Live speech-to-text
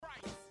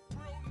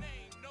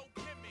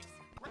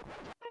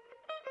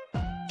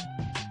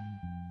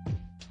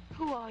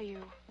are you?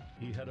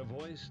 He had a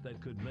voice that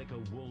could make a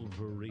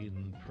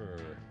wolverine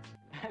purr.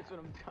 That's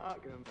what I'm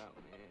talking about,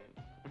 man.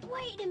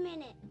 Wait a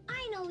minute.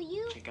 I know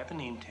you. Check out the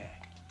name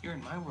tag. You're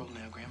in my world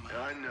now, Grandma.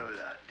 I know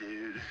that,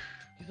 dude.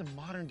 He's a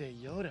modern-day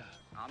Yoda.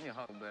 I'm your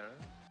hug bearer.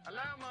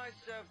 Allow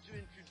myself to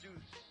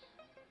introduce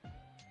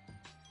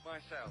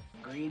myself.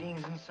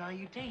 Greetings and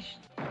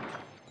salutations.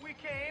 We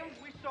came,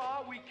 we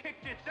saw, we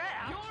kicked its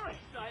ass. You're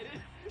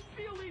excited.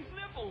 Feel these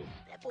nipples.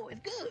 That boy is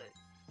good.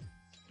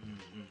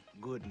 Mm-hmm.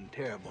 Good and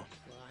terrible.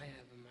 Well, I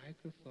have a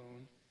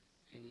microphone,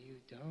 and you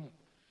don't.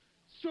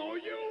 So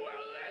you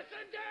will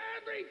listen to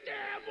every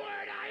damn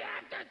word I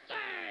have to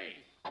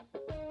say!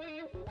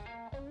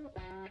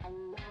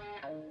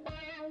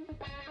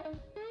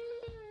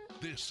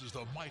 This is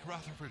the Mike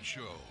Rutherford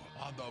Show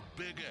on the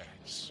Big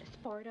X.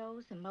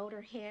 Sportos and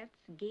motorheads,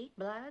 geek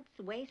bloods,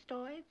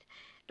 wastoids,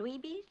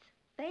 dweebies,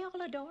 they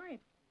all adore him.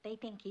 They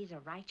think he's a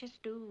righteous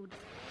dude.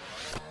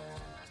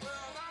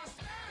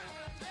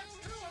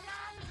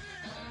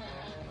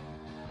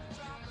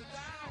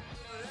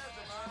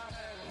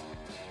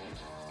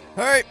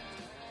 All right.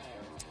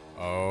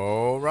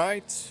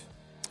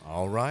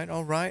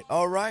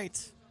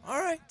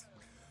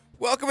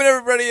 Welcome in,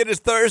 everybody. It is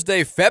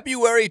Thursday,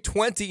 February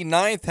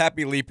 29th.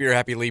 Happy leap year,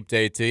 happy leap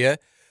day to you.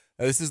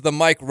 This is the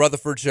Mike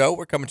Rutherford Show.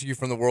 We're coming to you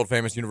from the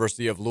world-famous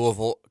University of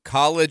Louisville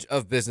College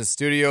of Business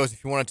Studios.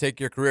 If you want to take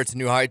your career to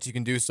new heights, you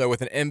can do so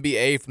with an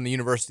MBA from the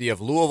University of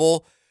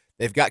Louisville.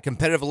 They've got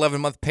competitive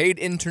 11-month paid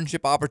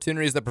internship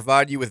opportunities that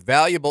provide you with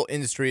valuable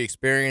industry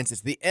experience.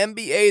 It's the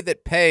MBA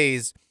that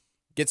pays.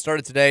 Get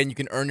started today, and you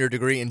can earn your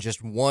degree in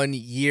just 1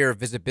 year.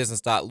 Visit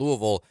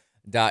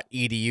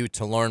business.louisville.edu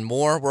to learn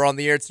more. We're on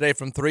the air today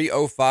from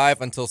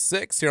 3:05 until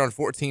 6 here on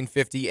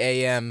 1450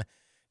 AM,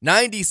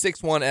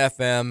 96.1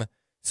 FM,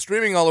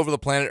 streaming all over the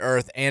planet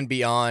Earth and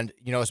beyond.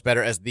 You know it's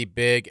better as the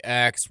Big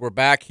X. We're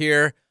back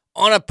here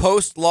on a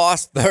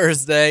post-loss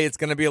Thursday. It's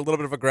going to be a little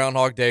bit of a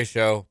Groundhog Day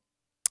show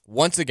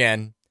once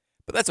again,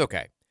 but that's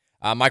okay.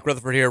 Mike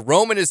Rutherford here.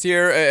 Roman is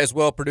here as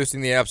well, producing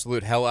the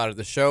absolute hell out of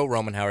the show.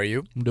 Roman, how are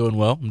you? I'm doing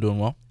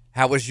well.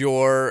 How was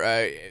your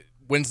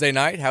Wednesday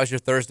night? How's your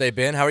Thursday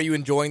been? How are you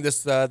enjoying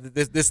this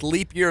this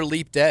leap year,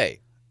 leap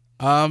day?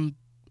 My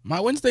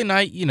Wednesday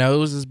night, it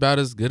was about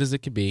as good as it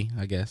could be,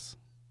 I guess.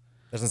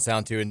 Doesn't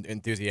sound too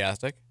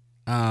enthusiastic.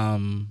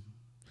 Some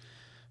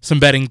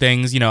betting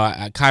things.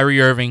 Kyrie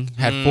Irving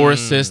had 4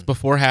 assists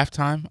before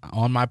halftime.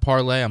 On my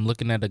parlay, I'm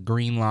looking at a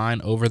green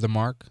line over the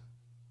mark.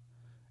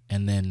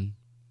 And then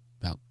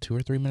about 2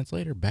 or 3 minutes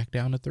later, back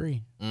down to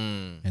 3.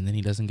 And then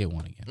he doesn't get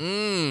one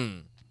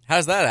again. How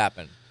does that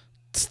happen?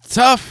 It's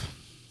tough.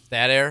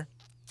 Stat error?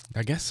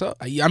 I guess so.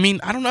 I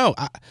don't know.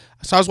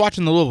 So I was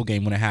watching the Louisville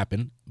game when it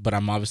happened, but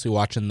I'm obviously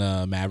watching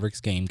the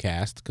Mavericks game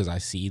cast because I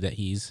see that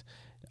he's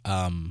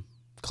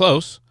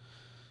close.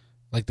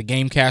 Like the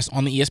game cast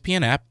on the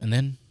ESPN app, and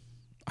then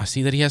I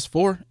see that he has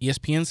 4.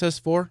 ESPN says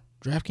 4.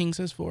 DraftKings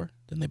says 4.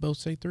 Then they both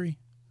say 3.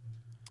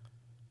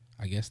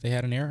 I guess they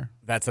had an error.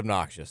 That's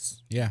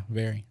obnoxious. Yeah,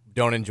 very.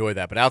 Don't enjoy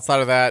that. But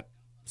outside of that,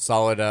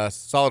 solid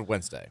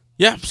Wednesday.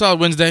 Yeah, solid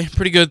Wednesday.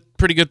 Pretty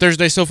good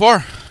Thursday so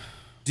far.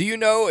 Do you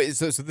know?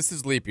 So this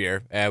is leap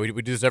year. We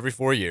do this every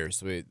 4 years.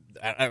 Do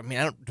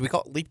we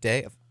call it leap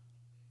day?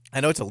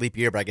 I know it's a leap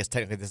year, but I guess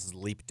technically this is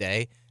leap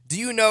day. Do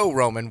you know,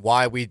 Roman,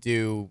 why we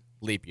do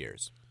leap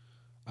years?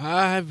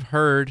 I've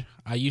heard.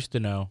 I used to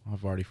know.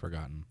 I've already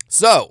forgotten.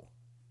 So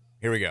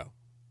here we go.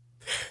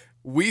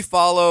 We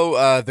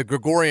follow the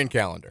Gregorian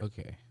calendar.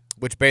 Okay.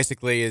 Which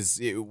basically is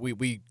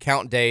we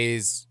count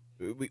days,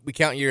 we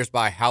count years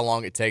by how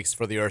long it takes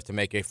for the Earth to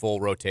make a full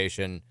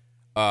rotation,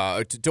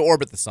 to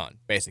orbit the sun,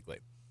 basically.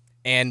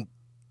 And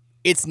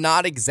it's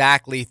not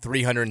exactly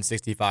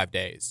 365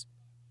 days,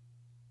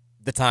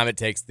 the time it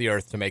takes the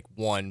Earth to make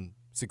one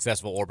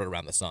successful orbit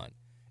around the sun.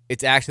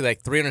 It's actually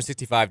like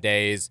 365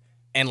 days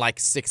and like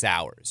 6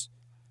 hours.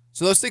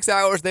 So those 6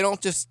 hours, they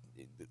don't just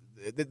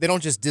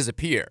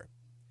disappear.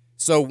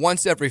 So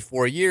once every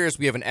 4 years,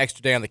 we have an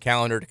extra day on the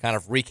calendar to kind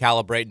of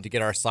recalibrate and to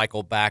get our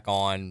cycle back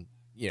on,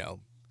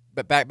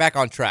 back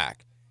on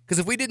track. Because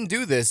if we didn't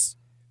do this,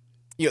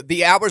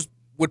 the hours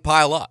would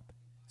pile up.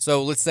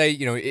 So let's say,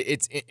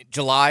 it's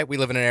July. We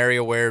live in an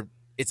area where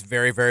it's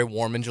very, very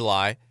warm in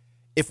July.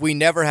 If we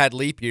never had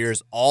leap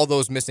years, all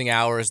those missing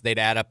hours, they'd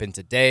add up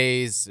into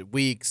days,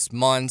 weeks,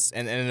 months,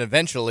 and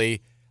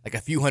eventually, like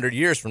a few hundred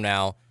years from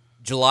now,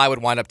 July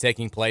would wind up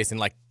taking place in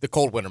like the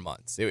cold winter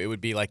months. It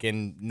would be like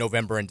in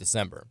November and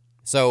December.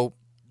 So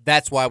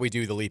that's why we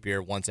do the leap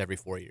year once every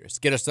 4 years.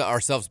 Get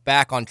ourselves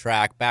back on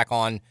track, back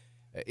on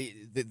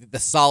the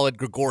solid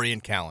Gregorian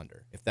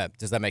calendar.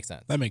 Does that make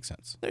sense? That makes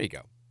sense. There you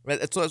go.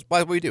 That's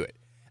why we do it.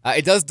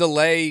 It does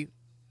delay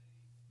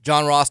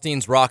John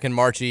Rothstein's Rockin'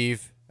 March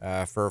Eve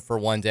for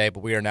 1 day,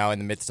 but we are now in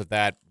the midst of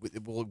that.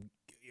 We'll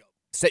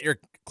set your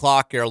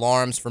clock, your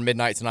alarms for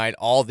midnight tonight.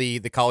 All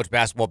the college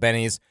basketball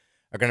bennies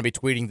are going to be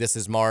tweeting this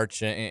is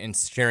March and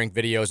sharing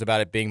videos about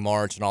it being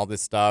March and all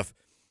this stuff.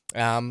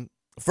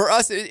 For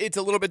us, it's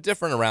a little bit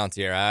different around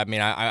here.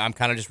 I'm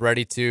kind of just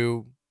ready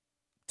to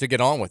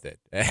get on with it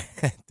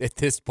at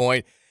this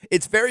point.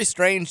 It's very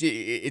strange.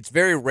 It's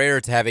very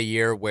rare to have a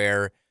year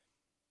where,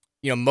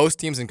 most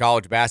teams in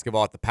college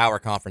basketball at the power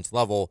conference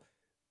level,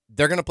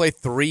 they're going to play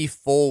 3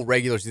 full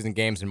regular season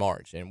games in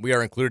March, and we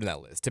are included in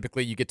that list.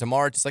 Typically, you get to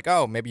March, it's like,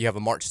 oh, maybe you have a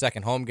March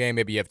 2nd home game,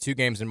 maybe you have 2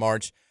 games in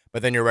March,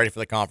 but then you're ready for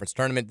the conference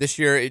tournament. This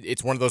year,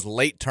 it's one of those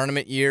late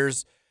tournament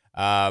years,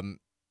 and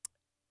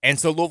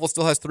so Louisville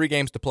still has 3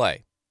 games to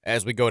play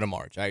as we go to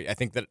March. I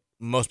think that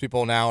most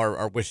people now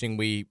are wishing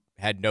we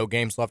had no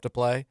games left to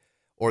play,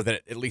 or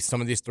that at least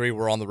some of these 3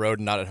 were on the road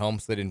and not at home,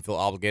 so they didn't feel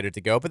obligated to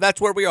go. But that's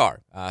where we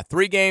are.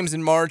 3 games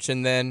in March,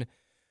 and then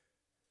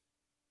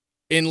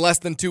in less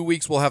than 2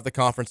 weeks, we'll have the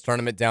conference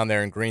tournament down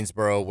there in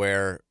Greensboro,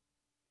 where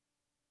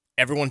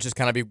everyone's just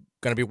kind of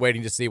going to be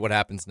waiting to see what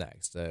happens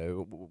next,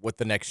 what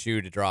the next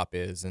shoe to drop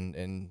is,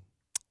 and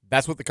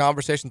that's what the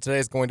conversation today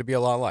is going to be a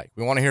lot like.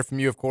 We want to hear from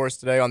you, of course,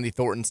 today on the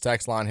Thornton's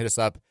text line. Hit us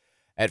up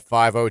at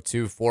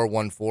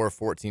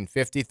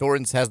 502-414-1450.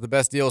 Thornton's has the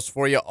best deals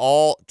for you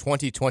all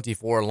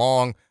 2024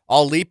 long,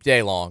 all leap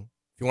day long.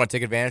 If you want to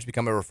take advantage,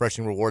 become a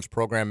Refreshing Rewards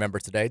program member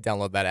today.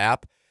 Download that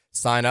app.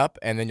 Sign up,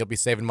 and then you'll be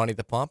saving money at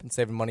the pump and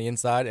saving money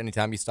inside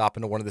anytime you stop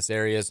into one of this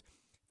area's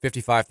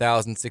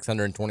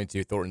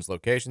 55,622 Thornton's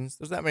locations.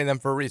 There's that many of them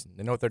for a reason.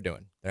 They know what they're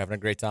doing. They're having a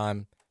great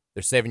time.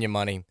 They're saving you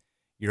money.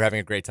 You're having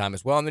a great time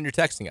as well, and then you're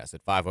texting us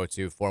at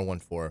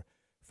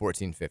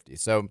 502-414-1450.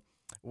 So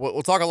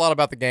we'll talk a lot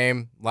about the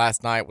game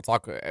last night. We'll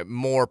talk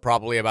more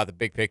probably about the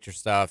big picture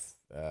stuff,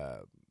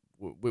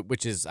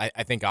 which is, I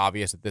think,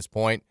 obvious at this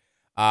point.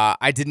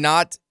 I did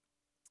not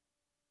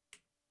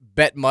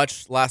bet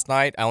much last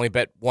night. I only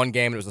bet 1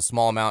 game, and it was a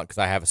small amount because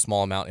I have a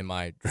small amount in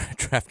my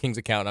DraftKings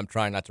account, and I'm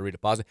trying not to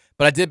redeposit.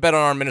 But I did bet on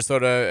our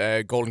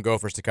Minnesota Golden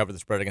Gophers to cover the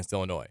spread against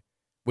Illinois,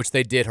 which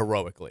they did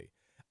heroically.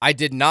 I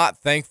did not,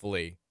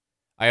 thankfully.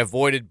 I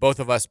avoided,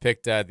 both of us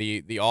picked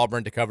the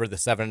Auburn to cover the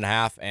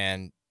 7.5,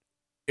 and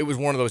it was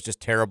one of those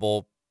just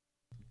terrible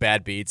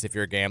bad beats if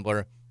you're a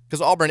gambler.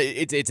 Because Auburn,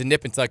 it's a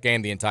nip-and-tuck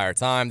game the entire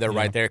time. They're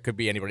right there. It could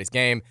be anybody's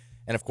game.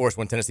 And, of course,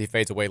 when Tennessee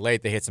fades away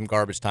late, they hit some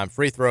garbage time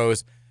free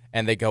throws,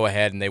 and they go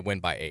ahead and they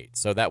win by 8.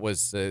 So that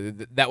was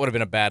that would have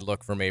been a bad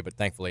look for me, but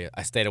thankfully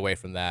I stayed away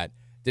from that.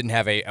 Didn't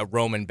have a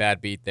Roman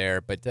bad beat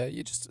there, but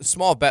you just a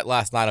small bet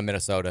last night on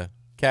Minnesota.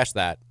 Cash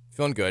that.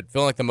 Feeling good.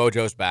 Feeling like the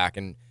mojo's back,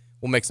 and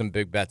we'll make some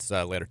big bets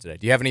later today.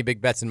 Do you have any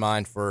big bets in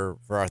mind for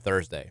our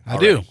Thursday? I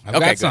do. I've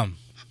got some.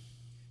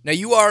 Now,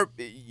 you've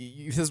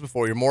said this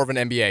before, you're more of an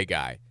NBA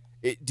guy.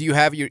 Do you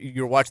have,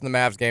 you're watching the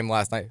Mavs game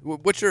last night.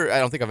 What's your, I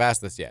don't think I've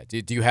asked this yet.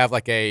 Do you have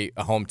like a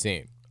home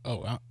team?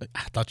 Oh,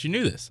 I thought you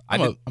knew this.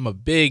 I'm a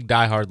big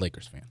diehard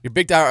Lakers fan. You're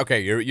big diehard.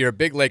 Okay, you're a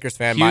big Lakers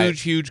fan.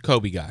 Huge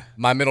Kobe guy.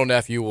 My middle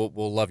nephew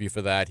will love you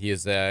for that.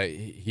 He's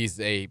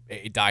a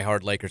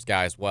diehard Lakers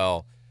guy as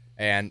well,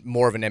 and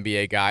more of an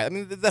NBA guy. I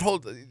mean,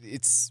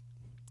 it's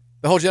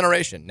the whole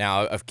generation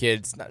now of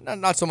kids.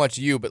 Not so much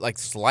you, but like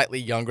slightly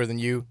younger than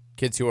you,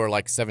 kids who are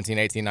like 17,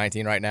 18,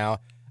 19 right now.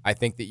 I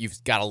think that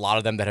you've got a lot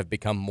of them that have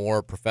become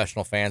more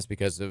professional fans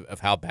because of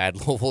how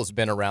bad Louisville's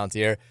been around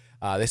here.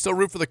 They still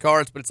root for the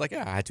Cards, but it's like,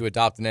 I had to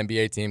adopt an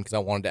NBA team because I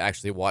wanted to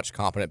actually watch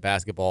competent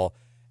basketball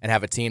and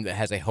have a team that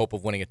has a hope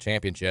of winning a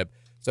championship.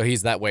 So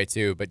he's that way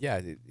too. But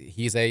yeah,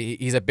 he's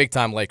a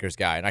big-time Lakers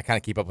guy, and I kind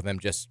of keep up with him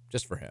just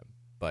for him.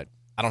 But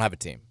I don't have a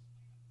team.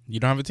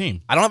 You don't have a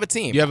team? I don't have a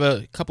team. You have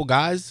a couple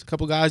guys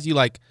you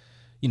like,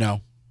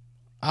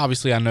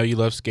 obviously I know you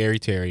love Scary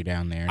Terry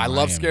down there. I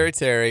love Scary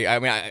Terry. I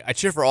mean, I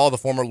cheer for all the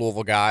former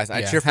Louisville guys.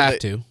 I cheer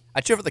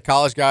for the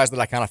college guys that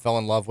I kind of fell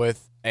in love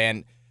with.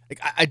 And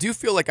I do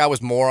feel like I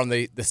was more on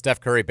the Steph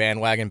Curry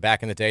bandwagon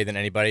back in the day than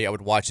anybody. I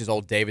would watch his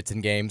old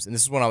Davidson games, and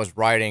this is when I was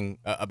writing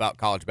about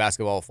college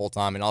basketball full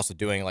time, and also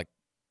doing like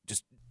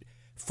just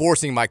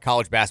forcing my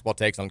college basketball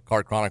takes on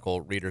Card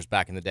Chronicle readers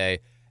back in the day.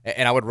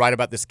 And I would write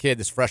about this kid,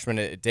 this freshman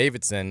at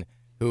Davidson,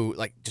 who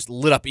like just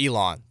lit up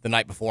Elon the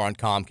night before on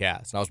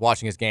Comcast. And I was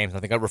watching his games, and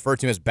I think I referred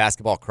to him as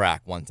basketball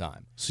crack one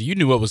time. So you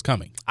knew what was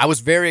coming. I was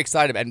very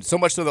excited, and so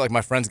much so that like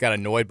my friends got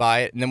annoyed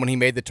by it. And then when he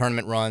made the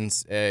tournament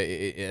runs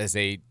as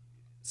a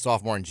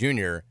sophomore and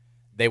junior,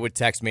 they would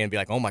text me and be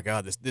like, "Oh my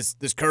God,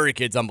 this Curry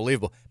kid's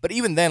unbelievable." But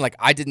even then, like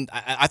I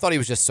thought he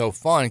was just so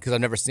fun because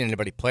I've never seen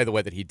anybody play the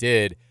way that he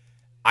did.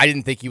 I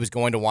didn't think he was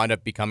going to wind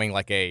up becoming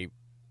like a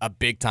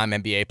big time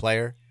NBA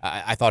player.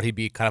 I thought he'd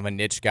be kind of a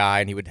niche guy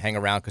and he would hang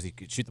around because he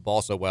could shoot the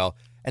ball so well.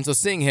 And so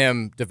seeing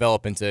him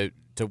develop into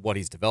what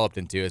he's developed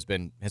into has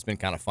been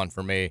kind of fun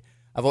for me.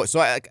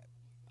 I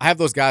have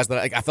those guys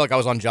that I feel like I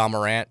was on John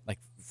Morant, like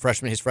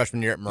his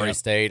freshman year at Murray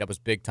State. I was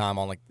big time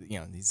on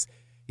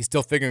he's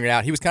still figuring it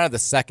out. He was kind of the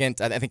second.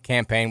 I think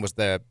Campaign was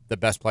the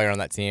best player on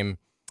that team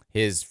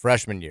his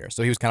freshman year,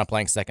 so he was kind of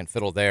playing second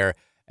fiddle there.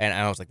 And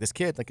I was like, this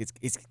kid, like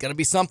it's gonna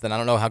be something. I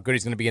don't know how good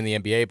he's gonna be in the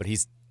NBA, but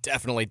he's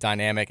definitely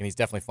dynamic and he's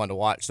definitely fun to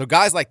watch. So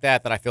guys like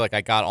that I feel like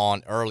I got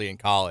on early in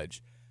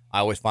college, I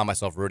always find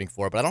myself rooting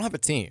for. But I don't have a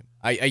team.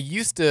 I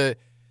used to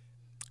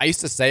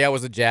say I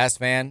was a Jazz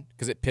fan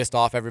because it pissed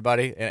off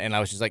everybody, and I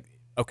was just like,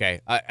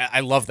 okay, I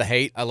love the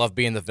hate. I love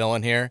being the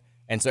villain here.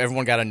 And so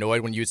everyone got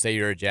annoyed when you would say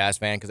you're a Jazz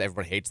fan because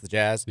everyone hates the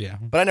Jazz. Yeah.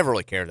 But I never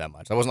really cared that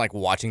much. I wasn't like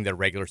watching their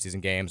regular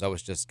season games. I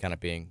was just kind of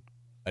being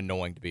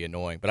annoying to be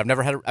annoying. But I've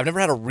never had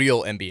a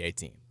real NBA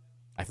team.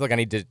 I feel like I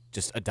need to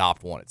just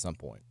adopt one at some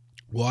point.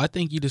 Well, I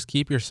think you just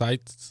keep your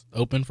sights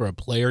open for a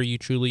player you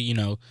truly,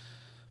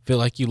 feel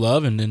like you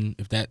love, and then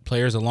if that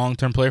player is a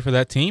long-term player for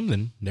that team,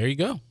 then there you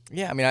go.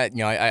 Yeah, I mean,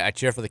 I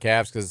cheer for the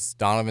Cavs because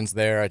Donovan's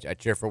there. I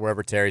cheer for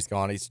wherever Terry's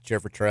gone. I used to cheer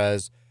for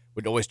Trez.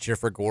 Would always cheer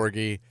for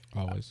Gorgie.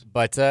 Always.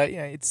 But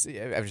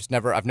I've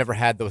never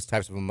had those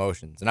types of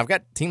emotions, and I've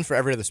got teams for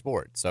every other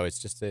sport, so it's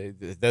just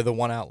they're the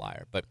one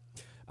outlier. But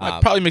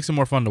it probably makes it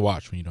more fun to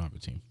watch when you don't have a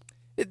team.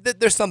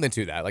 There's something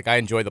to that. Like, I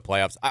enjoy the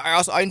playoffs.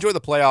 I enjoy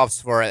the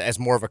playoffs as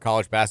more of a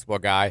college basketball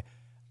guy,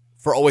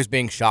 for always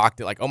being shocked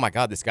at, like, oh my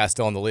God, this guy's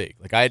still in the league.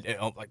 Like, I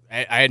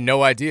had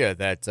no idea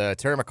that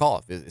Terry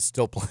McAuliffe is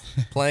still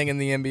playing in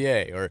the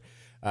NBA. Or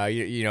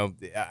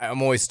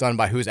I'm always stunned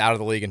by who's out of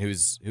the league and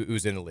who's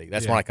in the league.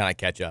 That's when I kind of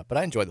catch up. But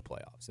I enjoy the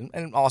playoffs,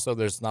 and also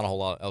there's not a whole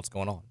lot else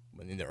going on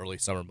in the early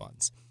summer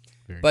months.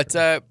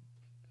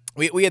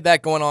 We had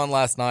that going on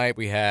last night.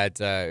 We had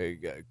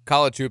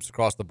college hoops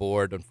across the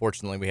board.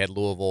 Unfortunately, we had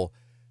Louisville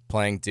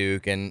playing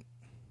Duke. And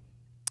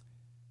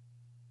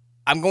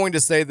I'm going to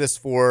say this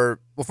first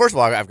of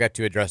all, I've got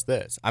to address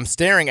this. I'm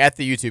staring at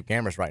the YouTube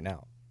cameras right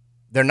now.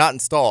 They're not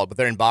installed, but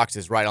they're in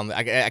boxes right on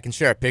I can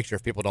share a picture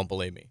if people don't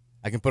believe me.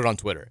 I can put it on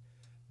Twitter.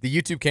 The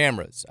YouTube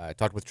cameras. I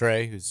talked with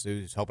Trey,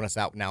 who's helping us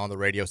out now on the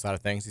radio side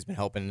of things. He's been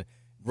helping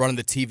running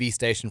the TV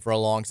station for a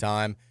long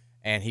time.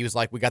 And he was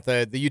like, we got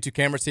the YouTube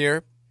cameras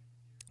here.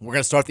 We're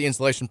going to start the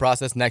installation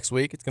process next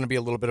week. It's going to be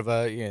a little bit of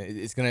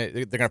they're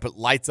going to put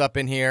lights up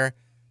in here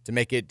to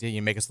make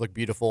us look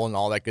beautiful and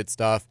all that good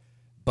stuff.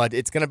 But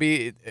it's going to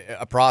be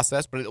a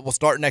process, but it will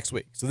start next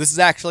week. So this is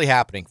actually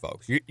happening,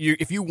 folks.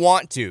 If you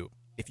want to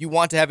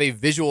have a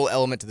visual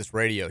element to this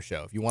radio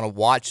show, if you want to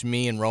watch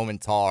me and Roman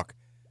talk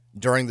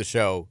during the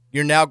show,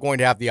 you're now going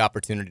to have the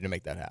opportunity to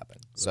make that happen.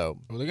 So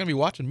they're going to be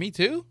watching me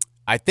too?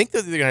 I think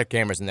that they're going to have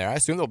cameras in there. I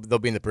assume they'll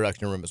be in the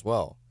production room as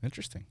well.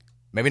 Interesting.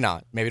 Maybe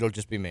not. Maybe it'll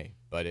just be me.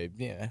 But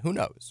who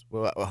knows?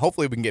 Well,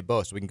 hopefully we can get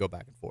both so we can go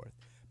back and forth.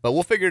 But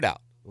we'll figure it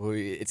out.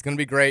 It's going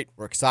to be great.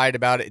 We're excited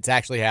about it. It's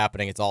actually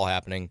happening. It's all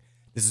happening.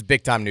 This is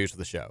big-time news for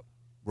the show.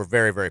 We're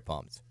very, very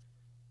pumped.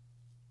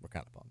 We're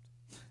kind of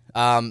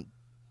pumped.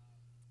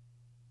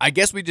 I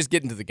guess we just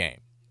get into the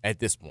game at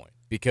this point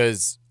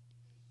because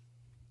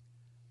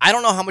I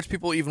don't know how much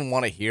people even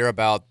want to hear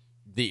about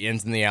the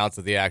ins and the outs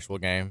of the actual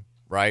game,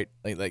 right?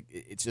 Like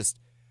it's just,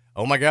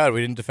 oh, my God,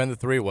 we didn't defend the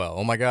three well.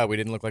 Oh, my God, we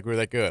didn't look like we were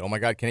that good. Oh, my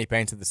God, Kenny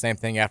Payne said the same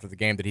thing after the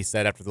game that he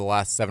said after the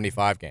last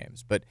 75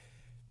 games. But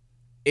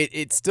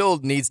it still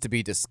needs to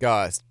be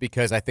discussed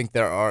because I think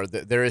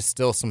there is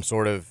still some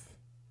sort of,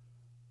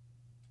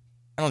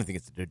 I don't think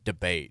it's a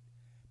debate,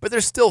 but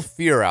there's still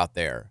fear out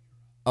there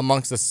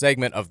amongst a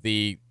segment of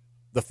the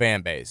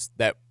fan base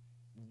that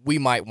we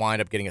might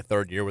wind up getting a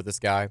third year with this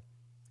guy.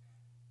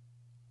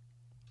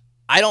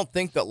 I don't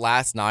think that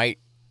last night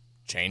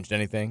changed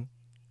anything.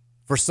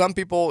 For some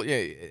people,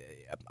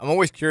 I'm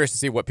always curious to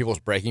see what people's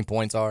breaking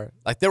points are.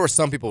 Like, there were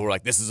some people who were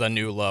like, this is a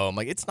new low. I'm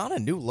like, it's not a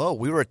new low.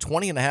 We were a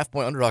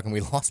 20.5-point underdog, and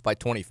we lost by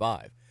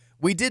 25.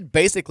 We did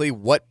basically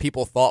what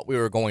people thought we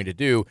were going to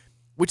do,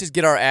 which is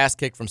get our ass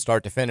kicked from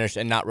start to finish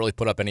and not really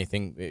put up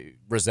anything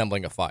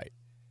resembling a fight.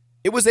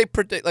 It was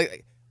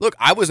look,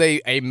 I was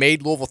a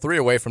made Louisville 3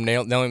 away from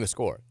nailing the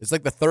score. It's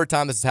like the third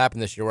time this has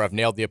happened this year where I've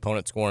nailed the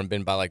opponent's score and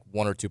been by like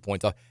 1 or 2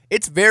 points off.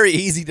 It's very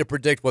easy to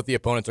predict what the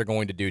opponents are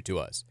going to do to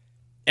us.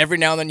 Every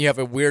now and then you have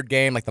a weird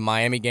game like the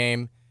Miami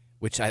game,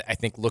 which I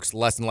think looks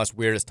less and less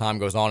weird as time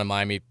goes on, and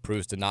Miami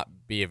proves to not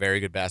be a very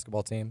good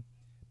basketball team.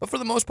 But for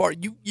the most part,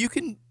 you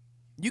can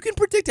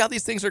predict how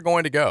these things are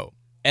going to go.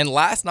 And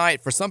last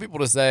night, for some people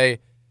to say,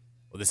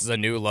 well, this is a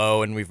new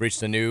low and we've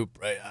reached a new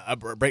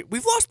break.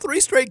 We've lost 3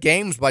 straight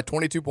games by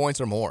 22 points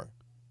or more.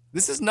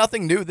 This is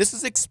nothing new. This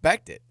is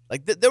expected.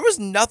 Like, there was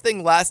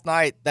nothing last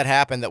night that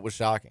happened that was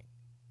shocking.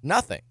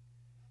 Nothing.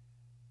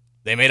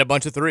 They made a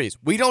bunch of threes.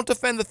 We don't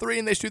defend the three,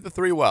 and they shoot the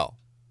three well.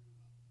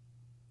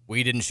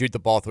 We didn't shoot the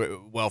ball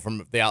well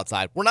from the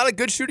outside. We're not a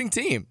good shooting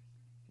team.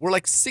 We're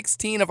like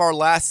 16 of our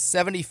last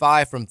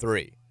 75 from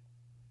three.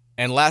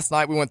 And last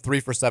night we went 3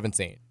 for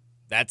 17.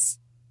 That's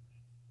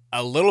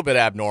a little bit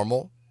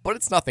abnormal, but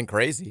it's nothing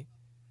crazy.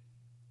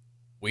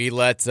 We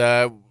let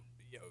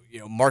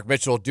Mark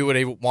Mitchell do what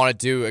he wanted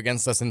to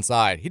against us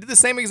inside. He did the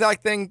same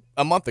exact thing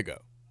a month ago.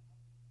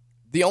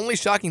 The only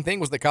shocking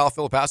thing was that Kyle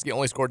Filipowski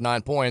only scored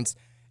 9 points,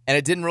 and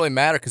it didn't really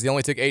matter because he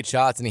only took 8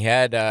 shots and he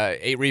had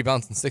 8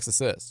 rebounds and 6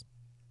 assists.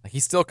 Like,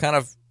 he still kind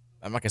of,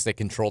 I'm not going to say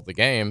controlled the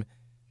game,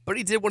 but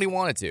he did what he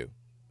wanted to.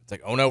 It's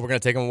like, oh no, we're going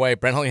to take him away.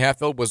 Brent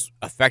Huntley-Hatfield was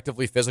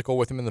effectively physical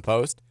with him in the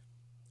post,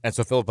 and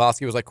so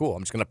Filipowski was like, cool,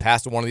 I'm just going to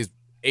pass to one of these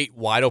 8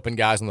 wide open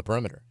guys on the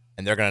perimeter,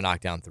 and they're going to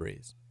knock down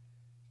threes.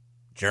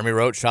 Jeremy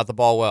Roach shot the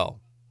ball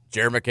well.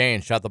 Jared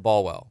McCain shot the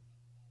ball well.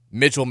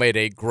 Mitchell made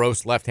a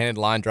gross left-handed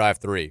line drive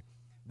 3.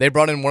 They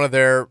brought in one of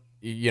their,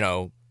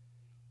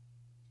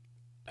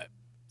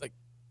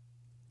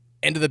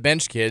 end of the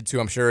bench kids, who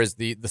I'm sure is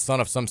the son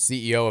of some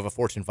CEO of a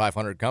Fortune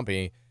 500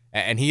 company,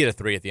 and he hit a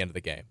 3 at the end of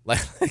the game. Like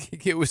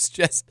it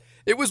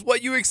was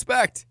what you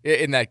expect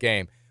in that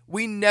game.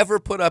 We never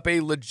put up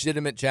a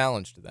legitimate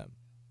challenge to them.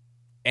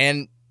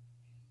 And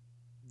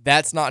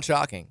that's not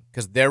shocking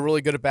because they're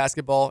really good at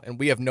basketball and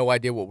we have no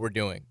idea what we're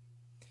doing.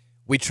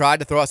 We tried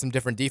to throw out some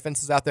different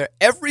defenses out there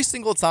every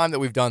single time that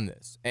we've done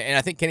this. And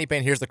I think Kenny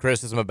Payne hears the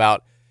criticism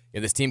about,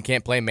 this team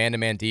can't play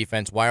man-to-man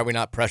defense. Why are we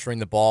not pressuring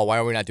the ball? Why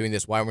are we not doing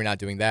this? Why are we not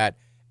doing that?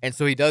 And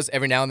so he does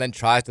every now and then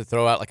tries to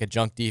throw out like a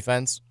junk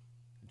defense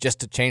just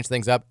to change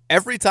things up.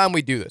 Every time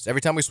we do this,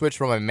 every time we switch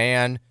from a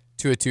man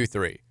to a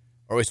 2-3,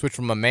 or we switch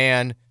from a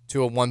man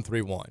to a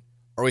 1-3-1,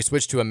 or we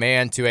switch to a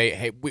man to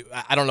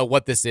I don't know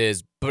what this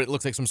is, but it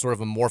looks like some sort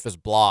of amorphous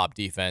blob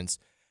defense.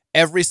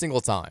 Every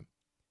single time,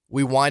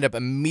 we wind up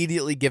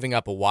immediately giving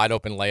up a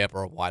wide-open layup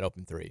or a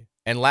wide-open 3.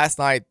 And last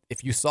night,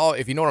 if you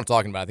know what I'm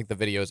talking about, I think the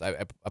videos,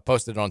 I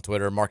posted it on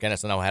Twitter. Mark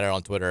Ennis and I had it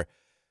on Twitter.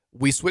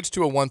 We switched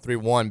to a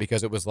 1-3-1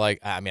 because it was like,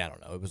 I don't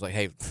know. It was like,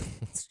 hey,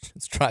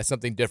 let's try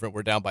something different.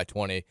 We're down by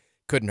 20.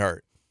 Couldn't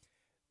hurt.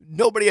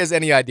 Nobody has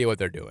any idea what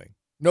they're doing.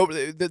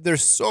 Nobody.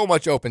 There's so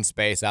much open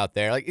space out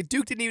there. Like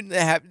Duke didn't even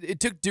have. It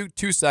took Duke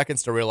 2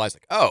 seconds to realize,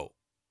 like, oh,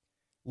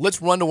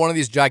 let's run to one of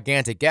these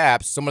gigantic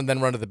gaps. Someone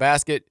then run to the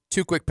basket.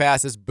 2 quick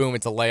passes. Boom!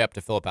 It's a layup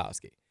to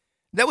Filipowski.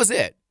 That was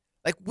it.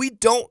 Like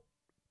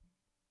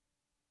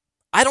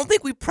I don't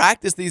think we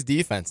practice these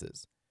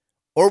defenses.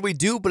 Or we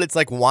do, but it's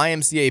like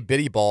YMCA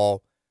biddy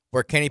ball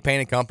where Kenny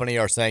Payne and company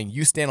are saying,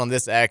 you stand on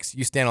this X,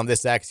 you stand on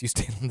this X, you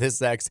stand on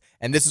this X,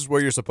 and this is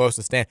where you're supposed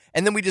to stand.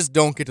 And then we just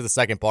don't get to the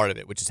second part of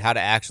it, which is how to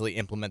actually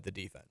implement the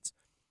defense.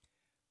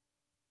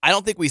 I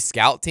don't think we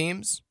scout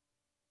teams.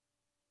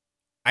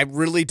 I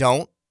really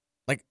don't.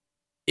 Like,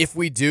 if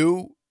we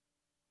do,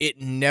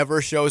 it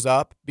never shows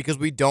up because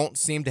we don't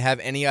seem to have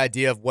any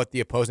idea of what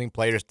the opposing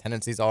players'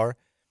 tendencies are.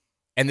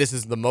 And this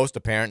is the most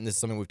apparent, and this is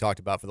something we've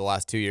talked about for the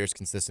last 2 years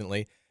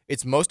consistently.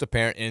 It's most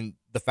apparent in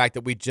the fact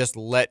that we just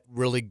let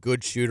really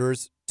good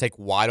shooters take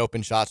wide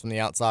open shots from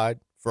the outside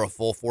for a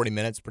full 40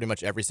 minutes, pretty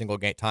much every single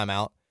game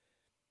timeout.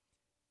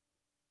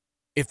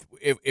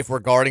 If we're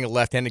guarding a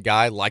left-handed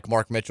guy like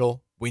Mark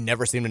Mitchell, we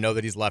never seem to know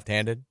that he's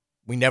left-handed.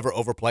 We never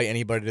overplay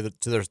anybody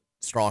to their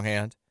strong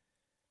hand.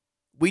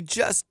 We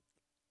just,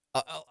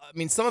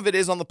 some of it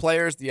is on the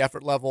players, the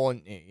effort level,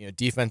 and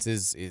defense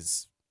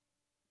is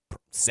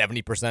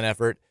 70%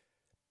 effort.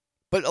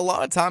 But a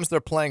lot of times they're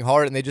playing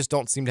hard and they just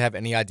don't seem to have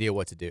any idea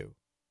what to do.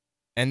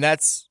 And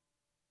that's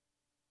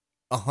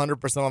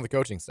 100% on the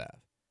coaching staff.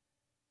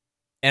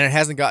 And it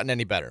hasn't gotten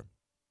any better.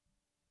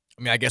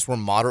 I guess we're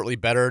moderately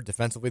better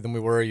defensively than we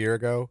were a year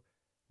ago.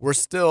 We're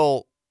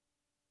still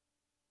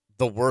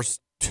the worst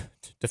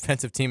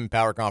defensive team in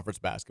Power Conference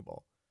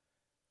basketball.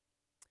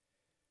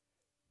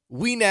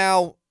 We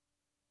now,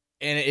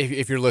 and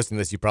if you're listening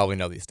to this, you probably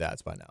know these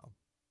stats by now.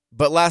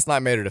 But last night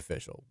made it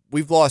official.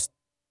 We've lost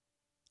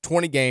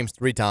 20 games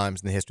 3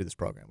 times in the history of this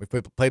program.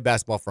 We've played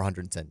basketball for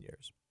 110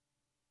 years.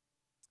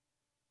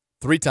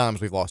 3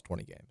 times we've lost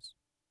 20 games.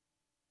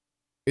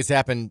 It's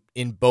happened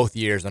in both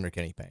years under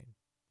Kenny Payne.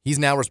 He's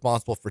now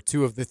responsible for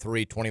 2 of the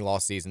 3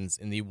 20-loss seasons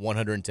in the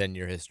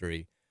 110-year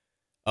history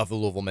of the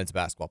Louisville men's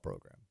basketball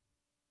program.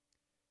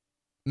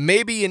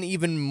 Maybe an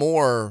even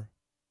more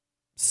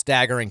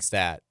staggering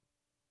stat.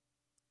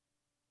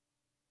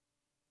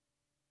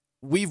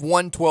 We've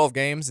won 12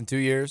 games in 2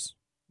 years.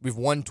 We've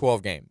won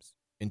 12 games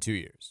in 2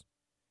 years.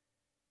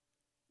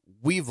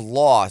 We've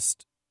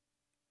lost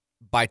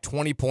by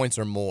 20 points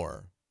or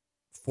more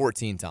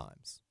 14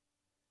 times.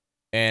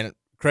 And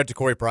credit to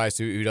Corey Price,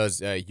 who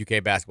does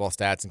UK basketball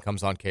stats and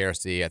comes on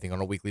KRC, I think, on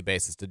a weekly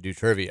basis to do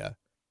trivia,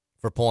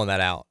 for pulling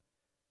that out.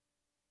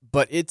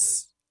 But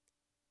it's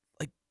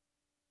like,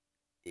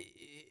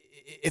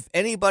 if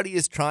anybody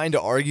is trying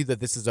to argue that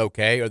this is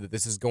okay or that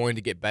this is going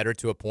to get better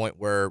to a point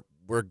where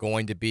we're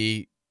going to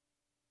be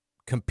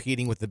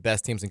competing with the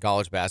best teams in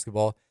college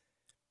basketball,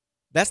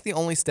 that's the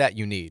only stat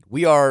you need.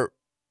 We are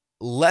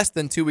less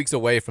than 2 weeks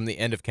away from the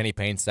end of Kenny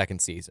Payne's second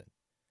season.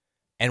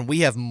 And we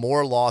have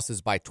more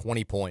losses by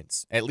 20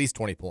 points, at least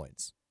 20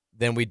 points,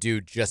 than we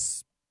do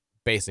just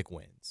basic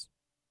wins.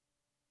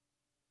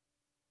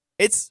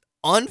 It's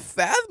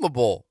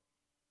unfathomable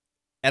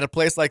at a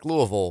place like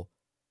Louisville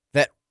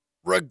that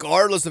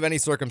regardless of any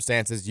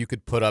circumstances, you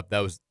could put up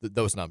those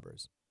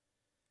numbers.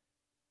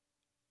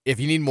 If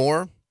you need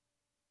more,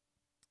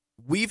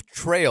 we've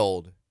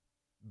trailed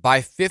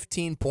by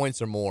 15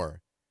 points or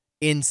more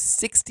in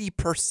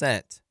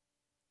 60%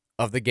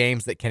 of the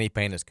games that Kenny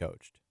Payne has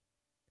coached.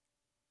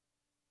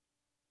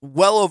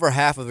 Well over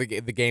half of the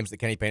games that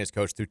Kenny Payne has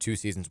coached through 2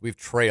 seasons, we've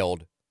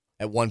trailed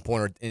at one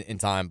point in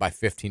time by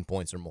 15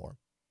 points or more.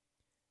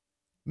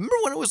 Remember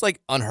when it was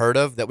like unheard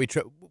of that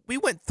we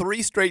went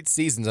 3 straight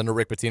seasons under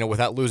Rick Pitino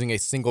without losing a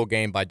single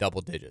game by double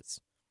digits?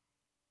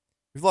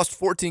 We've lost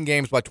 14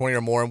 games by 20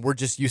 or more, and we're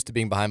just used to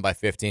being behind by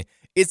 15.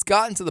 It's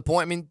gotten to the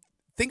point,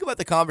 think about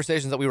the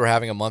conversations that we were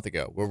having a month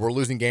ago, where we're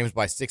losing games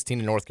by 16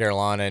 to North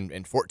Carolina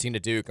and 14 to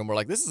Duke, and we're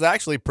like, this is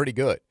actually pretty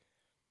good.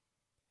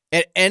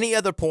 At any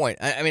other point,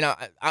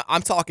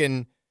 I'm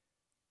talking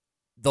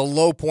the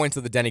low points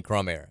of the Denny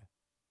Crum era,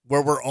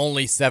 where we're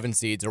only 7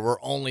 seeds or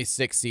we're only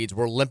 6 seeds.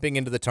 We're limping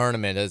into the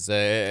tournament as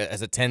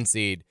a 10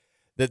 seed.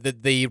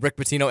 The Rick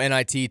Pitino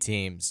NIT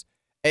teams,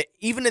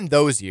 even in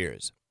those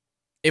years,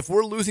 if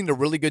we're losing to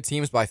really good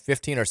teams by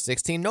 15 or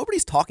 16,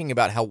 nobody's talking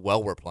about how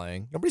well we're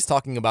playing. Nobody's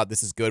talking about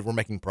this is good, we're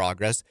making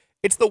progress.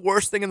 It's the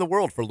worst thing in the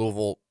world for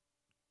Louisville,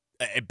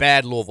 a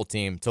bad Louisville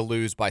team, to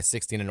lose by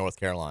 16 to North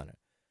Carolina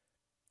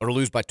or to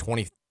lose by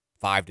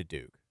 25 to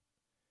Duke.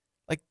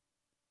 Like,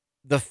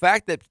 the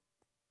fact that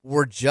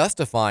we're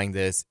justifying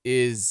this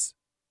it's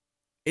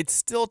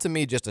still, to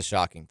me, just a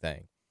shocking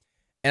thing.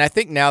 And I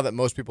think now that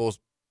most people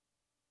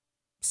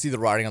see the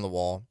writing on the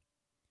wall,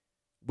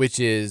 which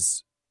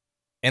is,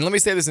 and let me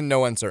say this in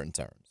no uncertain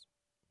terms,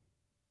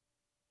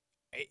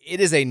 it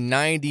is a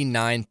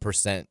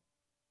 99%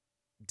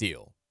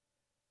 deal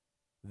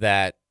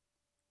that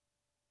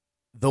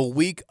the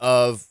week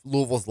of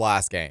Louisville's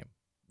last game,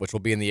 which will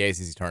be in the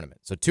ACC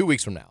tournament, so 2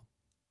 weeks from now,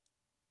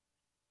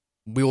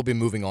 we will be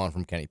moving on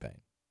from Kenny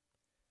Payne.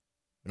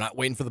 They're not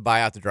waiting for the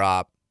buyout to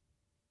drop.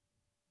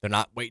 They're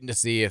not waiting to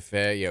see if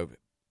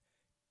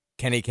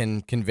Kenny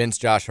can convince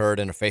Josh Hurd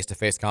in a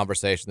face-to-face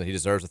conversation that he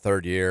deserves a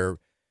third year,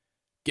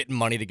 getting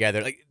money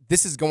together. Like,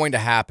 this is going to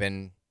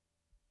happen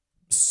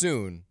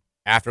soon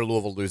after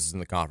Louisville loses in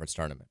the conference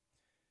tournament,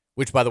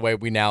 which, by the way,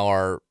 we now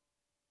are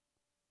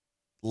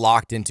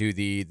locked into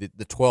the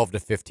 12 to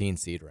 15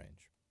 seed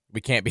range.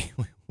 We can't be.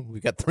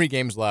 We've got 3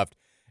 games left,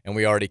 and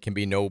we already can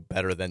be no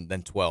better than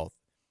 12th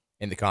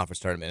in the conference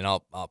tournament.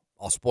 And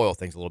I'll spoil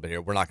things a little bit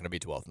here. We're not going to be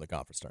 12th in the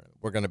conference tournament.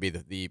 We're going to be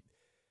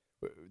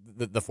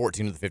the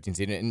 14 or the 15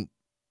 seed, and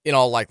in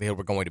all likelihood,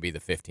 we're going to be the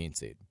 15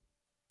 seed.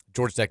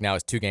 Georgia Tech now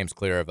is 2 games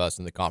clear of us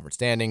in the conference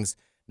standings.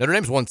 Notre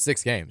Dame's won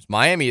 6 games.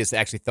 Miami is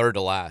actually third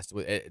to last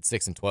at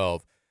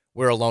 6-12.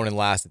 We're alone in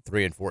last at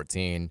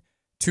 3-14.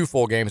 2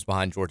 full games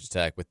behind Georgia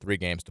Tech with 3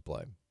 games to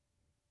play.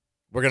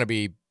 We're going to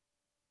be,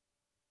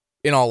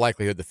 in all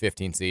likelihood, the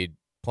 15 seed,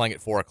 playing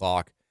at 4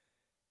 o'clock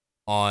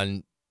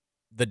on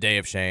the day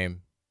of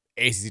shame,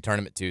 ACC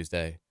Tournament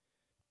Tuesday.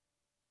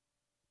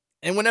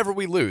 And whenever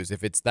we lose,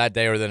 if it's that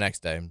day or the next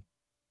day,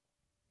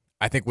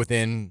 I think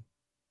within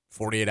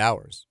 48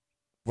 hours,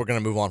 we're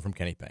going to move on from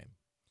Kenny Payne.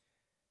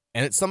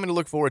 And it's something to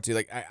look forward to.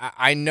 Like,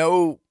 I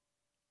know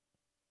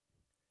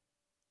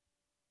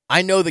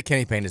that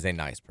Kenny Payne is a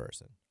nice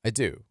person. I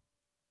do.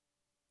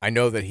 I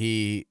know that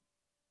he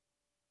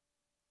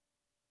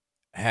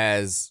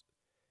has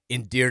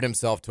endeared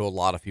himself to a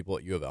lot of people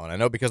at U of L. And I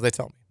know because they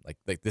tell me.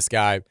 Like this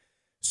guy,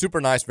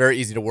 super nice, very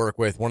easy to work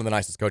with, one of the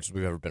nicest coaches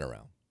we've ever been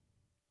around.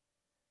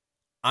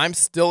 I'm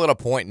still at a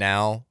point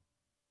now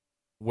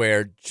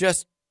where,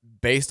 just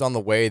based on the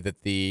way that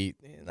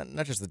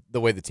not just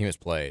the way the team has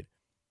played,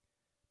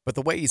 but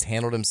the way he's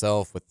handled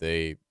himself with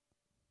the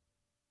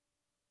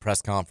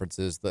press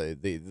conferences,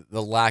 the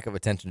lack of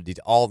attention to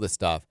detail, all this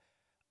stuff,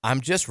 I'm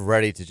just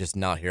ready to just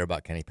not hear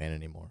about Kenny Payne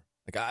anymore.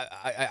 Like,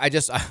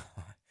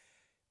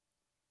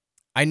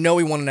 I know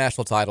he won a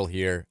national title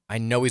here. I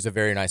know he's a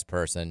very nice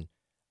person.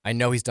 I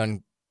know he's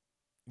done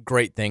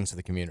great things for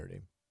the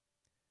community.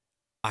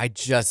 I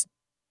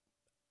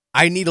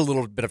need a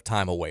little bit of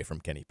time away from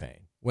Kenny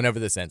Payne whenever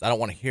this ends. I don't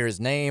want to hear his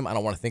name. I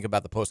don't want to think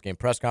about the post-game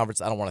press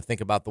conference. I don't want to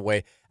think about the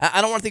way –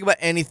 I don't want to think about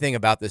anything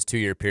about this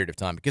 2-year period of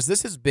time, because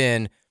this has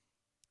been –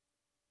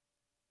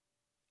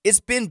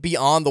 it's been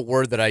beyond the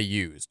word that I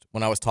used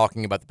when I was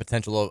talking about the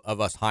potential of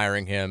us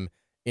hiring him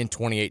in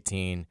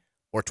 2018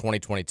 or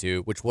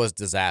 2022, which was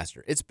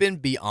disaster. It's been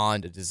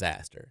beyond a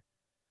disaster.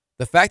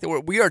 The fact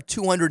that we are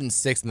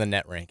 206 in the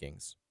net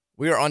rankings.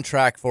 We are on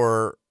track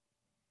for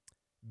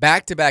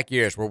back-to-back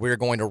years where we're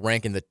going to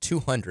rank in the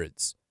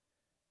 200s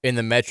in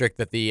the metric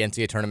that the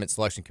NCAA Tournament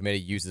Selection Committee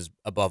uses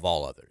above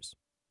all others.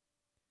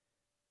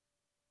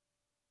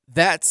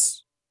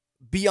 That's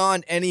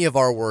beyond any of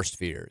our worst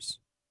fears.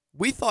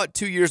 We thought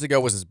 2 years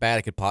ago was as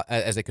bad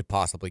as it could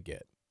possibly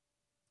get.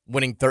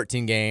 Winning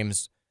 13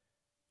 games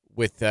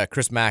with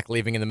Chris Mack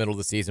leaving in the middle of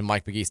the season,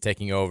 Mike McGee's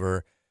taking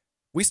over.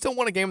 We still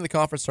won a game in the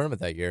conference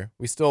tournament that year.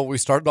 We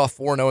started off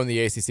 4-0 in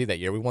the ACC that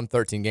year. We won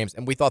 13 games,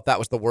 and we thought that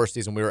was the worst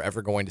season we were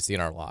ever going to see in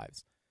our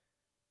lives.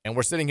 And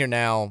we're sitting here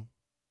now,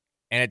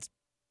 and it's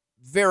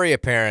very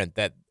apparent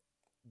that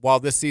while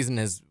this season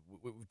has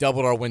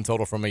doubled our win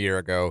total from a year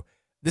ago,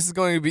 this is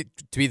going to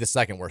be the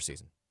second worst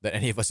season that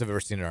any of us have ever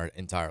seen in our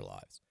entire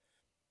lives.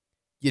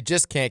 You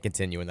just can't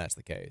continue, and that's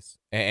the case.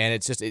 And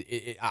it's just,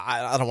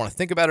 I don't want to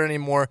think about it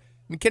anymore.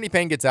 I mean, Kenny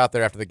Payne gets out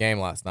there after the game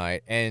last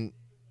night, and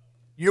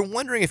you're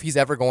wondering if he's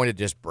ever going to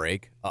just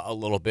break a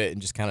little bit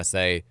and just kind of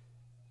say,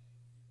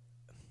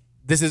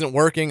 this isn't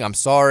working. I'm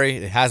sorry.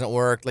 It hasn't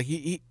worked. Like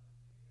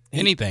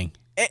anything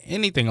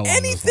along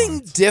those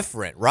lines.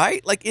 Different,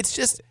 right? Like, it's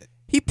just,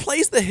 he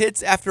plays the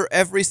hits after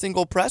every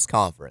single press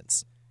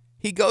conference.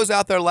 He goes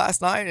out there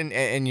last night,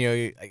 and you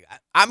know,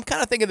 I'm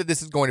kind of thinking that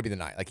this is going to be the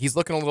night. Like, he's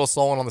looking a little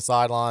sullen on the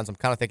sidelines. I'm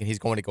kind of thinking he's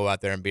going to go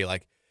out there and be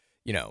like,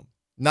 you know,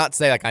 not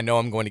say like, I know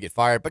I'm going to get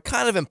fired, but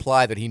kind of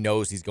imply that he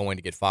knows he's going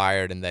to get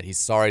fired and that he's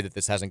sorry that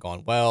this hasn't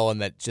gone well and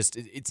that just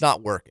it's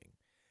not working.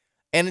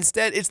 And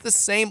instead, it's the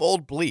same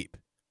old bleep.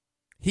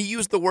 he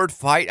used the word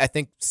fight, I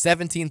think,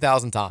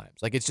 17,000 times.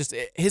 Like, it's just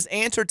his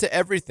answer to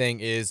everything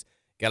is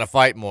got to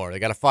fight more. They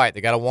got to fight.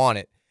 They got to want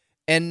it.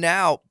 And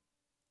now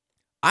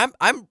I'm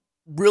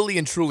really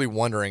and truly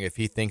wondering if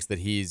he thinks that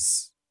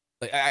he's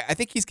like, I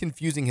think he's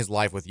confusing his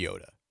life with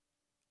Yoda.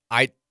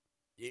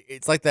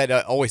 It's like that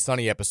Always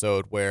Sunny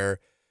episode where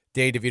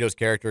Danny DeVito's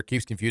character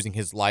keeps confusing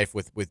his life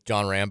with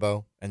John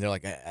Rambo, and they're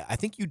like, I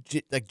think you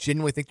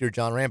genuinely think you're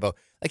John Rambo.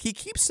 Like, he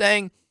keeps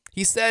saying,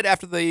 he said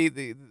after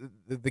the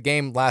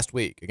game last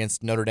week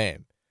against Notre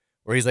Dame,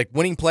 where he's like,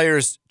 winning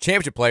players,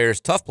 championship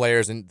players, tough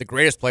players, and the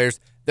greatest players,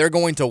 they're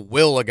going to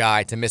will a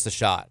guy to miss a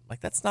shot.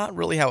 Like, that's not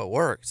really how it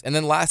works. And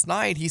then last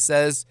night he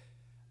says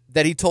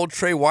that he told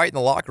Trey White in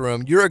the locker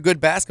room, you're a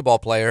good basketball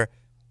player.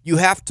 You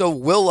have to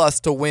will us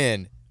to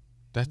win.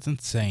 That's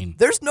insane.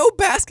 There's no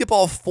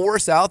basketball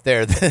force out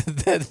there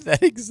that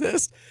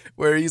exists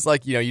where he's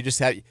like, you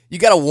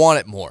got to want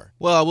it more.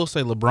 Well, I will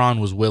say LeBron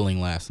was willing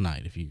last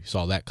night, if you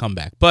saw that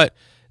comeback. But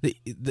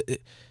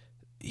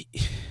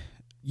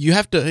you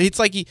have to. It's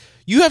like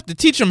you have to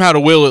teach him how to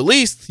will at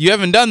least. You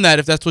haven't done that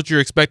if that's what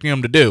you're expecting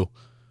him to do.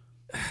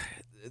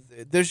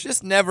 There's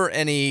just never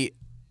any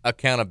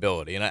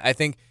accountability, and I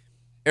think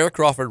Eric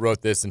Crawford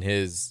wrote this in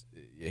his.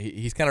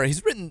 He's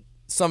written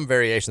some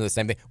variation of the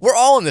same thing. We're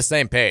all on the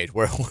same page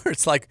where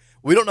it's like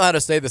we don't know how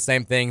to say the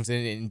same things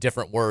in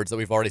different words that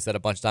we've already said a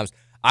bunch of times.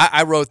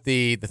 I wrote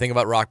the thing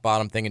about rock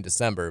bottom thing in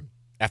December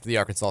after the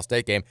Arkansas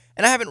State game,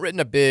 and I haven't written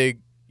a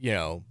big,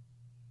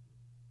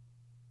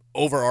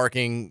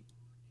 overarching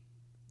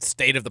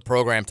state of the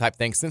program type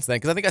thing since then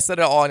because I think I said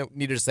it all I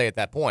needed to say at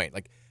that point.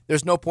 Like,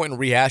 there's no point in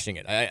rehashing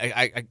it.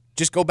 I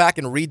just go back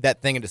and read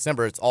that thing in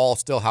December. It's all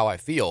still how I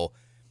feel.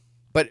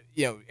 But,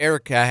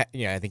 Eric, I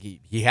think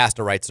he has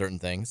to write certain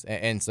things,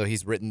 and so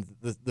he's written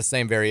the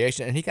same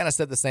variation. And he kind of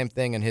said the same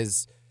thing in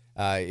his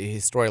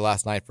story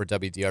last night for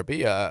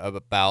WDRB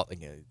about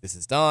this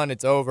is done,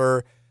 it's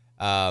over.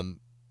 At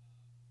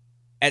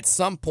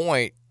some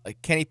point, like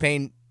Kenny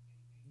Payne,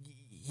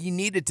 he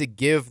needed to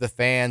give the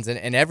fans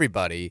and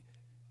everybody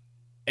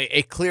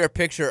a clear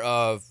picture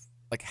of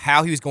like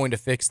how he was going to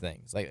fix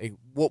things, like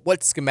what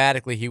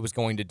schematically he was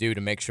going to do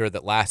to make sure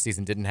that last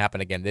season didn't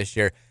happen again this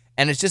year.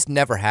 And it's just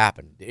never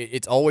happened.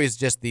 It's always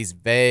just these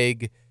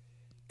vague,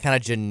 kind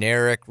of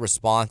generic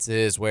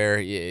responses where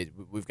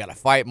we've got to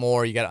fight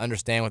more. You got to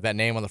understand what that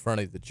name on the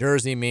front of the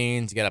jersey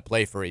means. You got to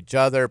play for each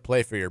other,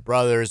 play for your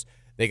brothers.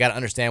 They got to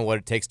understand what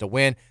it takes to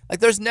win. Like,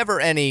 there's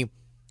never any,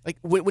 like,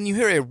 when you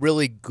hear a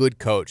really good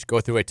coach go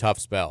through a tough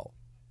spell,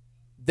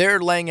 they're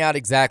laying out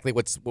exactly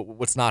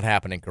what's not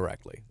happening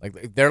correctly.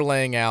 Like, they're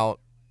laying out,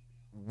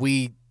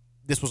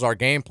 this was our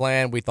game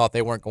plan. We thought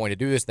they weren't going to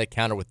do this. They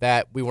countered with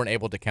that. We weren't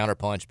able to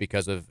counterpunch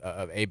because of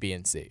A, B,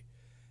 and C.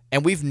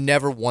 And we've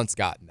never once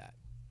gotten that.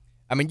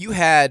 I mean, you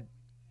had,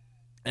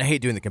 and I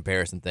hate doing the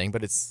comparison thing,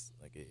 but it's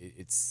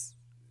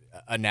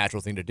a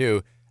natural thing to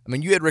do. I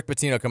mean, you had Rick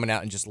Pitino coming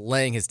out and just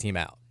laying his team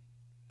out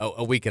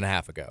a week and a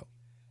half ago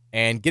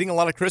and getting a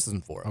lot of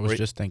criticism for it. I was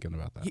just thinking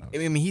about that.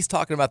 He's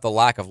talking about the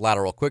lack of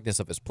lateral quickness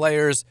of his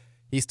players.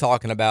 He's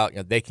talking about,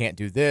 they can't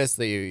do this.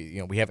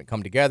 We haven't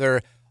come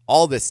together,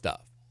 all this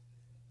stuff.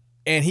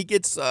 And he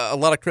gets a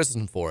lot of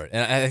criticism for it.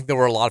 And I think there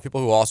were a lot of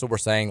people who also were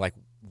saying, like,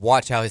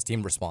 watch how his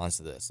team responds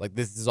to this. Like,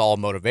 this is all a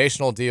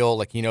motivational deal.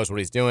 Like, he knows what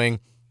he's doing.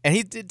 And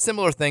he did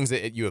similar things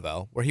at U of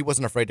L, where he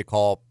wasn't afraid to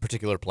call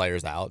particular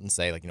players out and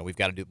say, like, we've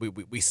got to do,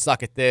 we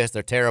suck at this.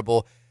 They're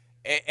terrible.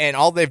 And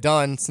all they've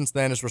done since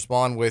then is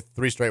respond with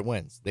 3 straight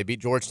wins. They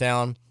beat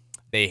Georgetown.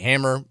 They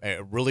hammer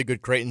a really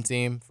good Creighton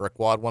team for a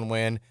quad 1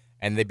 win.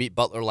 And they beat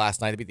Butler last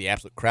night. They beat the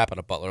absolute crap out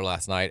of Butler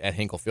last night at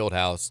Hinkle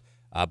Fieldhouse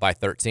by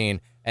 13.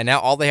 And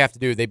now all they have to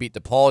do, they beat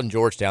DePaul and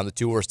Georgetown, the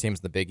 2 worst teams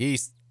in the Big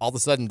East. All of a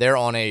sudden, they're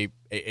on a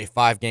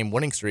 5-game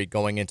winning streak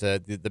going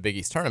into the Big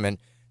East tournament.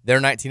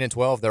 They're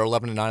 19-12. They're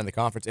 11-9 in the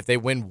conference. If they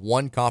win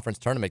one conference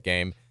tournament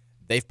game,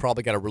 they've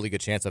probably got a really good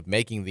chance of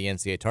making the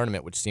NCAA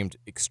tournament, which seemed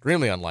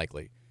extremely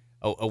unlikely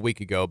a week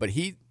ago. But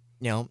he,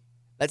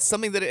 that's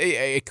something that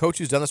a coach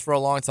who's done this for a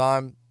long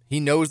time, he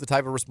knows the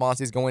type of response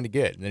he's going to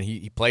get. And then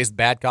he plays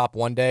bad cop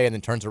one day and then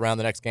turns around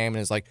the next game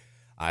and is like,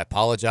 I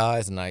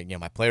apologize, and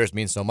my players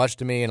mean so much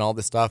to me, and all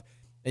this stuff.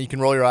 And you can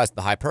roll your eyes at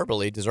the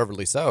hyperbole,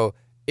 deservedly so.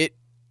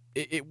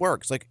 It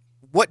works. Like,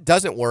 what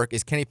doesn't work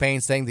is Kenny Payne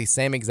saying the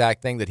same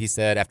exact thing that he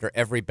said after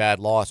every bad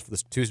loss for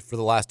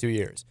the last 2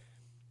 years.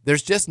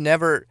 There's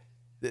never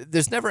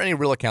any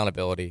real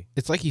accountability.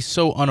 It's like he's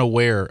so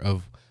unaware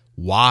of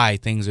why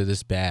things are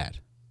this bad.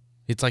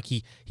 It's like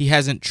he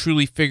hasn't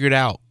truly figured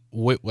out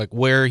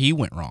where he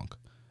went wrong.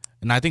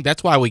 And I think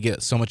that's why we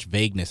get so much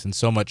vagueness and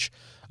so much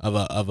of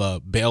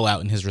a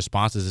bailout in his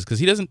responses, is because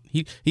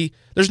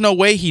there's no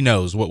way he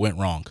knows what went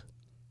wrong.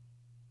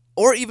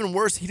 Or even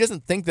worse, he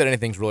doesn't think that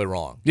anything's really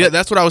wrong. Yeah,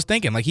 that's what I was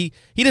thinking. Like he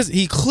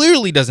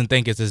clearly doesn't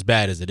think it's as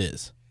bad as it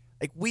is.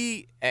 Like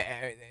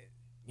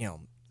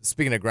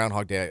speaking of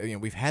Groundhog Day,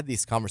 we've had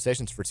these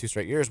conversations for 2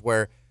 straight years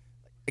where,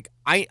 like,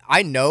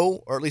 I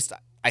know, or at least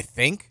I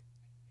think,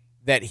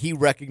 that he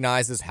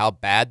recognizes how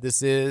bad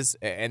this is,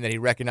 and that he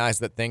recognizes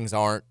that things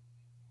aren't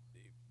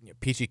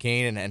peachy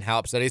keen and how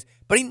upset he is,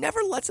 but he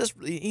never lets us.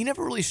 He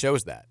never really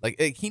shows that.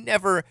 He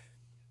never.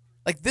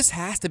 This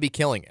has to be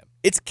killing him.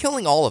 It's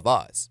killing all of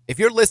us. If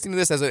you're listening to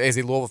this as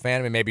a Louisville fan,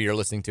 I mean, maybe you're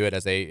listening to it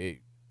as a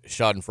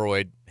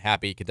Schadenfreude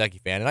happy Kentucky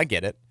fan, and I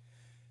get it.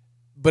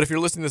 But if you're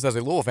listening to this as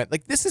a Louisville fan,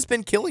 this has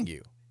been killing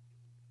you,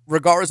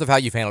 regardless of how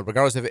you've handled,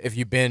 regardless of if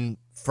you've been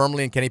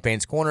firmly in Kenny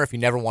Payne's corner, if you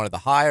never wanted the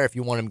hire, if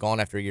you want him gone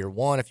after year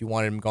one, if you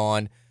wanted him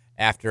gone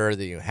after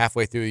the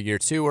halfway through year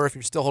two, or if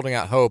you're still holding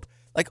out hope.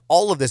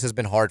 All of this has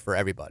been hard for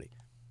everybody.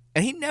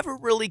 And he never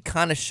really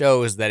kind of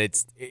shows that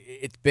it's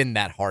been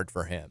that hard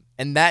for him.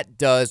 And that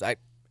does, I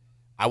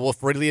will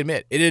freely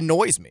admit, it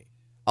annoys me.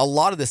 A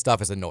lot of this stuff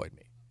has annoyed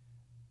me.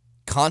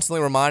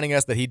 Constantly reminding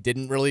us that he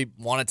didn't really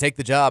want to take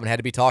the job and had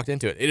to be talked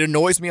into it. It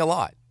annoys me a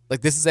lot.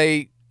 This is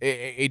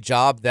a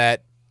job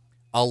that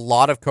a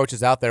lot of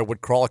coaches out there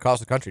would crawl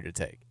across the country to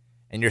take.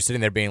 And you're sitting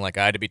there being like,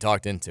 I had to be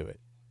talked into it.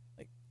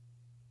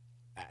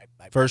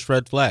 First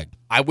red flag.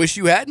 I wish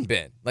you hadn't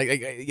been.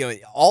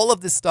 All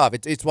of this stuff.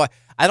 It's why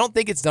I don't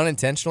think it's done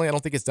intentionally. I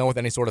don't think it's done with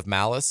any sort of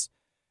malice.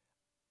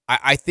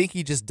 I think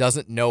he just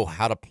doesn't know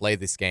how to play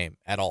this game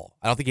at all.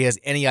 I don't think he has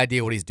any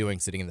idea what he's doing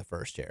sitting in the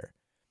first chair.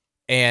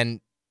 And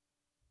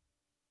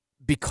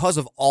because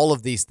of all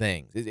of these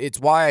things, it's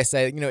why I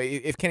say,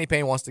 if Kenny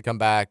Payne wants to come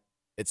back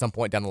at some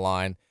point down the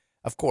line,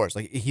 of course,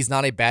 he's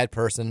not a bad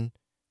person.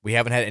 We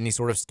haven't had any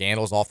sort of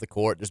scandals off the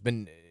court. There's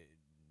been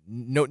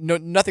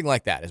nothing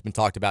like that has been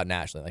talked about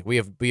nationally. We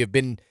have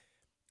been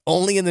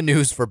only in the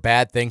news for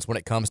bad things when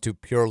it comes to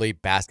purely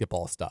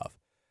basketball stuff.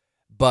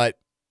 But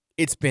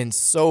it's been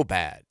so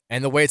bad,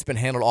 and the way it's been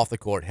handled off the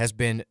court has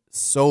been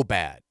so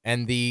bad,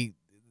 and the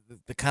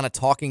kind of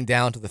talking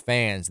down to the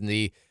fans and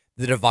the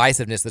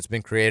divisiveness that's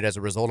been created as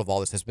a result of all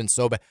this has been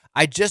so bad.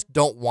 I just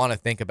don't want to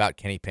think about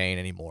Kenny Payne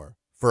anymore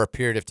for a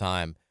period of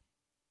time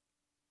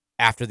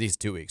after these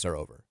 2 weeks are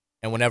over.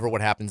 And whenever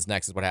what happens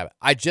next is what happens.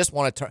 I just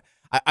want to turn.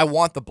 I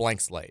want the blank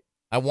slate.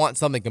 I want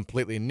something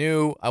completely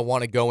new. I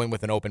want to go in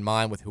with an open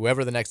mind with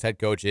whoever the next head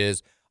coach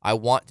is. I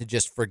want to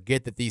just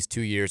forget that these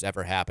 2 years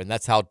ever happened.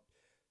 That's how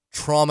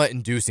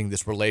trauma-inducing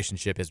this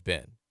relationship has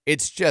been.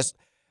 It's just,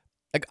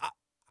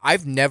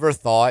 I've never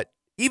thought,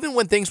 even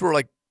when things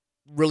were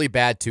really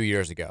bad 2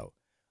 years ago,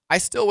 I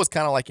still was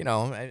kind of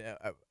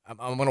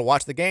I'm going to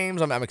watch the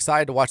games. I'm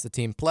excited to watch the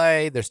team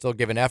play. They're still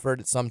giving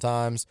effort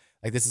sometimes.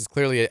 This is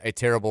clearly a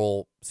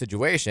terrible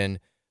situation,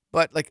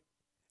 but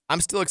I'm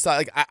still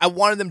excited. I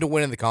wanted them to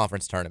win in the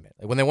conference tournament.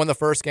 When they won the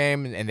first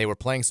game and they were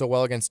playing so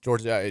well against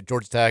Georgia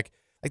Tech,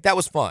 that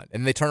was fun.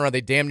 And they turned around.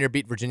 They damn near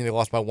beat Virginia. They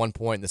lost by 1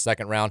 point in the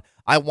second round.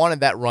 I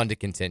wanted that run to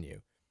continue.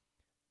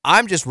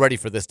 I'm just ready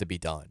for this to be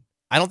done.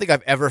 I don't think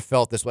I've ever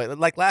felt this way.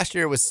 Last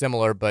year it was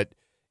similar, but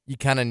you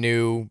kind of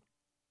knew.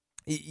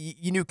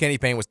 You knew Kenny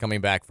Payne was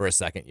coming back for a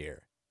second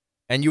year.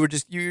 And you were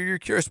you're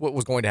curious what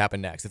was going to happen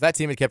next. If that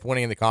team had kept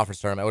winning in the conference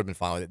tournament, I would have been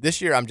fine with it.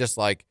 This year, I'm just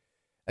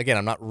again,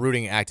 I'm not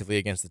rooting actively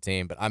against the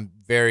team, but I'm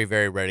very,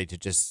 very ready to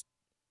just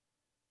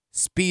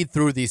speed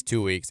through these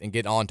 2 weeks and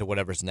get on to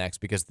whatever's next,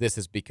 because this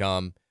has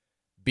become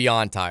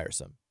beyond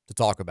tiresome to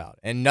talk about.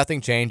 And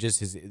nothing changes.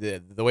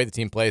 The way the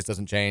team plays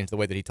doesn't change. The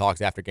way that he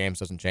talks after games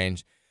doesn't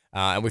change.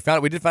 And we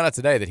did find out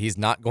today that he's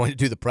not going to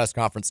do the press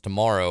conference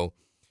tomorrow,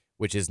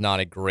 which is not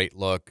a great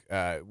look.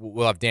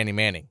 We'll have Danny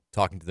Manning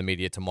talking to the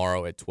media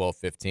tomorrow at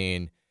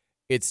 12:15.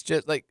 It's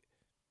just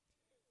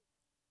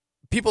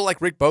people like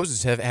Rick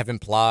Bozes have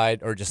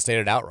implied or just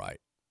stated outright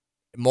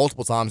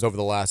multiple times over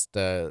the last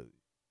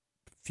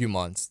few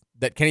months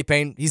that Kenny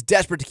Payne, he's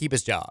desperate to keep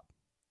his job.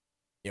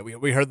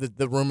 We heard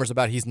the rumors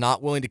about he's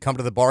not willing to come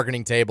to the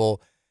bargaining table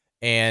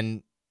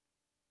and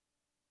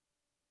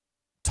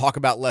talk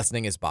about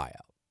lessening his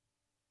buyout.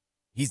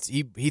 He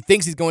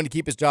thinks he's going to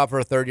keep his job for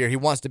a third year. He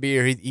wants to be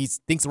here. He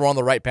thinks we're on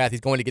the right path.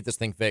 He's going to get this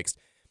thing fixed.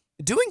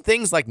 Doing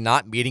things like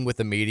not meeting with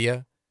the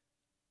media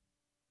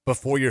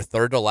before your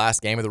third to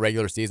last game of the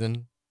regular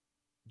season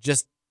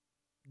just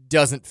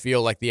doesn't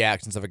feel like the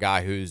actions of a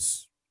guy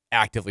who's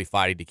actively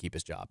fighting to keep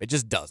his job. It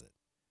just doesn't.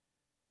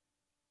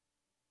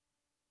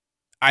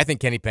 I think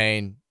Kenny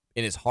Payne,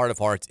 in his heart of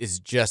hearts, is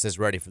just as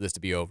ready for this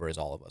to be over as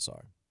all of us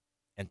are.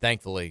 And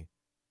thankfully,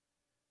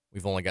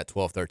 we've only got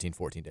 12, 13,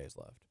 14 days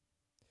left.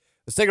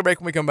 Let's take a break.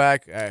 When we come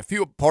back, a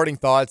few parting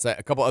thoughts,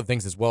 a couple other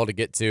things as well to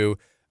get to.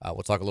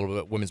 We'll talk a little bit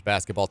about women's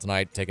basketball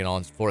tonight, taking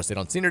on Florida State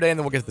on Senior Day, and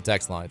then we'll get to the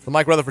text line. It's the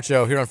Mike Rutherford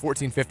Show here on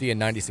 1450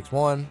 and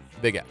 96.1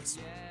 Big X.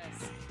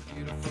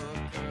 Beautiful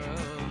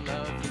girl,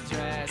 lovely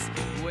dress.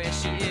 Where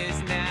she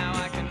is now,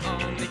 I can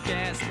only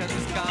guess. 'Cause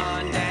it's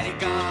gone, daddy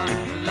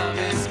gone. Love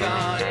is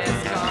gone,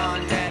 it's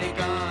gone, daddy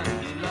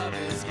gone. Love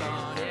is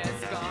gone,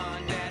 it's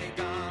gone, daddy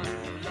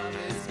gone. Love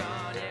is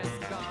gone,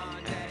 it's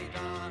gone, daddy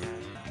gone.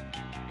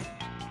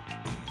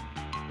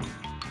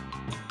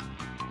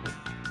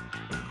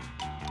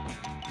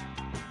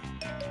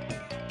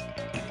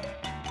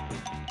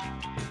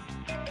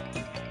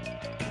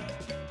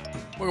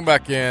 Welcome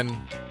back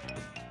in.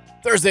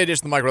 Thursday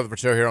edition of the Mike Rutherford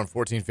Show here on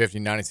 1450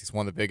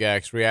 96.1 The Big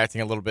X,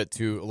 reacting a little bit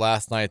to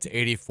last night's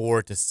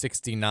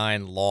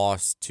 84-69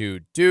 loss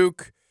to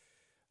Duke.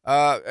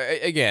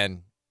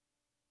 Again,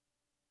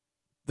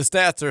 The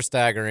stats are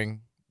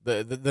staggering.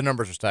 The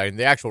numbers are staggering.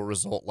 The actual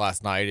result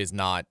last night is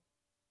not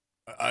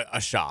a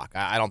shock.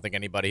 I don't think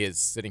anybody is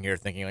sitting here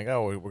thinking like,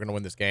 oh, we're going to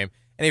win this game.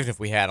 And even if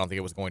we had, I don't think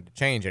it was going to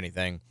change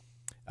anything.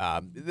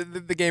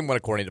 The game went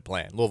according to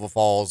plan. Louisville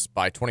falls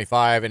by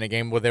 25 in a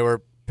game where they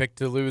were picked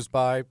to lose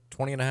by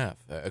 20.5,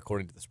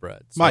 according to the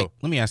spread. So, Mike,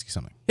 let me ask you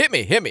something. Hit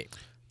me.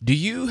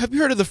 Have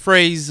you heard of the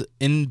phrase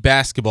in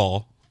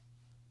basketball,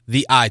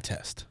 the eye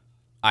test?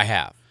 I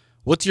have.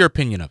 What's your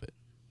opinion of it?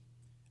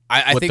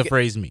 I what think the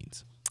phrase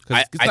means?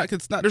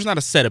 It's not. There's not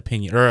a set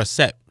opinion or a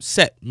set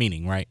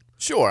meaning, right?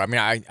 Sure. I mean,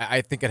 I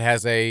think it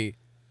has a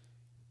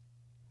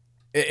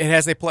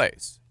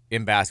place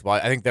in basketball.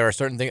 I think there are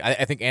certain things.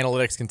 I think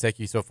analytics can take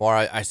you so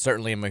far. I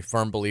certainly am a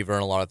firm believer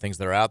in a lot of things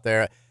that are out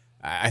there.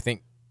 I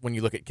think when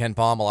you look at Ken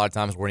Pom, a lot of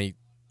times when he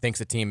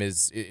thinks a team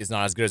is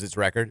not as good as its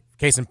record.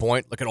 Case in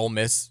point, look at Ole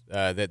Miss.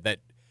 That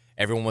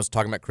everyone was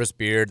talking about Chris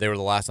Beard. They were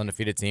the last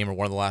undefeated team or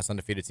one of the last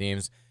undefeated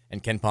teams.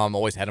 And Ken Pom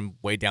always had him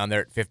way down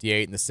there at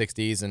 58 in the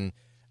 60s. And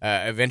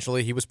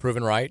eventually he was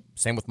proven right.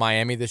 Same with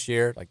Miami this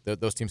year. Like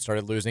those teams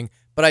started losing.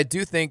 But I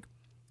do think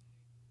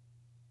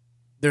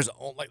there's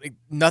like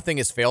nothing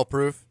is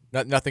fail-proof.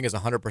 Nothing is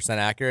 100%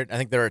 accurate. I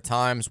think there are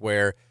times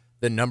where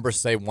the numbers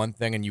say one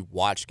thing and you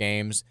watch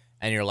games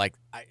and you're like,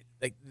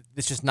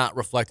 it's just not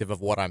reflective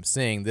of what I'm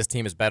seeing. This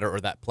team is better or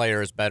that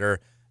player is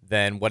better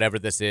than whatever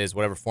this is,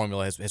 whatever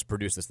formula has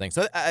produced this thing.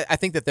 So I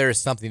think that there is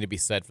something to be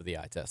said for the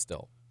eye test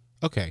still.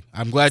 Okay,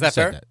 I'm glad you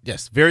said fair? that.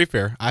 Yes, very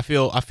fair. I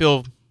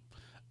feel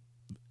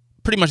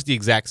pretty much the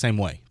exact same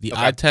way. The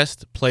eye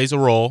test plays a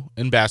role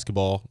in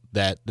basketball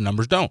that the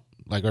numbers don't.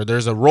 Or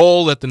there's a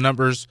role that the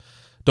numbers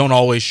don't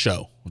always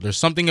show. There's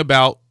something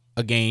about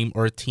a game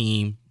or a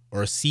team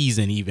or a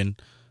season even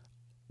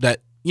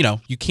that,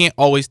 you can't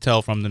always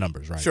tell from the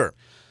numbers, right? Sure.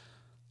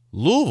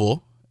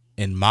 Louisville,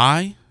 in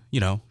my,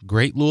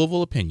 great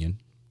Louisville opinion,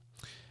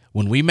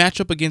 when we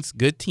match up against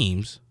good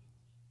teams,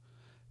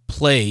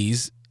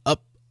 plays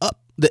up.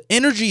 The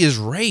energy is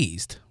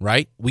raised,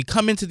 right? We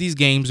come into these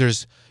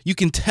games, you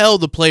can tell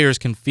the players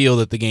can feel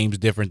that the game's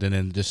different than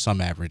in just some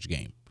average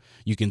game.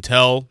 You can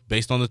tell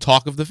based on the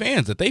talk of the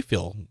fans that they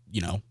feel,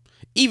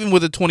 even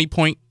with a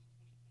 20-point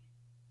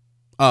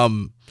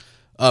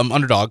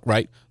underdog,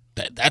 right?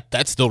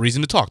 That's still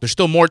reason to talk. There's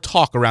still more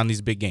talk around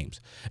these big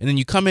games. And then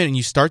you come in and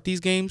you start these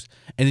games,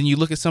 and then you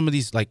look at some of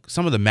these,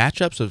 some of the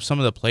matchups of some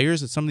of the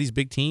players at some of these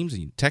big teams.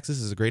 And Texas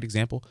is a great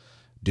example.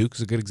 Duke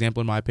is a good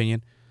example in my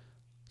opinion.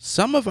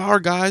 Some of our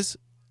guys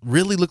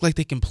really look like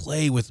they can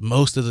play with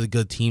most of the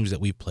good teams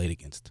that we've played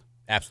against.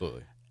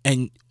 Absolutely.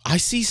 And I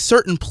see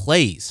certain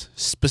plays,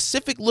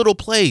 specific little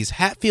plays.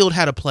 Hatfield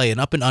had a play, an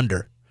up and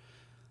under.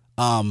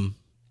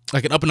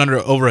 Like an up and under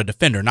over a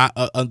defender, not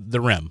the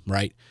rim,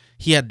 right?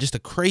 He had just a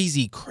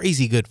crazy,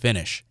 crazy good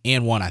finish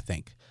and one, I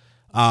think.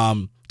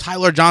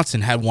 Tyler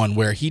Johnson had one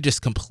where he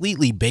just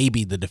completely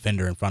babied the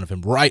defender in front of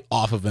him, right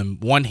off of him.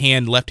 One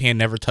hand, left hand,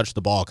 never touched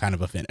the ball kind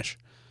of a finish.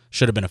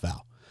 Should have been a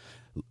foul.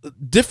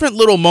 Different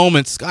little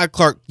moments. Sky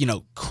Clark,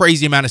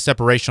 crazy amount of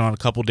separation on a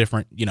couple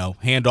different,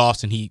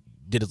 handoffs, and he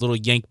did his little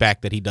yank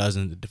back that he does,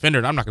 and the defender,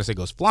 I'm not going to say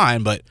goes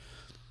flying, but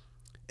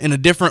in a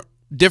different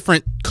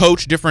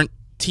coach, different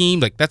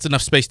team, that's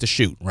enough space to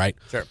shoot, right?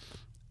 Sure.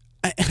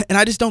 And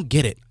I just don't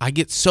get it. I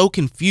get so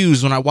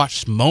confused when I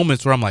watch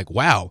moments where I'm like,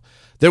 wow,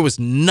 there was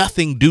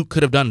nothing Duke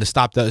could have done to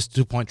stop those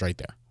 2 points right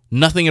there.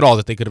 Nothing at all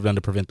that they could have done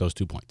to prevent those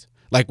 2 points.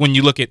 Like when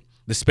you look at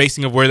the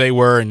spacing of where they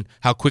were and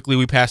how quickly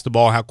we passed the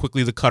ball, how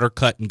quickly the cutter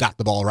cut and got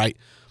the ball, right?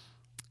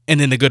 And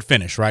then the good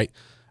finish, right?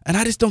 And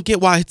I just don't get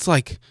why it's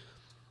like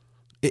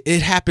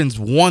it happens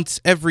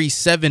once every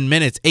 7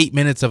 minutes, 8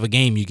 minutes of a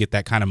game, you get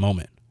that kind of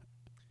moment.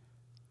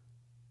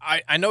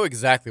 I know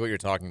exactly what you're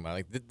talking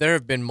about. There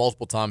have been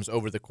multiple times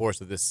over the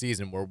course of this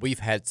season where we've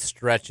had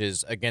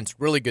stretches against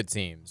really good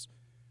teams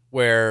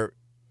where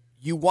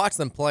you watch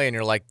them play and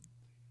you're like,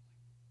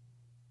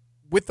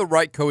 with the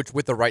right coach,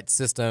 with the right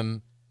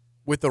system,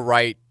 with the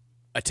right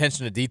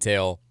attention to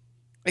detail,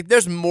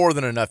 there's more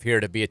than enough here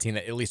to be a team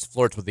that at least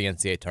flirts with the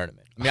NCAA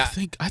tournament.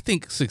 I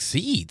think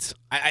succeeds.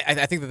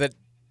 I think that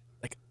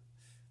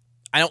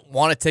I don't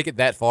want to take it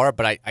that far,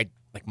 but I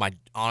my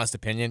honest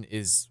opinion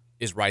is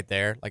right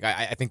there.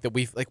 I think that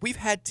we've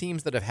had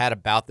teams that have had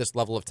about this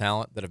level of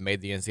talent that have made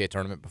the NCAA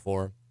tournament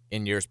before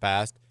in years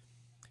past.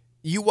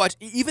 You watch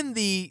even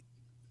the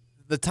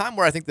time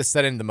where I think this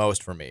set in the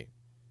most for me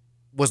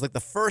was the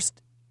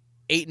first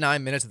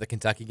 8-9 minutes of the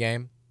Kentucky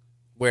game,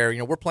 where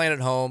we're playing at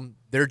home,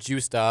 they're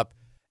juiced up,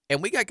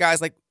 and we got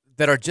guys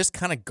that are just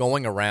kind of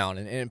going around,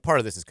 and part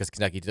of this is because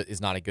Kentucky is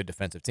not a good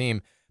defensive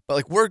team,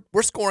 but we're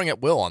scoring at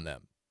will on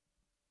them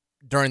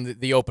during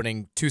the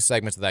opening 2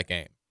 segments of that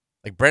game.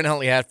 Brandon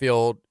Huntley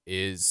Hatfield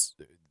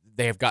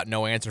they have got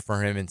no answer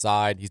for him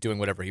inside. He's doing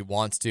whatever he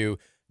wants to.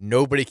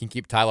 Nobody can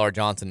keep Tyler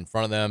Johnson in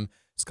front of them.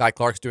 Sky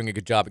Clark's doing a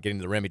good job at getting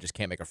to the rim. He just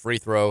can't make a free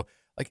throw.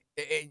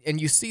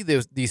 And you see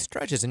these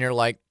stretches, and you're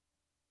like,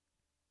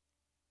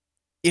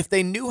 if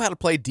they knew how to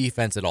play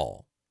defense at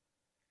all,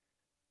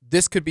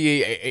 this could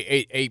be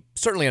a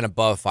certainly an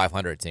above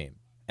 500 team,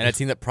 and a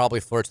team that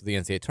probably flirts with the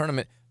NCAA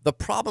tournament. The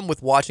problem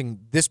with watching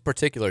this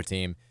particular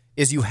team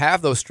is you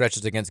have those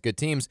stretches against good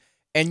teams,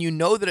 and you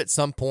know that at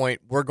some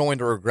point we're going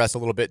to regress a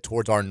little bit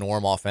towards our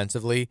norm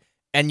offensively,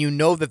 and you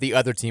know that the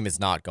other team is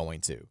not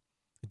going to.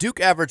 Duke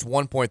averaged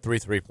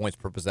 1.33 points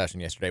per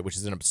possession yesterday, which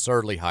is an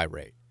absurdly high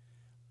rate.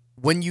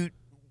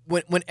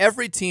 When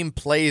every team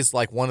plays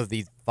like one of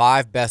the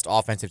 5 best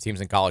offensive teams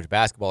in college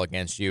basketball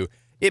against you,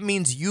 it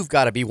means you've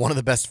got to be one of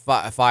the best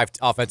 5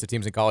 offensive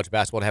teams in college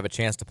basketball to have a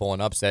chance to pull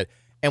an upset.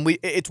 And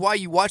it's why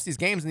you watch these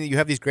games and you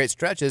have these great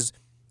stretches,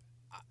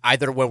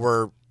 either when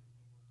we're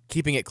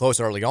keeping it close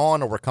early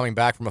on or we're coming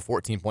back from a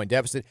 14-point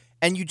deficit,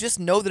 and you just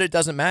know that it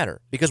doesn't matter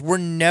because we're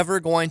never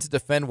going to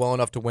defend well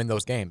enough to win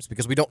those games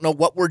because we don't know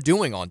what we're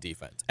doing on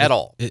defense at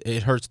all.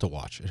 It hurts to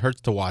watch. It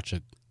hurts to watch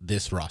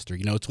this roster.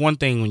 You know, it's one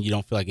thing when you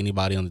don't feel like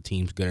anybody on the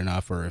team's good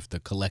enough or if the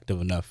collective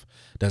enough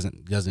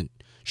doesn't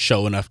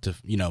show enough to,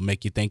 you know,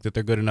 make you think that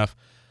they're good enough.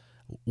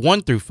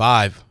 1 through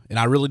 5, and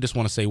I really just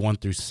want to say 1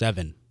 through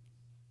 7,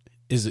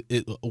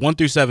 1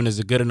 through 7 is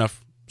a good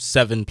enough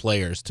 7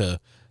 players to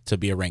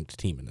be a ranked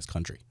team in this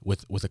country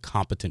with a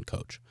competent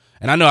coach.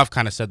 And I know I've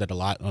kind of said that a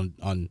lot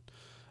on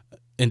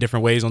in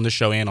different ways on this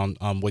show and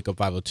on Wake Up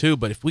 502,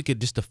 but if we could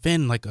just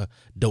defend like a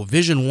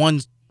Division I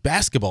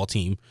basketball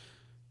team,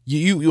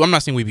 you I'm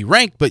not saying we'd be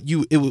ranked, but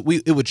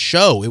it would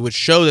show. It would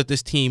show that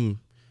this team,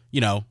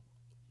 you know,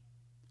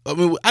 I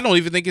mean, I don't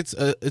even think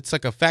it's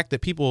like a fact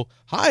that people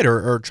hide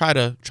or try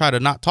to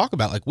not talk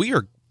about. Like, we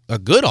are a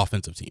good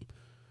offensive team.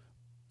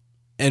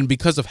 And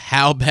because of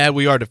how bad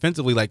we are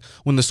defensively, like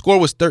when the score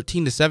was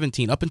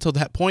 13-17, up until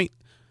that point,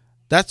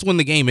 that's when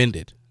the game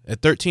ended.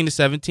 At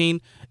 13-17,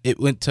 it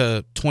went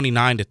to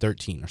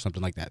 29-13 or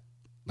something like that,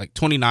 like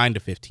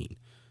 29-15.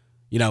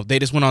 You know, they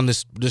just went on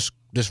this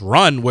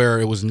run where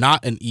it was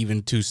not an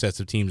even 2 sets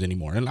of teams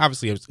anymore, and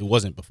obviously it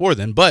wasn't before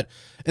then. But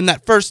in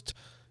that first,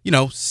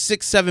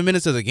 6-7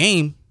 minutes of the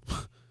game,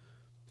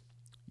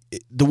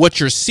 what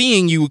you're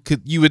seeing, you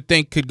would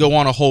think could go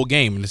on a whole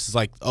game. And this is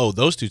like, oh,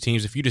 those 2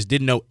 teams, if you just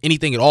didn't know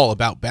anything at all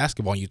about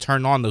basketball and you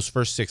turn on those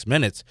first 6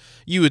 minutes,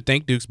 you would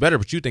think Duke's better,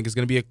 but you think it's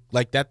going to be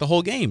like that the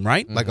whole game,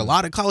 right? Mm-hmm. Like a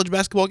lot of college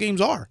basketball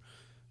games are.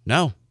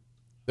 No.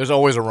 There's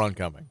always a run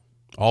coming.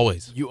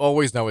 Always. You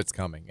always know it's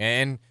coming.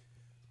 And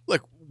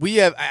look,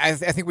 I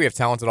think we have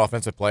talented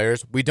offensive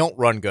players. We don't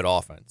run good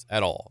offense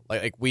at all.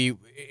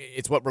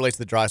 It's what relates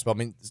to the dry spell. I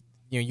mean,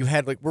 you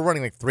had we're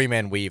running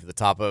 3-man weave at the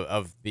top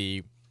of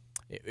the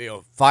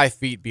 5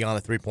 feet beyond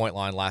the 3-point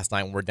line last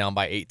night when we're down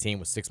by 18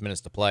 with 6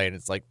 minutes to play, and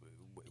it's like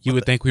you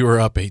would think we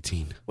were up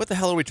 18. What the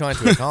hell are we trying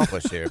to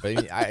accomplish here?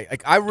 But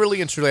I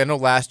really and truly, I know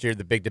last year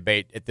the big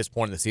debate at this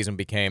point in the season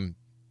became,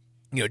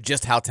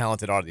 just how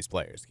talented are these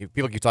players?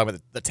 People keep talking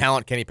about the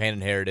talent Kenny Payne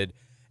inherited,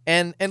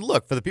 and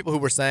look, for the people who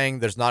were saying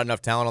there's not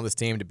enough talent on this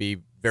team to be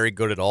very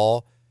good at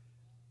all,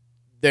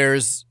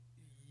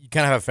 you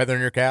kind of have a feather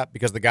in your cap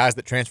because the guys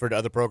that transferred to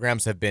other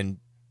programs have been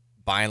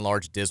by and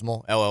large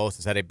dismal. El Ellis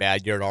has had a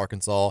bad year at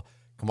Arkansas.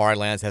 Kamari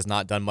Lands has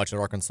not done much at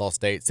Arkansas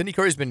State. Sidney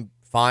Curry's been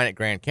fine at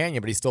Grand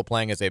Canyon, but he's still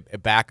playing as a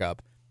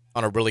backup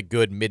on a really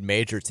good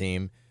mid-major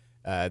team.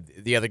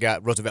 The other guy,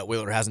 Roosevelt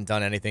Wheeler, hasn't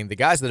done anything. The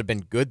guys that have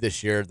been good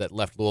this year that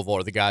left Louisville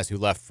are the guys who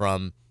left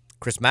from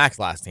Chris Mack's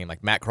last team.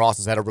 Like Matt Cross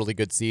has had a really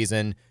good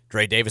season.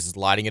 Dre Davis is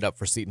lighting it up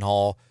for Seton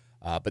Hall.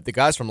 But the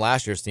guys from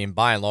last year's team,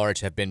 by and large,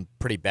 have been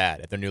pretty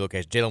bad at their new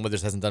location. Jalen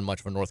Withers hasn't done much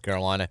for North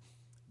Carolina.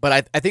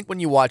 But I think when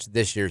you watch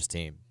this year's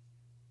team,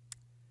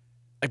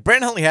 like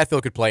Brandon Huntley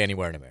Hatfield could play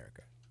anywhere in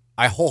America.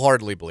 I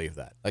wholeheartedly believe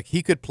that. Like,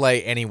 he could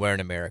play anywhere in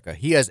America.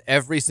 He has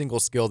every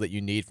single skill that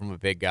you need from a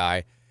big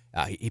guy.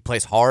 He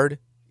plays hard.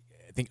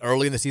 I think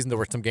early in the season there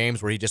were some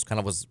games where he just kind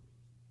of was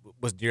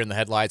deer in the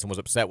headlights and was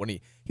upset when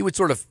he would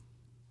sort of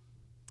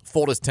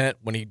fold his tent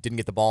when he didn't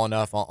get the ball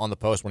enough on the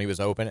post when he was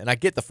open. And I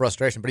get the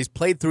frustration, but he's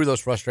played through those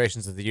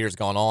frustrations as the year's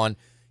gone on.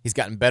 He's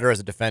gotten better as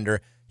a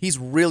defender. He's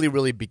really,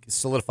 really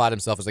solidified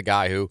himself as a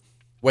guy who,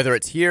 whether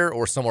it's here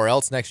or somewhere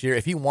else next year,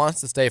 if he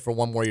wants to stay for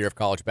one more year of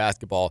college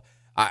basketball,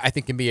 I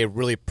think can be a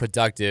really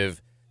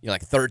productive,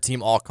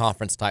 third-team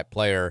all-conference type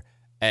player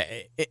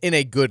in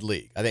a good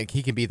league. I think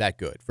he can be that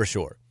good, for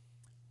sure.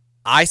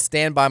 I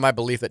stand by my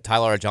belief that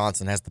Tyler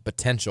Johnson has the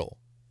potential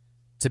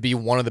to be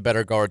one of the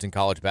better guards in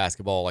college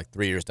basketball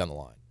 3 years down the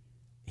line.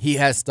 He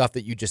has stuff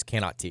that you just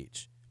cannot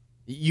teach.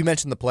 You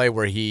mentioned the play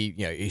where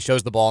he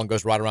shows the ball and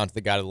goes right around to the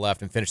guy to the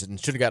left and finishes and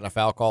should have gotten a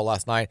foul call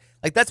last night.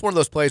 That's one of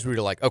those plays where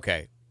you're like,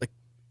 okay,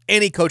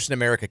 any coach in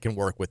America can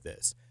work with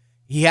this.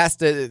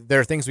 There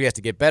are things he has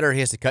to get better.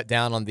 He has to cut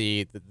down on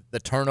the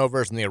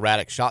turnovers and the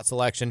erratic shot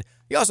selection.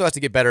 He also has to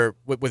get better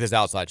with his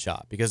outside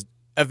shot because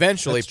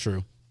eventually that's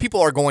true. People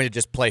are going to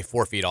just play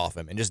 4 feet off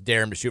him and just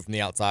dare him to shoot from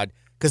the outside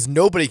because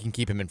nobody can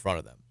keep him in front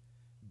of them.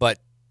 But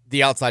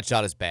the outside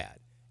shot is bad.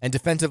 And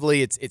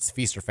defensively, it's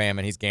feast or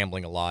famine. He's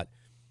gambling a lot.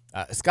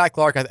 Sky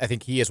Clark, I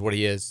think he is what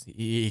he is.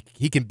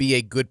 He can be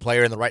a good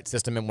player in the right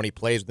system and when he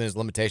plays within his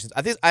limitations.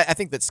 I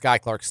think that Sky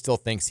Clark still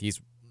thinks he's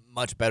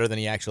much better than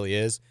he actually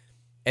is.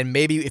 And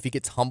maybe if he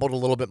gets humbled a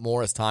little bit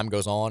more as time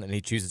goes on and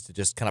he chooses to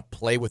just kind of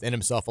play within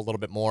himself a little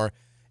bit more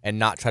and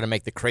not try to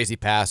make the crazy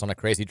pass on a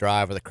crazy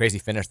drive or the crazy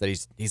finish that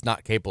he's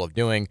not capable of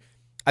doing,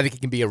 I think he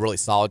can be a really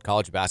solid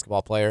college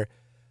basketball player.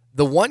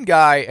 The one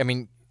guy, I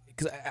mean,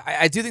 because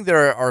I do think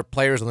there are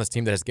players on this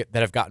team that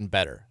have gotten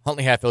better.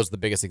 Huntley Hatfield is the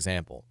biggest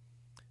example.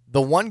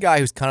 The one guy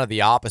who's kind of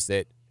the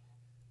opposite,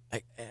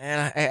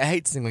 and I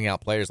hate singling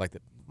out players like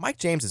that. Mike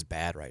James is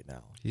bad right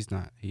now. He's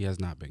not. He has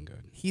not been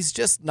good. He's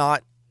just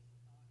not.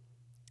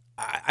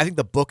 I think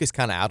the book is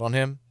kind of out on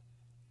him.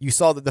 You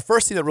saw that the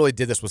first team that really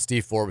did this was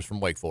Steve Forbes from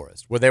Wake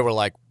Forest, where they were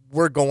like,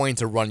 we're going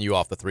to run you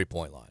off the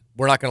three-point line.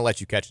 We're not going to let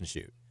you catch and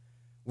shoot.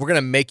 We're going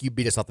to make you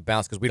beat us off the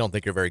bounce because we don't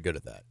think you're very good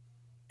at that.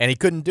 And he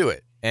couldn't do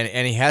it.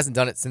 And he hasn't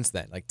done it since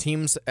then. Like,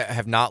 teams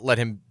have not let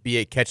him be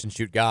a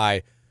catch-and-shoot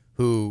guy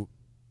who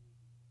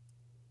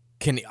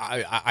can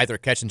either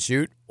catch and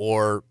shoot,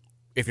 or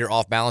if you're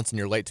off balance and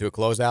you're late to a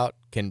closeout,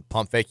 can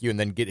pump fake you and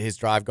then get his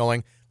drive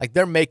going. Like,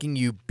 they're making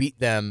you beat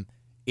them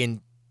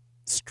in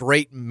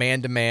straight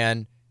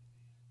man-to-man,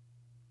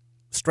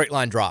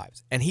 straight-line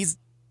drives. And he's,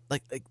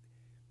 like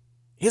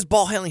his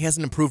ball handling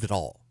hasn't improved at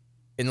all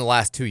in the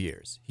last 2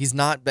 years. He's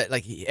not,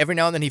 like, every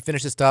now and then he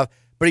finishes stuff,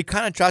 but he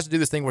kind of tries to do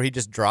this thing where he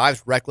just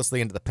drives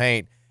recklessly into the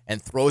paint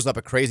and throws up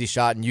a crazy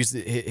shot and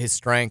uses his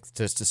strength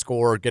to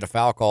score or get a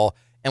foul call.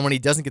 And when he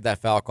doesn't get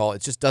that foul call,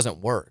 it just doesn't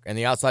work. And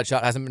the outside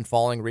shot hasn't been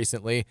falling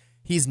recently.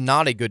 He's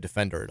not a good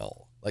defender at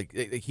all. Like,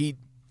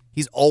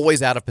 he's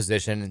always out of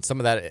position, and some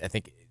of that, I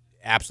think,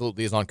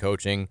 absolutely is on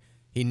coaching.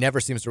 He never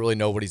seems to really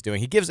know what he's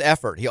doing. He gives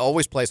effort. He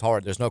always plays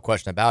hard. There's no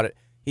question about it.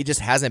 He just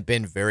hasn't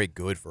been very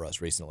good for us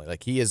recently.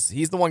 Like, he's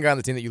the one guy on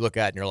the team that you look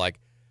at and you're like,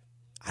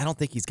 I don't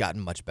think he's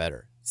gotten much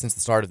better since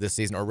the start of this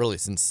season, or really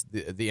since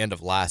the end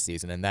of last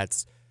season. And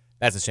that's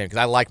a shame, because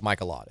I like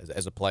Mike a lot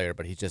as a player,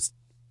 but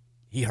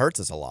he hurts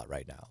us a lot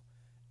right now.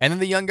 And then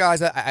the young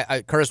guys,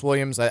 Curtis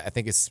Williams, I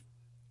think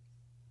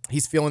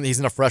he's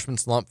in a freshman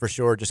slump for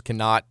sure, just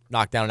cannot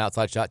knock down an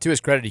outside shot. To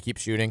his credit, he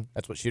keeps shooting.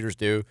 That's what shooters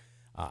do.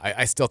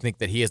 I still think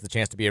that he has the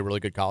chance to be a really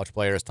good college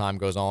player as time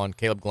goes on.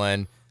 Caleb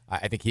Glenn,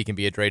 I think he can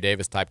be a Dre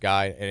Davis type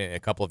guy in a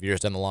couple of years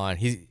down the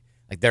line.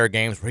 There are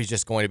games where he's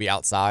just going to be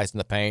outsized in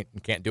the paint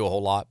and can't do a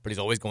whole lot, but he's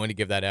always going to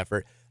give that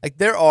effort. Like,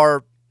 there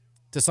are,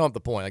 to sum up the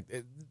point,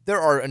 like, there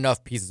are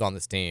enough pieces on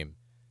this team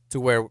to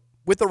where,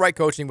 with the right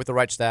coaching, with the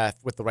right staff,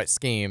 with the right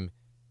scheme,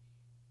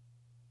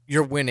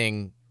 you're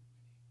winning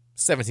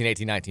 17,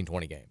 18, 19,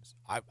 20 games.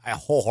 I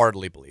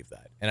wholeheartedly believe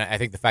that. And I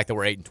think the fact that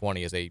we're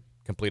 8-20 is a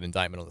complete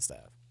indictment on the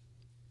staff.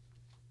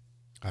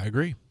 I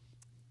agree.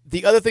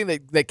 The other thing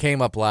that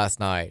came up last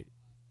night,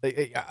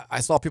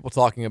 I saw people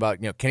talking about,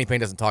 Kenny Payne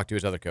doesn't talk to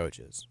his other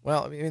coaches.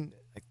 Well, I mean,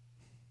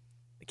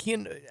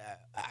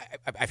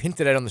 I've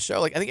hinted at it on the show.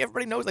 Like, I think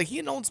everybody knows, like, he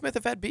and Nolan Smith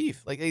have had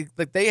beef. Like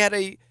they had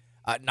a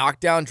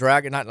knockdown,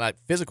 drag, not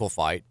physical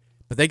fight,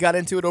 but they got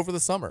into it over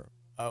the summer,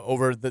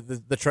 over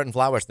the Trenton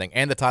Flowers thing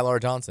and the Tyler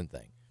Johnson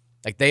thing.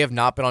 Like, they have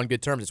not been on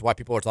good terms. It's why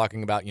people are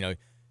talking about,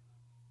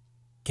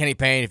 Kenny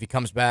Payne, if he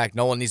comes back,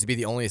 Nolan needs to be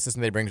the only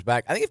assistant that he brings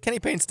back. I think if Kenny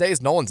Payne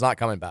stays, Nolan's not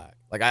coming back.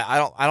 Like, I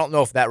don't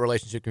know if that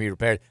relationship can be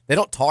repaired. They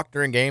don't talk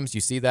during games.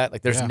 You see that?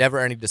 Like, there's never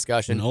any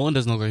discussion. Nolan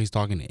doesn't look like he's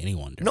talking to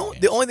anyone. No,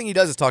 the only thing he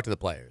does is talk to the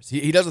players.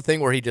 He does a thing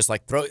where he just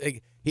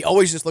he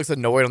always just looks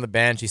annoyed on the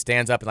bench. He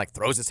stands up and like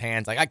throws his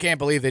hands. Like, I can't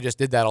believe they just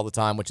did that all the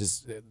time,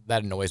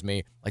 that annoys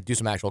me. Like, do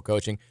some actual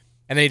coaching.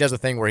 And then he does a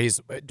thing where he's,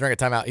 during a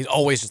timeout, he's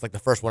always just like the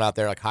first one out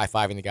there, like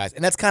high-fiving the guys.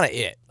 And that's kind of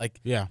it. Like,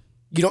 you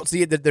don't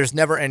see it. There's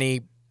never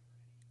any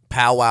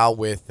powwow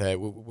with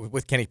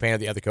Kenny Payne or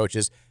the other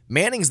coaches.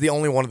 Manning's the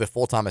only one of the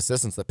full-time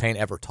assistants that Payne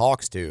ever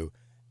talks to.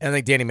 And I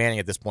think Danny Manning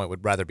at this point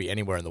would rather be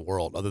anywhere in the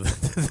world other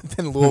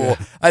than Louisville.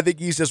 Yeah. I think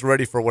he's just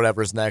ready for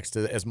whatever's next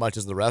as much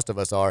as the rest of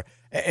us are.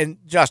 And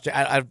Josh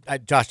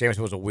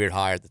Jameson was a weird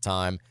hire at the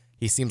time.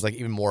 He seems like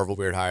even more of a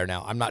weird hire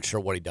now. I'm not sure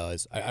what he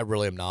does. I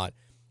really am not.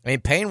 I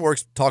mean, Payne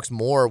talks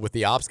more with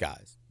the ops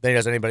guys than he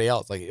does anybody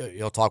else. Like,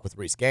 he'll talk with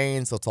Reese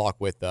Gaines. He'll talk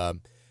with the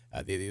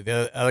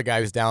other guy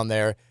who's down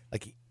there.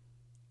 Like,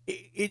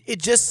 it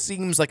just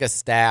seems like a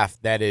staff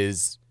that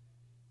is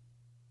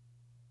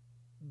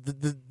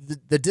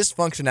the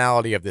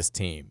dysfunctionality of this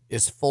team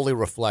is fully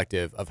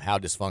reflective of how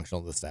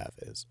dysfunctional the staff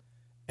is.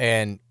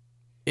 And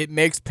it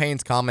makes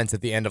Payne's comments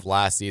at the end of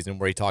last season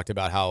where he talked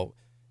about how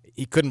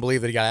he couldn't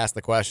believe that he got asked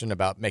the question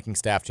about making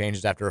staff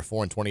changes after a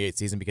 4-28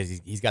 season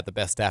because he's got the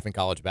best staff in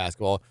college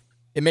basketball.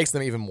 It makes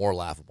them even more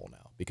laughable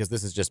now because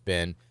this has just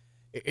been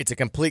 – it's a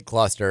complete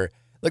cluster.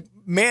 Like,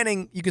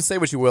 Manning, you can say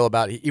what you will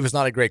about it. He was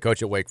not a great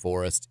coach at Wake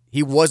Forest.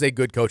 He was a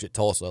good coach at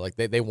Tulsa. Like,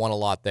 they won a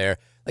lot there.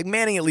 Like,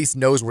 Manning at least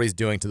knows what he's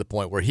doing to the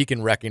point where he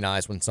can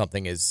recognize when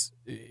something is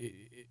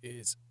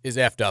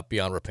effed up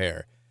beyond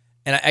repair.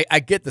 And I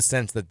get the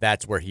sense that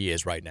that's where he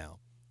is right now.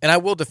 And I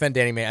will defend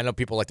Danny Manning. I know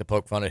people like to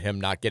poke fun at him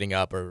not getting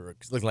up or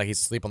looking like he's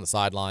asleep on the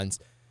sidelines.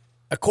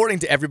 According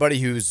to everybody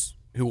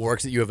who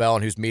works at U of L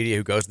and who's media,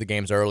 who goes to the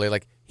games early,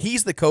 like,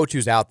 he's the coach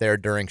who's out there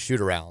during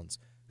shoot-arounds,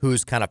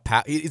 who's kind of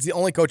he's the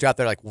only coach out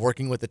there, like,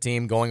 working with the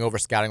team, going over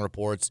scouting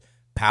reports,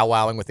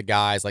 powwowing with the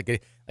guys.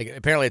 Like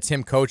apparently it's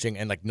him coaching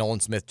and, like, Nolan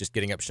Smith just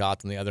getting up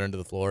shots on the other end of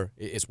the floor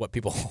is what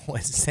people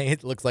always say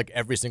it looks like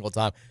every single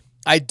time.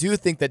 I do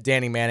think that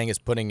Danny Manning is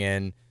putting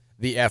in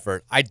the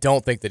effort. I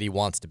don't think that he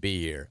wants to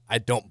be here. I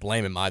don't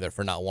blame him either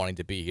for not wanting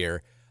to be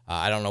here.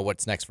 I don't know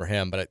what's next for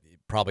him, but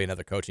probably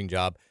another coaching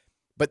job.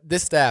 But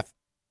this staff,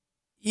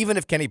 even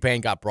if Kenny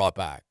Payne got brought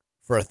back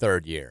for a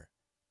third year,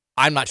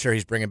 I'm not sure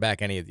he's bringing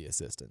back any of the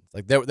assistants.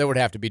 Like there would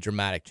have to be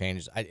dramatic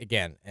changes. I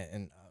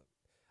don't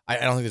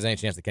think there's any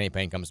chance that Kenny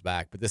Payne comes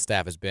back. But this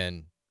staff it's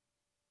been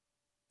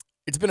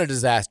a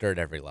disaster at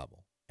every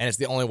level, and it's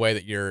the only way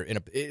that you're in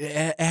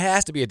it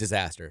has to be a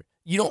disaster.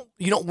 You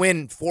don't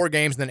win 4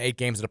 games and then 8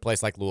 games at a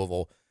place like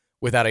Louisville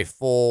without a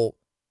full,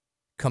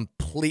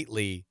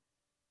 completely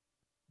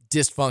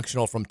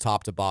dysfunctional from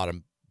top to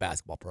bottom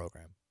basketball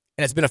program.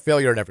 And it's been a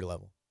failure at every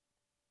level.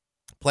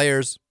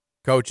 Players,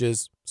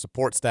 coaches,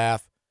 support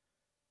staff,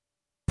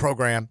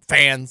 program,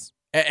 fans,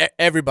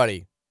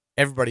 everybody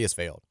has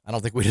failed. I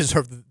don't think we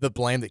deserve the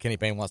blame that Kenny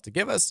Payne wants to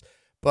give us,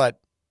 but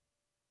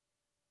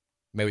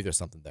maybe there's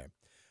something there.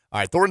 All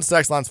right, Thornton's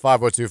text line's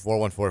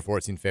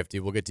 502-414-1450.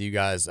 We'll get to you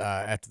guys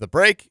after the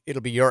break. It'll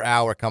be your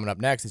hour coming up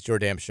next. It's your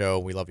damn show.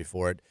 We love you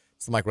for it.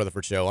 It's the Mike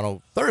Rutherford Show on a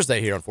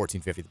Thursday here on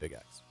 1450 The Big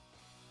X.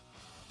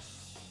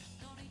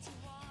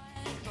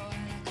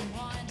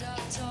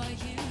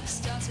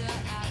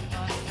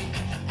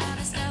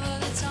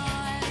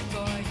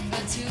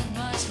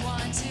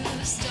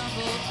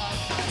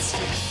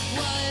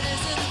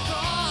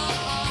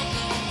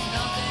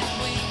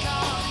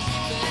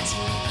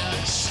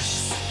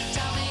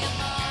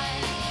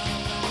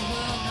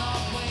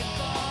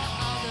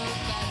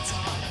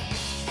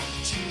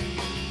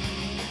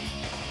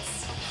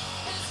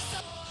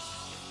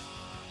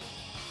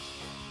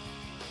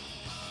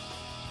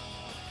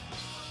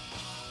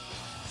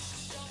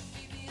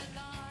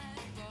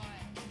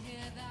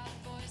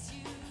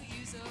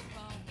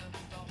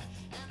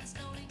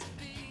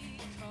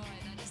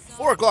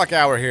 Four o'clock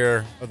hour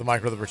here of the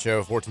Mike Rutherford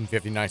Show,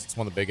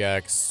 1450-961 The Big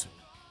X.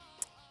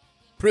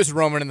 Producer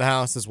Roman in the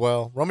house as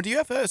well. Roman, do you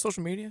have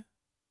social media?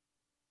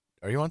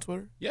 Are you on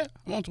Twitter? Yeah,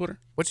 I'm on Twitter.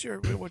 What's your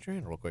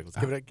handle real quick? Let's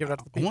give it out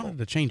to the people. I wanted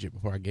to change it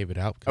before I gave it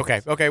out. Okay.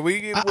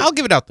 I'll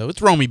give it out, though.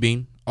 It's Romy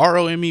Bean.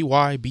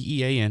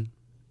 ROMEYBEAN.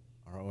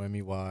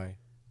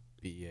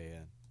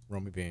 ROMEYBEAN.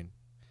 Romy Bean.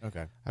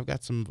 Okay. I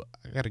got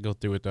to go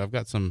through it, though.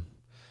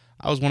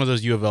 I was one of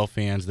those U of L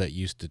fans that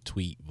used to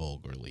tweet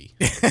vulgarly.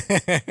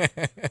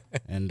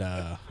 And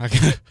I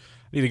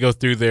need to go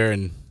through there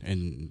and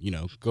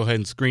go ahead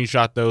and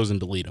screenshot those and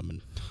delete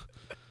them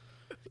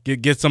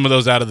and get some of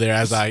those out of there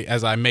as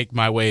I make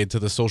my way into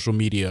the social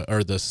media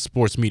or the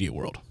sports media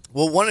world.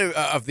 Well, one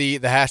of the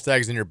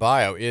hashtags in your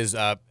bio is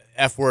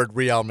F-word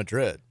Real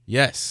Madrid.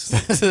 Yes.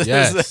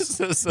 Yes.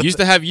 Used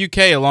to have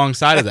UK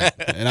alongside of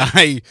that, and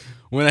I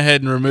went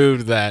ahead and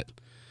removed that.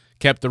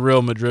 Kept the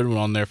Real Madrid one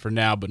on there for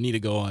now, but need to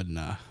go ahead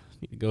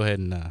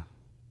and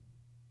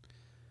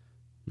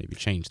maybe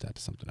change that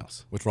to something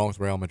else. What's wrong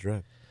with Real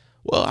Madrid?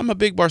 Well, I'm a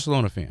big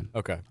Barcelona fan.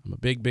 Okay. I'm a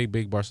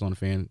big Barcelona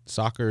fan.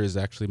 Soccer is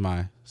actually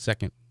my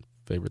second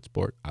favorite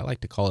sport. I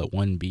like to call it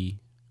 1B,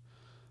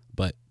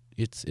 but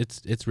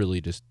it's really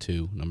just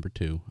number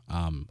 2,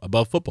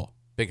 above football.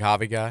 Big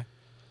Javi guy?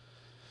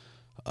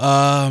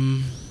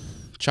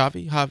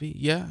 Javi,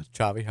 yeah.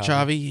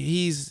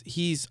 Javi.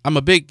 He's I'm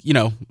a big,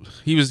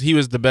 he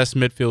was the best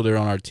midfielder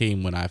on our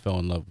team when I fell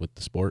in love with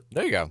the sport.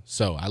 There you go.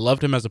 So I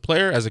loved him as a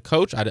player, as a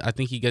coach. I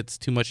think he gets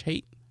too much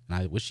hate, and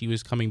I wish he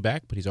was coming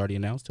back, but he's already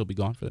announced he'll be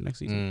gone for the next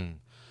season.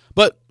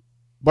 But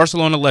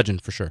Barcelona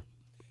legend for sure.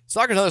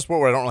 Soccer's another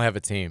sport where I don't really have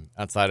a team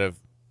outside of,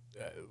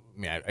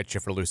 I cheer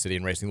for Lou City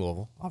and Racing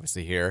Louisville,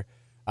 obviously here.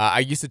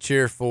 I used to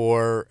cheer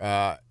for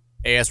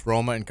AS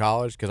Roma in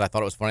college because I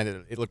thought it was funny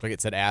that it looked like it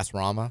said AS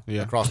Roma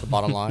across the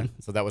bottom line.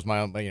 So that was my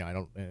own.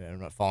 I'm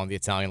not following the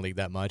Italian league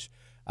that much.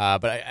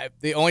 But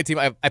the only team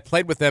I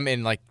played with them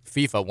in like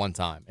FIFA one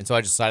time, and so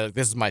I decided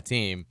this is my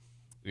team.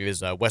 It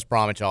was West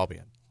Bromwich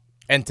Albion,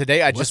 and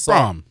today I just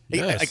saw.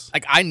 Yes.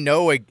 I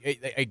know a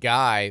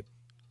guy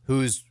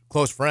whose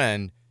close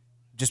friend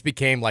just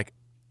became like,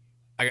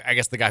 I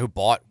guess the guy who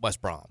bought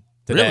West Brom.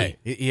 Today.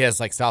 Really? He has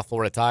like South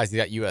Florida ties. He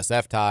got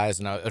USF ties,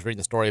 and I was reading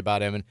the story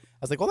about him, and I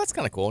was like, "Well, that's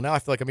kind of cool." Now I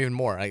feel like I'm even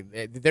more.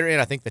 They're in,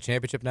 I think, the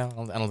championship now.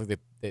 I don't think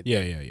they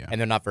yeah. And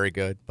they're not very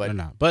good, but they're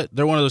not. But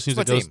they're one of those teams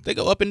that they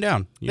go up and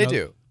down. They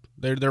do.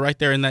 They're right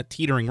there in that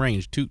teetering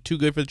range. Too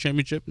good for the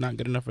championship, not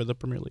good enough for the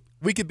Premier League.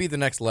 We could be the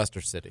next Leicester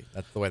City.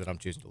 That's the way that I'm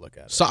choosing to look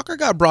at it. Soccer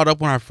got brought up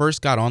when I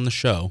first got on the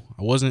show.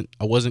 I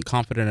wasn't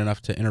confident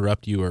enough to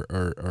interrupt you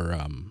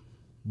or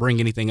bring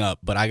anything up,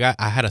 but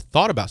I had a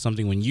thought about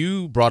something when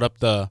you brought up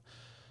the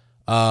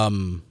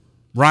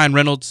Ryan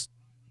Reynolds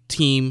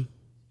team.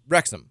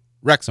 Wrexham,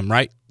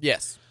 right?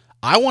 Yes.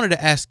 I wanted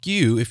to ask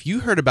you if you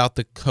heard about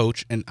the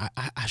coach, and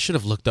I should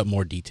have looked up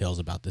more details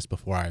about this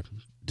before I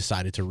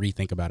decided to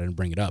rethink about it and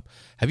bring it up.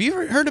 Have you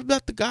ever heard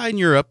about the guy in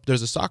Europe?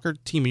 There's a soccer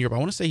team in Europe. I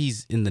want to say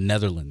he's in the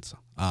Netherlands,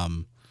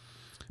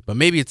 but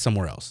maybe it's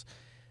somewhere else.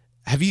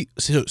 Have you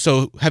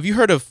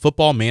heard of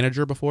Football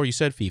Manager before? You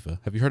said FIFA.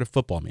 Have you heard of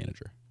Football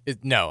Manager?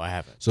 No, I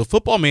haven't. So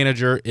Football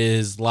Manager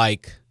is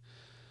like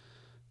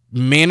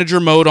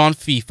manager mode on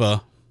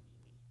FIFA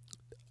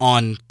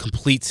on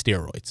complete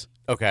steroids.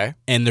 Okay.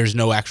 And there's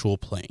no actual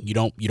playing. You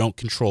don't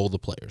control the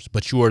players,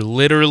 but you are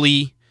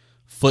literally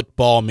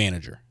football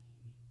manager.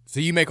 So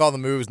you make all the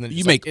moves, and then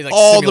you make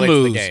all the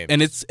moves,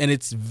 and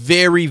it's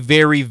very,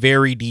 very,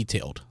 very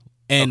detailed.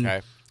 And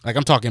like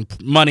I'm talking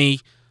money,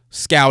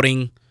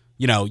 scouting.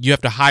 You know, you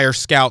have to hire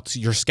scouts.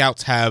 Your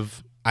scouts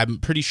have. I'm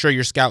pretty sure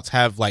your scouts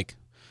have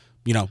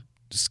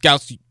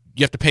scouts. You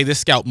have to pay this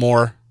scout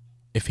more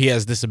if he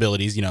has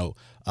disabilities.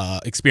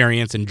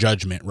 Experience and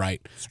judgment,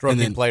 right?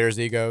 Stroking players'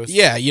 egos.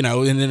 Yeah,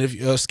 and then if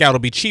a scout will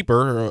be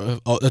cheaper,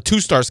 or a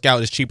 2-star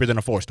scout is cheaper than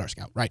a 4-star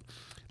scout, right?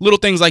 Little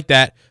things like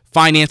that.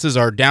 Finances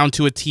are down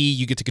to a T.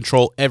 You get to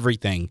control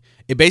everything.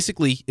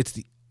 It's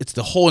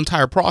the whole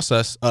entire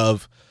process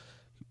of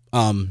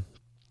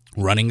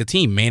running a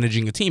team,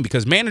 managing a team.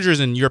 Because managers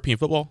in European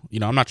football,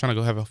 I'm not trying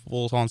to go have a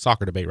full-on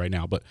soccer debate right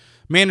now, but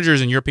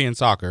managers in European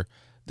soccer,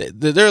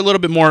 they're a little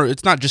bit more.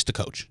 It's not just a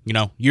coach.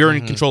 You're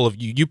in control of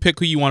you. You pick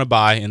who you want to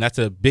buy, and that's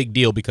a big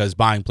deal because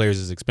buying players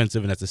is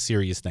expensive, and that's a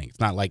serious thing. It's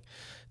not like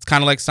it's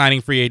kind of like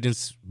signing free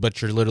agents,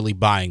 but you're literally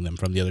buying them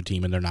from the other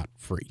team, and they're not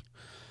free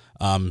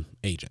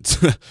agents.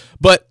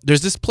 But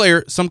there's this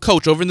player, some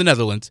coach over in the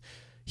Netherlands.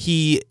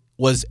 He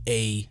was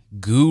a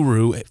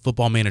guru at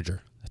Football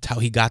Manager. That's how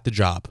he got the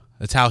job.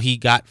 That's how he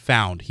got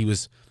found. He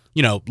was,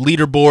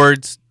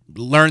 leaderboards,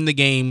 learned the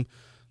game.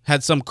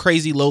 Had some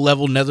crazy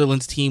low-level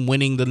Netherlands team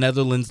winning the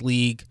Netherlands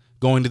League,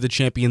 going to the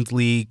Champions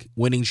League,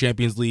 winning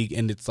Champions League,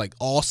 and it's like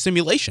all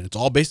simulation. It's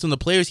all based on the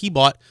players he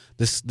bought.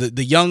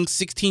 The young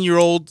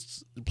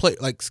 16-year-olds play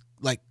like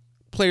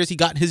players he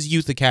got in his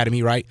youth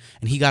academy, right?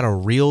 And he got a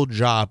real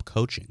job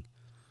coaching,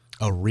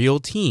 a real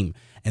team.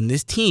 And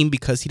this team,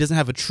 because he doesn't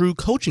have a true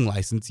coaching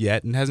license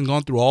yet and hasn't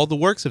gone through all the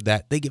works of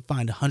that, they get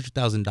fined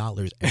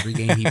 $100,000 every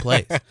game he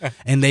plays.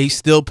 And they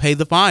still pay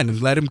the fine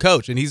and let him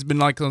coach. And he's been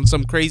like on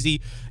some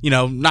crazy,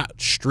 not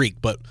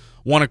streak, but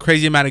won a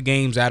crazy amount of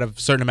games out of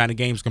a certain amount of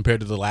games compared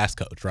to the last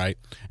coach, right?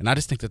 And I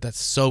just think that that's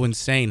so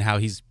insane how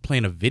he's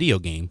playing a video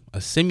game,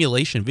 a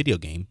simulation video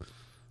game,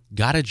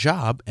 got a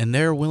job, and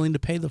they're willing to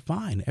pay the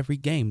fine every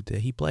game that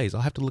he plays.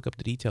 I'll have to look up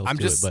the details I'm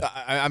just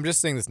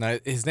saying this now.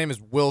 His name is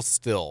Will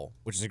Still,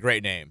 which is a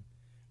great name.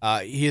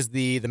 He is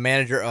the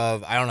manager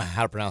of, I don't know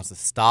how to pronounce this,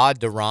 Stade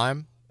de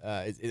Reims.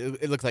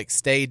 It looks like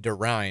Stade de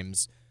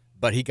Reims,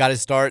 but he got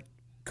his start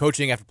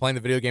coaching after playing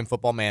the video game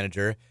Football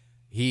Manager.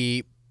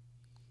 They're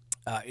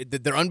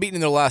unbeaten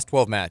in their last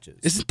 12 matches.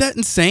 Isn't that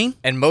insane?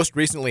 And most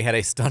recently had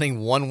a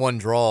stunning 1-1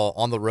 draw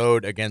on the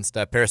road against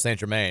Paris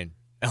Saint-Germain.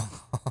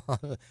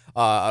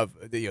 Of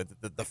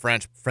the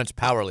French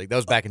Power League. That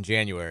was back in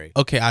January.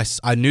 Okay,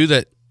 I knew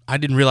that. I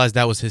didn't realize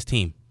that was his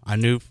team. I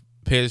knew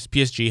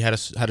PSG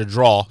had a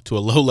draw to a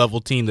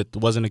low-level team that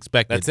wasn't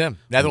expected. That's him.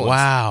 Netherlands.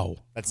 Wow.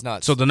 That's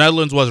nuts. So the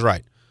Netherlands was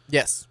right.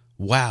 Yes.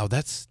 Wow,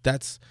 that's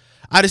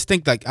I just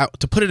think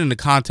to put it into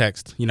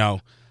context,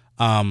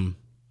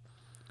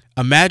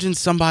 imagine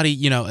somebody,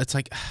 it's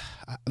like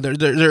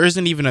there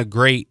isn't even a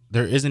great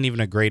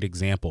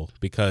example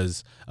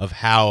because of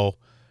how,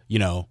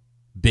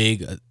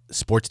 big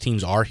sports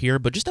teams are here,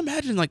 but just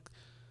imagine like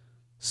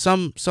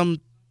some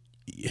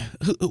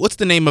what's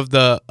the name of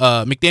the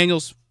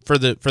McDaniels for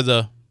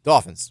the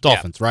Dolphins,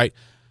 yeah. Right?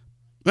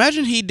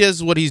 Imagine he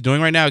does what he's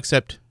doing right now,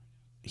 except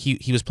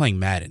he was playing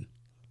Madden,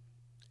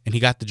 and he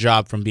got the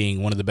job from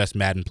being one of the best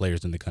Madden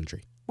players in the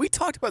country. We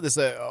talked about this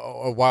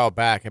a while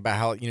back about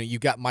how you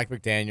got Mike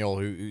McDaniel,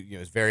 who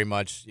is very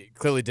much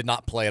clearly did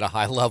not play at a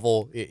high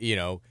level.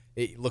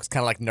 It looks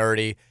kind of like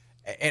nerdy,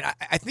 and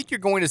I think you're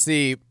going to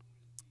see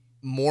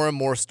more and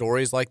more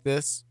stories like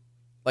this,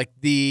 like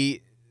the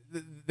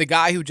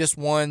guy who just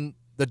won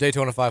the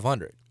Daytona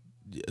 500,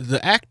 the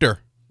actor,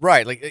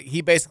 right? Like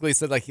he basically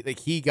said, like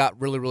he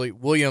got really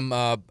William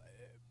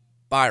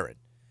Byron,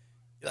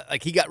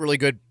 like he got really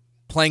good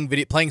playing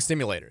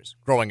simulators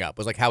growing up.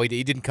 Was like how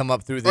he didn't come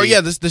up through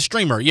the the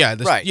streamer,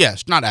 right?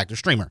 Not actor,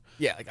 streamer.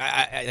 Yeah, like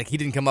like he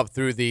didn't come up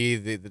through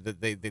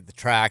the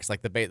tracks,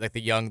 like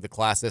the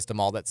class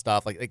system, all that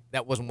stuff. Like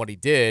that wasn't what he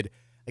did.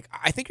 Like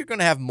I think you're going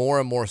to have more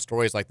and more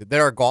stories like that.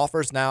 There are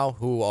golfers now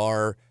who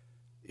are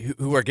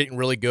getting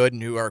really good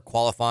and who are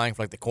qualifying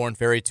for like the Korn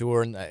Ferry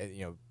Tour and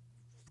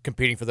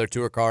competing for their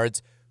tour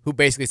cards. Who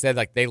basically said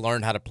like they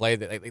learned how to play,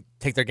 that they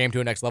take their game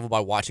to a next level by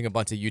watching a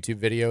bunch of YouTube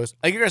videos.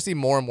 Like you're going to see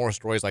more and more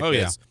stories like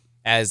this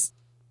as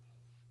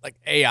like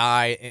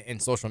AI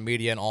and social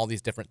media and all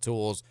these different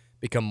tools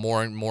become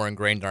more and more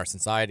ingrained in our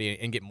society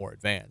and get more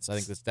advanced. I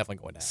think that's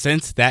definitely going to happen.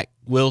 Since that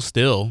Will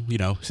Still,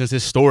 since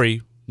his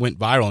story went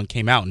viral and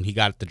came out and he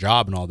got the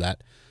job and all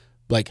that,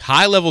 like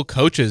high level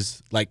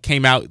coaches like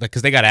came out like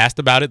because they got asked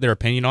about it, their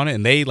opinion on it,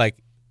 and they like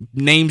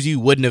names you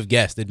wouldn't have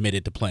guessed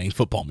admitted to playing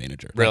Football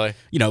Manager. Really?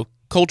 Like,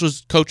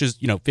 coaches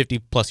 50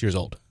 plus years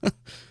old.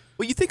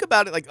 Well, you think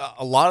about it, like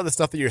a lot of the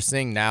stuff that you're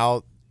seeing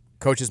now,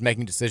 coaches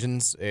making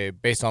decisions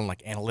based on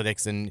like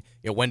analytics and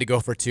when to go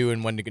for two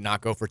and when to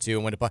not go for two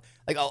and when to play.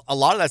 Like a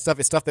lot of that stuff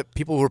is stuff that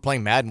people who were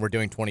playing Madden were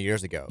doing 20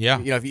 years ago. Yeah.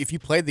 If you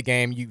played the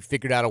game, you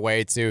figured out a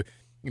way to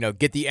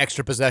get the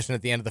extra possession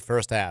at the end of the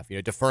first half.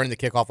 Deferring the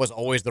kickoff was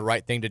always the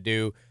right thing to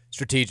do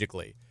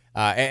strategically.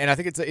 And I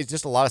think it's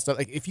just a lot of stuff.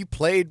 Like if you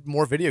played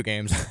more video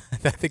games,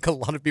 I think a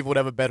lot of people would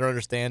have a better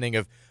understanding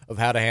of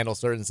how to handle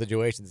certain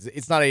situations.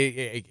 It's not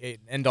a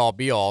end all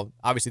be all.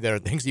 Obviously, there are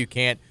things you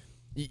can't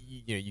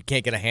you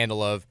can't get a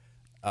handle of.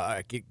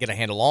 Get a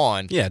handle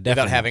on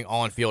without having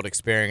on-field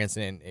experience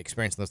and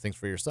experiencing those things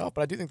for yourself.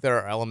 But I do think there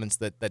are elements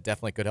that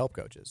definitely could help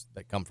coaches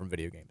that come from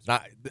video games.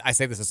 I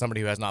say this as somebody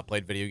who has not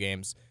played video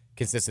games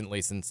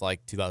consistently since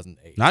like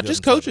 2008. Not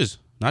just coaches.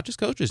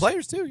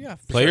 Players too, yeah.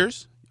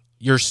 Players.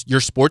 Sure.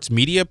 Your sports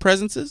media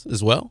presences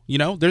as well. You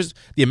know, there's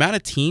the amount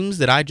of teams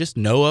that I just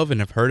know of and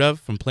have heard of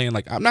from playing.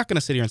 Like, I'm not going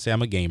to sit here and say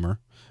I'm a gamer,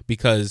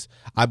 because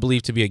I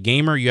believe to be a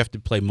gamer, you have to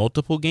play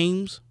multiple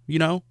games, you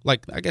know?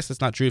 Like, I guess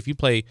that's not true. If you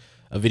play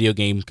a video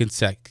game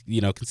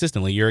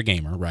consistently, you're a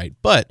gamer, right?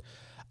 But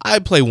I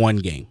play one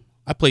game.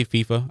 I play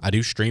FIFA. I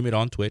do stream it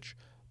on Twitch,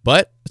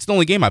 but it's the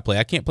only game I play.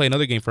 I can't play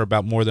another game for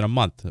about more than a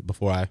month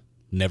before I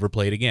never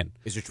play it again.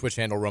 Is your Twitch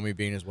handle Romy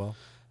Bean as well?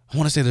 I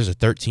want to say there's a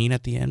 13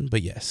 at the end,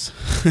 but yes.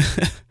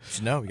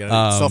 No, you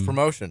got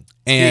self-promotion.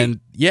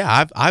 And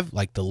yeah, I've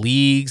like the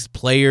leagues,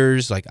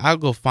 players, like I'll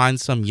go find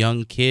some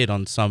young kid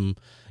on some,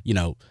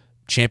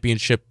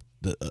 championship,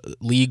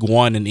 League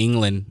One in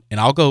England, and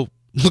I'll go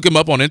look him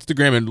up on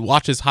Instagram and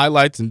watch his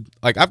highlights. And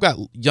like I've got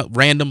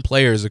random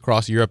players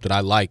across Europe that I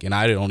like, and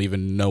I don't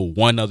even know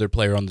one other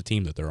player on the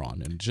team that they're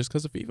on, and it's just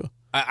because of FIFA.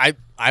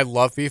 I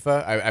love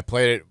FIFA. I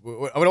played it.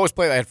 I would always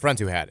play it. I had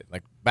friends who had it.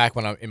 Like back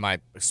when I'm in my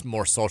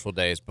more social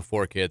days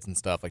before kids and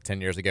stuff, like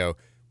 10 years ago,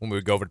 when we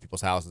would go over to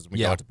people's houses and we'd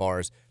go out to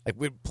bars, like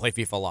we'd play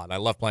FIFA a lot. And I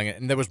loved playing it.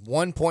 And there was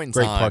one point in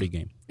time. Great party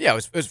game. Yeah,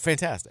 it was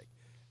fantastic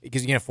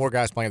because you can have 4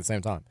 guys playing at the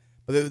same time.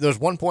 But there was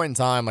one point in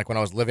time, like when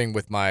I was living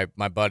with my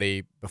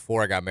buddy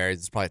before I got married,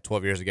 this is probably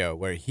 12 years ago,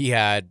 where he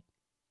had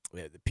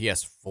the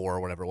PS4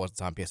 or whatever it was at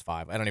the time,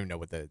 PS5. I don't even know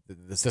what the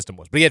system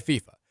was, but he had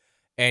FIFA.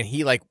 And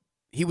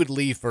he would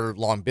leave for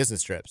long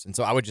business trips. And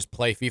so I would just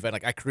play FIFA. And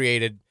like I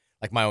created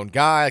like my own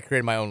guy, I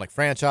created my own like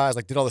franchise,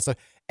 like did all this stuff.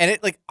 And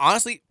it like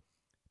honestly,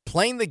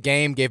 playing the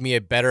game gave me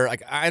a better,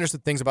 like I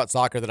understood things about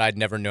soccer that I'd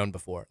never known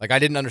before. Like I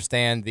didn't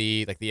understand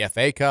the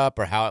FA Cup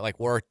or how it like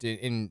worked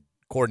in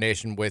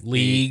coordination with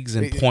leagues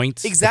and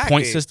points, exactly. The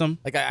point system.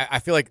 Like I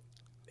feel like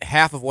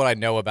half of what I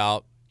know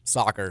about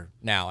soccer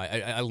now,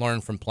 I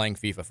learned from playing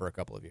FIFA for a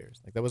couple of years.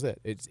 Like that was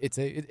it.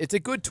 It's a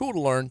good tool to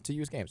learn to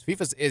use games.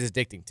 FIFA is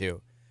addicting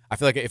too. I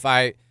feel like if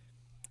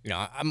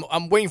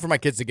I'm waiting for my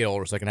kids to get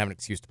older so I can have an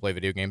excuse to play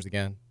video games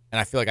again, and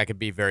I feel like I could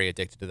be very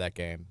addicted to that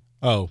game.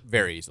 Oh,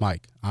 very easily.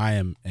 Mike, I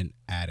am an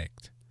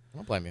addict. I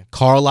don't blame you.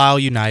 Carlisle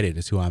United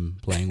is who I'm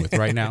playing with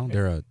right now.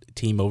 They're a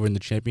team over in the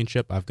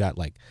championship. I've got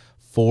like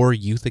 4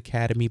 youth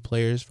academy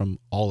players from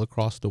all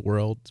across the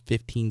world,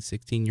 15,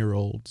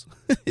 16-year-olds.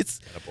 It's,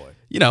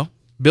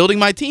 building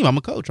my team. I'm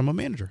a coach. I'm a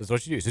manager. That's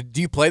what you do. So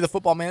do you play the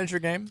Football Manager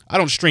game? I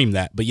don't stream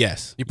that, but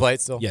yes. You play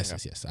it still? Yes,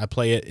 okay. yes. I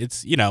play it.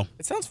 It's,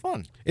 It sounds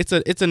fun. It's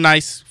a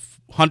nice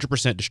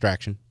 100%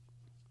 distraction.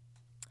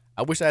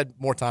 I wish I had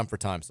more time for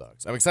Time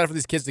Sucks. I'm excited for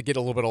these kids to get a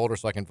little bit older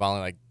so I can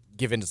finally like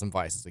give into some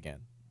vices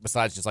again.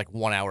 Besides just like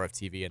 1 hour of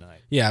TV a night.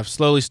 Yeah, I've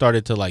slowly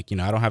started to like,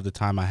 I don't have the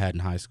time I had in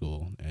high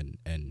school and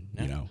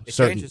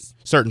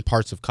certain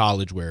parts of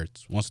college where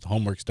it's once the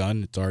homework's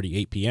done, it's already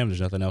 8 p.m.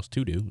 There's nothing else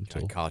to do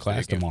until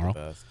class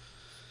tomorrow.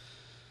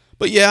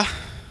 But yeah,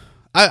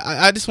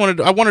 I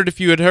wondered if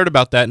you had heard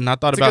about that, and I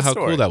thought about how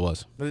cool that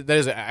was. That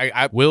is,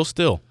 I will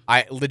still.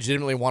 I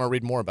legitimately want to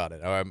read more about it.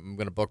 I'm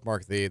going to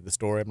bookmark the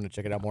story. I'm going to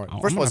check it out more.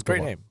 First of all, it's a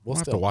great name. We'll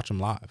have to watch them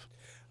live.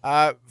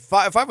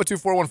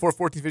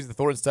 502-414-1450 is the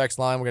Thornton's text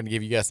line. We're going to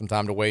give you guys some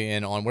time to weigh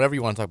in on whatever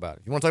you want to talk about.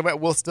 If you want to talk about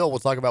Will Still, we'll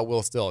talk about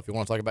Will Still. If you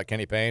want to talk about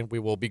Kenny Payne, we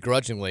will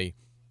begrudgingly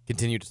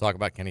continue to talk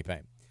about Kenny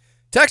Payne.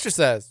 Texter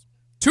says,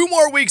 2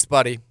 more weeks,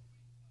 buddy.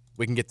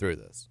 We can get through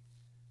this.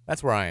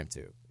 That's where I am,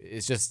 too.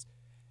 It's just,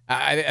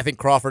 I think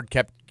Crawford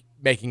kept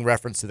making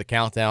reference to the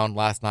countdown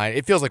last night.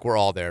 It feels like we're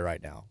all there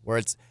right now, where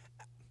it's,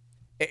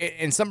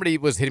 and somebody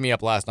was hitting me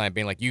up last night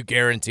being like, you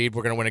guaranteed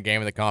we're going to win a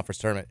game in the conference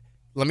tournament.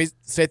 Let me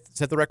set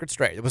the record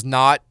straight. It was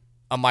not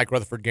a Mike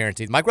Rutherford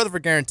guarantee. Mike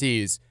Rutherford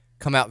guarantees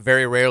come out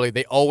very rarely.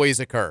 They always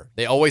occur.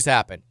 They always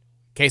happen.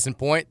 Case in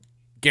point,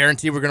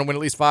 guarantee we're going to win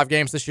at least 5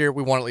 games this year.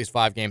 We won at least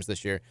 5 games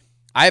this year.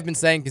 I have been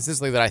saying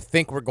consistently that I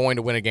think we're going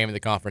to win a game in the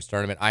conference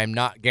tournament. I am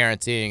not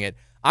guaranteeing it.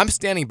 I'm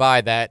standing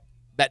by that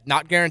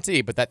not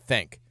guarantee, but that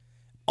think.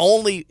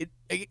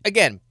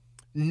 Again,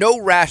 no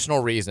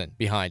rational reason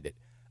behind it.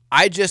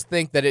 I just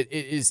think that it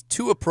is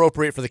too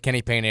appropriate for the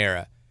Kenny Payne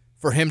era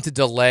for him to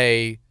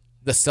delay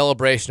the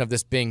celebration of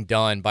this being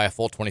done by a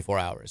full 24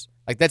 hours.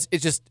 Like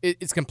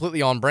it's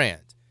completely on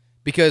brand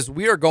because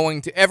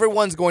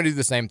everyone's going to do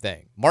the same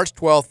thing. March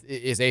 12th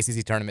is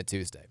ACC Tournament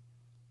Tuesday.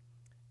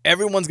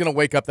 Everyone's going to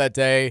wake up that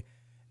day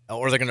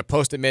or they're going to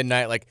post at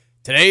midnight like,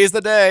 today is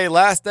the day,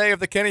 last day of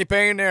the Kenny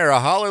Payne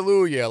era,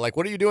 hallelujah. Like,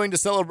 what are you doing to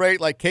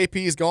celebrate like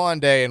KP's gone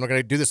day? And we're going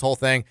to do this whole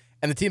thing.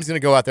 And the team's going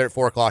to go out there at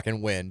 4 o'clock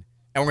and win.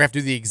 And we're going to have to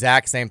do the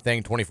exact same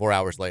thing 24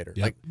 hours later.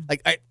 Yep.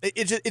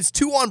 It's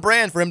too on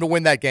brand for him to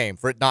win that game,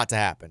 for it not to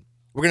happen.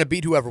 We're going to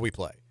beat whoever we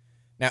play.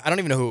 Now, I don't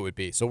even know who it would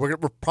be. So we're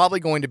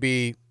probably going to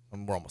be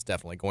and we're almost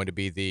definitely going to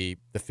be the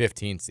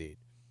 15 seed.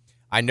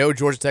 I know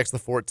Georgia Tech's the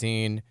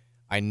 14.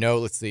 I know,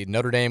 let's see,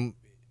 Notre Dame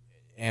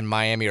and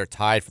Miami are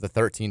tied for the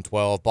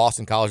 13-12.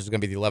 Boston College is going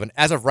to be the 11.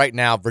 As of right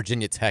now,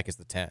 Virginia Tech is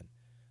the 10.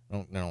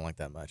 I don't like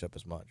that matchup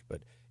as much.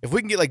 But if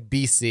we can get like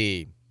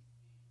BC,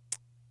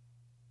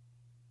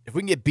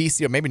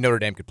 or maybe Notre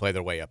Dame could play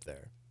their way up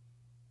there,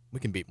 we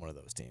can beat one of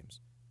those teams.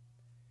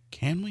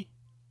 Can we?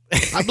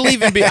 I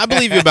believe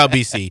you about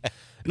BC.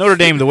 Notre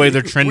Dame, the way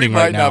they're trending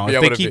right now, if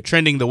they keep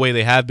trending the way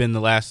they have been the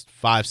last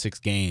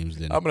 5-6 games,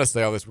 then I'm going to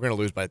say all this. We're going to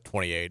lose by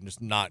 28 and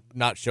just not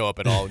show up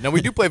at all. Now,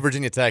 we do play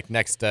Virginia Tech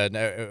next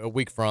a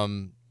week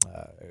from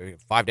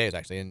 5 days,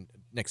 actually, and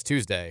next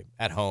Tuesday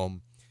at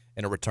home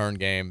in a return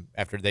game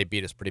after they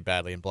beat us pretty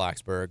badly in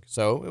Blacksburg.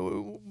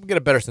 So we'll get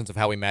a better sense of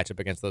how we match up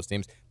against those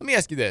teams. Let me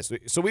ask you this.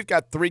 So we've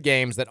got 3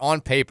 games that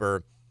on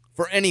paper,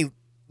 for any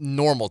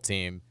normal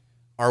team,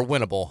 are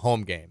winnable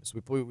home games.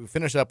 We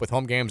finish up with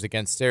home games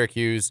against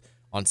Syracuse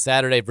on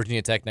Saturday,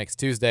 Virginia Tech next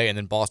Tuesday, and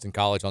then Boston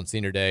College on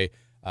Senior Day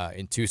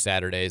in 2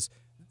 Saturdays.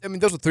 I mean,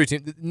 those are 3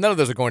 teams. None of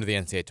those are going to the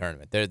NCAA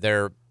tournament.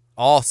 They're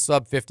all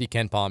sub-50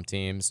 KenPom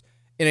teams.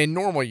 In a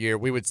normal year,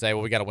 we would say,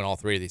 well, we got to win all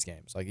 3 of these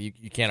games. Like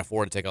you can't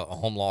afford to take a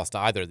home loss to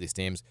either of these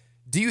teams.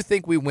 Do you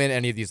think we win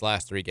any of these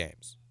last 3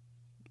 games?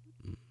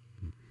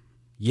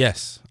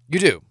 Yes. You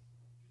do?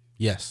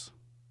 Yes.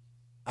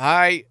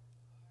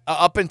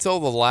 Up until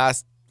the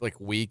last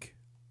week,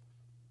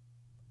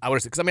 I would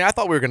have, because I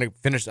thought we were going to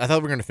finish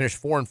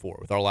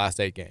 4-4 with our last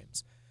 8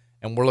 games,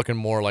 and we're looking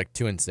more like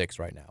 2-6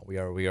 right now. We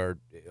are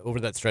over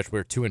that stretch.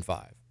 We're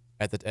 2-5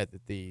 at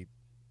the.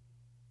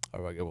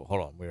 Oh,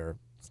 hold on,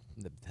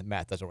 the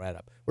math doesn't add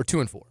up. We're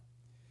 2-4.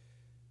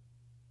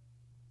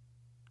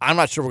 I'm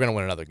not sure we're going to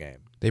win another game.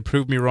 They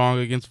proved me wrong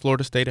against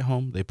Florida State at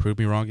home. They proved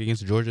me wrong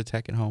against Georgia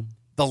Tech at home.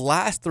 The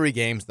last 3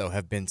 games though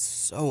have been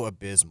so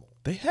abysmal.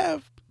 They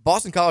have.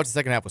 Boston College, the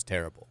second half was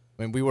terrible.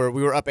 I mean, we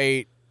were up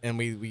 8. And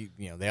we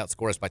they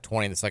outscored us by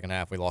 20 in the second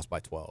half. We lost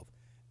by 12.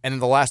 And in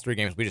the last 3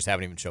 games, we just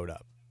haven't even showed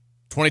up.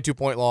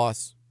 22-point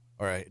loss.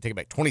 All right, take it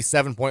back.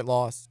 27-point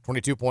loss,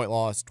 22-point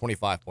loss,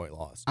 25-point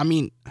loss. I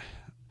mean,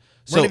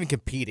 we're not even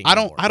competing. I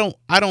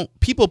don't.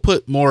 People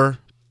put more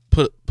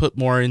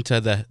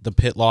into the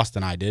Pitt loss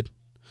than I did.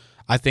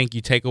 I think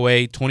you take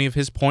away 20 of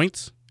his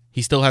points,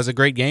 he still has a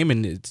great game,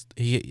 and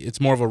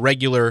it's more of a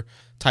regular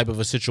type of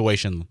a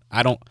situation.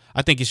 I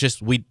think it's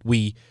just we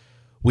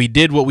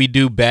did what we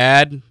do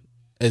bad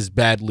as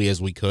badly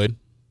as we could.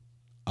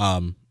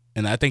 And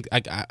I think I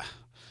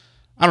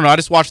don't know, I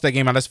just watched that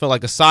game. I just felt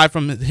like aside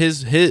from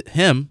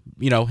him,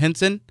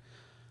 Henson,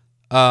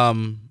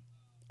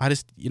 I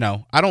just,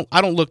 I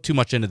don't look too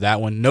much into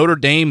that one. Notre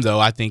Dame though,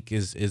 I think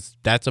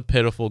that's a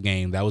pitiful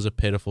game. That was a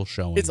pitiful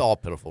showing. It's all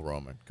pitiful,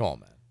 Roman. Come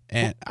on,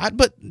 man.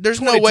 But there's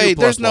no way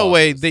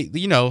they,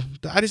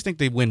 I just think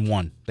they win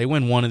one. They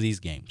win one of these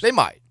games. They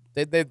might.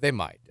 They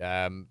might.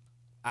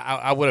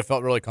 I would have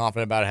felt really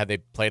confident about it had they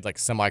played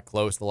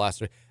semi-close the last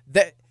 3.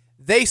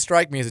 They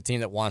strike me as a team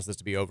that wants this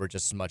to be over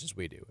just as much as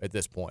we do at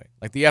this point.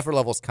 The effort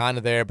level's kind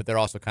of there, but they're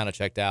also kind of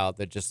checked out.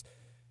 They're just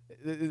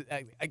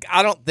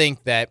I don't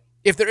think that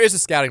if there is a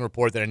scouting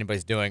report that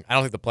anybody's doing, I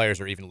don't think the players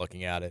are even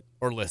looking at it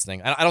or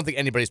listening. I don't think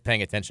anybody's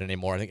paying attention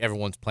anymore. I think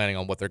everyone's planning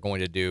on what they're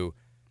going to do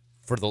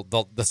for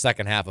the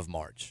second half of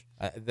March.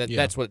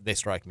 That's what they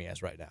strike me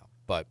as right now.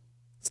 But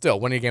still,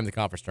 winning a game in the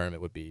conference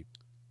tournament would be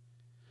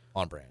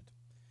on brand.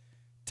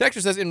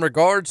 Texture says, in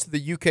regards to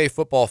the UK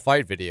football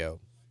fight video,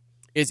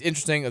 it's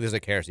interesting. There's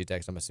a Kerosene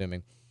text, I'm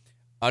assuming.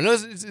 No,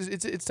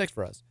 it's text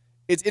for us.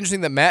 It's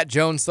interesting that Matt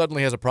Jones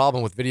suddenly has a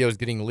problem with videos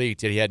getting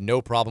leaked, yet he had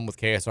no problem with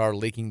KSR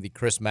leaking the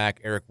Chris Mack,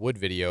 Eric Wood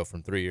video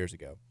from 3 years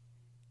ago.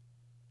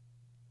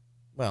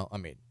 Well, I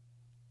mean,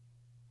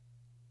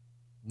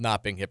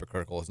 not being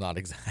hypocritical is not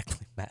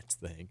exactly Matt's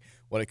thing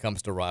when it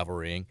comes to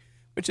rivalrying,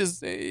 which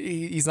is,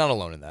 he's not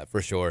alone in that,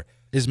 for sure.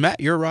 Is Matt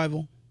your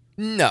rival?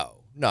 No.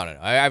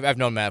 I've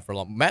known Matt for a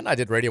long. Matt and I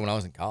did radio when I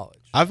was in college.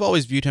 I've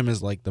always viewed him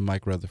as the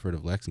Mike Rutherford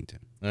of Lexington.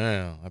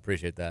 I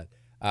appreciate that.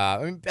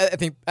 I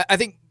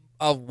think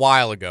a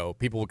while ago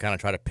people would kind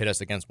of try to pit us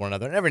against one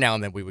another, and every now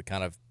and then we would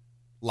kind of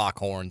lock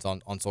horns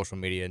on social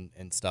media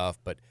and stuff.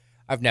 But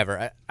I've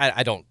never.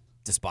 I don't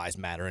despise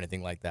Matt or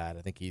anything like that.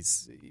 I think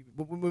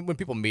when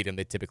people meet him,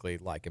 they typically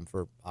like him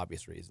for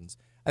obvious reasons.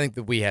 I think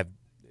that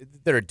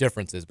there are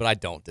differences, but I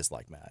don't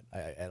dislike Matt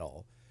at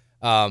all.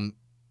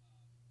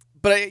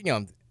 But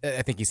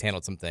I think he's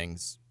handled some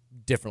things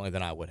differently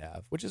than I would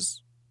have, which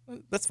is,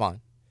 that's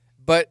fine.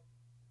 But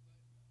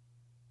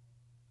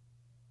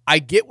I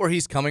get where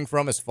he's coming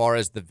from as far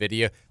as the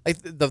video.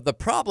 The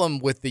problem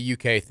with the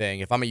UK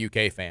thing, if I'm a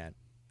UK fan,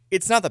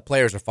 it's not that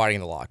players are fighting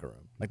in the locker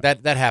room.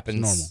 That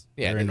happens. It's normal.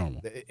 Yeah, very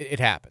normal. It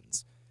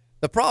happens.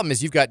 The problem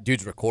is you've got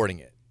dudes recording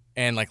it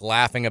and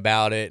laughing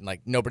about it, and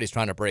nobody's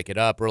trying to break it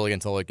up really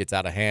until it gets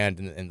out of hand,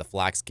 and the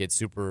Flax kid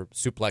super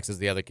suplexes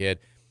the other kid.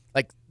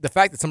 The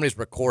fact that somebody's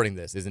recording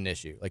this is an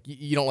issue.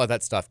 You don't let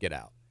that stuff get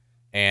out.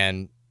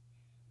 And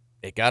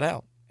it got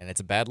out. And it's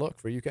a bad look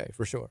for UK,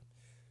 for sure.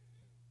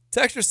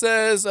 Texture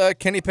says,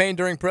 Kenny Payne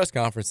during press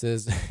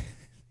conferences.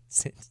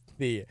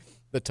 The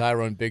the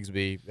Tyrone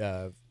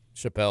Bigsby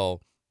Chappelle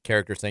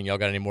character saying, "Y'all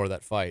got any more of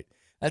that fight?"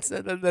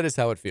 That is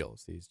how it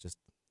feels.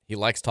 He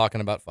likes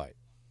talking about fight.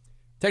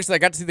 Texas, I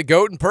got to see the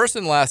GOAT in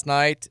person last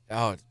night.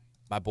 Oh,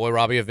 my boy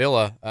Robbie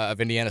Avila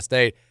of Indiana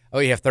State. Oh,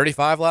 you have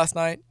 35 last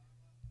night?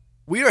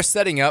 We are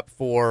setting up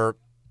for,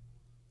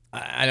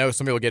 I know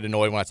some people get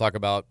annoyed when I talk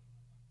about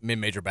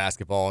mid-major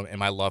basketball and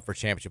my love for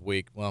championship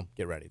week. Well,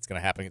 get ready. It's going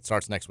to happen. It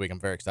starts next week. I'm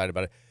very excited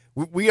about it.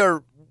 We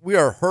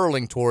are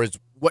hurling towards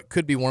what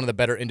could be one of the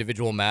better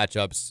individual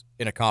matchups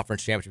in a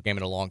conference championship game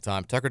in a long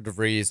time. Tucker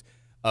DeVries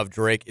of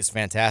Drake is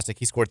fantastic.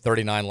 He scored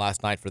 39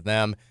 last night for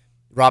them.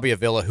 Robbie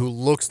Avila, who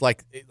looks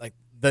like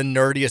the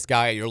nerdiest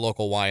guy at your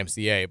local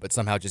YMCA, but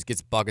somehow just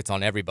gets buckets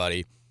on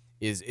everybody,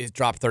 is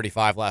dropped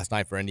 35 last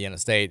night for Indiana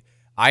State.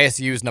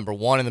 ISU is number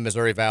 1 in the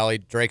Missouri Valley.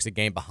 Drake's a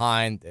game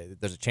behind.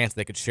 There's a chance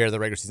they could share the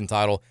regular season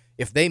title.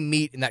 If they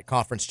meet in that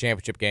conference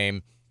championship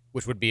game,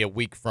 which would be a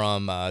week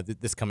from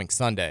this coming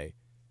Sunday,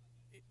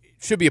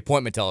 it should be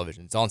appointment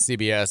television. It's on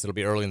CBS. It'll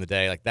be early in the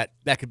day. Like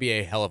that could be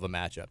a hell of a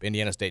matchup.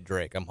 Indiana State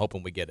Drake. I'm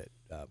hoping we get it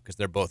because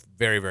they're both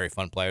very, very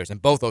fun players,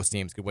 and both those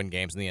teams could win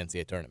games in the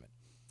NCAA tournament.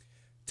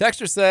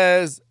 Texter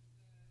says,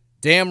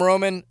 "Damn,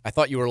 Roman, I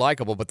thought you were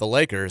likable, but the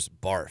Lakers,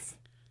 barf."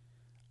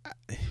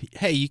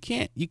 Hey, you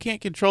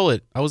can't control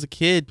it. I was a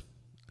kid.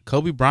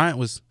 Kobe Bryant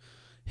was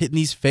hitting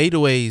these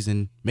fadeaways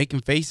and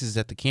making faces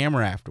at the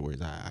camera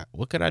afterwards.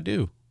 What could I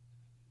do?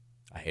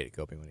 I hated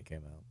Kobe when he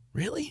came out.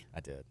 Really? I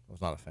did. I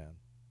was not a fan.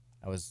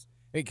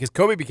 Because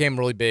Kobe became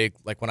really big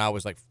like when I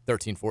was like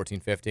 13, 14,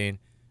 15, and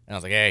I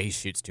was like, hey, he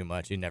shoots too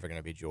much. He's never going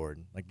to be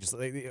Jordan. I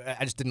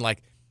didn't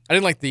like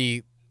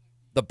the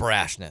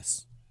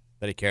brashness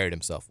that he carried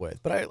himself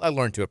with. But I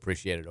learned to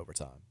appreciate it over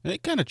time. And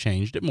it kind of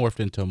changed. It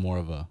morphed into more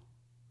of a,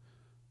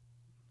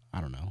 I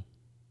don't know.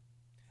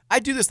 I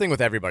do this thing with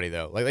everybody,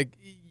 though. Like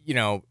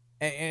and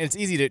it's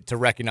easy to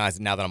recognize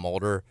it now that I'm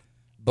older.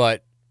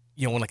 But,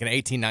 when like an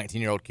 18,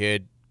 19-year-old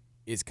kid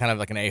is kind of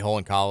like an a-hole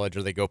in college,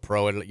 or they go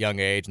pro at a young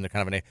age and they're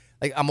kind of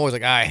I'm always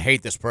like, I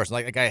hate this person.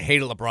 Like I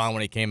hated LeBron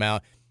when he came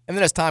out. And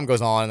then as time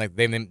goes on, like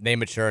they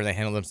mature and they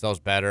handle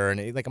themselves better. And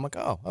I'm like,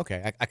 oh,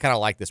 okay, I kind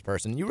of like this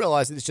person. And you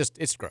realize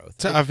it's growth.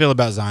 That's how I feel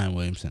about Zion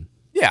Williamson.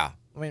 Yeah.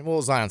 I mean,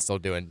 well, Zion's still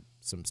doing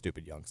some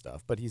stupid young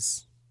stuff, but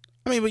he's...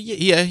 but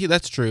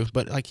that's true.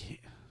 But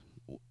like,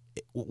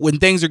 when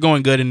things are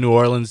going good in New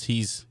Orleans,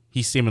 he's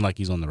seeming like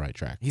he's on the right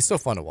track. He's so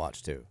fun to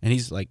watch too. And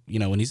he's like,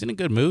 when he's in a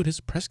good mood, his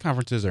press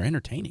conferences are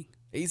entertaining.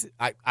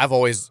 I've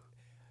always,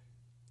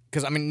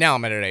 because now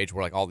I'm at an age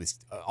where like all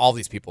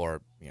these people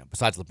are,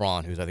 besides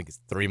LeBron, who's I think is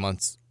 3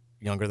 months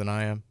younger than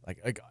I am.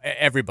 Like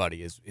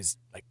everybody is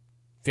like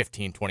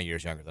 15, 20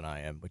 years younger than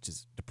I am, which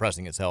is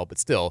depressing as hell. But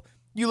still,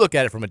 you look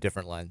at it from a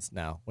different lens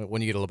now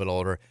when you get a little bit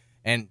older.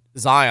 And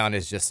Zion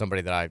is just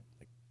somebody that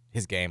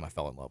his game I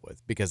fell in love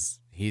with because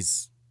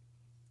it's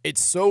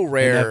so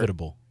rare.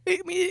 Inevitable.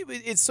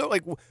 It's so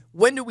like,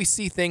 when do we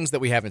see things that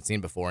we haven't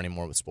seen before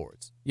anymore with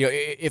sports?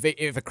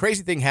 If a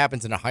crazy thing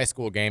happens in a high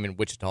school game in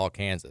Wichita,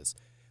 Kansas,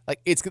 like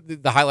it's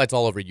the highlights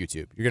all over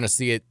YouTube. You're gonna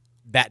see it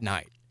that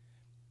night.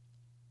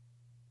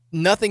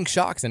 Nothing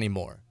shocks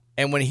anymore.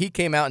 And when he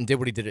came out and did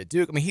what he did at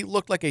Duke, he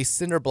looked like a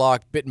cinder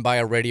block bitten by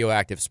a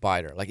radioactive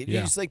spider. Like it's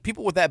just like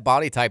people with that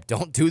body type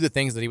don't do the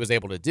things that he was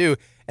able to do,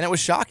 and it was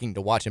shocking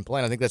to watch him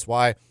play. And I think that's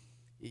why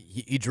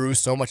he drew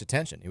so much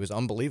attention. He was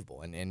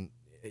unbelievable, and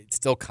it's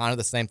still kind of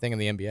the same thing in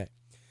the NBA.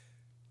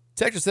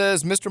 Texter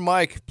says, Mr.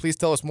 Mike, please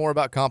tell us more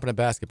about competent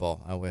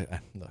basketball.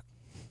 Look,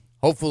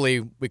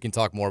 hopefully we can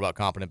talk more about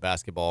competent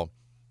basketball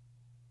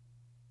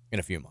in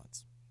a few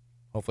months.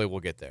 Hopefully we'll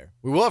get there.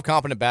 We will have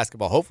competent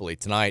basketball, hopefully,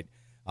 tonight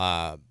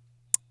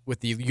with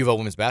the UVA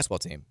women's basketball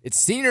team. It's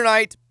senior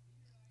night.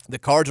 The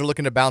Cards are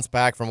looking to bounce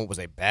back from what was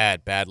a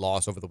bad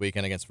loss over the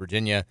weekend against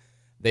Virginia.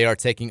 They are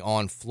taking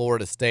on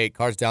Florida State.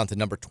 Cards down to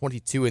number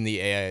 22 in the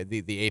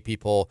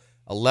AP poll,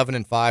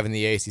 11-5 in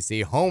the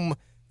ACC. Home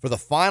for the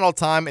final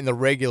time in the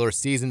regular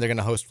season. They're going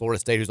to host Florida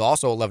State, who's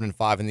also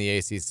 11-5 in the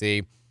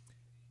ACC.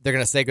 They're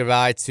going to say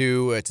goodbye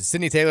to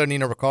Sydney Taylor,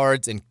 Nina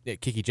Ricards, and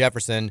Kiki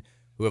Jefferson,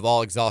 who have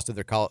all exhausted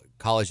their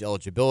college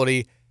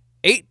eligibility.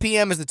 8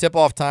 p.m. is the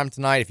tip-off time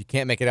tonight. If you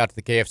can't make it out to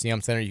the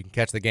KFCM Center, you can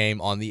catch the game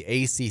on the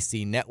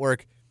ACC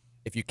Network.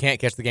 If you can't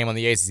catch the game on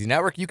the ACC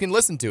Network, you can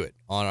listen to it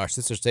on our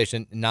sister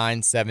station,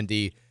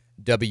 970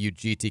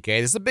 WGTK.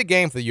 This is a big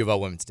game for the U of L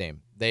women's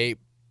team. They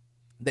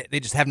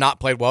just have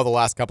not played well the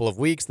last couple of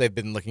weeks. They've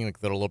been looking like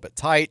they're a little bit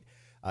tight.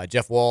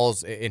 Jeff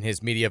Walls, in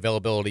his media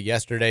availability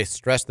yesterday,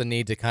 stressed the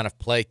need to kind of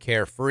play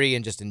carefree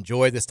and just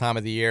enjoy this time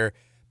of the year.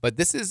 But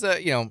this is,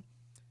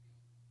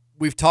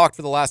 we've talked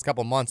for the last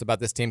couple of months about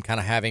this team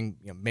kind of having,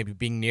 maybe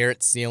being near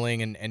its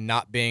ceiling and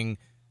not being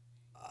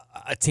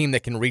a team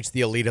that can reach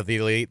the elite of the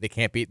elite. They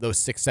can't beat those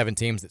 6-7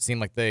 teams that seem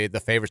like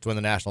the favorites to win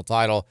the national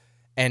title.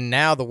 And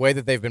now the way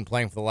that they've been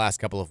playing for the last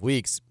couple of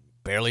weeks,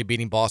 barely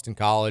beating Boston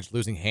College,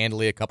 losing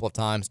handily a couple of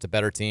times to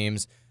better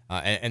teams,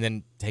 and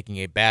then taking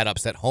a bad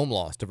upset home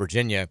loss to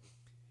Virginia,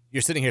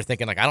 you're sitting here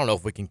thinking, like, I don't know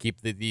if we can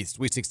keep the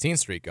Sweet 16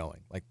 streak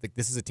going. Like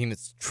this is a team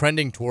that's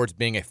trending towards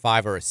being a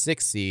 5 or a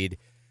 6 seed,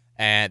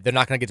 and they're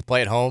not going to get to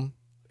play at home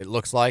it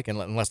looks like,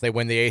 unless they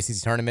win the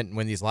ACC tournament and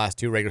win these last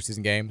 2 regular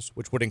season games,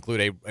 which would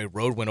include a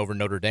road win over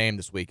Notre Dame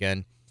this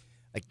weekend.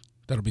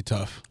 That'll be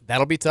tough.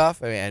 That'll be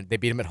tough. I mean, they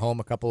beat them at home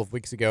a couple of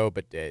weeks ago,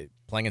 but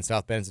playing in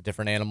South Bend is a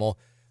different animal.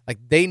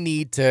 They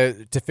need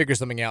to figure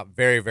something out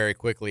very, very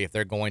quickly if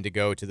they're going to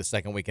go to the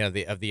second weekend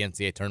of the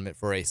NCAA tournament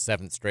for a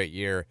 7th straight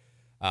year,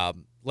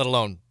 let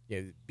alone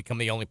become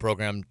the only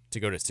program to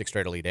go to 6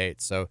 straight Elite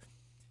Eights. So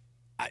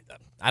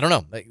I don't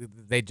know.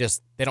 They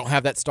don't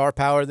have that star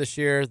power this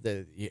year.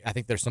 I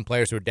think there's some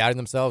players who are doubting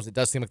themselves. It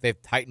does seem like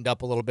they've tightened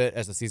up a little bit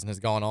as the season has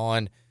gone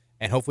on,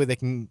 and hopefully they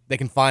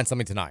can find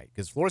something tonight,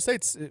 because Florida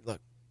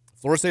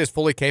State is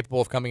fully capable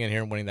of coming in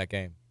here and winning that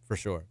game for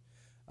sure.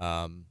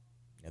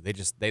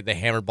 They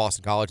hammered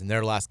Boston College in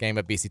their last game,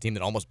 a BC team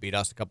that almost beat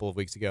us a couple of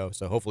weeks ago.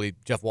 So hopefully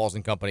Jeff Walls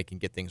and company can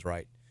get things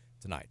right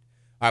tonight.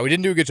 All right, we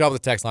didn't do a good job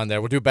with the text line there.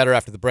 We'll do better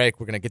after the break.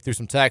 We're going to get through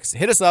some texts.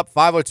 Hit us up,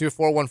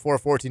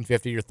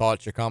 502-414-1450, your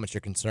thoughts, your comments,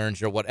 your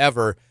concerns, your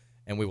whatever,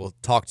 and we will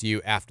talk to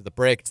you after the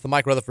break. It's the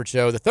Mike Rutherford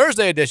Show, the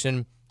Thursday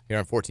edition, here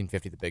on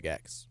 1450 The Big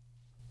X.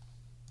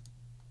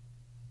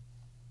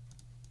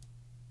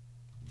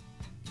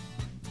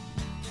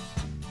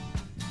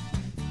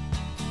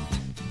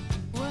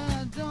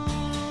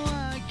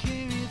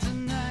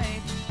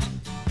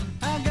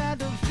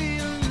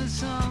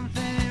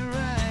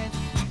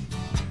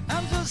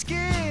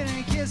 Scared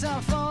in case I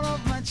fall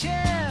off my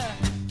chair,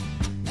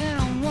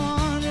 and I'm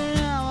wondering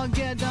how I'll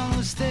get down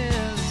the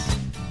stairs.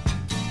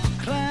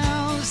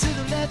 Clowns to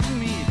the left of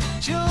me,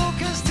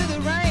 jokers to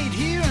the right.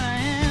 Here I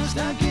am,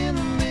 stuck in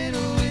the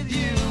middle with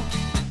you.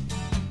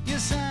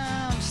 Yes,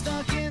 I'm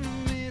stuck in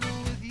the middle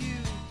with you,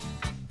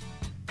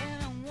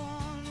 and I'm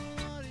wondering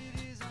what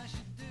it is I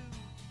should do.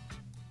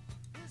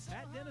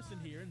 Pat Dennison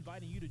here,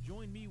 inviting you to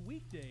join me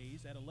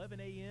weekdays at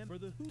 11 a.m. for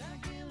the Hoop.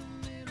 Stuck in the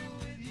middle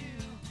with you.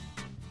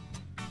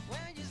 When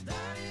you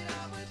started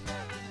out with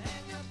nothing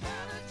and you're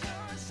proud that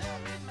you're a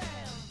self-made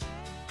man.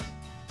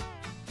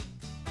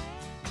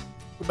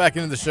 We're back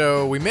into the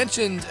show. We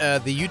mentioned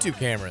the YouTube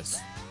cameras.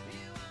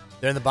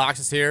 They're in the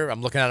boxes here.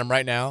 I'm looking at them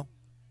right now.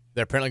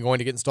 They're apparently going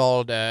to get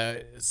installed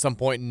at some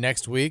point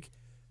next week.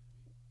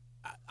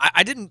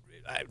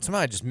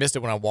 Somehow I just missed it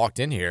when I walked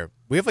in here.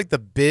 We have the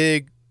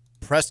big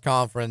press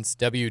conference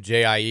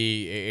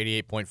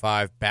WJIE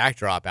 88.5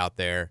 backdrop out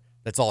there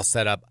that's all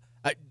set up.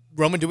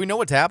 Roman, do we know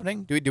what's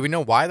happening? Do we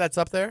know why that's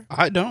up there?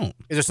 I don't.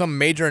 Is there some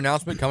major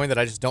announcement coming that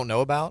I just don't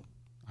know about?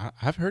 I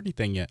haven't heard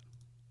anything yet.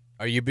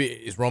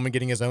 Is Roman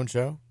getting his own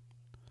show?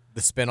 The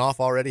spinoff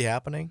already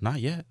happening? Not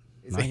yet.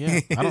 Not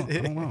yet. I don't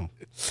know.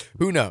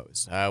 Who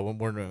knows?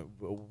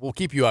 We'll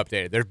keep you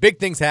updated. There are big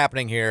things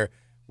happening here.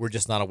 We're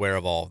just not aware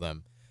of all of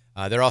them.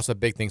 There are also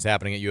big things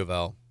happening at U of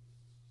L.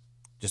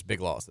 Just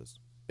big losses.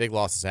 Big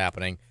losses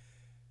happening.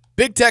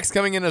 Big text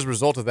coming in as a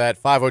result of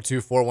that.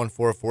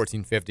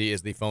 502-414-1450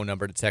 is the phone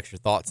number to text your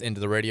thoughts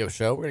into the radio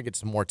show. We're going to get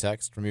some more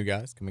text from you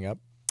guys coming up.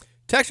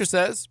 Texter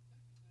says,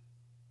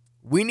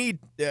 we need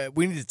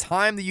to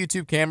time the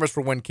YouTube cameras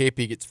for when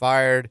KP gets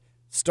fired.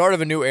 Start of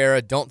a new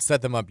era. Don't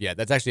set them up yet.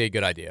 That's actually a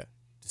good idea.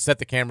 To set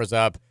the cameras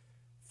up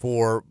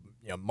for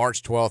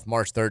March 12th,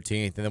 March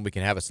 13th, and then we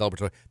can have a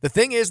celebratory. The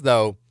thing is,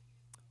 though,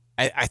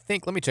 I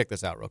think, let me check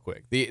this out real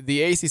quick.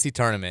 The ACC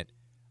tournament,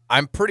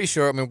 I'm pretty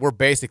sure,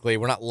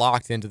 we're not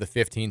locked into the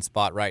 15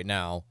 spot right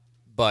now,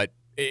 but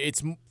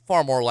it's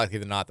far more likely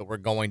than not that we're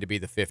going to be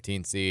the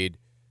 15 seed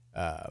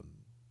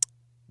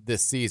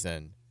this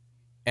season.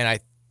 And I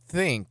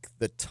think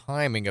the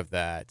timing of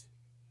that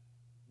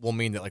will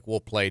mean that we'll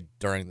play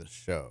during the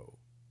show.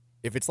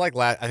 If it's like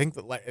last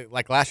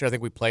year, I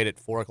think we played at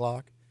 4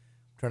 o'clock.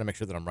 I'm trying to make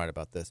sure that I'm right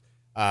about this.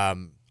 I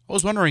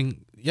was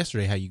wondering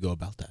yesterday how you go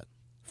about that.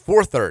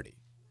 4:30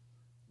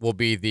 will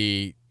be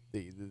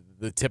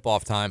the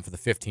tip-off time for the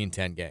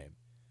 15-10 game.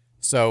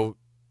 So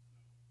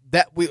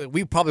that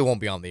we probably won't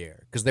be on the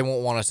air because they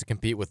won't want us to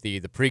compete with the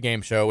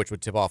pregame show, which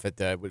would tip off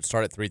would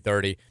start at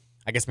 3:30.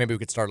 I guess maybe we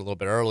could start a little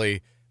bit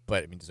early,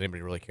 but does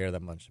anybody really care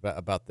that much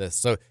about this?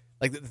 So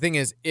the thing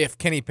is, if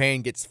Kenny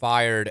Payne gets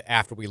fired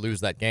after we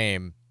lose that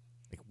game,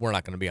 we're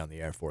not going to be on the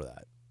air for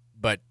that.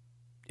 But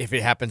if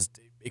it happens,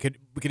 we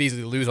could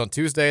easily lose on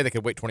Tuesday. They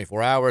could wait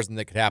 24 hours, and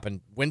it could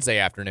happen Wednesday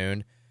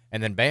afternoon,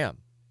 and then bam,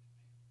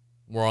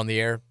 we're on the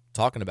air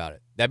talking about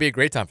it. That'd be a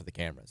great time for the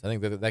cameras. I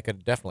think that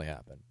could definitely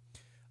happen.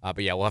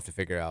 But yeah, we'll have to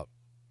figure out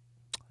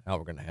how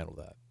we're going to handle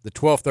that. The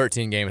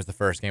 12-13 game is the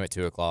first game at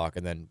 2 o'clock,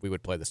 and then we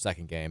would play the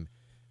second game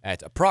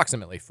at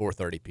approximately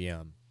 4:30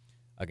 p.m.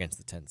 against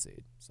the 10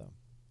 seed. So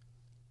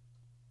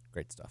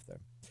great stuff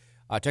there.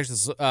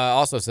 Texas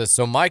also says,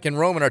 so Mike and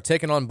Roman are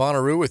taking on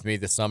Bonnaroo with me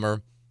this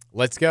summer.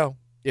 Let's go.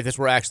 If this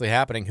were actually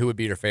happening, who would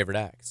be your favorite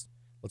acts?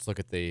 Let's look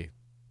at the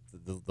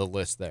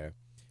list there.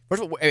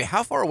 First of all,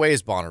 how far away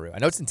is Bonnaroo? I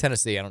know it's in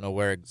Tennessee. I don't know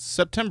where.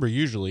 September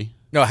usually.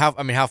 No,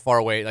 how far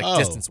away,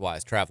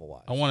 distance-wise,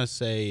 travel-wise? I want to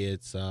say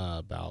it's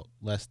about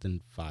less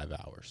than 5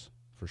 hours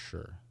for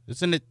sure.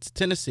 It's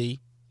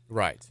Tennessee.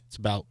 Right. It's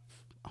about,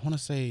 I want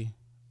to say,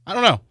 I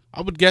don't know.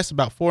 I would guess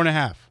about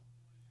 4.5,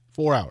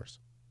 4 hours.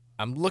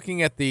 I'm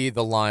looking at the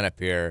lineup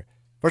here.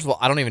 First of all,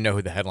 I don't even know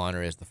who the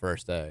headliner is the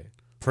first day.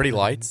 Pretty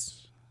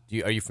Lights.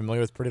 Are you familiar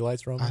with Pretty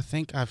Lights, Roman? I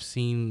think I've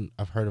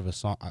heard of a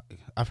song.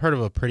 I've heard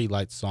of a Pretty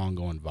Lights song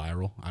going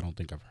viral. I don't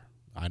think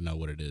I know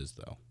what it is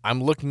though.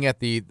 I'm looking at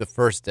the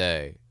first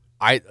day.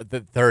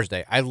 The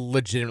Thursday. I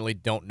legitimately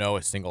don't know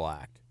a single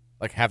act.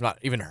 Like, have not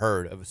even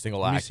heard of a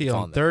single act. Let me see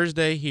on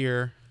Thursday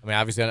here. I mean,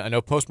 obviously, I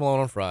know Post Malone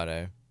on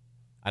Friday.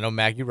 I know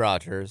Maggie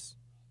Rogers.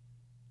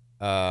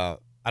 I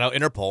know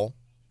Interpol.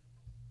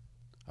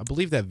 I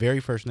believe that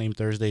very first name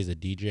Thursday is a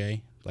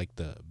DJ. Like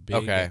the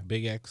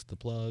Big X, the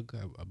plug,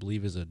 I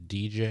believe is a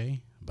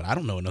DJ. But I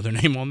don't know another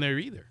name on there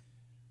either.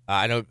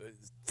 I know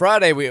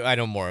Friday, I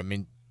know more. I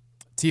mean,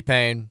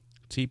 T-Pain.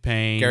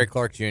 Gary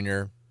Clark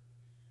Jr.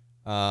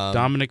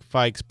 Dominic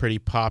Fike's pretty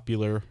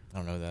popular. I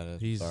don't know who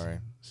that is. Sorry.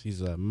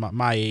 He's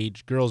my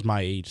age. Girls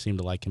my age seem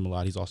to like him a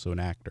lot. He's also an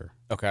actor.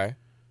 Okay.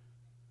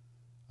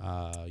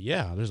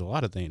 Yeah, there's a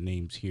lot of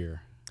names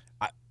here.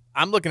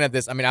 I'm looking at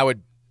this. I mean, I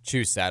would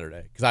choose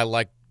Saturday because I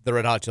like the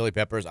Red Hot Chili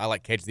Peppers. I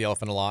like Cage the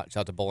Elephant a lot.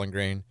 Shout out to Bowling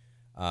Green.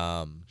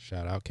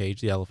 Shout out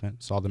Cage the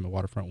Elephant. Saw them at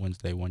Waterfront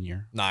Wednesday one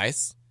year.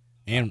 Nice.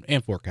 And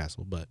Fort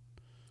Castle, but.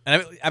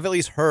 And I've at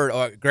least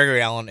heard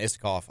Gregory Alan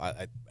Isikoff. I'm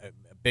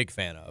a big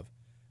fan of.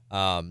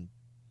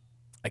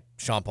 Like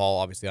Sean Paul,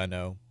 obviously I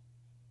know.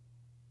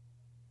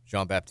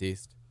 Jean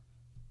Baptiste.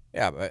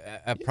 Yeah, but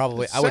I would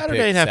pick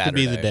Saturday'd have to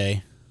be the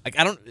day. Like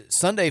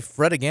Sunday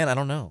Fred again. I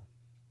don't know.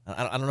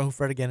 I don't know who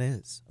Fred again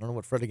is. I don't know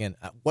what Fred again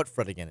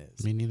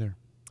is. Me neither.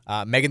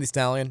 Megan Thee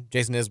Stallion,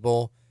 Jason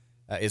Isbell,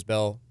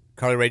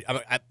 Carly Rae.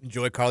 I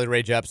enjoy Carly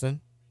Rae Jepsen.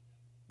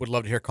 Would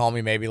love to hear "Call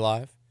Me Maybe"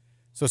 live.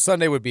 So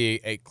Sunday would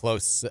be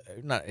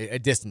not a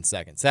distant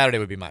second. Saturday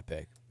would be my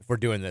pick. If we're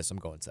doing this, I'm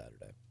going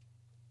Saturday.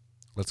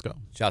 Let's go.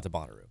 Shout out to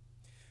Bonnaroo.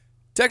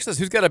 Text us,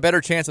 who's got a better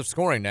chance of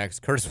scoring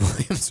next, Curtis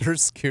Williams or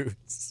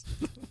Scoots?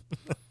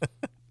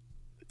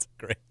 It's a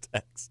great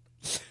text.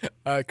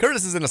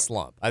 Curtis is in a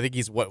slump. I think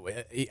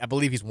I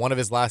believe he's one of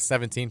his last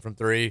 17 from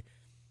three.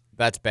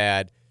 That's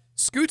bad.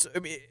 Scoots, I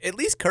mean, at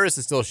least Curtis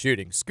is still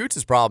shooting.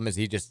 Scoots' problem is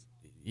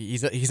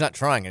he's not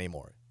trying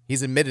anymore.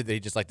 He's admitted that he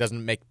just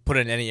doesn't put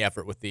in any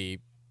effort with the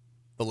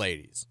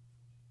ladies.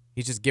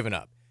 He's just given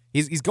up.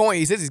 He says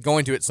he's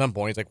going to at some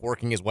point. He's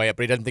working his way up,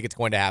 but he doesn't think it's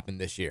going to happen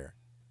this year.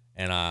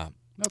 And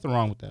nothing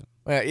wrong with that.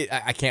 Well,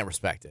 I can't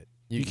respect it.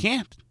 You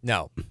can't?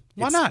 No.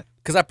 Why not?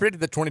 Because I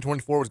predicted that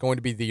 2024 was going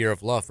to be the year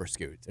of love for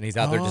Scoots, and he's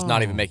out there just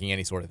not even making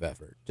any sort of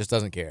effort. Just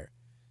doesn't care.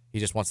 He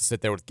just wants to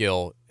sit there with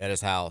Gil at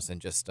his house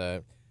and just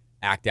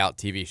act out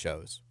TV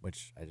shows,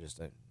 which I just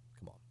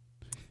come on.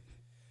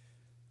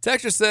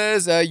 Texture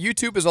says,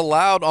 YouTube is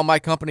allowed on my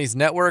company's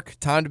network.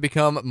 Time to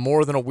become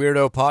more than a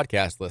weirdo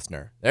podcast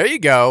listener. There you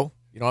go.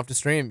 You don't have to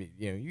stream.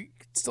 You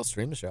can still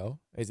stream the show.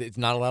 It's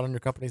not allowed on your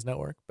company's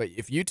network. But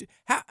if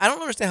I don't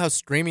understand how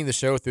streaming the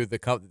show through the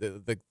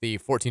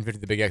 1450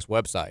 The Big X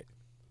website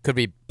could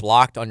be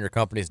blocked on your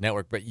company's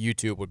network, but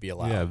YouTube would be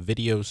allowed. Yeah,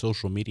 video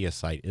social media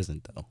site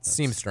isn't, though.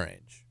 Seems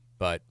strange.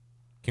 But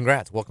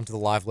congrats. Welcome to the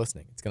live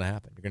listening. It's going to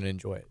happen. You're going to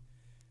enjoy it.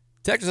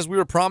 Texas says, we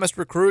were promised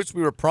recruits,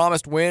 we were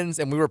promised wins,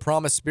 and we were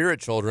promised spirit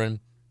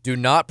children. Do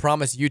not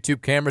promise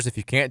YouTube cameras if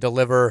you can't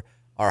deliver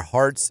our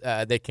hearts.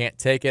 They can't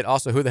take it.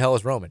 Also, who the hell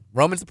is Roman?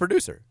 Roman's the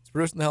producer. He's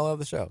producing the hell out of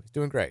the show. He's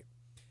doing great.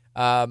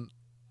 The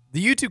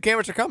YouTube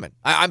cameras are coming.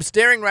 I'm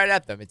staring right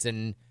at them. It's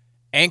an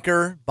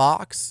anchor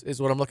box is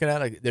what I'm looking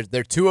at.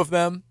 There are two of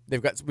them.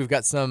 We've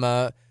got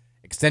some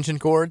extension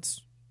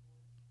cords.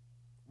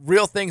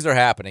 Real things are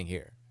happening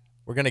here.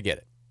 We're going to get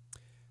it.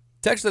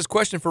 Text this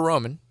question for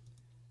Roman.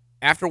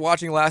 After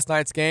watching last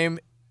night's game,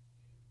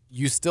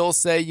 you still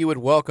say you would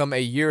welcome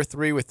a year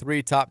 3 with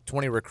 3 top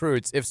 20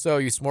 recruits. If so,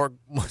 you smoke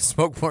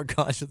more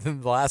conscious than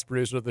the last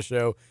producer of the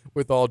show,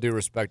 with all due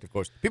respect, of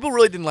course. People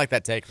really didn't like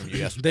that take from you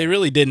yesterday. They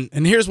really didn't.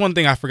 And here's one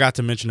thing I forgot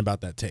to mention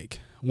about that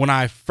take. When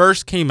I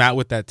first came out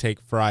with that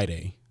take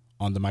Friday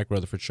on the Mike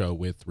Rutherford Show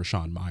with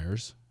Rashawn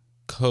Myers,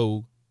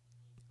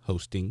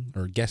 co-hosting,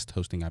 or guest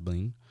hosting, I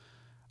believe,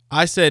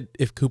 I said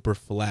if Cooper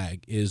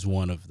Flagg is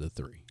one of the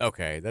 3.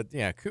 Okay,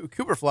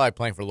 Cooper Flagg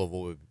playing for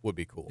Louisville would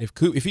be cool.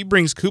 If he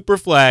brings Cooper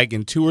Flagg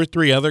and 2 or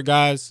 3 other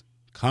guys,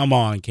 come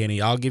on, Kenny,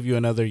 I'll give you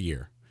another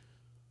year.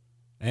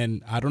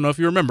 And I don't know if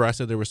you remember, I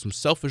said there were some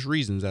selfish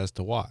reasons as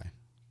to why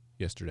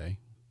yesterday.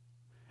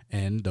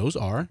 And those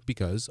are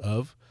because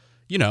of,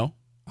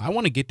 I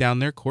want to get down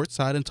there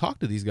courtside and talk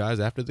to these guys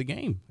after the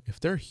game. If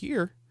they're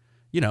here,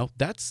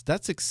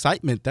 that's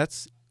excitement.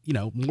 That's,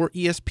 more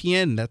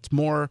ESPN. That's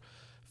more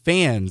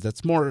fans.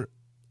 That's more,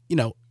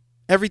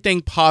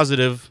 everything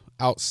positive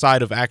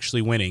outside of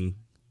actually winning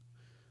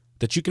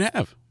that you can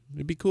have.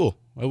 It'd be cool.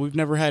 Well, we've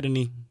never had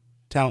any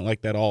talent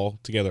like that all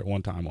together at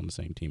one time on the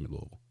same team at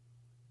Louisville.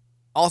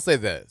 I'll say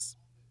this.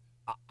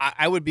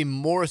 I would be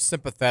more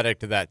sympathetic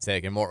to that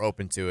take and more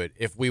open to it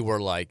if we were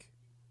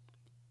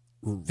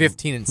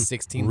 15 and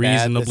 16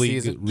 reasonably bad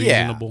this season.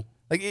 Reasonable.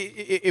 Yeah.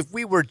 If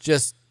we were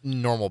just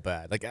normal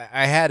bad.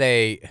 I had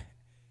a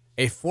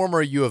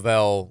former U of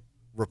L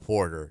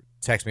reporter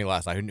text me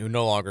last night who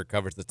no longer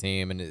covers the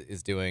team and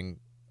is doing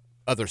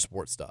other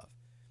sports stuff.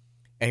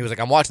 And he was like,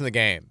 I'm watching the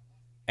game.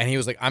 And he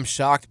was like, I'm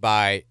shocked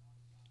by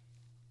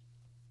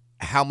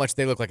how much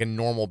they look like a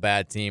normal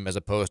bad team as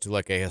opposed to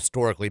like a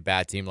historically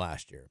bad team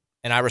last year.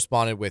 And I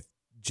responded with,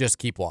 just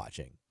keep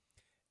watching.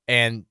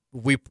 And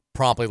we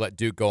promptly let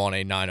Duke go on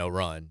a 9-0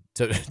 run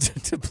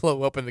to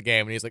blow open the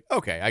game. And he's like,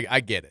 okay, I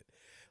get it.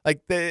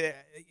 Like,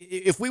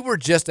 if we were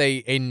just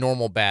a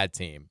normal bad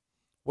team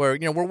where,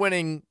 we're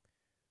winning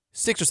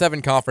 6 or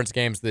 7 conference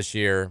games this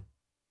year,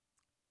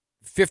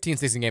 15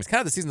 season games, kind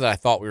of the season that I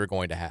thought we were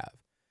going to have.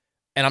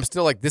 And I'm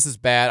still like, this is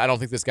bad. I don't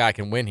think this guy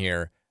can win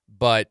here.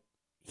 But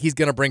he's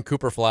going to bring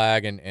Cooper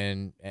Flagg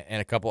and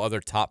a couple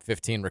other top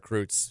 15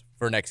 recruits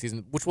for next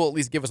season, which will at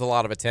least give us a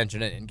lot of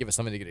attention and give us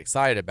something to get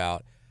excited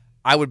about.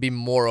 I would be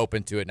more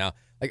open to it now.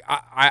 Like,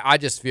 I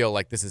just feel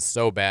like this is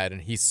so bad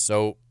and he's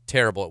so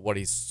terrible at what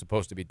he's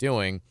supposed to be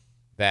doing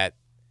that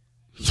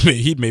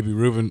he'd maybe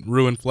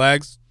ruin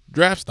Flagg's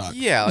draft stock.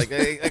 Yeah,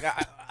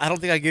 I don't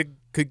think I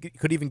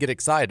could even get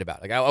excited about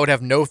it. Like, I would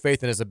have no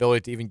faith in his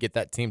ability to even get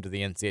that team to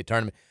the NCAA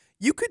tournament.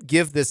 You could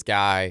give this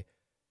guy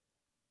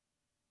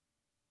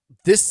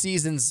this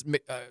season's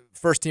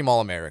first team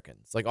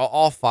All-Americans, like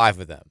all 5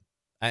 of them.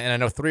 And I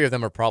know 3 of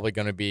them are probably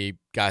going to be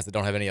guys that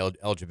don't have any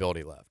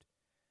eligibility left.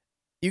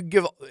 You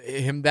give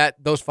him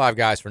those 5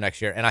 guys for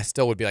next year, and I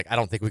still would be like, I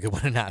don't think we could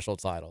win a national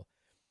title.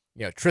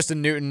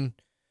 Tristan Newton,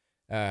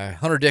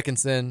 Hunter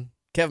Dickinson,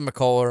 Kevin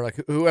McCullough, like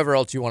whoever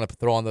else you want to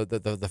throw on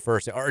the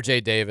first,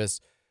 RJ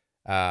Davis,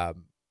 Tyler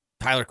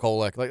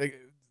Kolek, like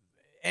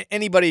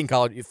anybody in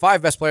college,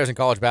 5 best players in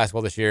college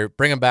basketball this year,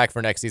 bring them back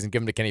for next season,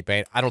 give them to Kenny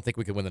Payne. I don't think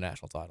we could win the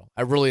national title.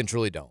 I really and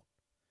truly don't.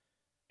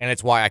 And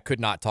it's why I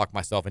could not talk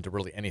myself into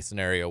really any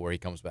scenario where he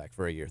comes back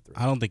for a year 3.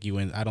 I don't think he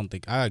wins.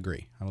 I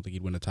agree. I don't think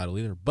he'd win a title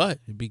either. But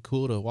it'd be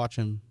cool to watch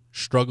him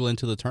struggle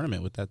into the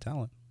tournament with that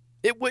talent.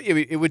 It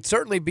would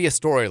certainly be a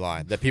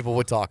storyline that people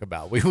would talk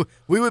about. We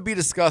would be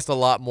discussed a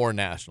lot more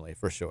nationally,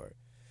 for sure.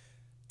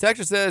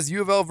 Texture says,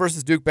 U of L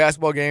versus Duke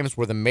basketball games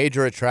were the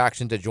major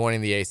attraction to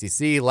joining the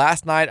ACC.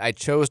 Last night, I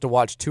chose to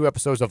watch 2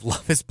 episodes of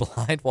Love is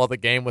Blind while the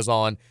game was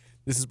on.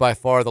 This is by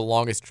far the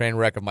longest train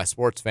wreck of my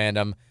sports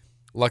fandom.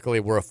 Luckily,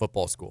 we're a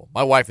football school.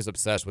 My wife is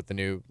obsessed with the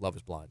new Love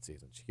is Blind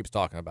season. She keeps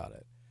talking about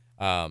it.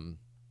 And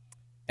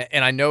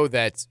I know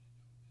that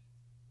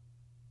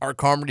our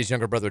Carmody's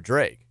younger brother,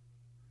 Drake,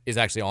 is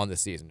actually on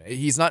this season.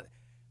 He's not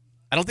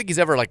 – I don't think he's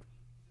ever, like,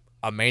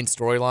 a main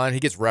storyline. He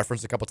gets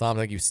referenced a couple times.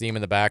 I think you see him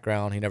in the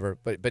background. He never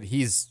 – but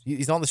he's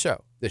on the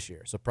show this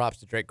year. So props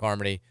to Drake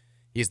Carmody.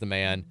 He's the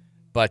man.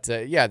 But,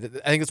 I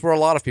think that's where a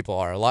lot of people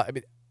are. I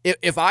mean,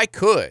 if I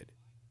could –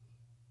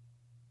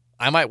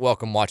 I might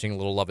welcome watching a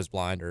little Love is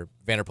Blind or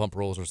Vanderpump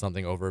Rules or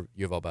something over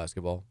U of L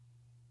basketball,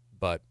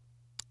 but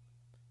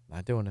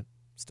not doing it.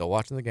 Still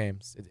watching the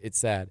games. It's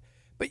sad.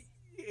 But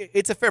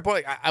it's a fair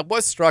point. I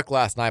was struck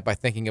last night by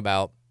thinking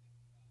about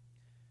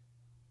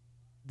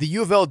the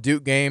U of L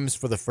Duke games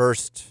for the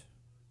first,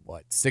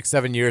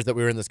 6-7 years that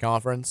we were in this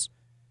conference.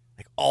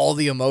 Like all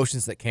the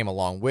emotions that came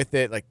along with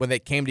it. Like when they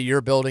came to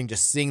your building,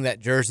 just seeing that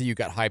jersey, you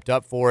got hyped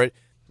up for it.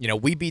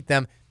 We beat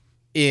them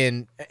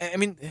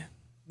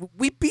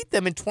we beat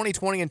them in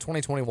 2020 and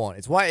 2021.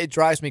 It's why it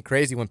drives me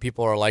crazy when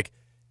people are like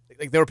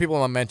there were people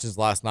in my mentions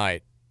last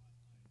night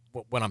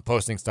when I'm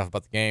posting stuff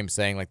about the game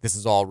saying like this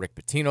is all Rick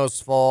Pitino's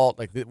fault.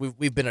 Like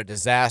we've been a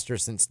disaster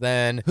since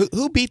then.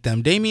 Who beat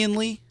them? Damian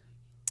Lee?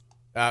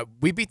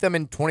 We beat them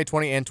in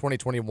 2020 and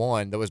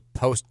 2021. That was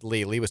post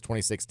Lee. Lee was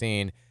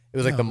 2016. It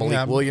was like the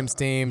Malik Williams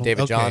team,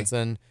 David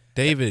Johnson.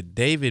 David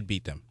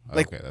beat them.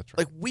 Okay, that's right.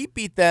 Like we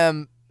beat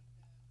them.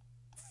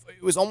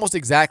 It was almost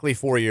exactly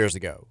 4 years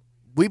ago.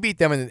 We beat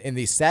them in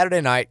the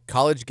Saturday night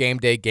college game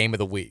day game of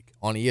the week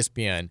on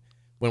ESPN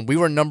when we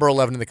were number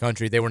 11 in the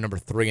country. They were number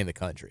 3 in the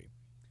country.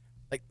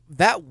 Like,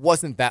 that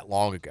wasn't that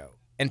long ago.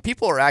 And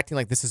people are acting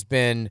like this has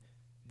been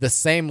the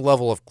same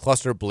level of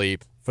cluster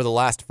bleep for the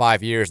last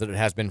 5 years that it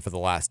has been for the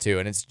last 2.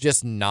 And it's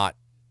just not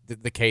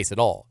the case at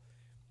all.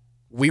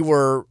 We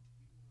were,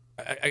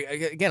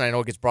 again, I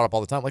know it gets brought up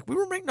all the time, like we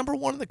were ranked number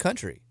 1 in the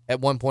country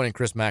at one point in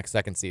Chris Mack's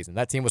second season.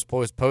 That team was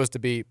poised to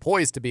be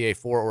a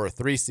 4 or a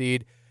 3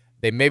 seed.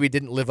 They maybe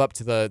didn't live up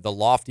to the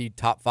lofty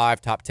top 5,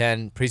 top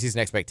 10 preseason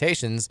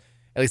expectations.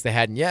 At least they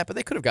hadn't yet, but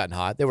they could have gotten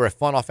hot. They were a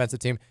fun offensive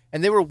team,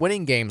 and they were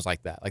winning games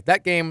like that. Like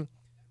that game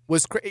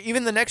was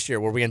even the next year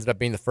where we ended up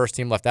being the first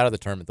team left out of the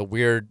tournament, the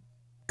weird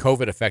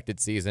COVID-affected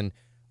season.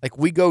 Like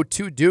we go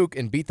to Duke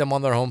and beat them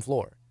on their home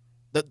floor.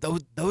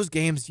 Those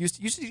games used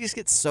to just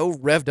get so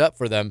revved up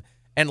for them.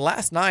 And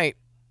last night,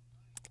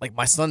 like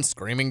my son's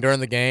screaming during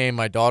the game.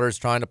 My daughter's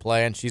trying to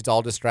play, and she's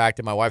all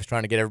distracted. My wife's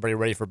trying to get everybody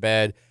ready for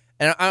bed.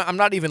 And I'm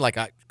not even like,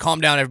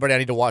 calm down, everybody, I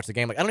need to watch the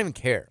game. Like, I don't even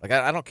care. Like,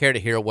 I don't care to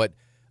hear what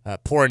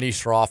poor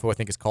Anish Shroff, who I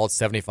think has called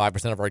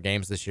 75% of our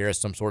games this year as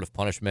some sort of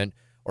punishment,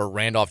 or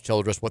Randolph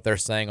Childress, what they're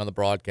saying on the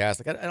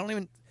broadcast. Like, I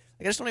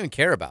just don't even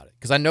care about it.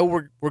 Because I know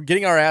we're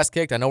getting our ass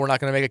kicked. I know we're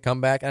not going to make a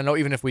comeback. And I know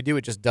even if we do,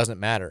 it just doesn't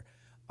matter.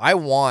 I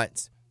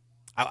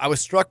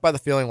was struck by the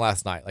feeling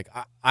last night. Like,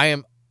 I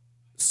am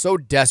so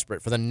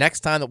desperate for the next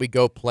time that we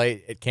go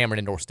play at Cameron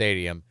Indoor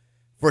Stadium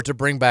for it to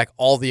bring back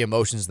all the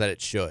emotions that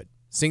it should.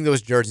 Seeing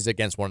those jerseys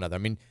against one another. I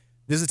mean,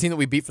 this is a team that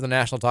we beat for the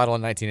national title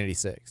in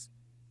 1986.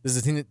 This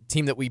is a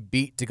team that we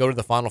beat to go to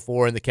the Final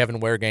Four in the Kevin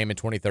Ware game in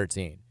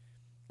 2013.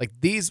 Like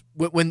these,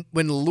 when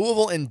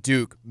Louisville and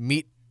Duke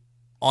meet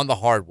on the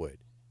hardwood,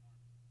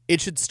 it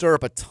should stir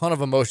up a ton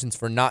of emotions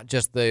for not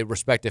just the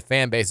respective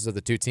fan bases of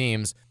the two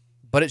teams,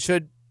 but it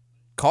should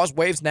cause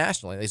waves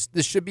nationally.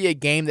 This should be a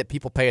game that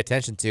people pay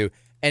attention to,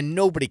 and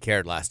nobody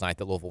cared last night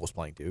that Louisville was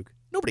playing Duke.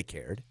 Nobody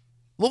cared.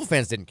 Louisville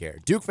fans didn't care.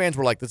 Duke fans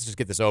were like, let's just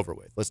get this over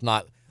with. Let's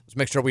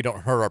make sure we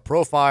don't hurt our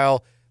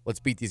profile. Let's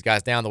beat these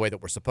guys down the way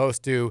that we're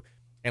supposed to,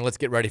 and let's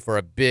get ready for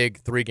a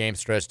big 3-game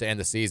stretch to end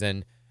the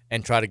season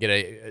and try to get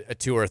a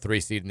 2 or a 3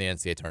 seed in the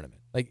NCAA tournament.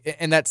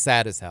 And that's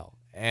sad as hell.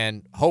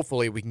 And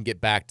hopefully we can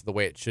get back to the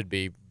way it should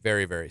be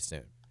very, very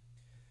soon.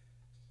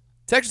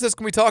 Texas says,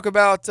 can we talk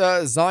about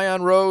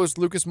Zion Rose,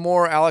 Lucas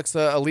Moore, Alex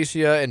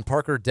Alicia, and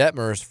Parker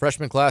Detmers,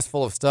 freshman class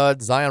full of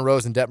studs? Zion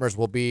Rose and Detmers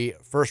will be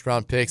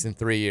first-round picks in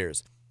 3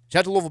 years.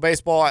 Shout out to Louisville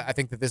baseball. I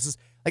think that this is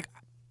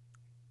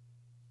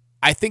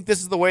I think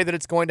this is the way that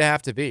it's going to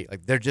have to be.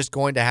 Like they're just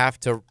going to have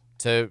to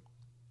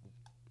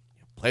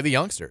play the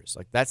youngsters.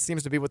 Like that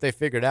seems to be what they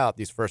figured out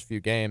these first few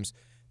games.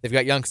 They've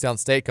got Youngstown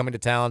State coming to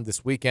town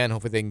this weekend.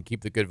 Hopefully they can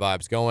keep the good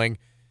vibes going.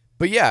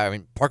 But yeah, I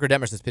mean, Parker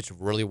Detmers has pitched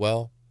really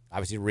well.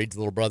 Obviously, Reed's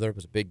little brother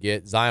was a big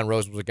get. Zion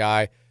Rose was a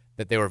guy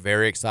that they were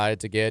very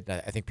excited to get. I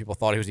think people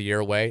thought he was a year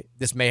away.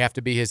 This may have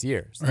to be his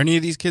year. Are any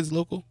of these kids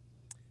local?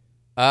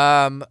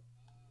 No,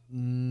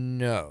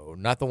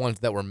 not the ones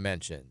that were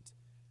mentioned.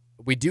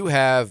 We do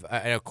have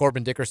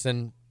Corbin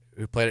Dickerson,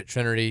 who played at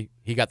Trinity.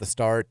 He got the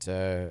start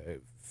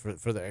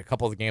for a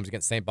couple of the games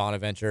against St.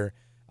 Bonaventure.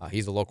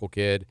 He's a local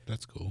kid.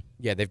 That's cool.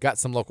 Yeah, they've got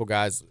some local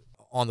guys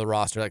on the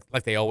roster,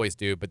 like they always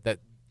do, but that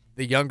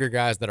the younger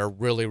guys that are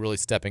really, really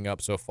stepping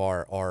up so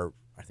far are,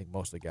 I think,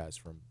 mostly guys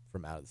from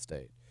out of the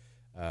state.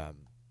 And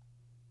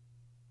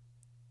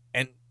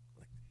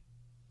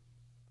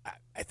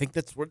I think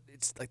that's what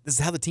it's like. This is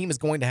how the team is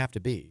going to have to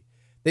be.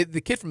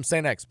 The kid from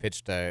St. X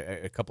pitched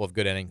a couple of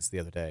good innings the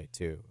other day,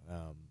 too,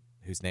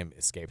 whose name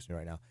escapes me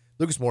right now.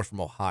 Lucas Moore's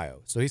from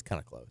Ohio, so he's kind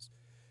of close.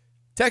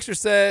 Texter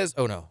says,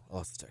 oh, no, I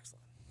lost the text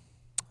line.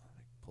 Let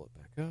me pull it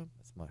back up.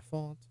 That's my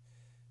fault.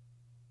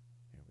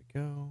 Here we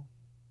go.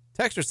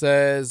 Texter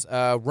says,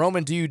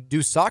 Roman, do you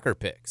do soccer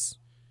picks?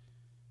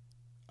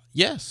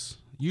 Yes.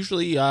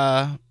 Usually,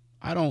 I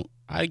don't.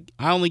 I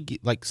only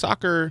get, like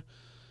soccer,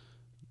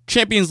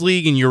 Champions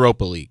League and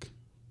Europa League.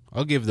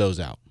 I'll give those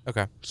out.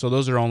 Okay. So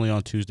those are only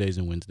on Tuesdays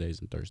and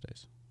Wednesdays and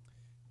Thursdays.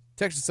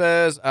 Texter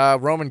says,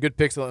 Roman, good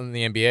picks in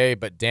the NBA,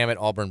 but damn it,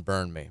 Auburn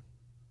burned me.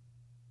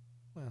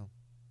 Well,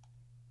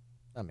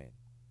 I mean,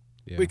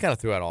 we kind of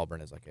threw out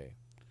Auburn as like a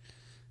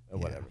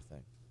whatever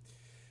thing.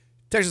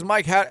 Texas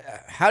Mike,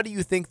 how do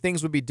you think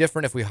things would be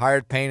different if we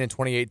hired Payne in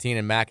 2018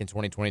 and Mack in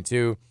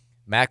 2022?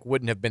 Mack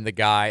wouldn't have been the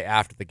guy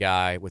after the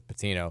guy with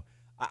Patino.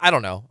 I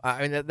don't know.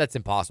 I mean, that's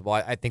impossible.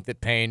 I think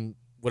that Payne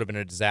would have been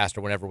a disaster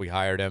whenever we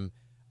hired him.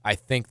 I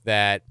think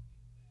that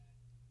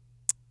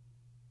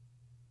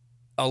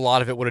a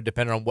lot of it would have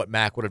depended on what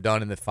Mack would have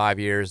done in the 5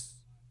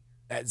 years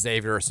at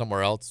Xavier or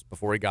somewhere else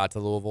before he got to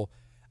Louisville.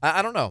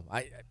 I don't know.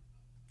 I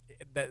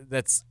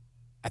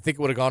think it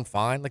would have gone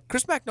fine. Like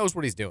Chris Mack knows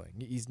what he's doing.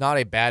 He's not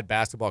a bad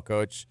basketball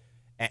coach.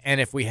 And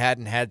if we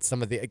hadn't had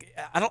some of the,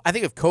 I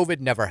think if COVID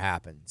never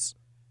happens,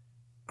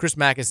 Chris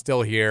Mack is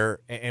still here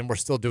and we're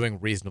still doing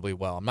reasonably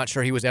well. I'm not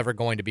sure he was ever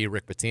going to be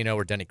Rick Pitino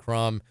or Denny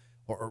Crum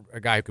or a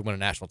guy who could win a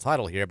national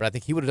title here, but I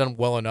think he would have done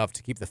well enough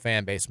to keep the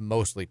fan base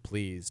mostly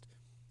pleased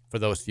for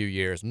those few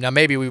years. Now,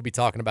 maybe we would be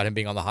talking about him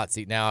being on the hot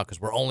seat now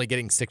because we're only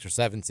getting 6 or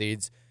 7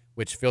 seeds,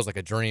 which feels like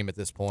a dream at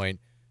this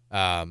point.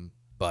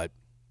 But,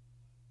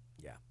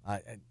 yeah,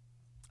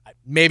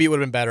 maybe it would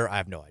have been better. I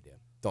have no idea.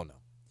 Don't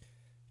know.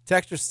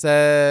 Texter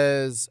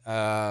says,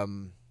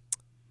 can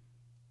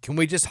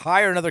we just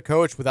hire another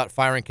coach without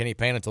firing Kenny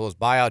Payne until his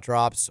buyout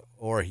drops,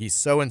 or he's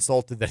so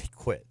insulted that he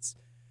quits?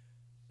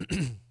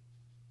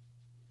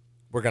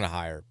 We're going to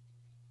hire.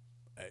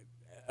 I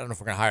don't know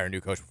if we're going to hire a new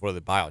coach before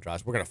the buyout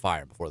drops. We're going to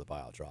fire him before the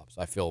buyout drops.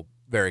 I feel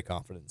very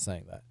confident in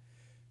saying that.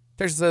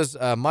 Texas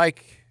says,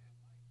 Mike,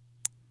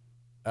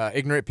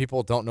 ignorant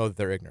people don't know that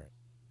they're ignorant.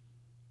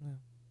 Yeah.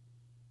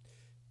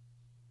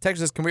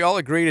 Texas says, can we all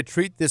agree to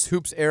treat this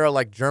hoops era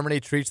like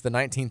Germany treats the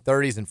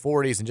 1930s and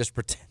 40s and just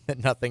pretend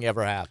that nothing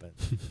ever happened?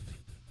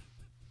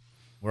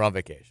 We're on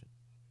vacation.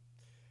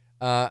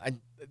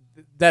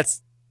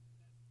 This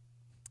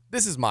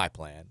is my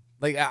plan.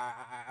 Like,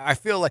 I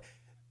feel like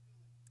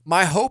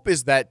my hope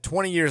is that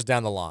 20 years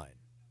down the line,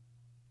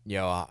 you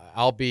know,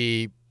 I'll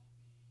be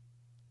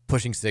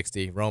pushing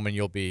 60. Roman,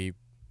 you'll be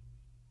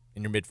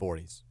in your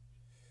mid-40s.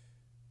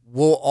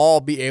 We'll all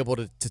be able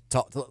to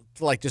talk, to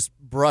like just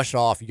brush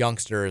off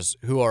youngsters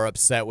who are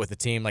upset with the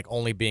team like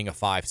only being a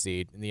 5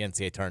 seed in the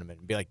NCAA tournament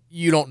and be like,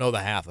 you don't know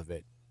the half of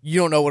it. You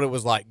don't know what it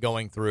was like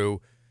going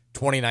through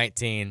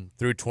 2019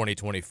 through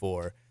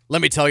 2024.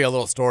 Let me tell you a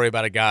little story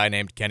about a guy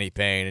named Kenny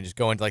Payne and just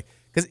go into like,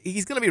 because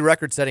he's going to be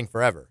record-setting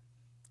forever.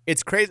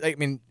 It's crazy. I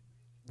mean,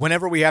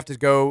 whenever we have to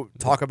go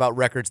talk about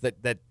records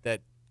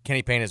that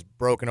Kenny Payne has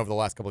broken over the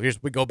last couple of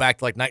years, we go back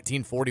to like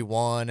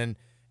 1941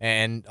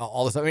 and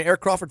all this. I mean,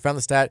 Eric Crawford found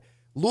the stat.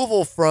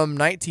 Louisville from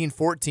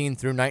 1914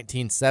 through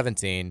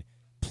 1917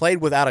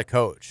 played without a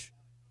coach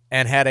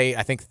and had a,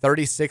 I think,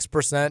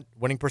 36%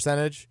 winning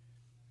percentage.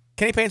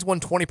 Kenny Payne's won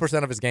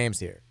 20% of his games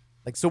here.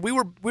 Like, so we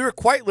were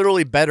quite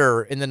literally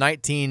better in the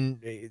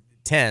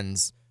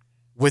 1910s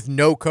with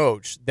no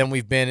coach than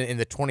we've been in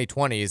the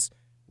 2020s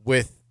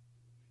with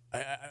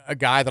a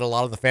guy that a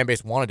lot of the fan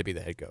base wanted to be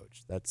the head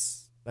coach.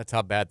 That's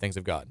how bad things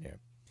have gotten here.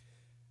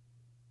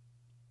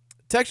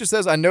 Texture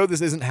says, I know this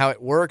isn't how it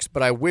works,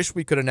 but I wish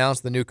we could announce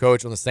the new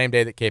coach on the same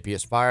day that KP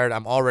is fired.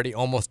 I'm already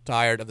almost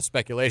tired of the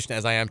speculation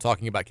as I am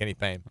talking about Kenny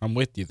Payne. I'm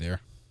with you there.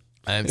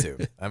 I am too.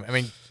 I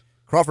mean,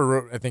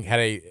 Crawford, I think,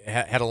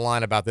 had a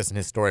line about this in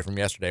his story from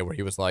yesterday where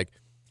he was like,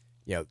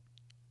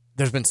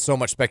 there's been so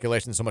much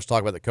speculation, so much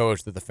talk about the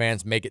coach that the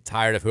fans may get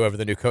tired of whoever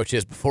the new coach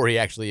is before he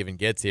actually even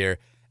gets here.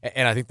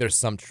 And I think there's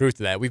some truth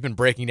to that. We've been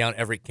breaking down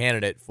every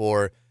candidate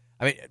for,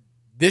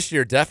 this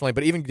year definitely,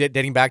 but even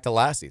dating back to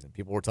last season,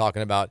 people were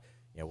talking about,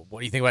 what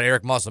do you think about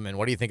Eric Musselman?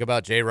 What do you think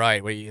about Jay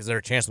Wright? Is there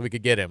a chance that we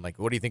could get him? Like,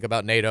 what do you think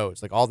about Nate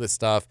Oates? Like, all this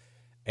stuff.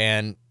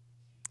 And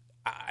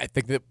I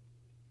think that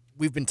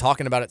we've been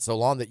talking about it so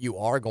long that you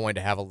are going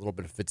to have a little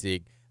bit of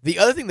fatigue. The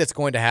other thing that's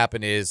going to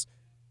happen is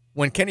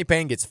when Kenny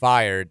Payne gets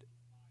fired,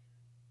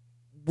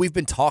 we've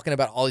been talking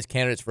about all these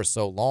candidates for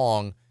so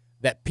long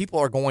that people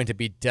are going to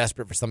be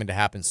desperate for something to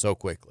happen so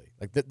quickly.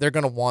 Like, they're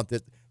going to want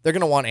this. They're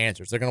going to want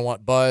answers. They're going to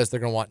want buzz. They're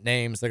going to want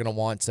names. They're going to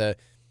want to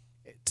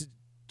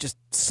just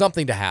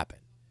something to happen.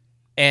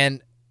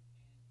 And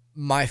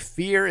my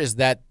fear is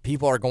that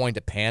people are going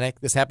to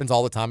panic. This happens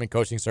all the time in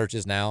coaching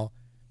searches now.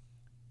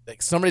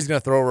 Like, somebody's going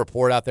to throw a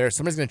report out there.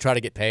 Somebody's going to try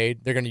to get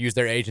paid. They're going to use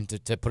their agent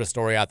to put a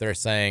story out there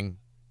saying,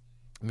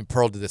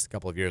 Pearl did this a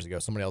couple of years ago.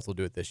 Somebody else will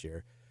do it this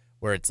year,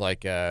 where it's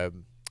like,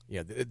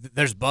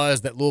 there's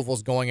buzz that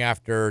Louisville's going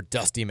after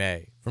Dusty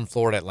May from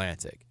Florida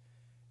Atlantic.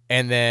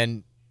 And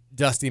then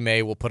Dusty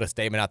May will put a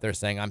statement out there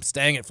saying, I'm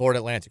staying at Florida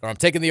Atlantic, or I'm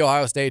taking the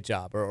Ohio State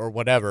job, or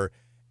whatever.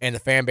 And the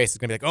fan base is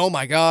going to be like, oh,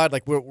 my God,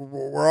 like,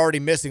 we're already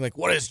missing. Like,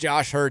 what is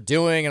Josh Hurd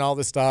doing and all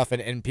this stuff?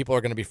 And people are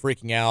going to be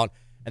freaking out,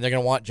 and they're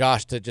going to want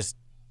Josh to just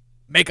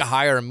make a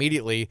hire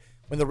immediately,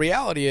 when the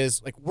reality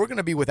is, like, we're going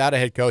to be without a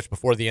head coach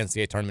before the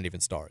NCAA tournament even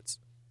starts.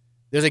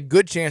 There's a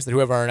good chance that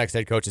whoever our next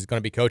head coach is going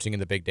to be coaching in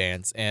the Big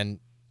Dance. And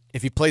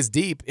if he plays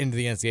deep into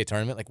the NCAA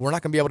tournament, like, we're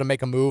not going to be able to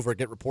make a move or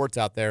get reports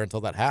out there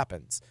until that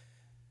happens.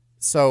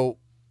 So,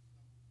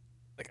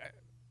 like,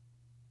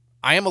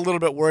 I am a little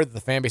bit worried that the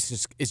fan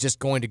base is just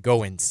going to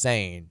go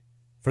insane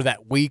for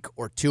that week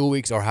or 2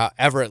 weeks or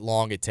however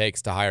long it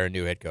takes to hire a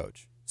new head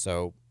coach.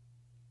 So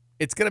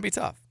it's going to be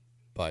tough,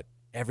 but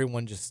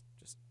everyone just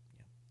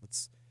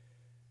let's.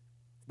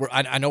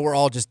 I know we're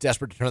all just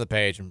desperate to turn the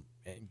page and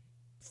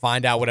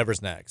find out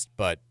whatever's next,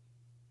 but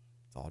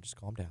let's all just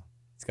calm down.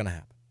 It's going to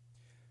happen.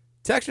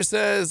 Texture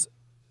says,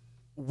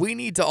 we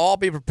need to all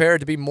be prepared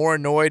to be more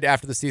annoyed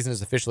after the season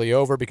is officially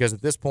over, because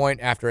at this point,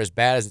 after as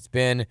bad as it's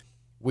been,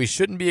 we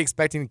shouldn't be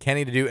expecting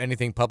Kenny to do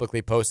anything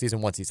publicly postseason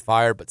once he's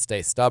fired, but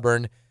stay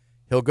stubborn.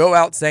 He'll go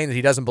out saying that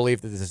he doesn't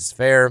believe that this is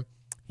fair.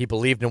 He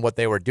believed in what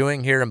they were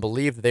doing here and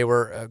believed that they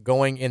were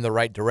going in the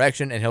right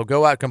direction, and he'll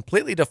go out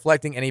completely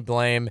deflecting any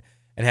blame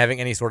and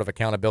having any sort of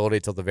accountability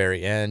till the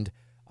very end.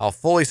 I'll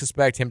fully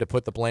suspect him to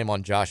put the blame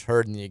on Josh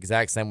Hurd in the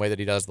exact same way that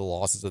he does the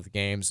losses of the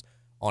games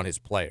on his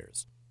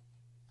players.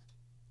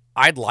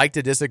 I'd like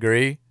to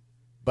disagree,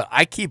 but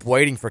I keep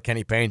waiting for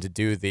Kenny Payne to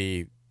do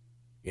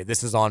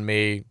this is on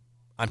me,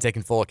 I'm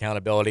taking full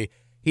accountability.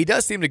 He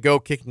does seem to go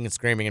kicking and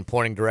screaming and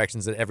pointing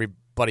directions at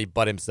everybody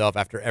but himself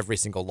after every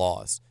single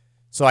loss.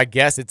 So I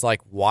guess it's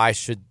like, why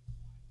is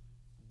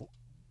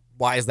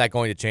that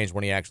going to change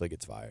when he actually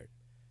gets fired?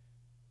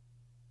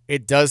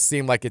 It does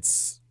seem like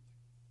it's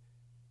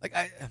like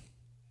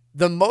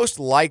the most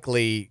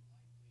likely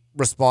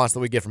response that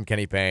we get from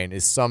Kenny Payne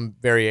is some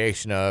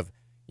variation of,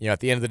 at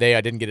the end of the day,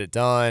 I didn't get it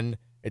done.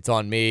 It's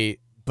on me.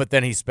 But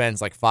then he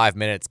spends like 5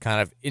 minutes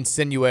kind of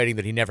insinuating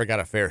that he never got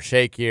a fair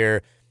shake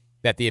here,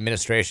 that the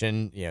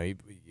administration, he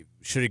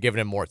should have given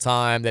him more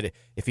time, that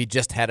if he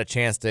just had a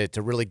chance to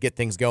really get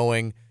things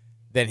going,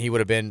 then he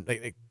would have been,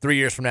 like 3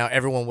 years from now,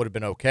 everyone would have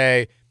been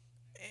okay.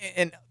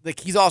 And like,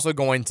 he's also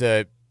going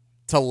to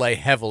lay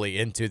heavily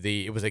into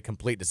it was a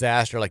complete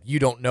disaster. Like, you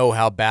don't know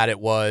how bad it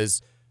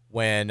was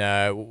when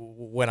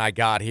I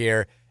got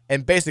here,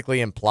 and basically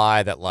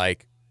imply that,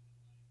 like,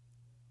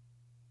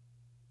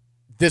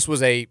 this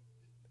was a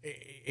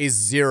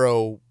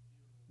 0-win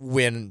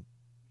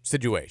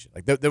situation.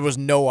 Like, there was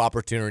no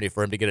opportunity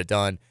for him to get it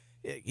done.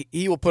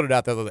 He will put it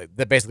out there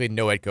that basically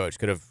no head coach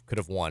could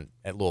have won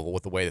at Louisville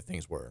with the way that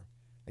things were.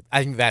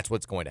 I think that's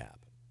what's going to happen.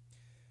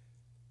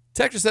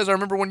 Texas says, I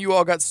remember when you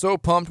all got so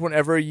pumped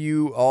whenever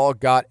you all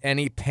got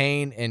any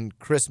Payne and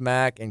Chris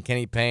Mack and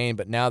Kenny Payne,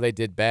 but now they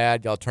did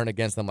bad. Y'all turn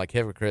against them like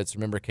hypocrites.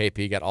 Remember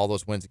KP got all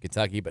those wins in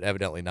Kentucky, but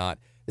evidently not.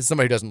 This is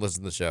somebody who doesn't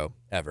listen to the show,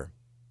 ever.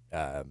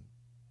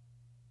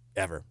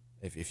 Ever.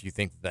 If you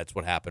think that's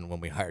what happened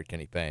when we hired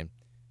Kenny Payne.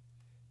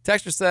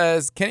 Texture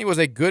says, Kenny was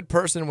a good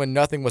person when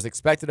nothing was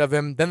expected of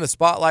him. Then the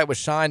spotlight was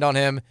shined on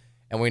him,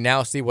 and we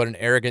now see what an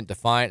arrogant,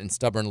 defiant, and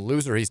stubborn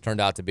loser he's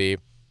turned out to be.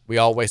 We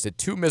all wasted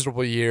 2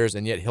 miserable years,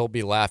 and yet he'll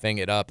be laughing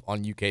it up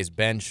on UK's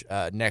bench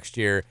next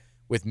year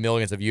with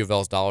millions of U of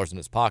L's dollars in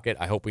his pocket.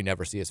 I hope we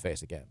never see his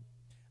face again.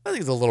 I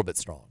think it's a little bit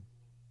strong.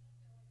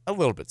 A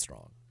little bit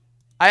strong.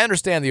 I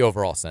understand the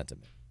overall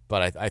sentiment,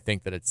 but I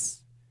think that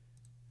it's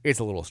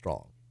a little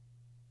strong.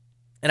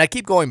 And I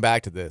keep going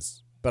back to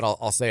this, but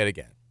I'll say it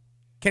again.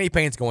 Kenny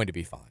Payne's going to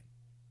be fine.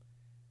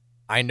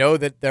 I know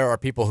that there are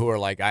people who are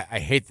like, I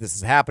hate this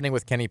is happening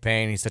with Kenny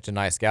Payne. He's such a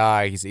nice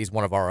guy. He's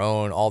one of our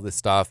own, all this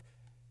stuff.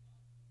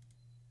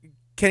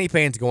 Kenny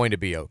Payne's going to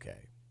be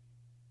okay.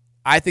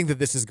 I think that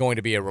this is going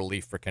to be a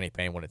relief for Kenny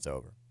Payne when it's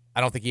over.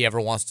 I don't think he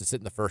ever wants to sit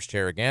in the first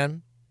chair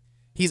again.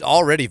 He's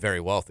already very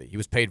wealthy. He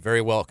was paid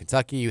very well at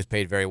Kentucky. He was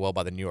paid very well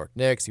by the New York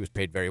Knicks. He was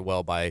paid very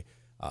well by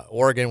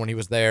Oregon when he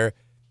was there.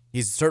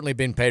 He's certainly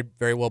been paid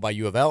very well by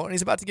U of L, and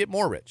he's about to get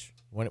more rich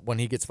when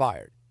he gets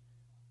fired.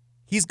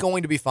 He's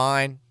going to be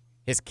fine.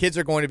 His kids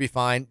are going to be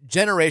fine.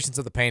 Generations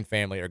of the Payne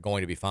family are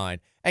going to be fine.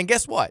 And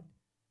guess what?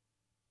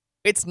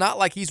 It's not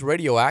like he's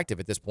radioactive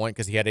at this point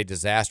because he had a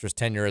disastrous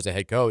tenure as a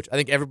head coach. I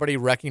think everybody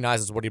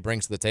recognizes what he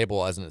brings to the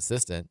table as an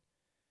assistant.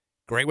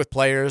 Great with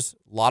players,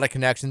 a lot of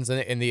connections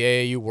in the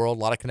AAU world,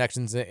 a lot of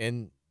connections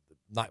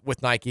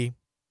with Nike.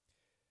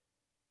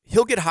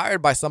 He'll get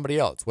hired by somebody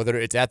else, whether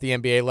it's at the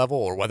NBA level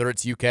or whether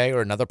it's UK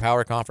or another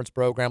power conference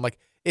program. Like,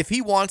 if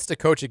he wants to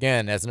coach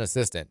again as an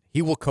assistant,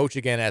 he will coach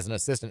again as an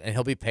assistant, and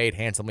he'll be paid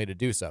handsomely to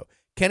do so.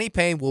 Kenny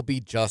Payne will be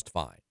just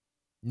fine.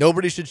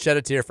 Nobody should shed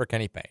a tear for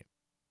Kenny Payne.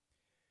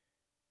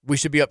 We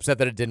should be upset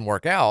that it didn't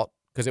work out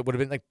because it would have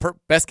been like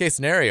best case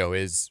scenario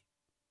is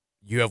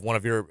you have one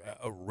of your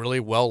a really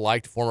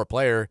well-liked former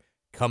player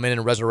come in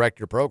and resurrect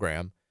your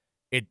program.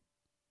 It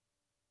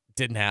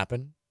didn't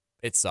happen.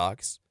 It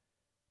sucks.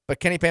 But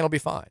Kenny Payne will be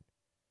fine.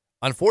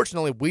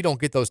 Unfortunately, we don't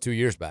get those 2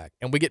 years back,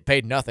 and we get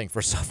paid nothing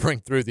for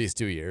suffering through these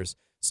 2 years.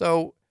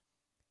 So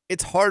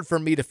it's hard for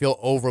me to feel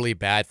overly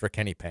bad for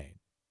Kenny Payne.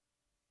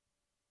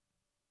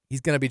 He's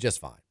going to be just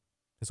fine.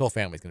 His whole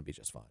family's going to be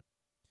just fine.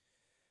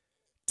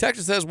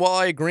 Texas says, while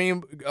I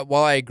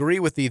agree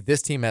with the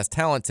this team has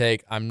talent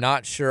take, I'm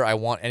not sure I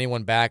want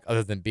anyone back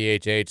other than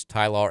BHH,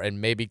 Tyler,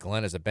 and maybe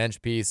Glenn as a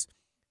bench piece.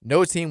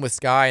 No team with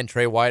Sky and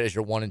Trey White as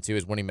your 1 and 2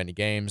 is winning many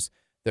games.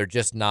 They're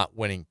just not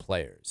winning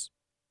players.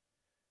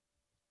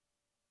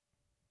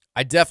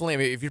 I definitely, I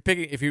mean, if you're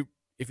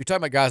talking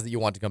about guys that you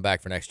want to come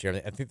back for next year,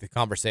 I think the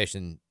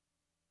conversation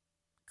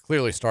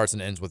clearly starts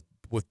and ends with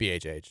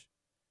BHH.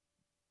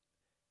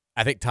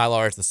 I think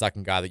Tyler is the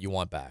second guy that you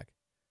want back.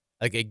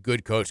 Like, a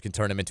good coach can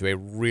turn him into a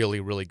really,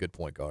 really good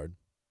point guard.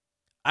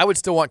 I would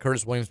still want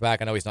Curtis Williams back.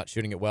 I know he's not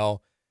shooting it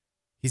well.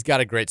 He's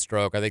got a great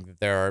stroke. I think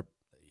that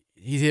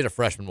he's hit a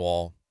freshman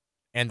wall,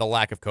 and the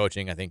lack of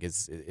coaching, I think,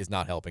 is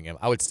not helping him.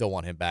 I would still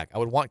want him back. I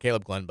would want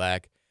Caleb Glenn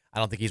back. I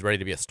don't think he's ready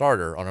to be a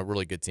starter on a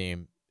really good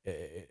team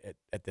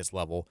at this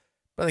level,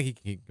 but I think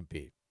he can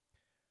compete.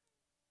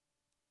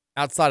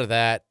 Outside of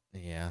that,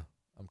 yeah,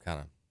 I'm kind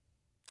of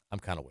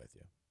with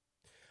you.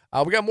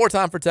 We got more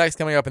time for text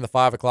coming up in the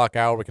 5 o'clock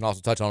hour. We can also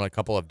touch on a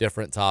couple of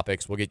different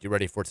topics. We'll get you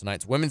ready for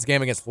tonight's women's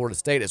game against Florida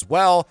State as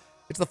well.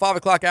 It's the 5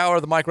 o'clock hour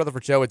of the Mike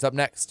Rutherford Show. It's up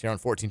next here on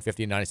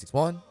 1450 and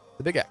 96.1,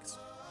 The Big X.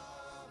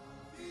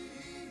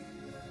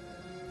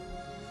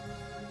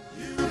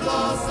 You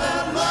lost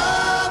that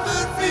love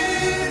and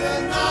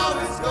feeling, now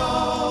it's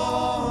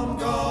gone,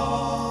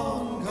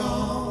 gone,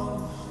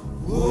 gone.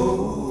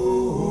 Whoa.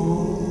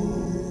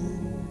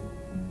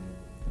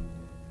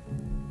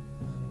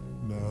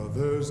 Now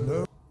there's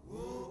no.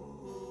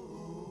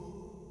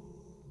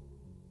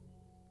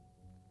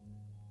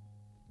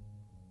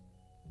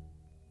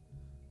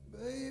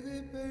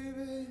 Baby,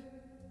 baby,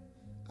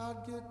 I'd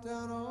get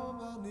down on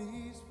my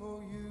knees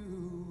for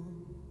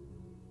you.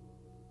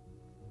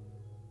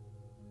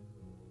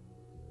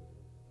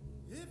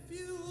 If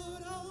you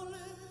would only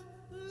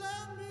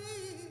love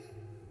me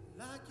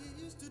like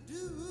you used to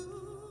do.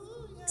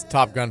 Yeah. It's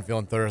Top Gun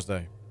Feeling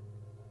Thursday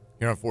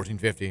here on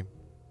 1450,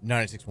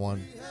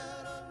 96.1,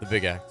 The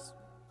Big X.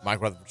 Mike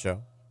Rutherford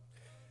Show.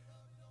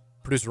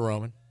 Producer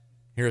Roman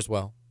here as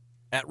well.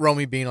 At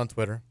Romy Bean on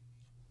Twitter.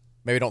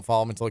 Maybe don't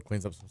follow him until he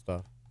cleans up some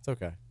stuff. It's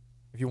okay.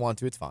 If you want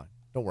to, it's fine.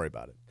 Don't worry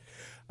about it.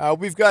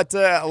 We've got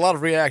a lot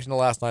of reaction to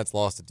last night's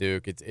loss to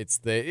Duke. It's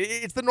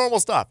the normal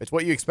stuff. It's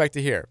what you expect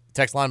to hear.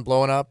 Text line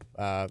blowing up,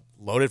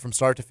 loaded from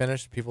start to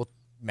finish. People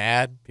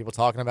mad. People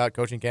talking about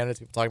coaching candidates.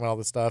 People talking about all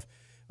this stuff.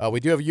 We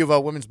do have U of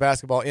L women's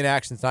basketball in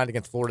action tonight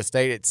against Florida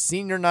State. It's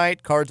senior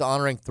night. Cards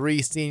honoring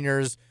 3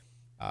 seniors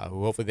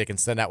who hopefully they can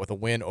send out with a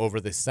win over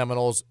the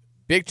Seminoles.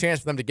 Big chance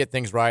for them to get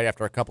things right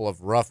after a couple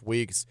of rough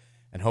weeks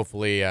and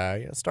hopefully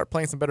start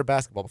playing some better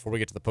basketball before we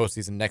get to the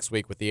postseason next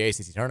week with the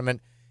ACC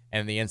tournament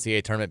and the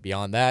NCAA tournament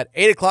beyond that.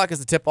 8 o'clock is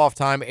the tip-off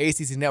time.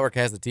 ACC Network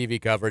has the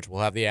TV coverage.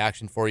 We'll have the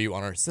action for you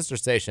on our sister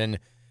station,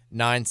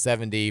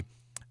 970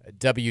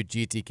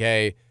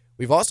 WGTK.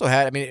 We've also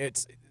had,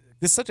 this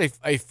is such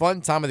a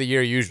fun time of the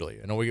year usually.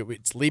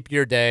 It's leap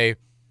year day.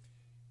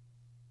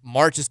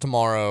 March is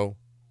tomorrow.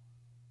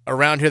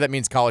 Around here, that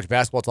means college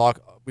basketball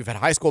talk. We've had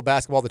high school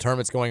basketball, the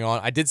tournament's going on.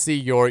 I did see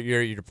your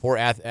poor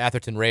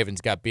Atherton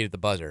Ravens got beat at the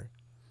buzzer.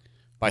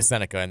 by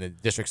Seneca in the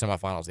district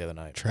semifinals the other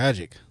night.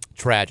 Tragic.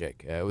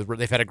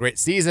 They've had a great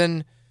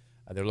season.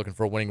 They're looking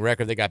for a winning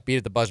record. They got beat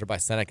at the buzzer by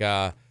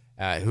Seneca,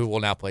 who will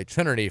now play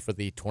Trinity for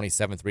the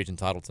 27th region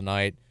title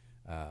tonight.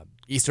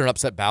 Eastern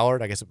upset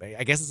Ballard. I guess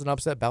it's an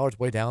upset. Ballard's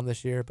way down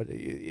this year, but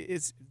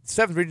it's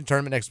 7th region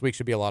tournament next week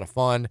should be a lot of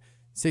fun.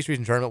 6th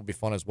region tournament will be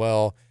fun as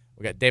well.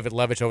 We got David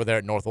Levitch over there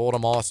at North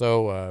Oldham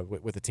also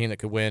with a team that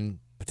could win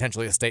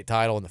potentially a state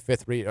title in the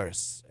 5th region or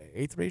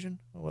 8th region,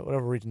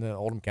 whatever region the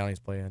Oldham counties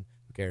play in.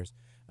 Who cares?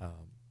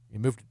 You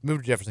move to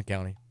Jefferson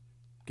County.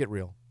 Get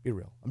real. Be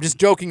real. I'm just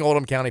joking,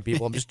 Oldham County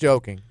people. I'm just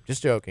joking.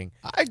 Just joking.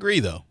 I agree,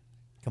 though.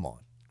 Come on,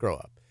 grow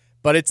up.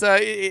 But it's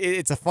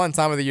a fun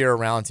time of the year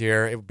around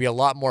here. It would be a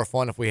lot more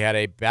fun if we had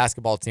a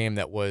basketball team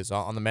that was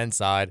on the men's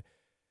side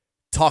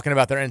talking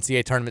about their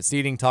NCAA tournament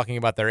seeding, talking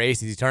about their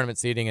ACC tournament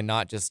seeding, and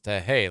not just,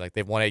 hey, like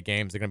they've won 8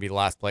 games, they're going to be the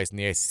last place in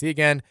the ACC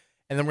again,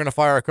 and then we're going to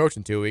fire our coach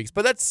in 2 weeks.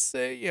 But that's,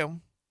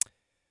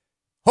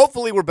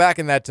 hopefully we're back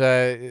in that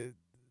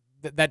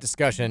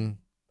discussion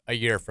a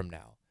year from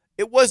now.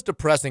 It was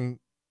depressing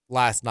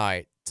last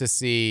night to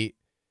see,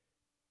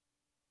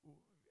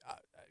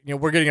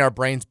 we're getting our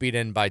brains beat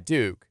in by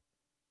Duke.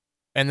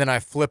 And then I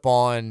flip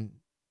on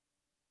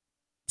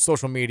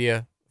social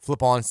media,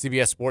 flip on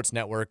CBS Sports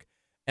Network,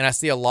 and I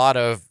see a lot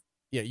of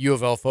U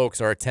of L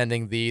folks are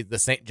attending the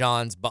St.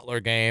 John's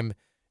Butler game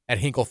at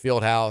Hinkle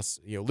Fieldhouse.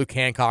 Luke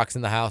Hancock's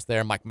in the house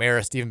there, Mike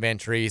Mara, Stephen Van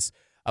Treese,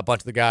 a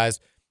bunch of the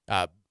guys.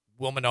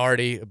 Will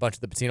Minardi, a bunch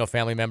of the Patino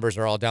family members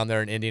are all down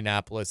there in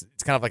Indianapolis.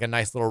 It's kind of like a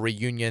nice little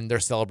reunion. They're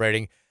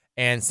celebrating.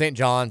 And St.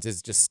 John's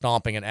is just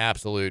stomping an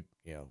absolute,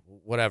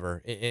 whatever,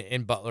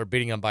 in Butler,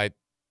 beating them by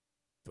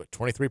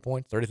 23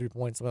 points, 33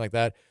 points, something like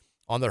that,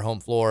 on their home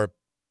floor.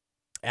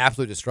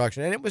 Absolute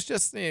destruction. And it was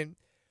just,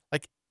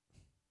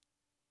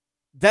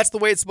 that's the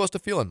way it's supposed to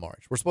feel in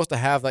March. We're supposed to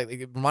have,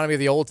 it reminded me of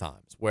the old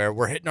times where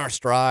we're hitting our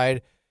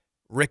stride.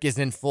 Rick is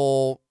in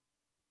full,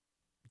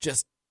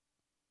 just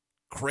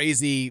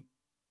crazy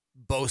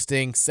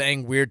boasting,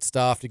 saying weird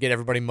stuff to get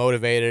everybody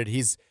motivated.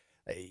 He's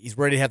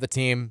ready to have the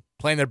team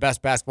playing their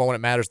best basketball when it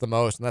matters the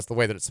most, and that's the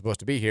way that it's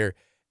supposed to be here.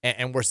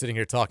 And we're sitting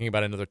here talking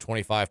about another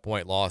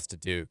 25-point loss to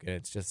Duke, and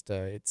it's just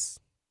it's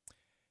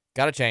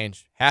got to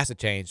change, has to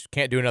change.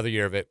 Can't do another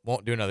year of it.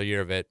 Won't do another year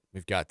of it.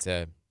 We've got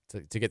to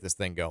get this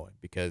thing going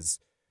because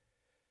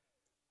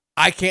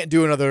I can't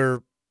do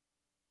another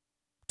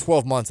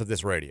 12 months of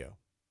this radio.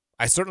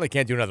 I certainly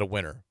can't do another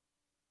winter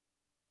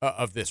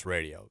of this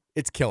radio.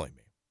 It's killing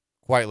me.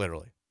 Quite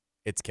literally.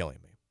 It's killing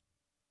me.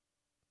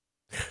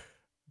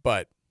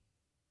 But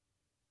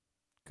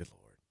good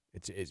Lord.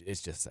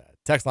 It's just sad.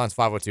 Text line's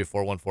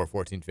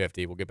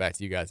 502-414-1450. We'll get back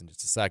to you guys in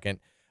just a second.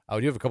 We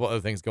do have a couple other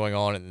things going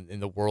on in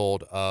the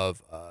world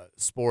of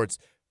sports.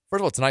 First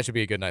of all, tonight should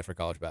be a good night for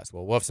college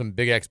basketball. We'll have some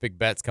Big X Big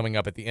Bets coming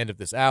up at the end of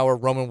this hour.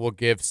 Roman will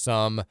give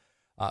some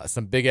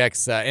Big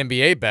X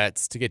NBA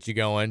bets to get you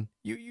going.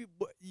 You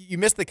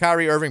missed the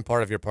Kyrie Irving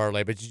part of your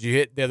parlay, but did you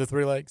hit the other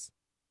 3 legs?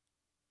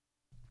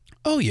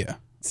 Oh, yeah.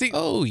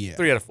 Oh, yeah.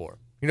 3 out of 4.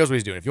 He knows what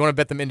he's doing. If you want to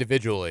bet them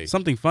individually.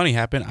 Something funny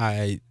happened.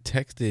 I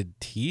texted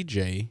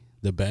TJ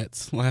the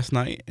bets last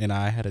night, and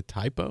I had a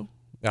typo.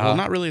 Well,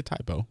 not really a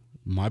typo.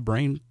 My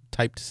brain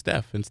typed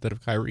Steph instead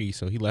of Kyrie,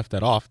 so he left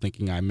that off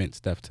thinking I meant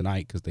Steph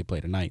tonight because they play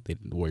tonight. The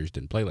Warriors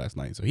didn't play last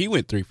night, so he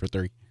went 3 for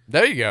 3.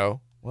 There you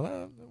go. Well,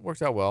 that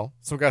works out well.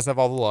 Some guys have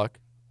all the luck.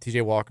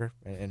 TJ Walker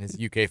and his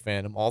UK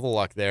fandom, all the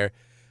luck there.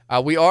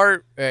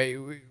 We'll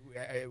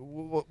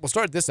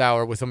start this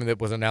hour with something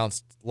that was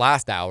announced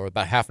last hour,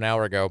 about half an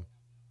hour ago.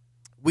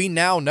 We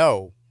now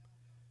know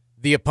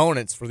the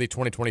opponents for the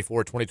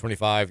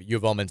 2024-2025 U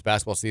of L men's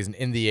basketball season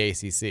in the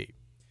ACC.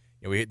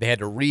 They had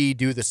to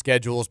redo the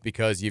schedules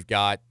because you've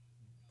got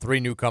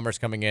 3 newcomers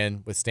coming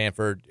in with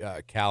Stanford,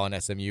 Cal,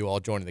 and SMU all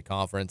joining the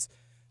conference.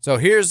 So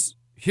here's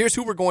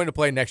who we're going to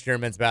play next year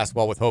in men's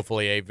basketball with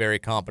hopefully a very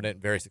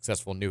competent, very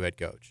successful new head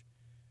coach.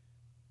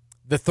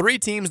 The 3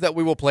 teams that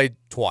we will play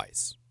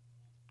twice,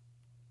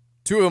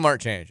 2 of them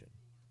aren't changing.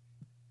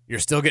 You're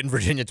still getting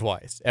Virginia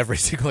twice every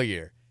single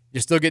year.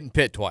 You're still getting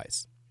Pitt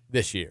twice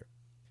this year.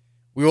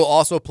 We will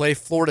also play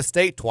Florida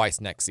State twice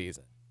next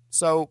season.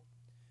 So,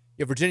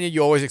 Virginia,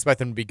 you always expect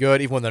them to be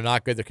good. Even when they're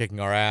not good, they're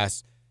kicking our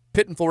ass.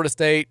 Pitt and Florida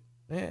State,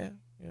 kind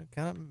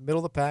of middle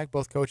of the pack.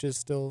 Both coaches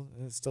still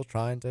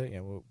trying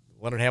to.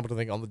 Leonard Hamilton, I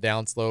think, on the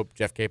downslope.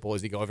 Jeff Capel,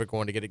 is he ever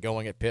going to get it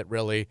going at Pitt,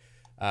 really?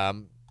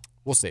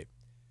 We'll see.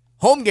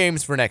 Home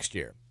games for next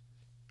year.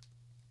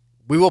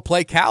 We will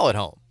play Cal at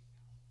home.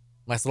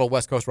 Nice little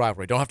West Coast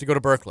rivalry. Don't have to go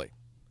to Berkeley.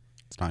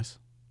 It's nice.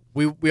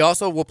 We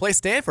also will play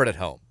Stanford at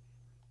home.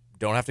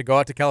 Don't have to go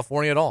out to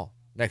California at all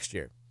next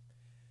year.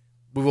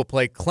 We will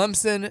play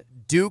Clemson,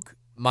 Duke,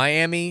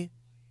 Miami,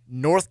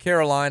 North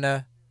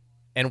Carolina,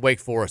 and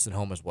Wake Forest at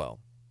home as well.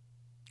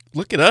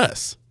 Look at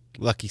us.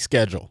 Lucky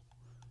schedule.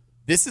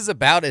 This is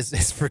about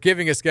as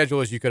forgiving a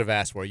schedule as you could have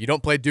asked for. You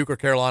don't play Duke or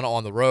Carolina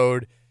on the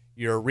road.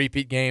 Your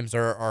repeat games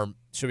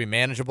should be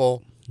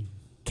manageable.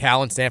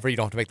 Cal and Stanford, you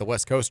don't have to make the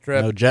West Coast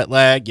trip. No jet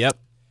lag, yep.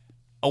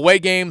 Away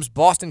games,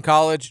 Boston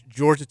College,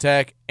 Georgia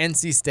Tech,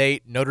 NC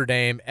State, Notre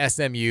Dame,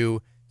 SMU,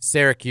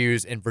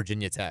 Syracuse, and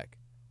Virginia Tech.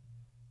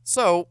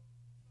 So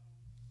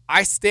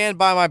I stand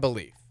by my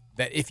belief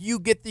that if you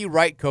get the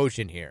right coach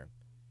in here,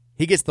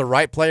 he gets the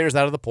right players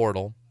out of the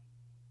portal,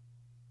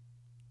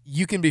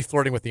 you can be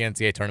flirting with the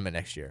NCAA tournament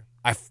next year.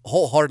 I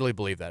wholeheartedly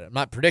believe that. I'm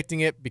not predicting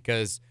it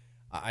because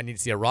I need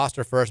to see a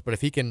roster first, but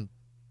if he can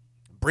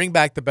bring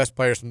back the best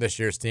players from this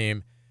year's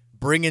team,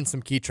 bring in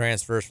some key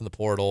transfers from the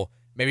portal,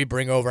 maybe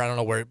bring over, I don't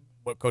know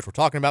what coach we're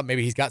talking about,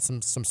 maybe he's got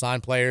some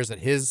signed players at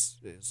his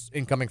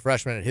incoming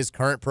freshmen at his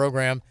current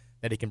program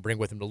that he can bring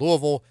with him to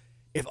Louisville.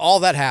 If all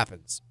that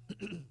happens,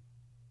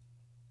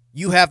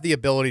 you have the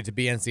ability to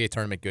be NCAA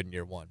tournament good in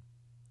year one.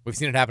 We've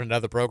seen it happen in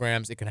other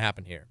programs. It can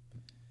happen here.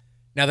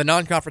 Now, the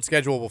non-conference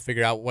schedule, we'll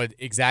figure out what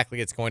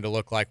exactly it's going to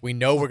look like. We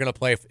know we're going to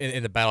play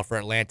in the battle for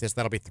Atlantis.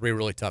 That'll be 3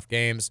 really tough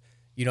games.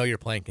 You know you're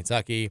playing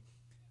Kentucky.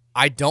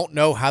 I don't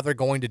know how they're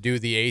going to do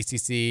the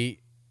ACC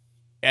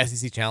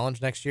SEC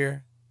Challenge next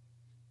year.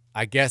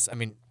 I guess,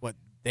 what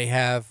they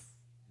have,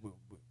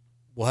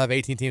 we'll have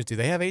 18 teams. Do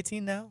they have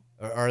 18 now?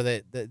 Or are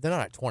they're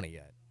not at 20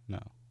 yet? No.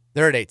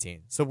 They're at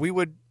 18. So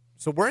we're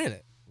in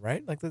it,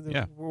 right? Like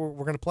yeah. We're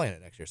going to play in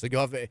it next year. So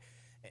you'll have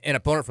an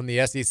opponent from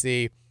the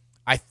SEC.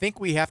 I think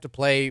we have to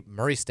play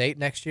Murray State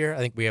next year. I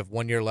think we have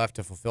 1 year left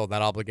to fulfill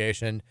that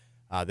obligation.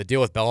 The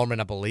deal with Bellarmine,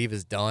 I believe,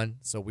 is done,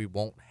 so we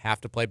won't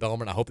have to play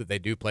Bellarmine. I hope that they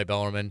do play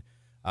Bellarmine,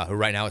 who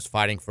right now is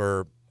fighting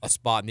for a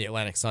spot in the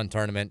Atlantic Sun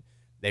tournament.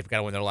 They've got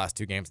to win their last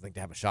 2 games, I think,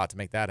 to have a shot to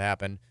make that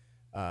happen.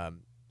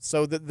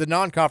 So the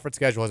non-conference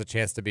schedule has a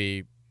chance to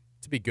be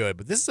good,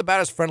 but this is about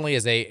as friendly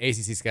as a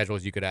ACC schedule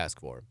as you could ask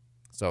for.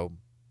 So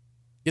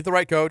get the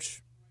right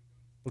coach.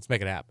 Let's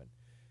make it happen.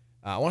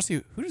 I want to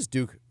see who does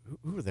Duke.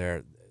 Who are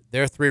there?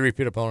 There are 3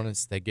 repeat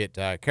opponents. They get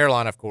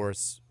Carolina, of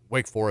course,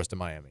 Wake Forest, and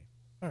Miami.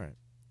 All right.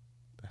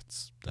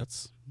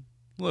 That's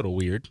a little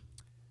weird.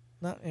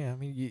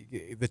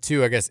 The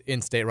 2, I guess,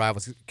 in-state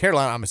rivals.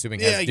 Carolina, I'm assuming,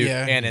 has Duke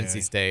and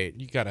NC State.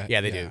 You gotta. Yeah,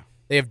 they do.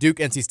 They have Duke,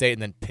 NC State,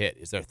 and then Pitt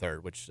is their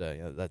 3rd, which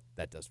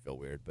that does feel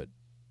weird, but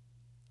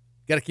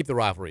got to keep the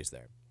rivalries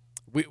there.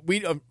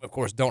 We of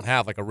course don't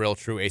have like a real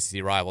true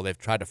ACC rival. They've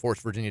tried to force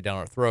Virginia down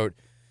our throat.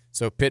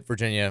 So Pitt,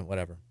 Virginia,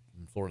 whatever,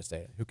 Florida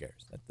State, who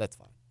cares? That's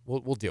fine.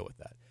 We'll deal with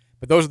that.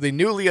 But those are the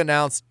newly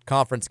announced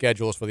conference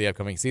schedules for the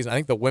upcoming season. I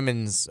think the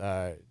women's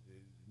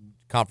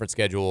conference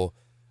schedule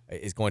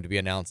is going to be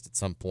announced at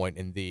some point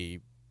in the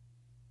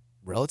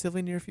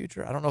relatively near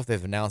future. I don't know if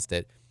they've announced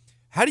it.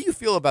 How do you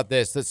feel about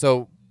this?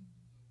 So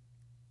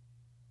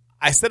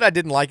I said I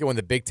didn't like it when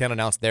the Big Ten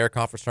announced their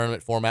conference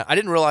tournament format. I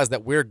didn't realize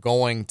that we're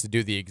going to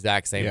do the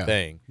exact same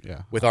thing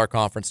with our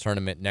conference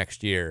tournament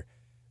next year.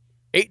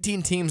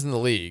 18 teams in the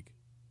league.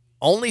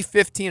 Only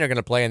 15 are going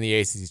to play in the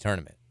ACC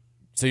tournament.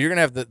 So you're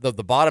going to have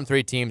the bottom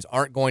 3 teams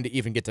aren't going to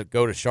even get to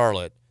go to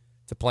Charlotte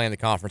to play in the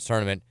conference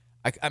tournament.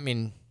 I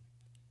mean,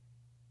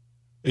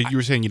 you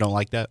were saying you don't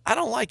like that? I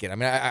don't like it. I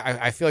mean,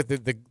 I feel like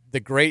the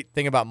great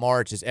thing about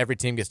March is every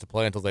team gets to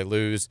play until they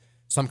lose.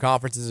 Some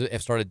conferences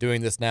have started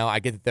doing this now. I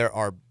get that there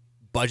are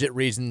budget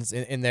reasons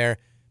in there,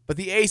 but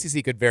the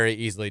ACC could very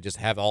easily just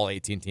have all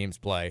 18 teams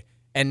play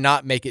and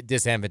not make it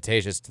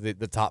disadvantageous to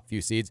the top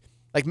few seeds.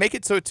 Like, make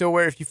it so to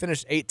where if you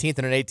finish 18th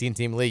in an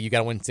 18-team league, you got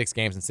to win 6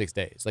 games in 6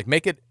 days. Like,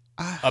 make it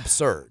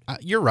absurd.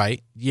 You're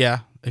right. Yeah,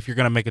 if you're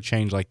going to make a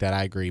change like that,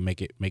 I agree.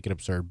 Make it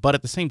absurd. But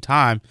at the same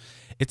time,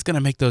 it's going to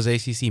make those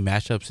ACC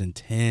matchups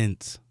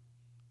intense.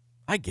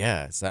 I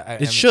guess.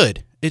 It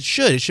should. It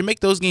should make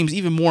those games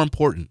even more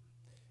important.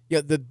 Yeah,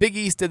 the Big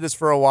East did this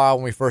for a while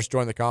when we first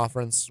joined the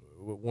conference.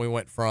 When we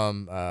went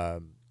from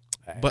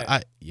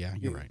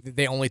you're right.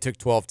 They only took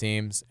 12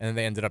 teams, and then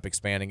they ended up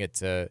expanding it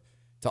to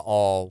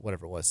all,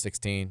 whatever it was,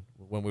 16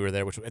 when we were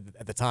there, which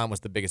at the time was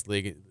the biggest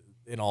league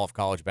in all of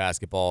college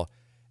basketball.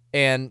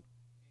 And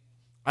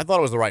I thought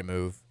it was the right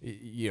move.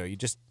 You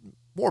just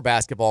more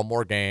basketball,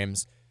 more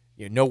games,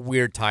 no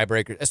weird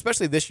tiebreakers,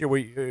 especially this year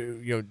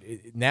where,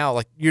 now,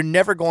 like, you're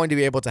never going to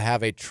be able to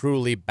have a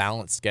truly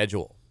balanced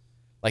schedule.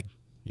 Like,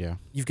 you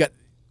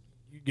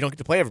don't get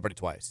to play everybody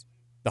twice.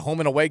 The home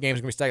and away games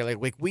are going to be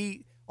staggered. Like,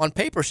 we, on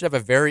paper, should have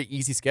a very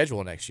easy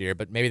schedule next year,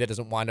 but maybe that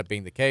doesn't wind up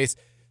being the case.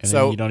 And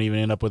then you don't even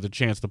end up with a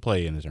chance to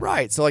play in this.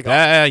 Right. So, like,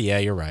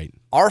 you're right.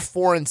 Our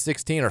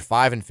 4-16 or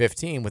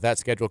 5-15 with that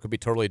schedule could be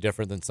totally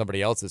different than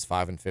somebody else's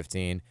 5-15,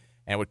 and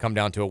it would come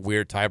down to a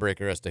weird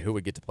tiebreaker as to who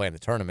would get to play in the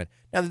tournament.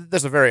 Now,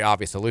 there's a very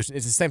obvious solution.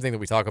 It's the same thing that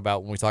we talk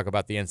about when we talk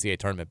about the NCAA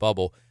tournament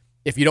bubble.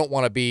 If you don't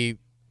want to be,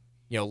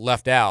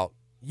 left out,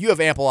 you have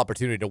ample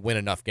opportunity to win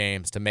enough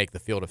games to make the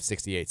field of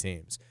 68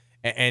 teams.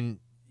 And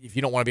if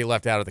you don't want to be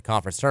left out of the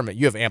conference tournament,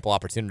 you have ample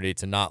opportunity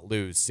to not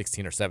lose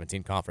 16 or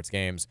 17 conference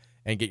games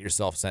and get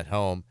yourself sent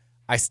home.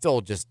 I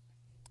still just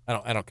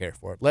I don't care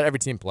for it. Let every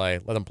team play.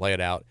 Let them play it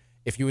out.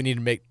 If you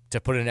need to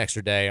put in an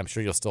extra day, I'm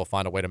sure you'll still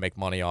find a way to make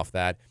money off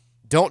that.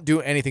 Don't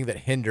do anything that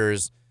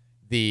hinders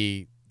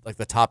the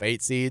top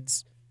 8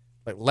 seeds.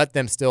 Like, let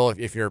them still,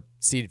 if you're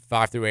seed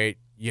 5 through 8,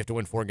 you have to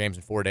win 4 games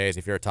in 4 days.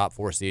 If you're a top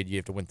 4 seed, you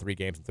have to win 3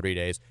 games in 3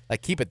 days.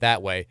 Like, keep it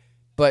that way.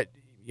 But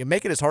you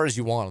make it as hard as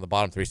you want on the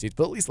bottom 3 seeds,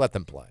 but at least let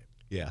them play.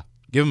 Yeah.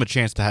 Give them a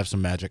chance to have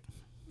some magic.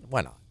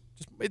 Why not?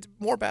 It's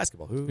more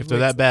basketball. If they're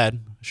that bad,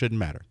 it shouldn't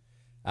matter.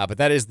 But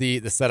that is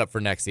the setup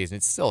for next season.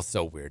 It's still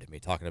so weird to me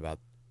talking about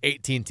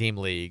 18-team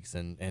leagues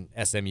and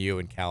SMU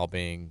and Cal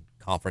being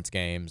conference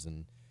games,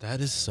 and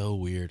that is so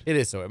weird. It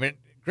is so. I mean,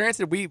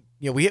 granted, we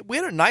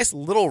had a nice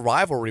little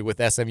rivalry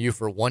with SMU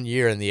for 1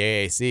 year in the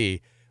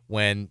AAC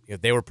when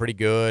they were pretty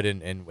good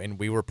and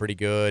we were pretty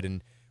good,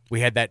 and we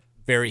had that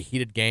very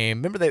heated game.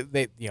 Remember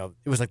they it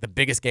was like the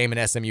biggest game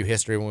in SMU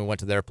history when we went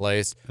to their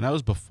place. And that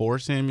was before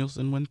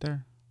Samuelson went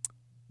there?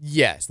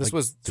 Yes, this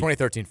was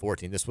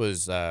 2013-14. This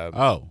was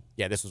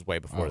this was way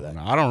before that.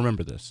 No, I don't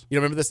remember this. You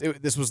don't remember this?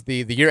 This was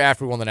the year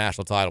after we won the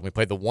national title. We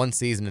played the one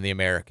season in the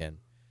American,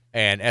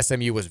 and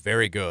SMU was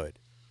very good,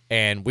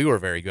 and we were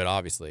very good,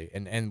 obviously.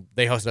 And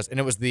they hosted us, and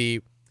it was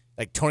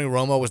Tony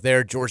Romo was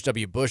there, George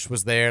W. Bush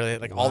was there,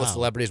 all the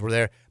celebrities were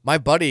there. My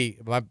buddy,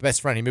 my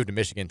best friend, he moved to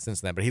Michigan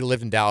since then, but he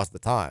lived in Dallas at the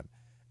time,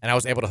 and I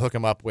was able to hook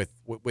him up with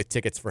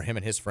tickets for him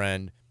and his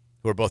friend,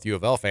 who are both U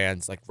of L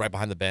fans, right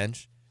behind the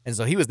bench. And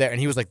so he was there, and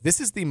he was like, this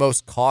is the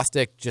most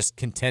caustic, just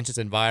contentious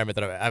environment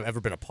that I've ever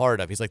been a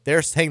part of. He's like,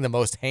 they're saying the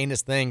most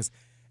heinous things,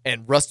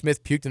 and Russ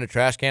Smith puked in a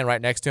trash can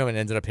right next to him and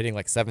ended up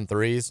hitting 7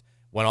 threes,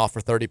 went off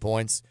for 30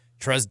 points.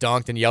 Trez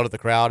dunked and yelled at the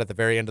crowd at the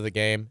very end of the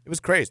game. It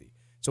was crazy.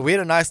 So we had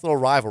a nice little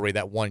rivalry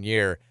that 1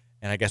 year,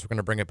 and I guess we're going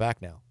to bring it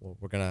back now.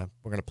 We're gonna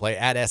play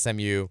at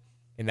SMU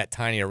in that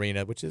tiny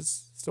arena, which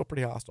is still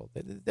pretty hostile.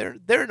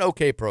 They're an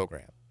okay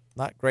program,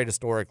 not great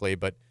historically,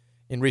 but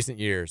in recent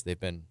years they've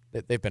been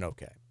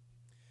okay.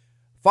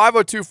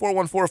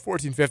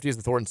 502-414-1450 is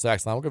the Thornton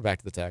text line. We'll go back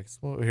to the text.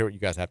 We'll hear what you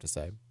guys have to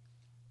say.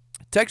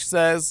 Text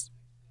says,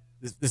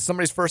 this is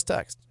somebody's first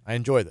text. I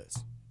enjoy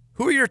this.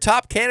 Who are your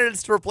top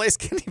candidates to replace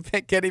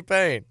Kenny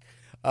Payne?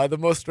 The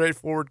most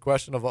straightforward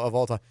question of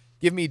all time.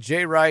 Give me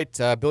Jay Wright,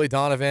 Billy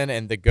Donovan,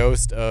 and the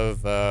ghost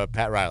of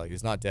Pat Riley,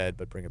 who's not dead,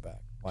 but bring it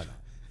back. Why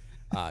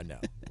not? No.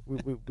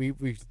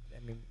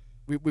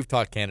 We've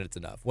talked candidates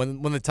enough.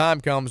 When the time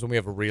comes when we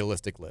have a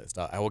realistic list,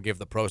 I will give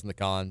the pros and the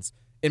cons,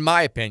 in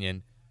my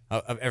opinion,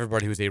 of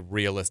everybody who's a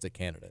realistic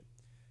candidate.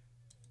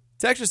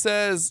 Texture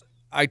says,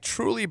 I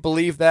truly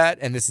believe that,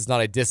 and this is not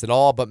a diss at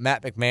all, but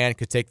Matt McMahon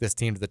could take this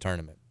team to the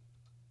tournament.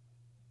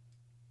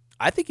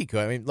 I think he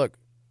could. I mean, look,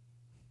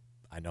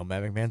 I know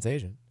Matt McMahon's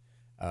agent.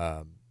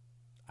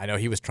 I know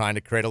he was trying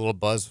to create a little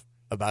buzz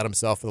about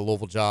himself for the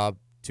Louisville job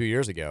 2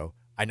 years ago.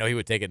 I know he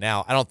would take it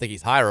now. I don't think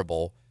he's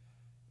hireable,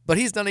 but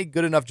he's done a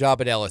good enough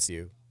job at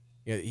LSU.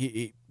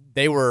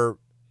 They were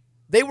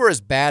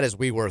as bad as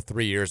we were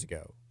 3 years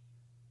ago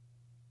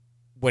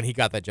when he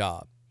got that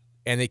job.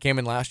 And they came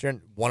in last year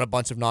and won a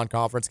bunch of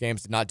non-conference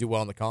games, did not do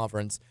well in the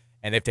conference,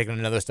 and they've taken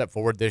another step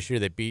forward this year.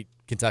 They beat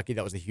Kentucky.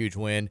 That was a huge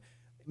win.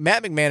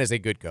 Matt McMahon is a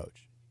good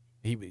coach.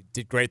 He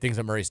did great things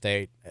at Murray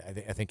State.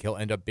 I think he'll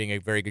end up being a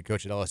very good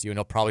coach at LSU, and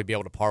he'll probably be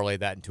able to parlay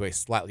that into a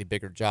slightly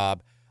bigger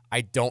job.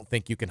 I don't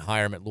think you can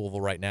hire him at Louisville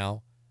right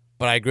now,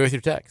 but I agree with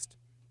your text.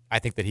 I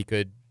think that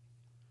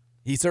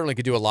he certainly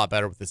could do a lot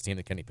better with this team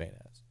than Kenny Payne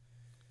has.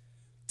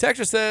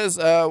 Texture says,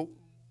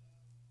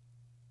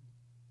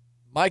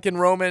 Mike and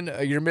Roman,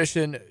 your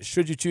mission,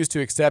 should you choose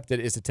to accept it,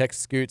 is to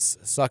text Scoots,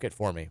 suck it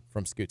for me,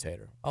 from Scoots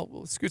Hater. Oh,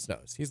 well, Scoots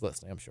knows. He's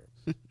listening, I'm sure.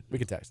 We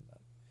can text him that.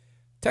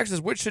 Text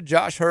says, which should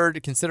Josh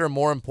Hurd consider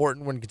more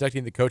important when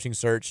conducting the coaching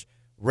search,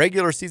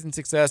 regular season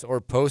success or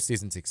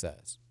postseason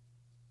success?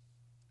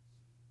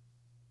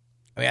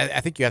 I mean, I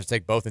think you have to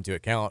take both into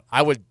account.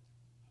 I would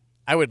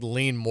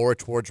lean more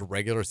towards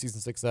regular season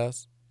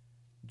success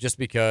just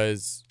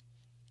because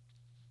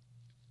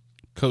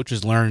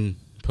coaches learn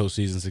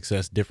postseason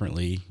success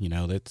differently.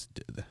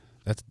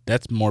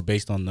 That's more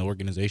based on the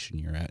organization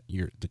you're at.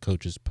 The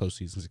coach's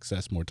postseason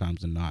success more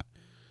times than not,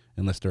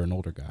 unless they're an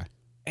older guy.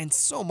 And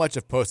so much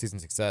of postseason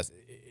success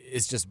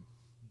is just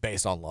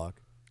based on luck.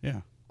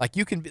 Yeah, like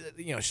you can,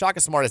 Shaka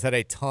Smart has had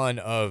a ton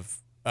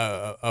of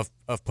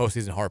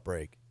postseason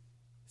heartbreak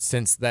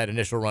since that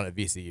initial run at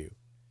VCU.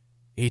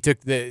 He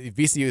took the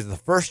VCU the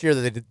first year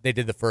that they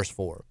did the first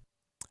four,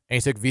 and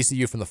he took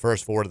VCU from the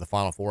first four to the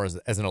Final Four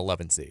as an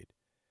 11 seed.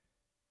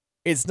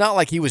 It's not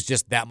like he was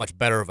just that much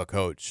better of a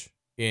coach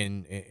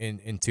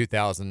in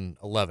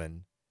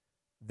 2011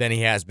 than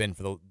he has been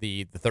for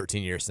the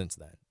 13 years since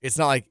then. It's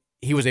not like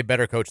he was a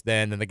better coach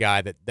then than the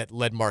guy that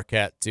led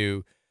Marquette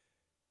to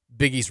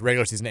Big East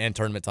regular season and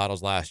tournament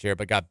titles last year,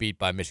 but got beat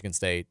by Michigan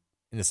State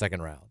in the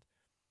second round.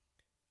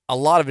 A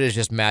lot of it is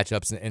just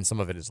matchups, and some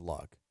of it is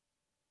luck.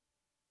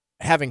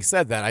 Having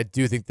said that, I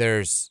do think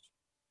there's,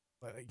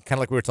 kind of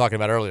like we were talking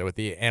about earlier with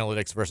the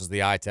analytics versus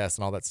the eye test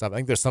and all that stuff, I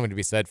think there's something to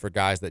be said for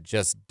guys that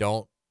just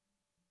don't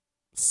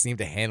seem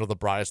to handle the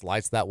brightest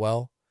lights that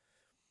well.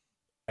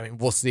 I mean,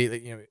 we'll see.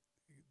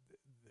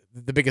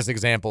 The biggest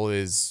example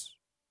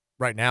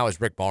right now is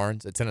Rick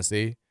Barnes at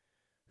Tennessee,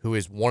 who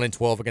is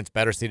 1-12 against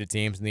better seeded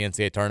teams in the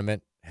NCAA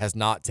tournament, has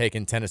not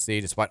taken Tennessee,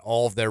 despite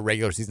all of their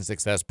regular season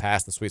success,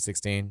 past the Sweet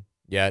 16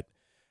 yet.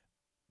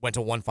 Went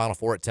to one Final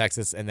Four at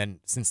Texas, and then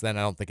since then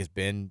I don't think has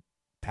been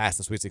past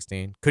the Sweet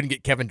 16. Couldn't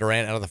get Kevin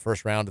Durant out of the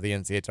first round of the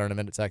NCAA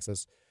tournament at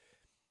Texas.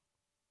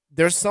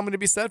 There's something to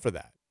be said for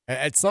that.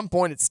 At some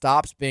point, it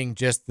stops being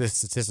just this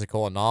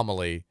statistical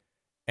anomaly,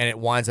 and it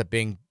winds up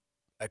being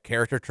a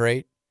character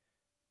trait,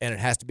 and it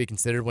has to be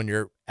considered when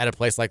you're at a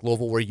place like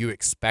Louisville where you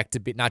expect to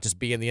be not just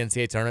be in the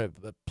NCAA tournament,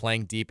 but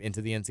playing deep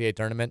into the NCAA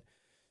tournament.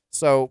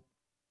 So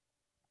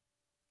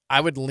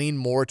I would lean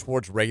more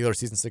towards regular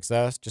season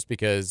success just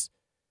because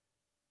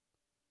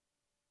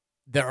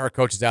there are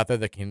coaches out there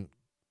that can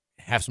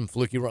have some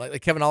fluky run.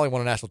 Like Kevin Ollie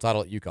won a national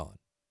title at UConn.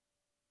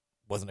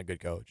 Wasn't a good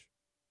coach.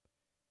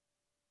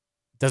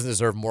 Doesn't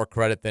deserve more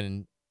credit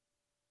than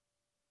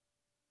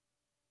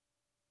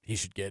he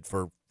should get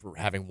for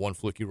having one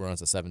fluky run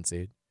as a 7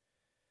 seed.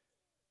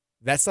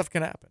 That stuff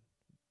can happen.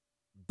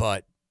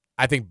 But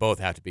I think both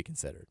have to be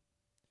considered.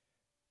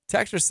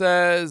 Texter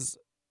says,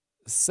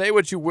 say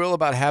what you will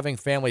about having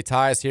family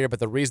ties here, but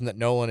the reason that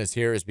Nolan is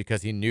here is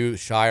because he knew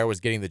Shire was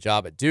getting the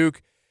job at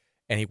Duke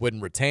and he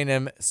wouldn't retain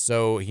him,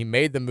 so he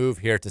made the move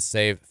here to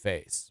save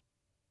face.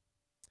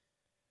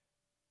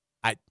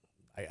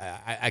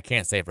 I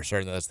can't say for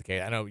certain that that's the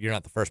case. I know you're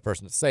not the first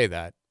person to say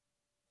that.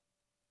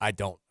 I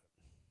don't.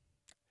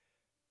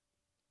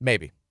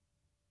 Maybe.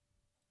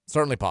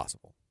 Certainly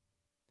possible.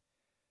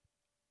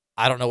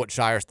 I don't know what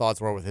Shire's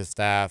thoughts were with his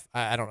staff.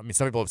 I mean,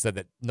 some people have said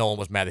that Nolan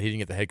was mad that he didn't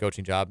get the head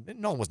coaching job.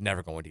 Nolan was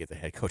never going to get the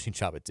head coaching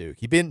job at Duke.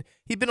 He'd been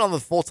on the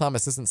full-time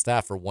assistant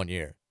staff for 1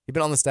 year. He'd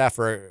been on the staff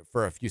for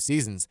a few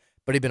seasons,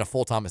 but he'd been a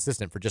full-time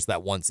assistant for just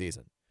that one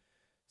season.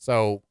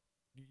 So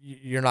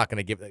you're not going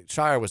to give –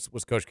 Shire was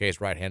Coach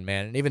K's right-hand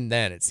man, and even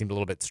then it seemed a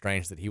little bit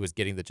strange that he was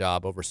getting the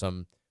job over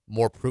some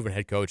more proven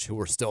head coach who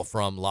were still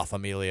from La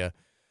Familia.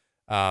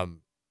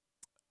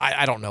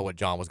 I don't know what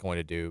John was going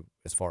to do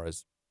as far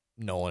as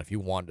Nolan if he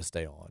wanted to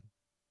stay on,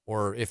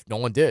 or if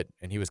Nolan did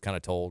and he was kind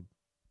of told,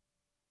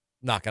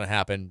 not going to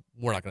happen.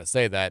 We're not going to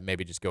say that.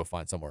 Maybe just go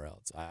find somewhere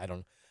else. I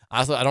don't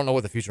know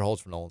what the future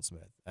holds for Nolan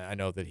Smith. I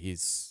know that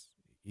he's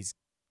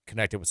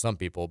connected with some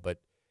people, but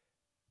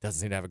doesn't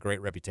seem to have a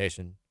great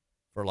reputation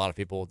for a lot of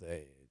people.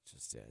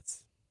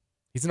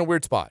 He's in a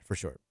weird spot for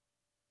sure.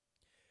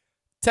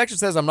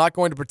 Texas says, I'm not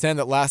going to pretend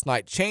that last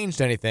night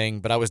changed anything,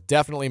 but I was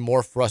definitely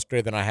more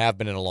frustrated than I have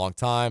been in a long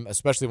time,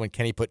 especially when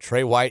Kenny put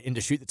Trey White in to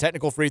shoot the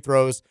technical free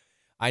throws.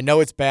 I know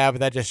it's bad, but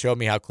that just showed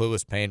me how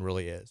clueless Payne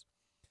really is.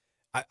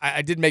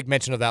 I did make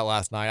mention of that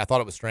last night. I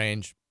thought it was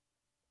strange.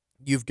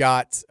 You've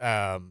got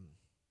the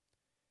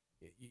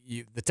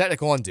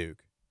technical on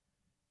Duke,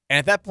 and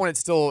at that point, it's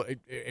still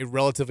a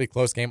relatively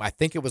close game. I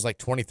think it was like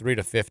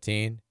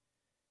 23-15,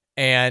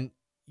 and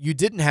you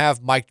didn't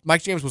have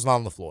Mike James was not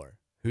on the floor,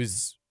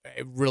 who's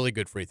a really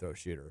good free throw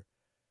shooter.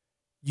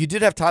 You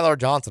did have Tyler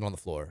Johnson on the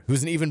floor,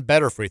 who's an even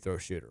better free throw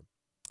shooter.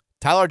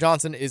 Tyler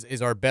Johnson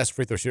is our best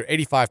free throw shooter,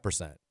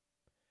 85%.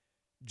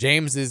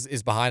 James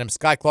is behind him.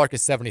 Sky Clark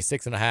is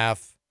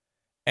 76.5.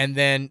 And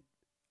then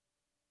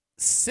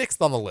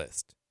sixth on the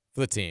list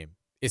for the team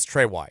is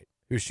Trey White,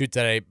 who shoots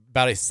at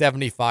about a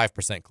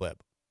 75%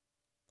 clip.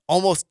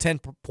 Almost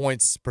 10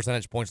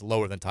 percentage points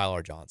lower than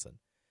Tyler Johnson.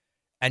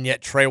 And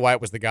yet Trey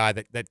White was the guy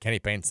that Kenny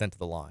Payne sent to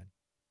the line.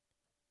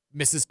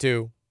 Misses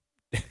 2.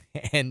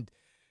 And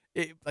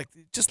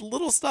just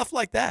little stuff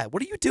like that.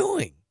 What are you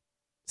doing?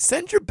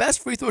 Send your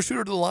best free throw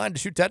shooter to the line to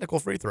shoot technical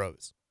free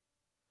throws.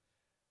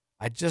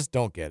 I just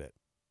don't get it.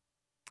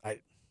 I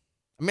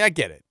mean, I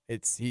get it.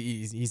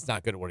 He's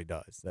not good at what he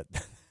does.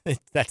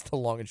 That's the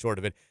long and short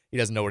of it. He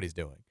doesn't know what he's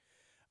doing.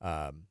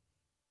 By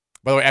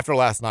the way, after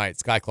last night,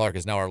 Sky Clark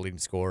is now our leading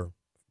scorer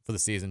for the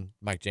season.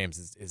 Mike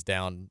James is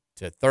down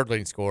to third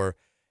leading scorer.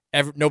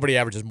 Nobody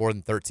averages more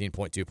than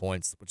 13.2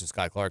 points, which is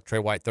Sky Clark. Trey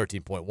White,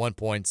 13.1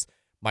 points.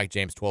 Mike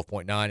James,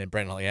 12.9. And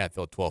Brandon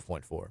Hatfield,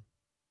 12.4.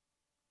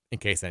 In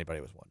case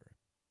anybody was wondering.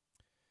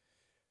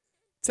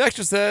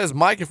 Texture says,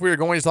 Mike, if we are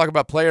going to talk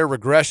about player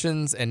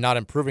regressions and not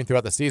improving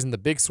throughout the season, the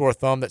big sore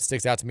thumb that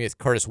sticks out to me is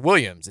Curtis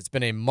Williams. It's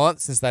been a month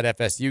since that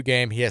FSU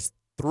game. He has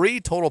 3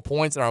 total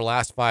points in our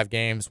last 5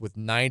 games with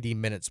 90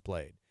 minutes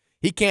played.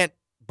 He can't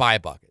buy a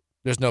bucket.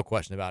 There's no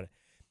question about it.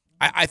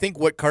 I think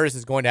what Curtis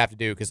is going to have to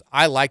do, because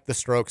I like the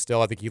stroke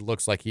still. I think he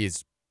looks like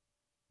he's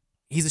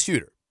a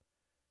shooter.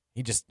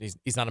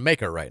 He's not a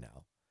maker right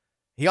now.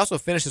 He also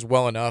finishes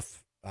well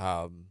enough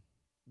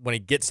when he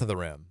gets to the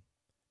rim.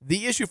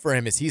 The issue for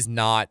him is he's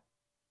not,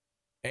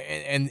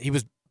 and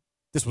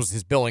this was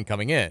his billing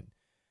coming in.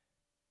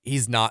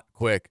 He's not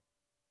quick.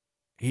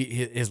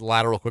 His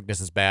lateral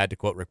quickness is bad, to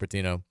quote Rick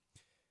Pitino.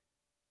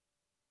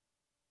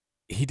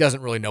 He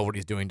doesn't really know what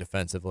he's doing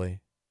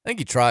defensively. I think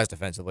he tries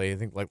defensively. I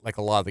think like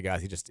a lot of the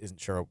guys, he just isn't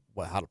sure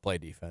how to play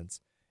defense,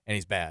 and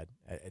he's bad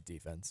at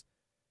defense.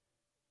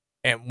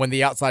 And when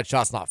the outside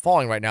shot's not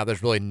falling right now,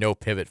 there's really no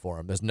pivot for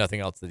him. There's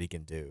nothing else that he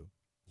can do.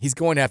 He's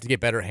going to have to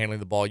get better at handling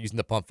the ball, using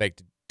the pump fake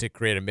to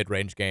create a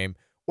mid-range game,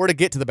 or to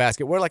get to the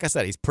basket, where, like I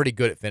said, he's pretty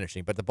good at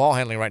finishing. But the ball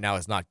handling right now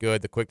is not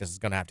good. The quickness is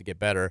going to have to get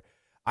better.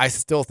 I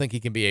still think he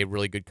can be a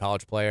really good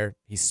college player.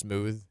 He's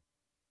smooth.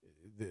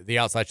 The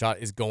outside shot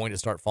is going to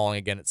start falling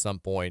again at some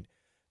point,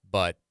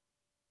 but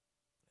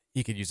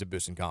he could use a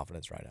boost in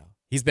confidence right now.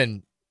 He's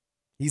been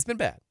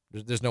bad.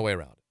 There's no way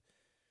around it.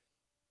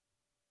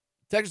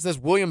 Texas says,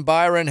 William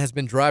Byron has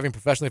been driving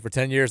professionally for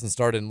 10 years and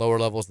started in lower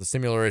levels. The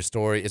similarities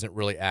story isn't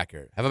really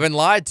accurate. Have I been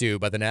lied to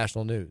by the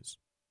national news?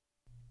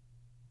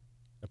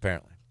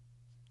 apparently.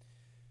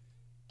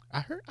 I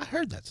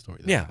heard that story.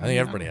 Though. Yeah, I think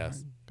everybody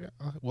has.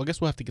 Well, I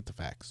guess we'll have to get the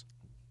facts.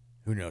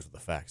 Who knows what the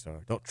facts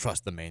are? Don't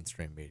trust the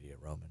mainstream media,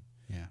 Roman.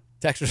 Yeah.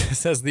 Texter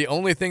says, the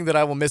only thing that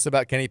I will miss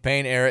about Kenny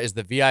Payne era is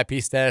the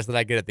VIP status that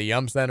I get at the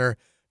Yum Center.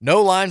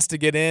 No lines to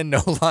get in,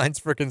 no lines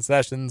for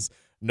concessions,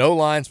 no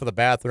lines for the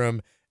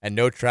bathroom, and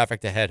no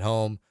traffic to head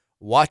home.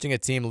 Watching a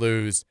team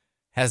lose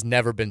has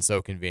never been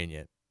so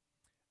convenient.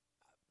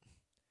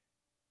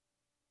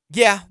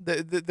 Yeah,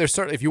 there's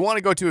certainly, if you want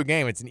to go to a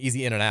game, it's an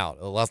easy in and out,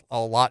 a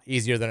lot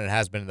easier than it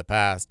has been in the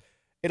past.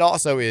 It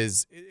also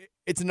is,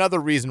 it's another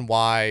reason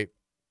why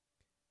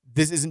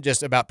this isn't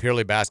just about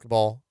purely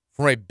basketball.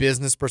 From a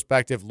business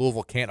perspective,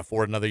 Louisville can't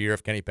afford another year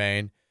of Kenny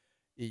Payne.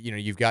 You know,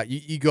 you've got,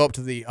 you go up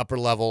to the upper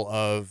level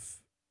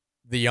of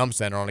the Yum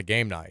Center on a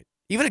game night,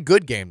 even a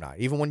good game night,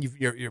 even when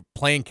you're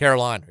playing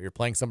Carolina, or you're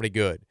playing somebody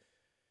good.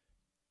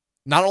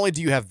 Not only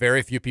do you have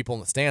very few people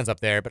in the stands up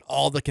there, but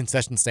all the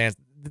concession stands,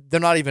 they're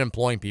not even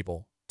employing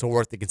people to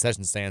work the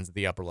concession stands at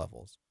the upper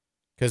levels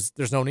because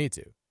there's no need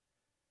to.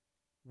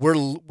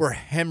 We're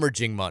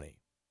hemorrhaging money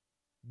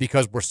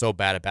because we're so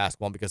bad at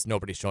basketball and because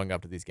nobody's showing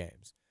up to these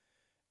games.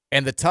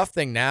 And the tough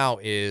thing now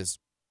is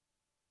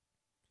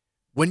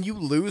when you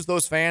lose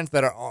those fans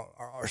that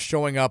are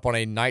showing up on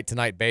a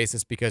night-to-night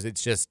basis because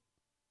it's just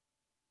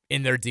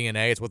in their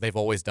DNA, it's what they've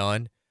always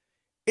done,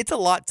 it's a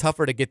lot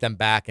tougher to get them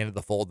back into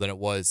the fold than it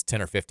was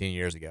 10 or 15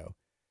 years ago.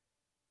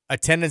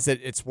 Attendance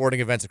at sporting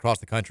events across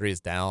the country is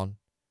down,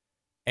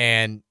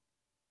 and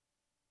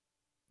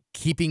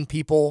keeping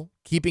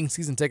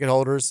season ticket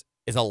holders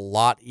is a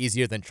lot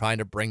easier than trying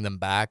to bring them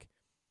back.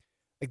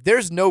 Like,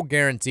 there's no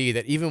guarantee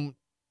that even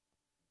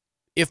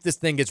if this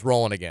thing gets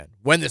rolling again,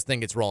 when this thing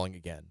gets rolling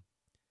again,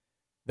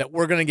 that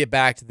we're going to get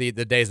back to the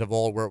days of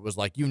old where it was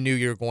like you knew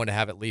you were going to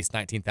have at least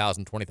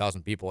 19,000,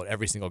 20,000 people at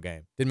every single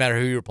game. Didn't matter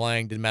who you were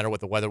playing, didn't matter what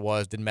the weather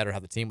was, didn't matter how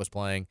the team was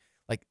playing.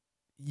 Like,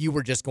 you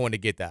were just going to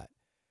get that.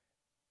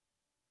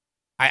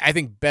 I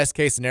think best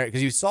case scenario,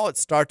 because you saw it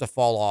start to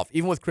fall off,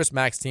 even with Chris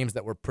Mack's teams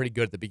that were pretty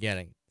good at the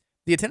beginning.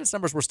 The attendance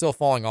numbers were still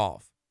falling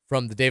off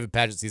from the David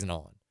Padgett season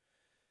on.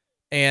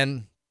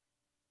 And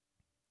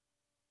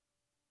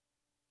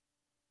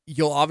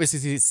you'll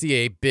obviously see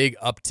a big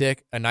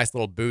uptick, a nice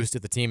little boost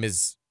if the team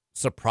is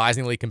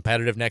surprisingly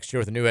competitive next year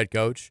with a new head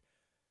coach.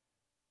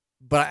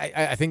 But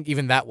I think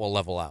even that will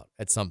level out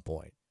at some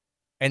point.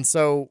 And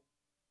so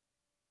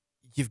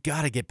you've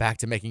got to get back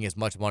to making as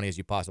much money as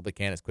you possibly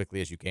can as quickly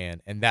as you can.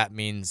 And that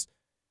means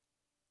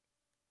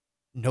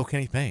no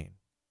Kenny Payne.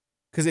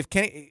 Because if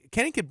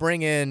Kenny could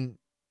bring in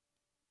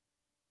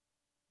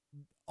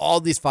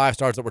all these 5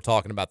 stars that we're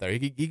talking about there,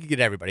 he could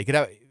get everybody. He could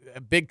have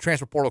a big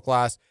transfer portal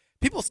class.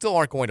 People still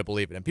aren't going to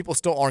believe in him. People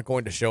still aren't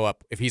going to show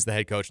up if he's the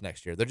head coach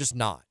next year. They're just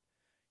not.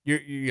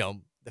 You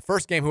know, the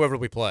first game, whoever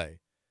we play,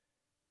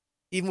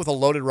 even with a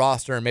loaded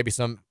roster and maybe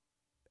some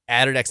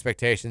added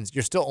expectations,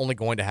 you're still only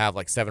going to have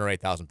like 7,000 or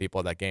 8,000 people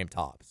at that game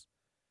tops.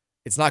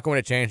 It's not going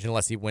to change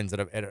unless he wins at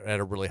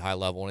a really high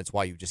level, and it's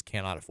why you just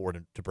cannot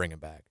afford to bring him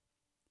back.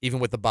 Even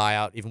with the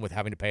buyout, even with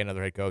having to pay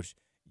another head coach,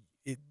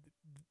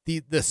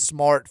 the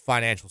smart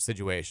financial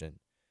situation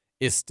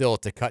is still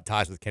to cut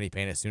ties with Kenny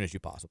Payne as soon as you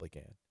possibly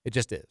can. It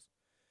just is.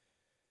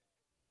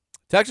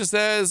 Texas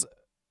says,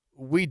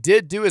 we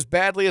did do as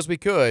badly as we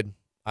could.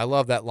 I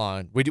love that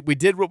line. We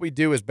did what we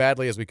do as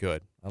badly as we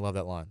could. I love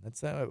that line.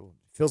 That's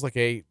feels like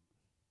a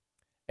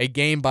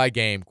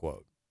game-by-game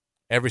quote.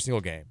 Every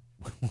single game.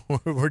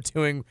 We're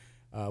doing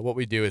what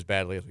we do as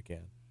badly as we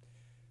can.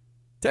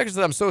 Texas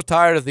says, I'm so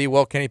tired of the,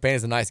 well, Kenny Payne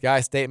is a nice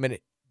guy statement.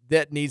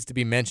 That needs to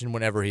be mentioned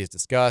whenever he's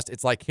discussed.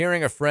 It's like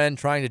hearing a friend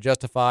trying to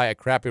justify a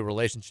crappy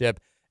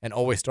relationship and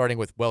always starting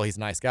with, well, he's a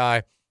nice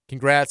guy.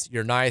 Congrats,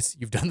 you're nice.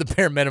 You've done the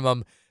bare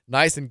minimum.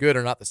 Nice and good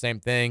are not the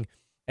same thing.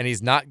 And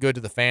he's not good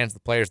to the fans,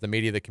 the players, the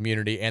media, the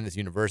community, and this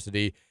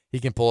university. He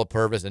can pull a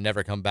Purvis and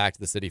never come back to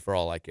the city for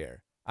all I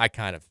care. I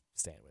kind of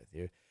stand with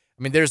you.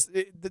 I mean, there's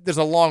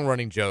a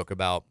long-running joke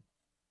about,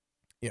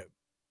 you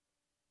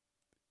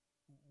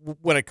know,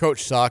 when a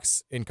coach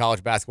sucks in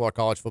college basketball or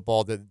college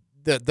football,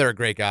 they're a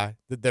great guy.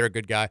 They're a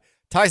good guy.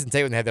 Tyson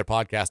Tate, when they had their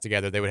podcast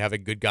together, they would have a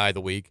good guy of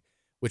the week,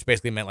 which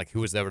basically meant like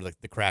who was ever like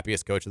the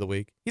crappiest coach of the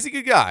week. He's a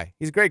good guy.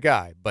 He's a great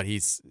guy, but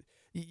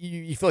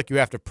you feel like you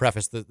have to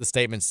preface the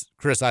statements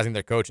criticizing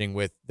their coaching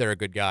with they're a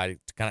good guy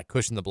to kind of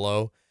cushion the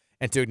blow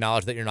and to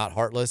acknowledge that you're not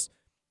heartless.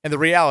 And the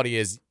reality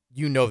is,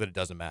 you know that it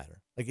doesn't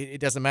matter. Like, it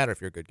doesn't matter if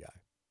you're a good guy.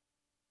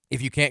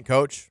 If you can't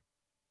coach,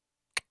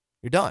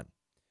 you're done.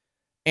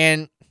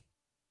 And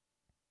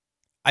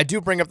I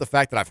do bring up the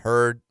fact that I've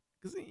heard,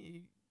 because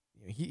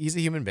he's a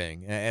human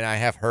being, and I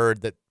have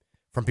heard that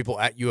from people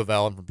at U of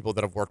L and from people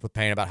that have worked with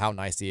Payne about how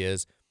nice he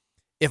is.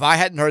 If I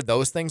hadn't heard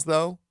those things,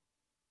 though,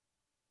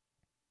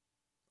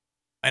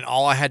 and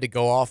all I had to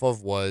go off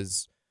of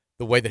was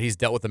the way that he's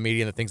dealt with the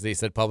media and the things that he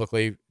said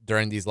publicly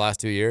during these last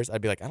 2 years,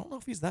 I'd be like, I don't know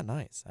if he's that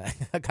nice.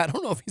 I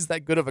don't know if he's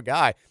that good of a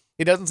guy.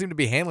 He doesn't seem to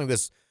be handling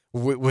this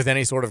with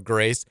any sort of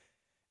grace.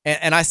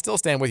 And I still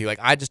stand with you. Like,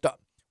 I just,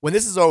 when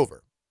this is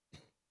over,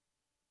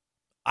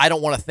 I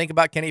don't want to think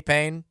about Kenny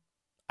Payne.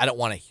 I don't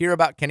want to hear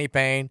about Kenny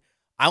Payne.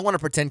 I want to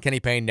pretend Kenny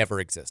Payne never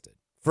existed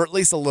for at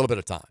least a little bit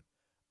of time.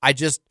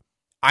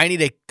 I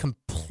need a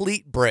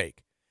complete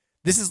break.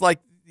 This is like,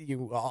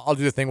 I'll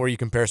do the thing where you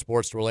compare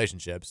sports to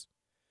relationships.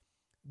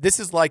 This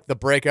is like the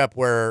breakup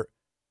where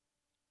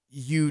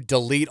you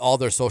delete all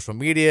their social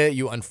media,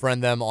 you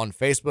unfriend them on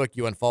Facebook,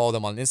 you unfollow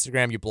them on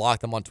Instagram, you block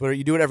them on Twitter,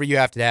 you do whatever you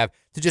have to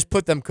just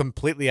put them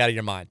completely out of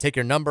your mind. Take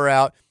your number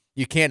out.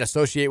 You can't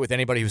associate with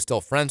anybody who's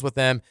still friends with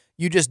them.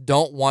 You just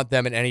don't want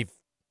them in any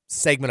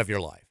segment of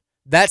your life.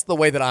 That's the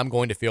way that I'm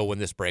going to feel when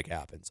this break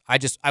happens.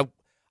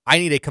 I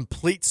need a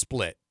complete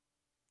split,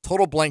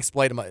 total blank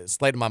slate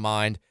in my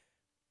mind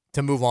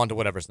to move on to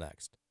whatever's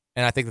next.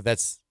 And I think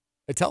it's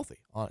healthy,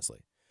 honestly.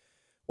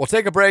 We'll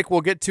take a break.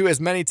 We'll get to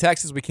as many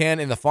texts as we can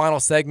in the final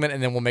segment,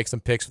 and then we'll make some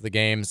picks for the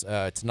games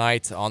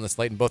tonight on the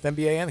slate in both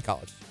NBA and the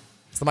college.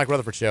 It's the Mike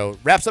Rutherford Show.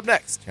 Wraps up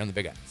next here on the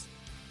Big X.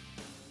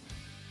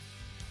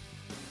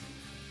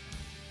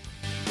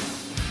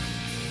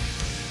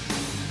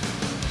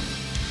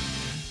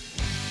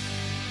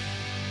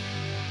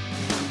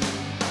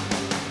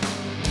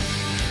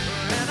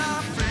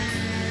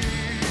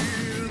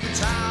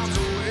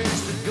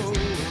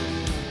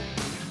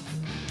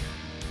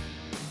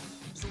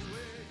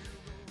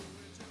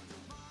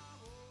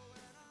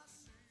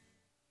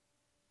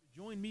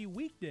 Join me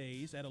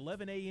weekdays at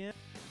 11 a.m.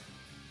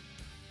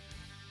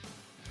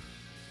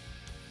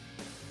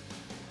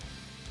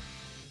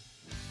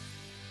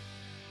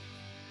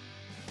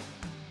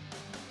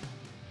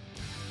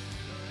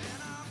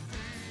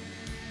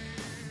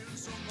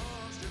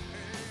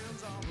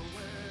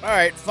 All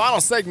right,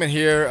 final segment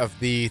here of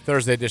the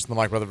Thursday edition of the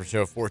Mike Rutherford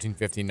Show,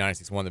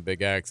 1415-961 The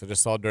Big X. I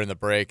just saw during the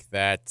break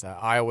that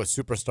Iowa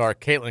superstar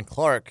Caitlin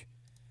Clark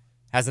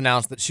has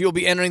announced that she will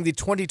be entering the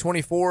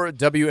 2024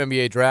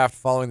 WNBA draft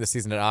following the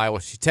season at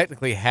Iowa. She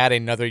technically had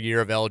another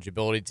year of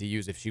eligibility to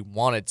use if she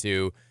wanted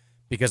to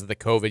because of the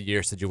COVID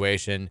year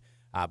situation,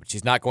 but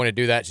she's not going to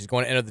do that. She's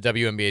going to enter the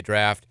WNBA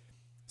draft.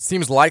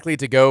 Seems likely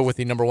to go with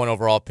the number 1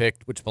 overall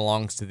pick, which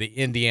belongs to the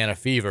Indiana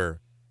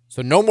Fever.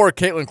 So no more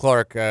Caitlin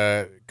Clark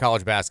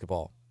college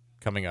basketball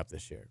coming up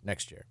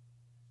next year.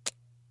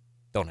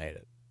 Don't hate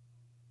it.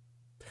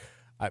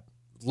 I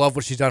love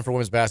what she's done for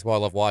women's basketball. I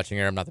love watching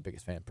her. I'm not the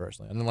biggest fan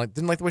personally. I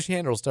didn't like the way she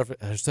handled stuff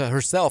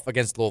herself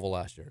against Louisville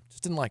last year.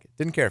 Just didn't like it.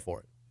 Didn't care for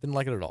it. Didn't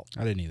like it at all.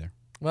 I didn't either.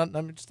 Well,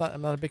 I'm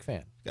not a big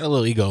fan. Got a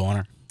little ego on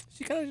her.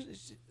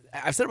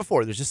 I've said it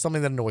before. There's just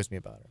something that annoys me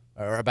about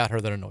her, or about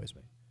her that annoys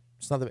me.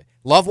 Just not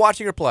love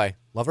watching her play.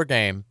 Love her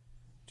game.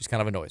 Just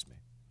kind of annoys me.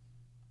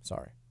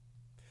 Sorry.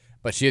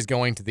 But she is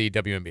going to the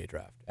WNBA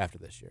draft after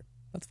this year.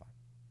 That's fine.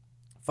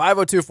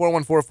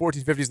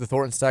 502-414-1450 is the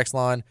Thornton's text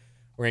line.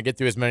 We're going to get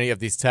through as many of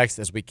these texts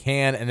as we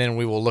can, and then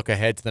we will look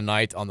ahead to the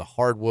night on the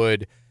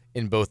hardwood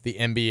in both the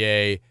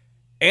NBA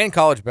and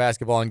college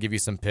basketball and give you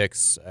some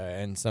picks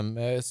and some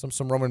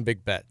Roman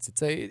big bets.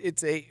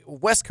 It's a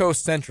West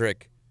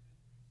Coast-centric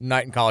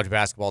night in college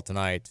basketball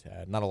tonight.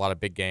 Not a lot of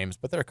big games,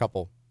 but there are a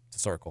couple to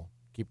circle.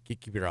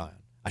 Keep your eye on.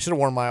 I should have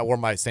worn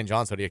my St.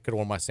 John's hoodie. I could have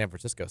worn my San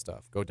Francisco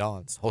stuff. Go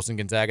Dons. Hosting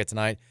Gonzaga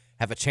tonight.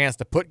 Have a chance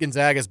to put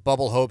Gonzaga's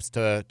bubble hopes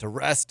to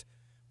rest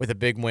with a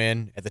big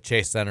win at the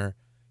Chase Center.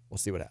 We'll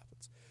see what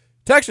happens.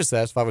 Texture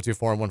says,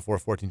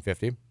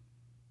 502-414-1450.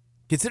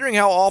 Considering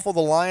how awful the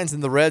Lions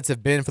and the Reds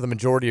have been for the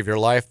majority of your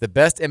life, the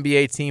best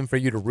NBA team for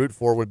you to root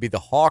for would be the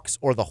Hawks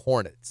or the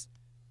Hornets.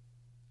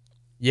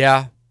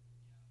 Yeah.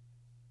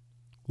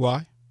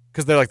 Why?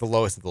 Because they're like the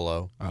lowest of the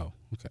low. Oh,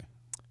 okay.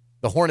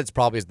 The Hornets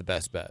probably is the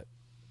best bet.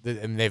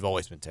 And they've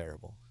always been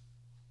terrible.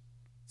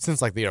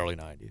 Since like the early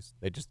 90s.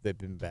 They've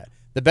been bad.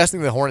 The best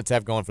thing the Hornets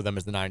have going for them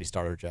is the 90s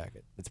starter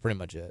jacket. That's pretty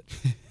much it.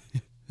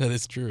 That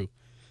is true.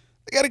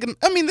 They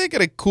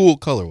got a cool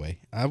colorway.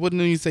 I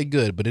wouldn't even say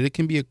good, but it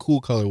can be a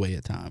cool colorway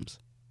at times.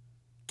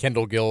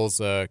 Kendall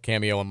Gill's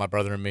cameo on My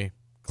Brother and Me.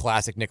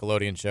 Classic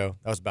Nickelodeon show.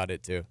 That was about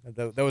it too.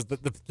 That was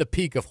the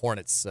peak of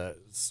Hornets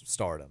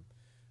stardom.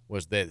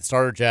 Was the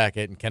starter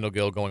jacket and Kendall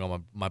Gill going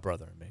on My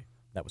Brother and Me.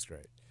 That was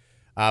great.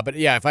 But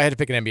yeah, if I had to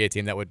pick an NBA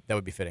team, that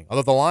would be fitting.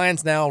 Although the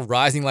Lions now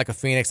rising like a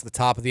phoenix at the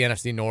top of the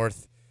NFC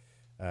North,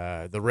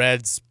 the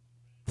Reds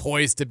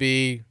poised to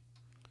be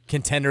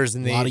contenders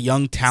in the a lot of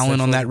young talent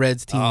Central. on that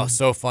Reds team. Oh,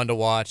 so fun to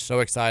watch. So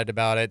excited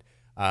about it.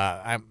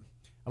 I'm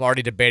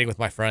already debating with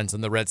my friends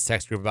in the Reds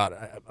text group about.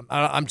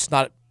 I'm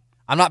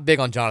not big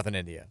on Jonathan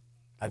India.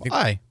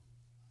 Why?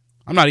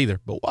 I'm not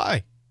either. But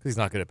why? Because he's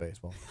not good at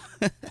baseball.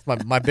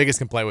 That's my biggest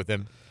complaint with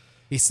him.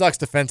 He sucks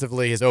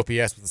defensively. His OPS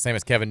was the same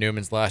as Kevin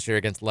Newman's last year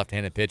against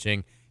left-handed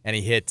pitching, and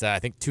he hit, I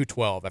think,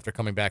 212 after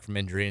coming back from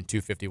injury and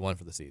 251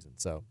 for the season.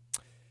 So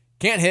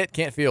can't hit,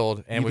 can't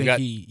field. And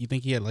you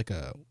think he had like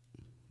a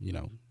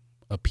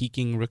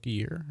peaking rookie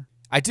year?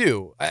 I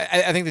do.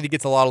 I think that he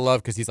gets a lot of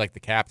love because he's like the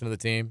captain of the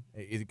team.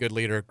 He's a good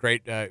leader,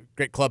 great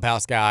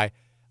clubhouse guy.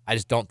 I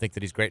just don't think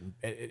that he's great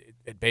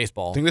at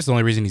baseball. I think that's the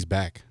only reason he's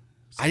back.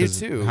 I do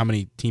too. How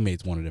many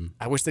teammates wanted him?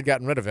 I wish they'd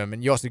gotten rid of him.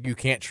 And you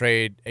can't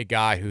trade a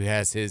guy who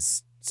has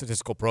his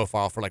statistical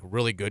profile for like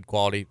really good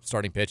quality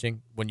starting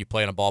pitching when you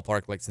play in a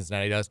ballpark like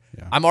Cincinnati does.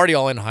 Yeah. I'm already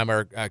all in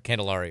Heimer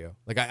Candelario.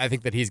 Like I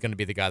think that he's going to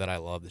be the guy that I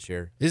love this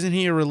year. Isn't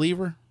he a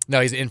reliever? No,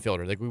 he's an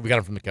infielder. Like we got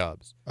him from the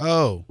Cubs.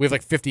 Oh. We have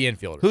like 50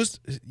 infielders.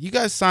 You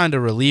guys signed a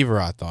reliever,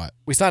 I thought.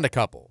 We signed a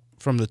couple.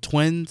 From the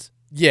Twins?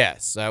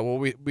 Yes. Well,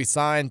 we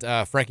signed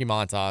Frankie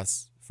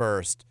Montas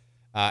first,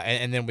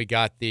 and then we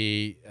got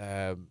the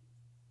I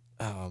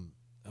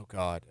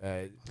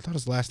thought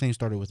his last name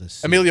started with a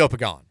C. Emilio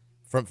Pagan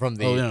from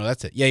the. Oh no,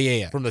 that's it.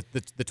 Yeah. From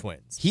the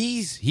Twins.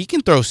 He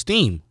can throw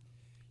steam.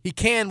 He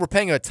can. We're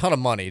paying a ton of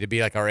money to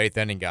be like our 8th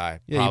inning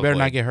guy. Yeah, probably. you better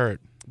not get hurt.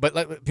 But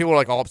like, people are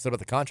like all upset about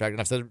the contract, and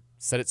I've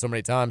said it so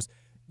many times.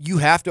 You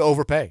have to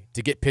overpay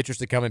to get pitchers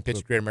to come and pitch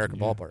at Great American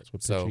Ballpark.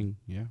 So pitching,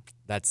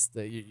 that's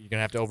you're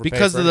gonna have to overpay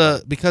because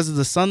of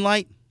the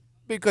sunlight.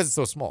 Because it's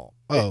so small.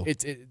 Oh,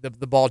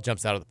 the ball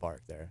jumps out of the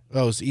park there.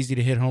 Oh, it's easy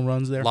to hit home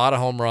runs there. A lot of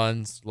home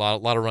runs, a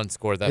lot of runs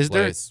scored that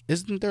place.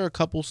 Isn't there a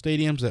couple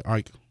stadiums that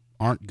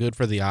aren't good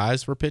for the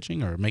eyes for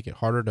pitching or make it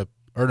harder to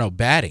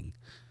batting?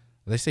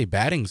 They say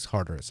batting's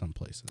harder at some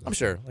places. I'm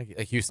sure. Like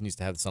Houston used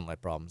to have the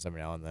sunlight problems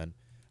every now and then.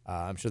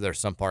 I'm sure there are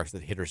some parks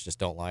that hitters just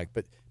don't like,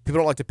 but people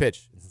don't like to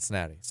pitch in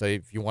Cincinnati. So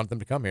if you want them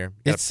to come here,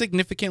 it's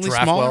significantly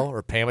draft smaller. Well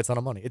or pay them a ton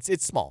of money.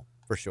 It's small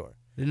for sure.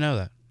 Didn't know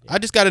that. Yeah. I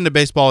just got into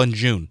baseball in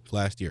June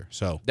last year,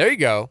 so there you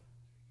go.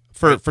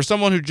 For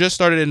someone who just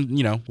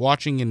started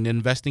watching and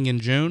investing in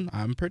June,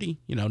 I'm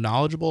pretty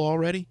knowledgeable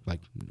already.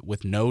 Like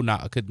with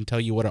I couldn't tell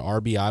you what an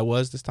RBI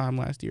was this time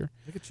last year.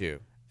 Look at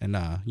you. And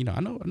I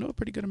know a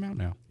pretty good amount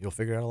now. You'll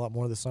figure out a lot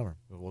more this summer.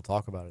 We'll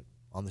talk about it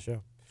on the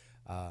show.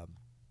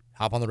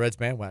 Hop on the Reds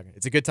bandwagon.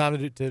 It's a good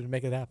time to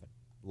make it happen.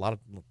 A lot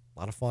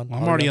of fun. Well,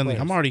 I'm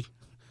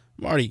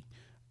already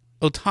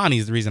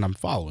Ohtani's the reason I'm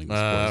following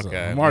this.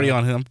 Okay. I'm already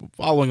on him. I'm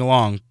following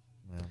along.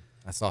 Well,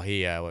 I saw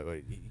he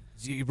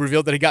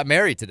revealed that he got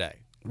married today.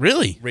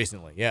 Really?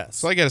 Recently, yes.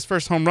 So I got his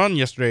first home run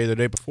yesterday, the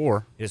day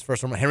before. His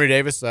first home run. Henry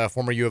Davis,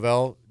 former U of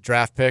L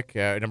draft pick,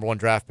 number 1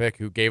 draft pick,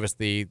 who gave us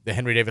the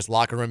Henry Davis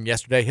locker room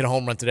yesterday. Hit a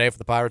home run today for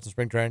the Pirates in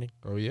spring training.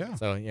 Oh yeah.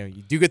 So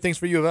you do good things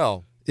for U of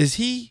L. Was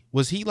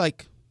he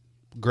like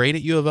great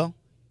at U of L?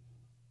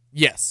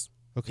 Yes.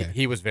 Okay.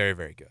 He was very,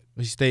 very good.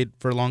 He stayed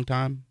for a long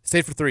time?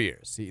 Stayed for 3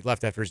 years. He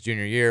left after his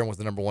junior year and was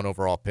the number 1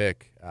 overall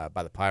pick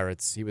by the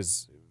Pirates. He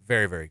was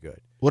very, very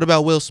good. What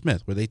about Will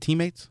Smith? Were they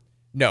teammates?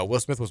 No, Will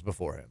Smith was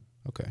before him.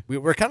 Okay.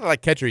 We're kind of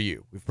like Catcher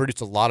U. We've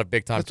produced a lot of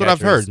big-time catchers.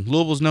 That's what I've heard.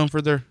 Louisville's known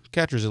for their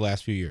catchers the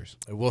last few years.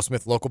 Will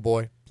Smith, local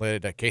boy,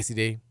 played at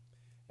KCD.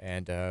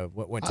 And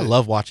went to. I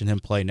love watching him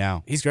play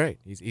now. He's great.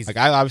 He's like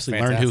I obviously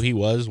fantastic. learned who he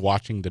was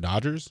watching the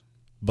Dodgers,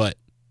 but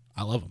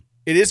I love him.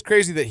 It is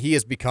crazy that he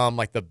has become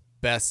like the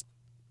best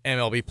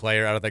MLB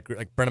player out of that group.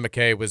 Like Brendan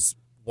McKay was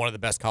one of the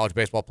best college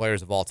baseball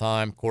players of all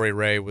time. Corey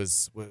Ray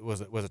was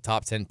a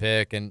top 10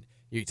 pick, and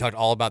you talked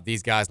all about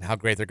these guys and how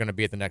great they're going to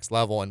be at the next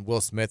level. And Will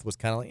Smith was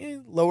kind of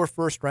like lower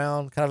first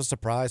round, kind of a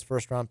surprise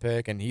first round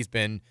pick, and he's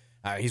been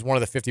he's one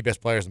of the 50 best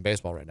players in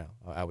baseball right now.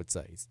 I would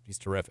say he's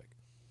terrific.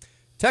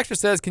 Texter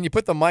says, "Can you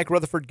put the Mike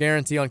Rutherford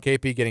guarantee on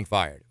KP getting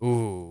fired?"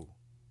 Ooh,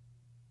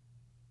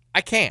 I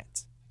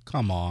can't.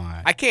 Come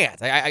on, I can't.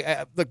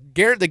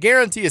 The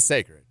guarantee is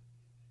sacred.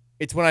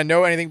 It's when I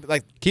know anything.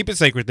 Like keep it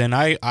sacred. Then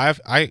I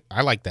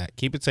like that.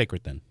 Keep it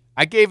sacred. Then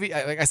I gave you,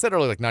 like I said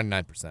earlier, like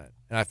 99%,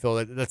 and I feel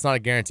that that's not a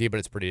guarantee, but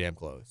it's pretty damn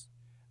close.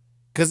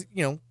 Because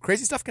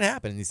crazy stuff can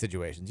happen in these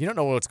situations. You don't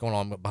know what's going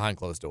on behind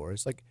closed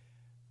doors. Like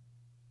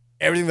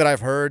everything that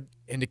I've heard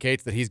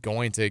indicates that he's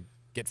going to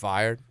get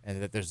fired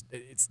and that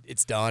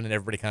it's done and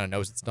everybody kind of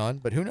knows it's done,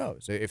 but who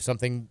knows if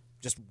something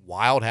just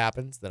wild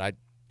happens that I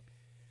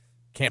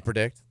can't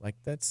predict. Like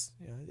that's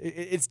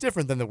it's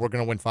different than that we're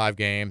going to win 5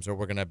 games or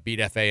we're going to beat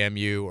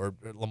FAMU or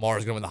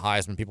Lamar's going to win the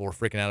Heisman. People were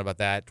freaking out about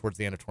that towards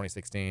the end of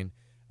 2016.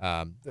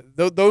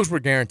 Those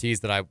were guarantees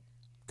that I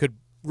could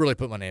really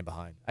put my name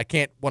behind. I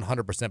can't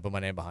 100% put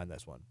my name behind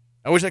this one.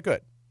 I wish I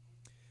could.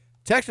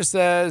 Texas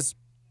says,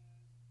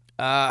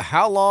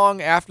 how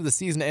long after the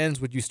season ends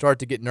would you start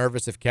to get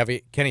nervous if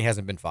Kenny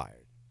hasn't been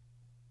fired?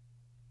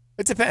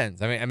 It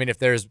depends. I mean, if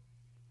there's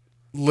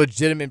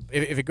legitimate,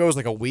 if it goes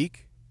like a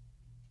week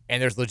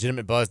and there's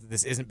legitimate buzz that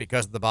this isn't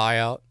because of the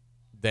buyout,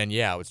 then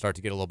yeah, I would start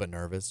to get a little bit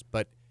nervous.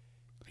 But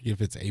if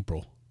it's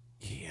April,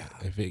 yeah,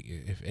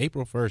 if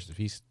April 1st, if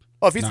he's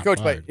the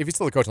coach, but if he's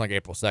still the coach on like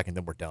April 2nd,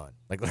 then we're done.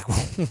 Like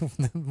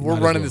we're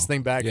running this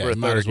thing back for a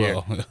third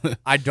year.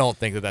 I don't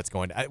think that's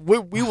going to.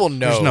 We will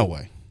know. There's no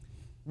way.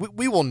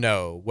 We will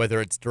know whether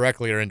it's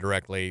directly or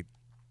indirectly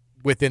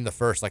within the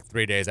first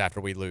 3 days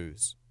after we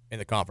lose in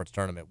the conference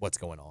tournament what's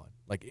going on.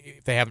 Like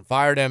if they haven't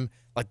fired him,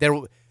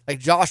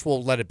 Josh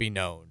will let it be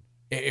known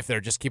if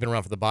they're just keeping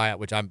around for the buyout,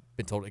 which I've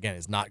been told again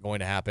is not going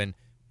to happen.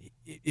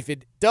 If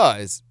it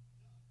does,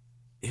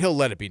 he'll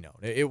let it be known.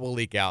 It will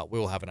leak out. We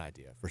will have an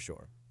idea for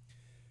sure.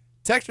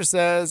 Texter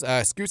says,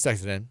 Scoot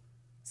texted in,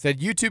 said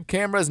YouTube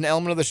camera is an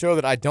element of the show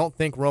that I don't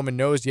think Roman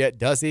knows yet.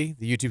 Does he?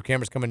 The YouTube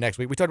camera's coming next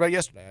week. We talked about it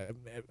yesterday.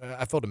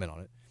 I filled him in on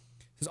it.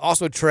 Says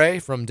also Trey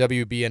from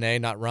WBNA,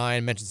 not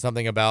Ryan, mentioned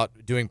something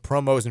about doing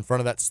promos in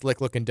front of that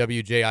slick-looking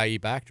WJIE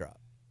backdrop.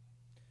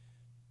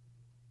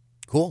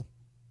 Cool.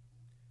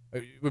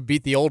 It would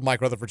beat the old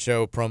Mike Rutherford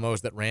show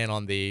promos that ran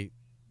on the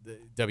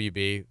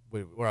WB,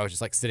 where I was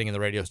just sitting in the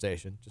radio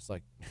station, just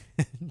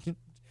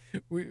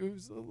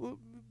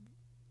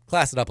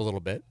Class it up a little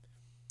bit.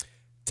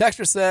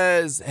 Texter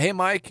says, hey,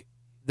 Mike,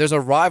 there's a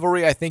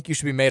rivalry I think you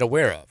should be made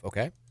aware of,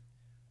 okay?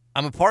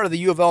 I'm a part of the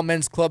U of L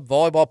men's club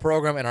volleyball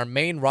program, and our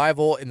main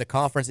rival in the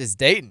conference is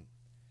Dayton.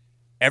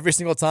 Every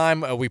single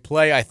time we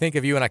play, I think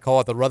of you, and I call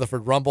it the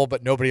Rutherford Rumble,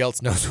 but nobody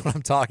else knows what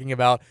I'm talking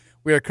about.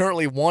 We are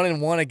currently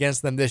 1-1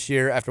 against them this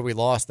year after we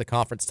lost the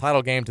conference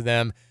title game to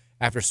them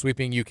after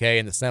sweeping UK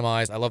in the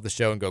semis. I love the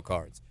show and go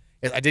Cards.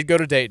 I did go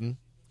to Dayton,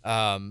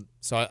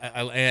 so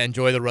I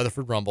enjoy the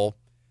Rutherford Rumble.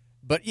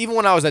 But even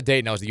when I was at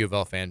Dayton, I was a U of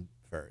L fan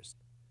first.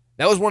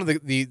 That was one of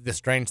the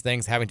strange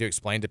things having to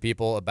explain to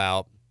people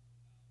about.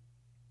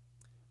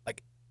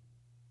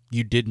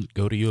 You didn't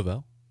go to U of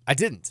L? I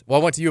didn't. Well,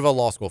 I went to U of L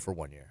Law School for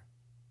 1 year.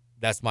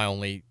 That's my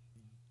only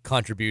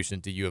contribution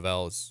to U of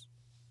L's,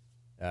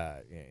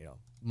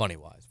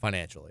 money-wise,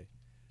 financially.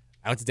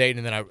 I went to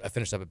Dayton, and then I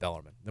finished up at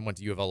Bellarmine. Then went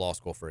to U of L Law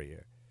School for a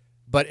year.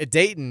 But at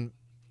Dayton,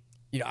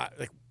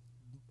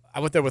 I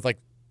went there with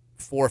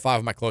 4 or 5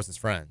 of my closest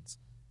friends,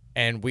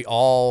 and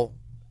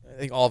I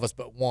think all of us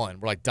but one,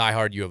 were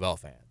diehard U of L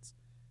fans.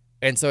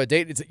 And so at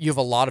Dayton, you have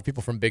a lot of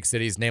people from big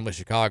cities, namely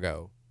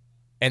Chicago,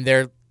 and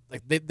they're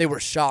they were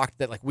shocked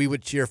that we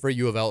would cheer for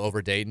U of L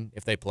over Dayton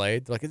if they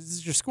played. They're this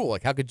is your school.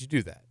 How could you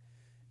do that?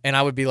 And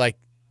I would be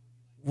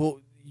well,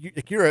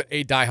 you're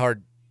a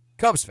diehard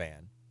Cubs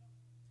fan.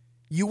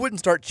 You wouldn't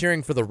start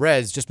cheering for the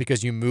Reds just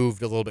because you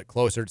moved a little bit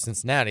closer to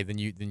Cincinnati than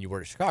you were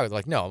to Chicago.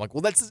 They're no. I'm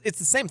well, it's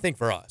the same thing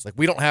for us.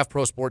 We don't have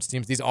pro sports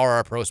teams. These are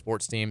our pro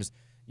sports teams.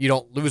 You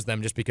don't lose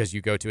them just because you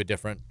go to a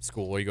different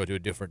school or you go to a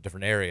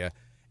different area.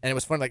 And it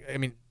was fun.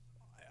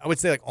 I would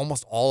say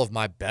almost all of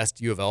my best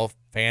U of L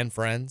fan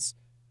friends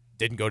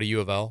didn't go to U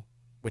of L,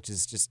 which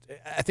is just,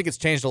 I think it's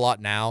changed a lot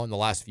now in the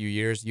last few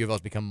years. U of L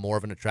has become more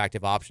of an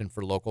attractive option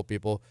for local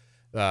people.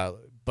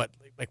 But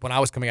when I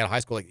was coming out of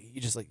high school,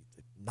 you just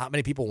not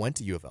many people went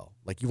to U of L.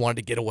 You wanted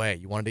to get away.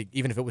 You wanted to,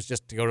 even if it was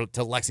just to go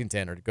to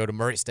Lexington or to go to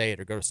Murray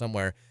State or go to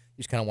somewhere,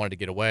 you just kind of wanted to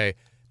get away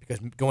because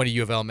going to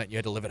U of L meant you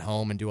had to live at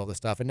home and do all this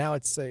stuff. And now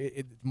it's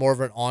more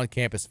of an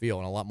on-campus feel,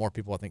 and a lot more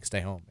people, I think,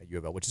 stay home at U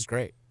of L, which is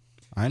great.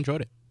 I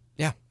enjoyed it.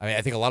 Yeah.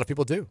 I think a lot of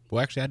people do.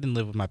 Well, actually, I didn't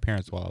live with my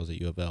parents while I was at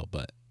U of L,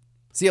 but.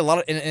 See, a lot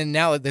of, and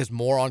now there's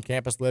more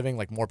on-campus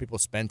living, more people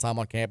spend time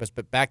on campus.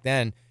 But back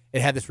then,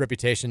 it had this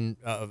reputation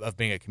of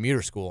being a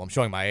commuter school. I'm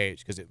showing my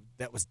age because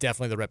that was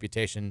definitely the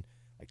reputation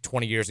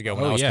 20 years ago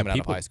when I was coming out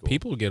of high school.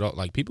 People get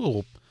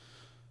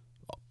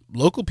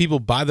local people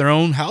buy their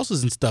own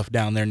houses and stuff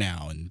down there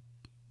now and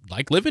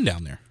living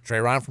down there. Trey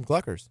Ryan from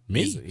Cluckers.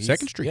 Me, he's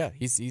 2nd Street. Yeah,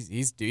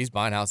 he's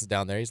buying houses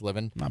down there. He's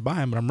living. I'm not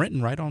buying, but I'm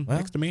renting right on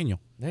next to Manual.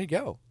 There you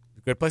go.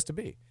 Good place to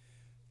be.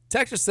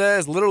 Texas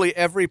says literally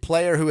every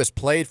player who has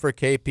played for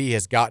KP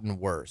has gotten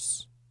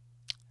worse.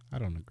 I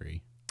don't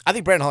agree. I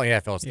think Brandon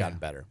Holly-Hatfield has gotten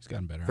better. He's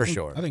gotten better. For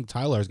sure. I think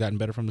Tyler has gotten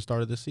better from the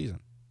start of this season.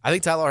 I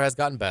think Tyler has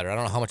gotten better. I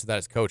don't know how much of that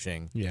is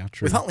coaching. Yeah,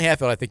 true. With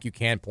Huntley-Hatfield, I think you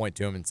can point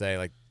to him and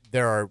say,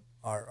 there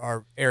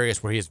are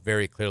areas where he has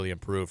very clearly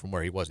improved from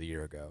where he was a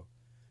year ago.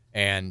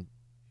 And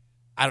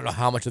I don't know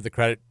how much of the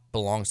credit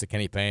belongs to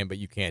Kenny Payne, but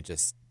you can't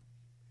just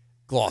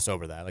gloss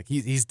over that.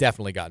 He's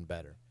definitely gotten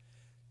better.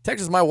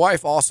 Texas, my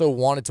wife also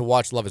wanted to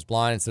watch Love is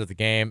Blind instead of the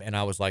game, and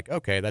I was like,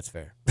 okay, that's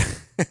fair.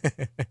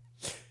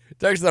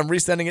 Texas, I'm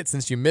resending it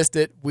since you missed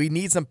it. We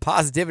need some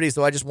positivity,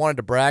 so I just wanted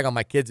to brag on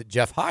my kids at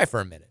Jeff High for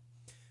a minute.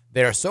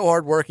 They are so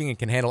hardworking and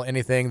can handle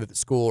anything that the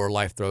school or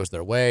life throws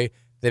their way.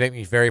 They make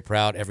me very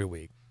proud every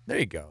week. There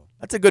you go.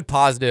 That's a good,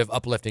 positive,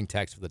 uplifting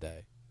text for the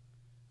day.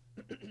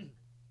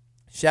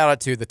 Shout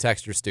out to the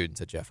Texture students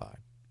at Jeff High.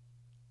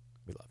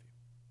 We love you.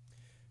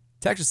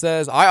 Texas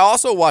says, I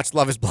also watched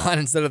Love is Blind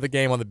instead of the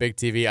game on the big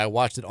TV. I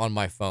watched it on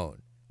my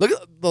phone. Look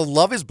at the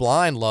Love is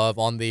Blind love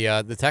on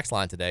the text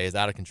line today is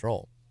out of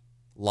control.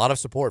 A lot of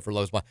support for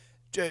Love is Blind.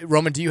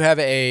 Roman, do you have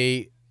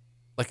a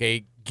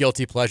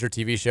guilty pleasure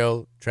TV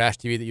show, trash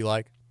TV that you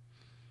like?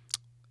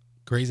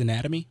 Grey's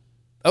Anatomy.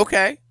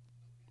 Okay.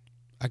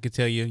 I could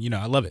tell you,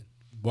 I love it.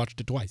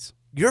 Watched it twice.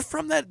 You're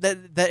from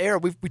that era.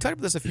 We talked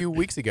about this a few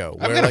weeks ago.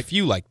 I've got a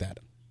few like that.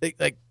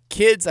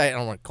 Kids, I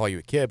don't want to call you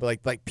a kid, but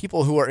like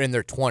people who are in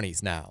their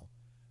 20s now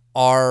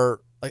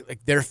are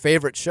like their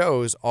favorite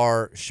shows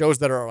are shows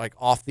that are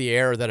off the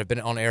air that have been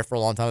on air for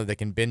a long time that they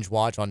can binge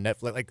watch on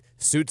Netflix.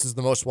 Suits is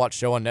the most watched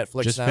show on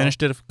Netflix. Just now.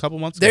 Finished it a couple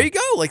months ago. There you go.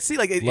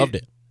 Loved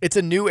it. It's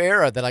a new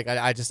era that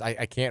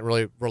I can't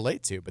really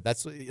relate to, but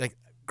that's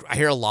I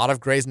hear a lot of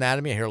Grey's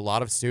Anatomy. I hear a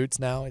lot of Suits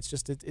now. It's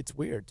just it's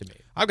weird to me.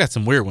 I've got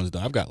some weird ones though.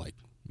 I've got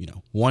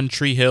One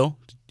Tree Hill.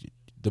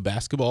 The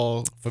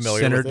basketball familiar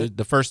centered. with it?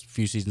 The first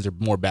few seasons are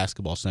more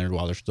basketball centered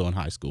while they're still in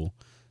high school.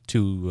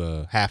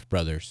 2 half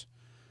brothers.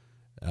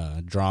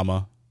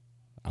 Drama.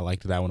 I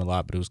liked that one a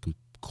lot, but it was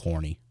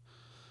corny.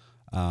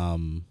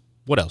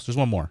 What else? There's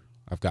one more.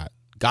 I've got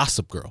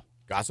Gossip Girl.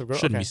 Gossip Girl.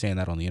 Shouldn't be saying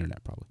that on the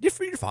internet, probably. You're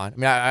fine. I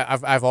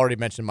mean, I've already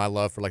mentioned my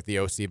love for the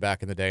OC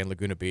back in the day in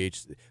Laguna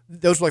Beach.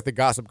 Those were the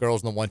Gossip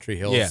Girls and the One Tree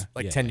Hills,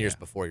 10 years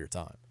before your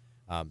time.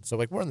 So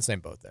we're in the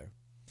same boat there.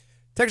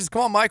 Texas,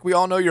 come on, Mike. We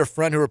all know your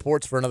friend who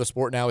reports for another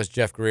sport now is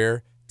Jeff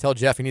Greer. Tell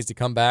Jeff he needs to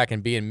come back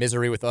and be in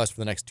misery with us for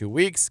the next 2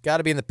 weeks. Got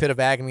to be in the pit of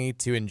agony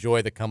to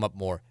enjoy the come up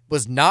more. It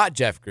was not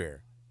Jeff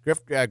Greer.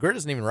 Greer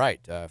isn't even right.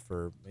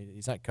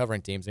 He's not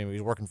covering teams. Anymore.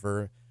 He's working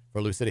for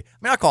Lou City. I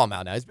mean, I'll call him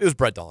out now. It was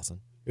Brett Dawson.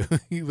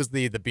 He was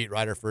the beat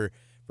writer for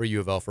U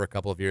of L for a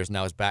couple of years.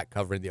 Now he's back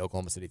covering the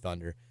Oklahoma City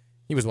Thunder.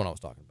 He was the one I was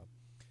talking about.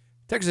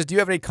 Texas, do you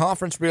have any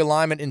conference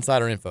realignment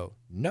insider info?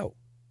 No.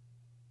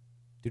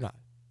 Do not.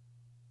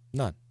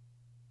 None.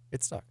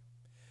 It stuck.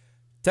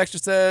 Texture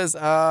says,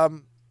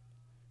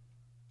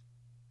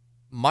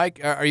 Mike,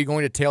 are you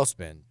going to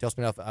Tailspin?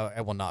 Tailspin Elf,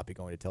 I will not be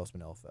going to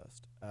Tailspin Elf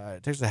Fest.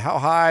 Texture says, how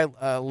high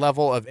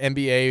level of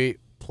NBA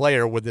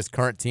player would this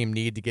current team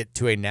need to get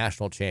to a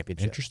national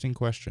championship? Interesting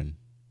question.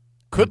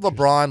 Could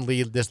LeBron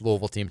lead this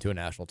Louisville team to a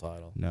national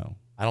title? No.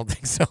 I don't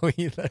think so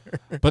either.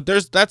 But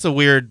that's a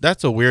weird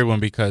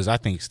one because I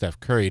think Steph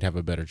Curry'd have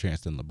a better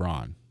chance than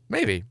LeBron.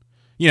 Maybe.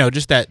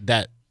 Just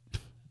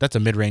that's a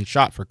mid-range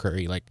shot for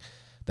Curry. Like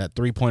that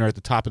three-pointer at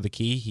the top of the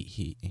key,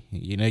 he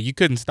you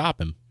couldn't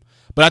stop him.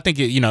 But I think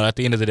at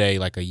the end of the day,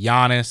 like a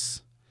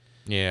Giannis,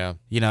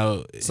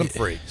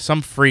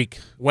 some freak.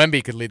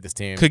 Wemby could lead this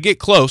team. Could get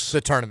close to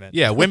the tournament.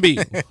 Yeah,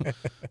 Wemby.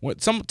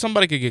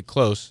 somebody could get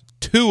close.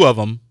 Two of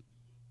them.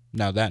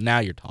 Now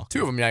you're talking.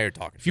 Two of them. Now you're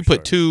talking. If you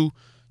put two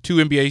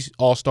NBA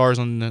All-Stars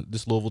on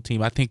this Louisville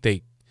team, I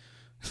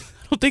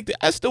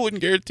still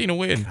wouldn't guarantee a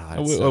win,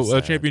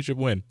 a championship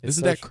win.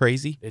 Isn't that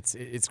crazy?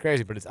 It's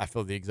crazy, but I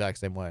feel the exact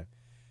same way.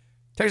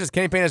 Texas,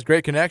 Kenny Payne has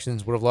great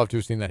connections. Would have loved to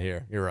have seen that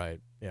here. You're right.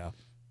 Yeah.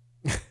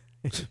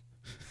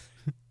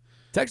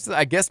 Texas,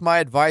 I guess my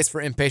advice for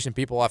impatient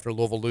people after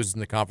Louisville loses in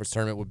the conference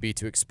tournament would be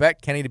to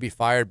expect Kenny to be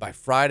fired by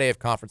Friday of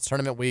conference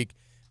tournament week,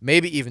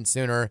 maybe even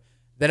sooner.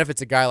 Then if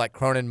it's a guy like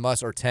Cronin,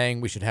 Muss, or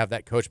Tang, we should have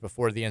that coach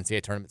before the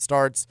NCAA tournament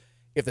starts.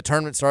 If the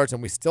tournament starts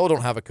and we still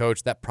don't have a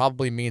coach, that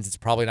probably means it's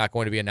probably not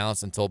going to be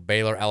announced until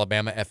Baylor,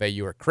 Alabama,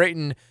 FAU, or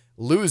Creighton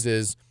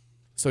loses.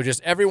 So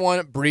just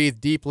everyone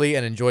breathe deeply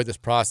and enjoy this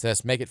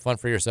process. Make it fun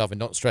for yourself and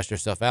don't stress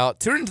yourself out.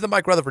 Tune into the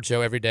Mike Rutherford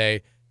Show every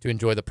day to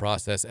enjoy the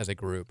process as a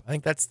group. I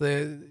think that's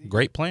the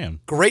great plan.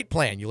 Great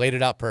plan. You laid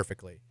it out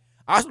perfectly.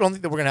 I also don't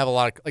think that we're going to have a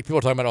lot of people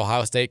are talking about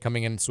Ohio State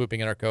coming in and swooping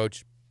in our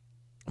coach.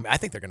 I mean, I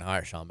think they're going to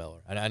hire Sean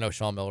Miller. And I know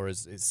Sean Miller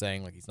is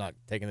saying like he's not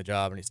taking the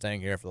job and he's staying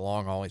here for the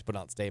long haul. He's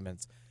putting out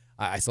statements.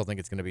 I still think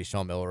it's going to be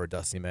Sean Miller or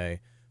Dusty May,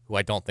 who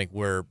I don't think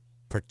we're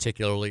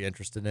particularly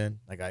interested in.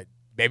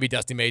 Maybe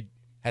Dusty May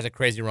has a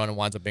crazy run and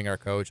winds up being our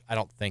coach. I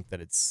don't think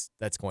that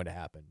that's going to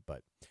happen.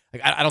 But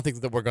I don't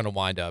think that we're going to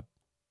wind up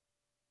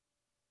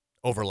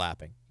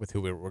overlapping with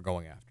who we're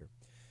going after.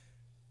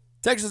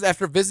 Texas,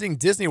 after visiting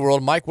Disney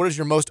World, Mike, what is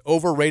your most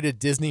overrated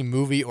Disney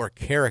movie or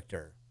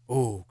character?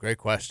 Ooh, great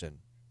question.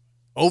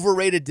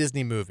 Overrated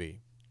Disney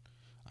movie.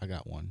 I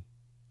got one.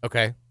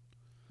 Okay.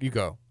 You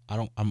go.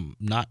 I'm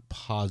not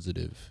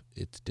positive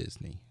it's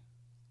Disney.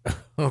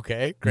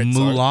 Okay. Great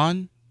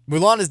Mulan?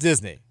 Start. Mulan is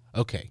Disney.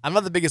 Okay. I'm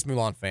not the biggest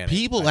Mulan fan.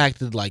 People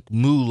acted like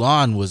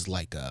Mulan was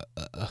like a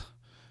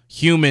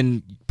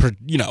human,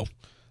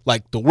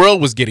 like the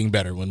world was getting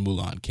better when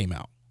Mulan came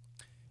out.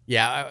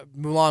 Yeah,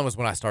 Mulan was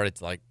when I started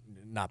to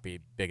not be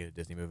big at a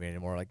Disney movie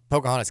anymore. Like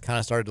Pocahontas kind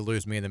of started to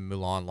lose me, and then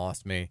Mulan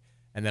lost me,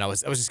 and then I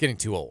was just getting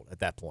too old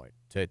at that point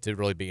to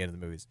really be into the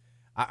movies.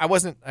 I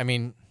wasn't. I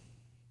mean,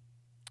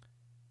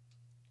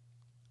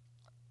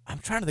 I'm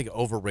trying to think of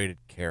overrated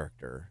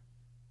character.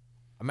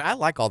 I mean, I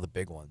like all the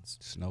big ones.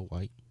 Snow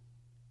White.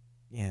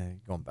 Yeah,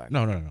 going back.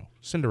 No.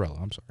 Cinderella.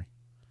 I'm sorry.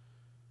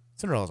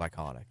 Cinderella's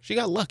iconic. She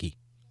got lucky.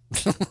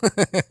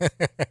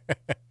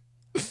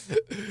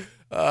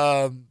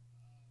 I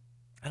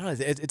don't know.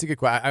 It's a good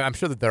question. I'm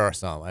sure that there are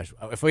some.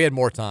 If we had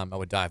more time, I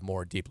would dive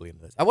more deeply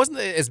into this. I wasn't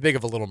as big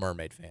of a Little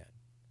Mermaid fan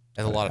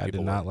as a lot of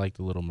people. I did not like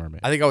the Little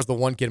Mermaid. I think I was the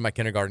one kid in my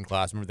kindergarten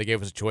class. Remember, they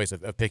gave us a choice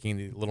of picking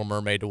the Little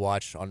Mermaid to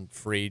watch on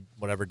free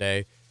whatever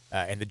day,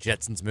 and the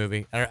Jetsons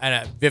movie. And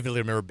I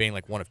vividly remember being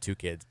like one of two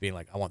kids being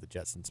like, I want the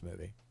Jetsons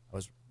movie. I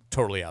was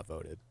totally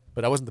outvoted,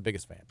 but I wasn't the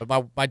biggest fan.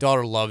 But my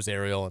daughter loves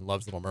Ariel and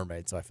loves Little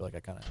Mermaid, so I feel like I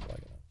kind of like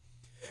it.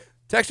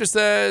 Texture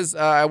says,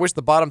 I wish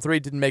the bottom three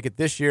didn't make it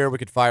this year. We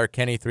could fire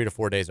Kenny 3 to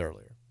 4 days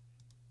earlier.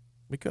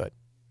 We could.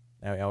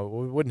 We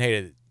wouldn't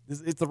hate it.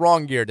 It's the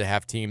wrong year to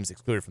have teams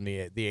excluded from the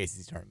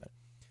ACC tournament.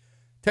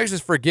 Texas,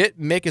 forget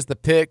Mick is the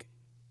pick.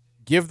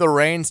 Give the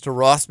reins to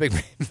Ross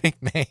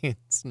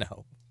McMahons.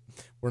 No,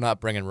 we're not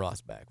bringing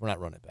Ross back. We're not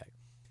running it back.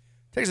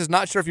 Texas,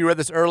 not sure if you read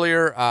this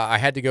earlier. I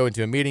had to go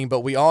into a meeting, but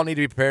we all need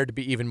to be prepared to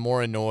be even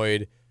more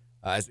annoyed.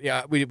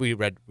 We did read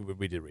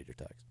your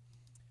text.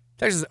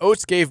 Texas,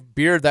 Oates gave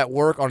Beard that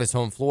work on his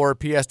home floor.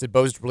 P.S. Did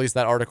Bose release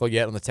that article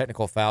yet on the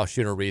technical foul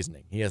shooter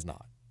reasoning? He has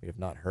not. We have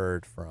not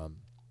heard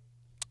from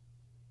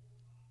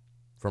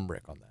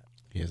Rick on that.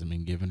 He hasn't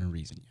been given a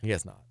reason yet. He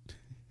has not.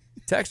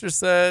 Texter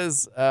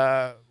says,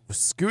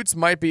 Scoots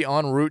might be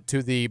en route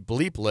to the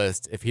bleep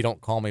list if he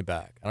don't call me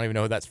back. I don't even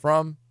know who that's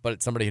from, but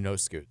it's somebody who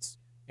knows Scoots.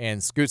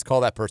 And Scoots,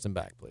 call that person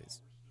back,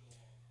 please.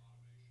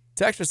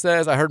 Texter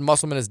says, I heard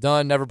Musselman is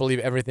done. Never believe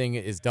everything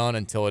is done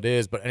until it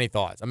is. But any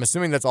thoughts? I'm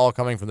assuming that's all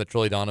coming from the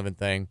Trilly Donovan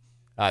thing.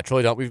 We talked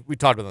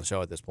about it on the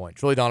show at this point.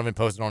 Trilly Donovan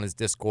posted on his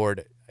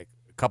Discord a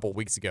couple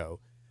weeks ago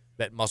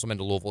that Musselman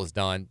to Louisville is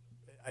done.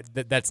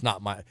 That's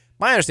not my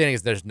understanding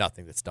is there's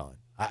nothing that's done.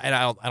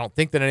 I don't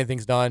think that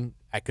anything's done.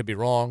 I could be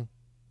wrong.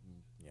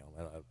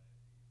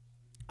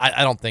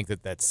 I don't think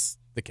that that's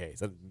the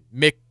case.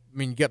 Mick,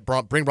 you get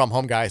Bring Brom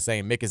home guys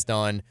saying Mick is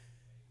done.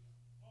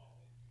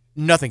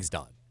 Nothing's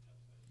done.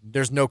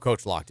 There's no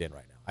coach locked in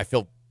right now. I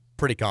feel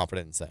pretty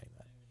confident in saying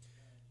that.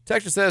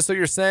 Texture says, so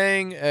you're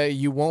saying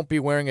you won't be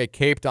wearing a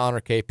cape to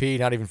honor KP,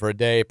 not even for a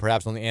day,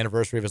 perhaps on the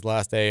anniversary of his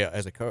last day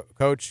as a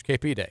coach,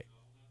 KP Day.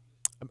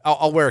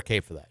 I'll wear a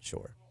cape for that,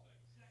 sure.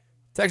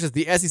 Texas,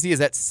 the SEC is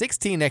at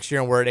 16 next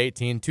year and we're at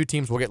 18. 2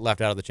 teams will get left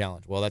out of the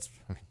challenge. Well,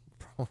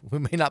 we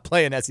may not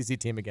play an SEC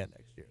team again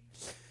next year.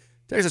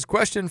 Texas,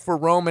 question for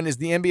Roman, is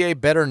the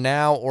NBA better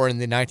now or in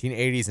the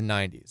 1980s and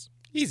 90s?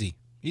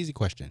 Easy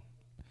question.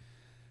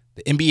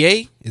 The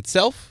NBA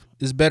itself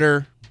is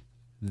better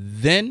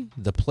then.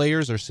 The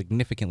players are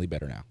significantly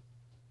better now.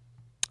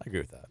 I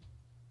agree with that.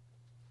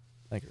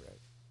 I think you're right.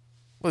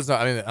 Well,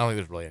 I don't think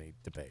there's really any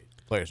debate.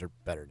 The players are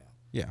better now.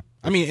 Yeah.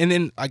 I mean, and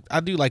then I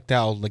do like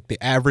how the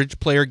average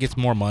player gets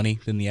more money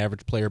than the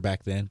average player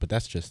back then, but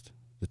that's just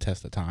the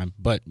test of time.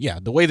 But yeah,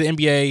 the way the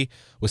NBA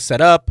was set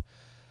up,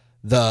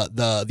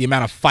 the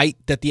amount of fight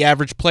that the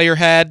average player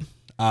had,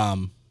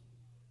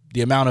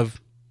 the amount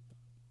of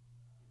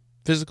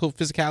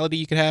physicality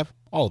you could have,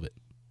 all of it.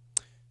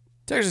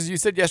 Texas, you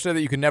said yesterday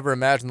that you could never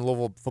imagine the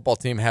Louisville football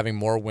team having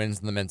more wins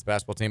than the men's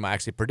basketball team. I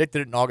actually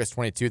predicted it in August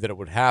 22 that it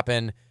would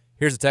happen.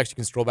 Here's a text you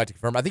can scroll back to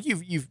confirm. I think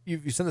you've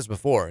sent this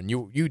before, and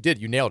you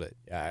nailed it.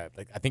 I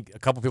think a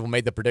couple people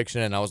made the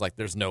prediction, and I was like,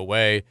 "There's no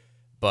way,"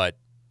 but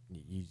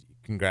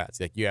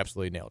congrats, you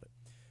absolutely nailed it.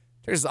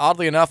 Texas,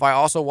 oddly enough, I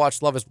also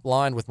watched Love Is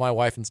Blind with my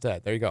wife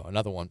instead. There you go,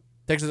 another one.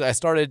 Texas, I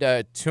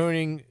started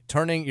turning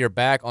your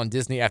back on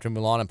Disney after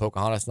Mulan and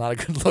Pocahontas. Not a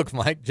good look,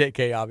 Mike.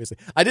 JK, obviously.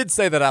 I did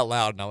say that out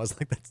loud, and I was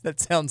like, that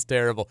sounds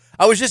terrible.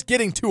 I was just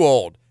getting too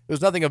old. It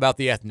was nothing about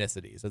the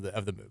ethnicities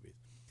of the movies.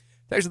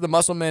 Texas, the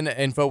Musselman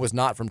info was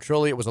not from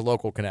Trilly. It was a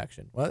local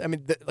connection. Well, I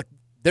mean,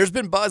 there's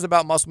been buzz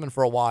about Musselman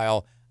for a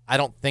while. I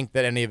don't think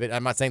that any of it,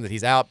 I'm not saying that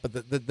he's out, but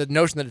the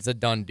notion that it's a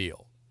done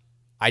deal,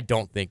 I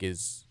don't think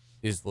is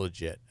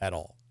legit at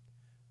all.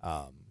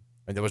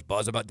 And there was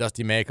buzz about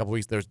Dusty May a couple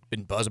weeks. There's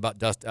been buzz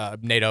about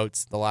Nate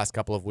Oates the last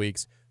couple of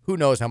weeks. Who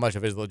knows how much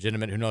of it is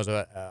legitimate? Who knows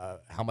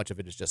how much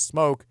of it is just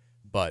smoke?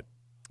 But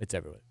it's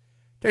everywhere.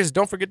 Texas,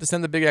 don't forget to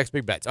send the Big X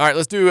Big Bets. All right,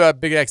 let's do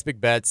Big X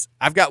Big Bets.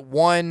 I've got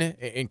one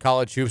in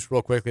college hoops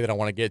real quickly that I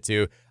want to get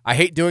to. I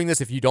hate doing this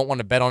if you don't want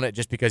to bet on it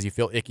just because you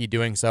feel icky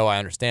doing so. I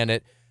understand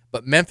it.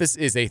 But Memphis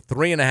is a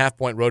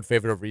 3.5-point road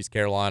favorite over East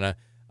Carolina.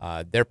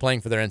 They're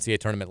playing for their NCAA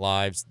tournament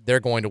lives.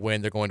 They're going to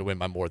win. They're going to win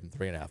by more than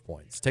 3.5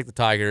 points. Take the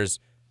Tigers.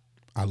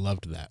 I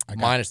loved that.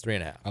 Minus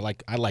 3.5.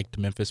 I liked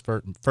Memphis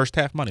for first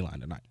half money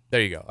line tonight.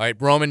 There you go. All right,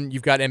 Roman,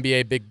 you've got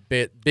NBA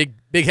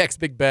Big X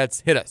Big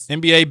Bets. Hit us.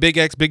 NBA Big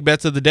X Big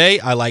Bets of the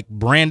day. I like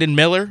Brandon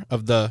Miller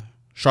of the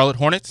Charlotte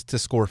Hornets to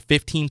score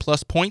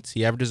 15-plus points.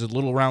 He averages a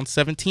little around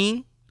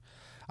 17.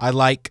 I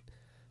like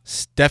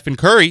Stephen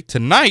Curry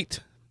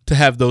tonight to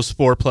have those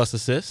 4-plus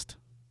assists.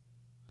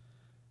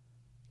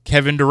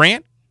 Kevin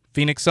Durant,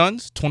 Phoenix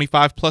Suns,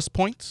 25-plus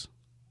points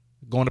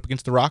going up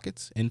against the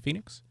Rockets in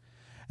Phoenix.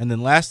 And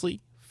then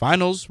lastly,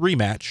 finals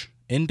rematch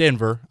in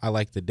Denver. I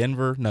like the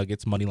Denver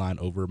Nuggets money line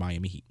over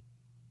Miami Heat.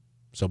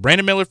 So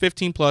Brandon Miller,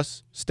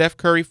 15-plus, Steph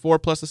Curry,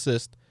 4-plus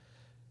assists,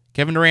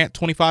 Kevin Durant,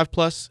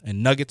 25-plus,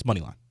 and Nuggets money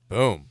line.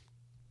 Boom.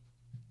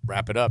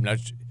 Wrap it up. Now,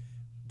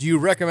 do you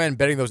recommend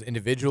betting those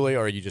individually,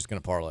 or are you just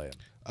going to parlay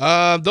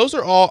them? Those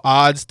are all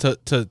odds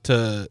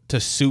to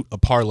suit a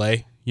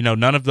parlay.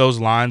 None of those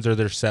lines are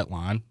their set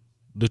line,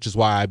 which is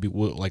why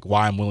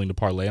why I'm willing to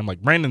parlay. I'm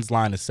like, Brandon's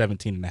line is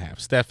 17.5.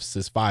 Steph's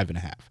is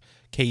 5.5.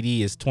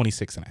 KD is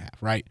 26.5.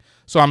 Right.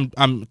 So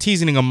I'm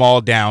teasing them all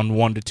down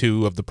 1 to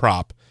 2 of the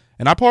prop,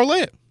 and I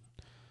parlay it.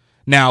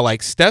 Now,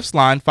 like Steph's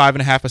line,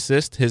 5.5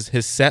 assists.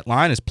 His set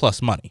line is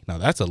plus money. Now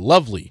that's a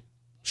lovely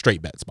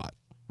straight bet spot,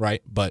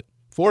 right? But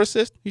 4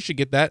 assists, he should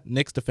get that.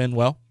 Knicks defend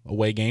well,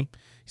 away game.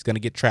 He's going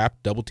to get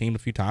trapped, double teamed a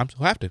few times.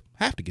 He'll have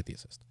to get the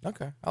assist.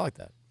 Okay, I like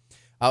that.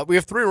 We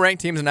have 3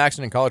 ranked teams in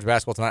action in college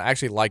basketball tonight. I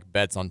actually like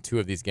bets on 2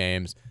 of these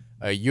games.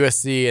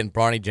 USC and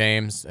Bronny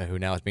James, who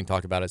now is being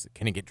talked about as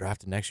can he get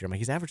drafted next year?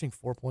 He's averaging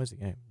 4 points a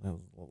game.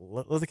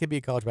 Let the kid be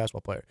a college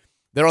basketball player.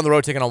 They're on the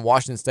road taking on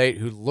Washington State,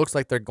 who looks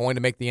like they're going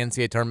to make the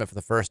NCAA tournament for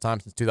the first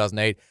time since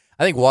 2008.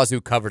 I think Wazoo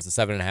covers the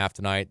 7.5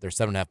 tonight. They're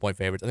 7.5-point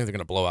favorites. I think they're going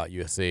to blow out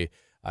USC.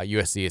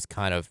 USC is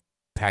kind of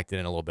packed it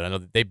in a little bit. I know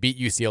that they beat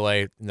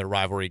UCLA in their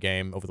rivalry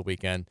game over the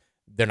weekend.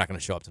 They're not going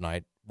to show up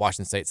tonight.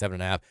 Washington State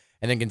 7.5.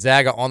 And then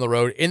Gonzaga on the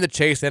road in the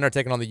Chase Center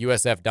taking on the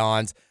USF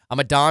Dons. I'm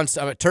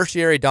a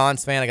tertiary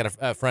Dons fan. I got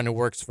a friend who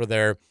works for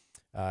their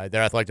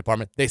athletic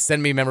department. They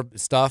send me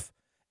stuff,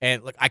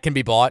 and look, I can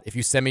be bought. If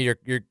you send me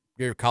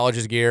your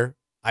college's gear,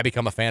 I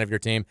become a fan of your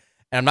team.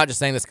 And I'm not just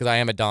saying this because I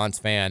am a Dons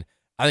fan.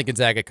 I think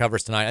Gonzaga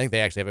covers tonight. I think they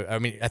actually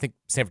have I think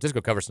San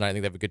Francisco covers tonight. I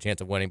think they have a good chance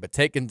of winning. But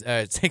take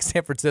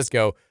San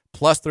Francisco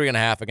plus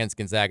 3.5 against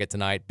Gonzaga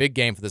tonight. Big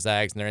game for the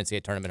Zags and their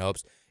NCAA tournament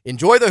hopes.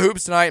 Enjoy the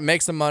hoops tonight.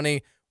 Make some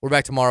money. We're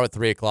back tomorrow at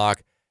 3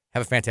 o'clock.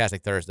 Have a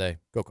fantastic Thursday.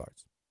 Go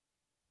Cards.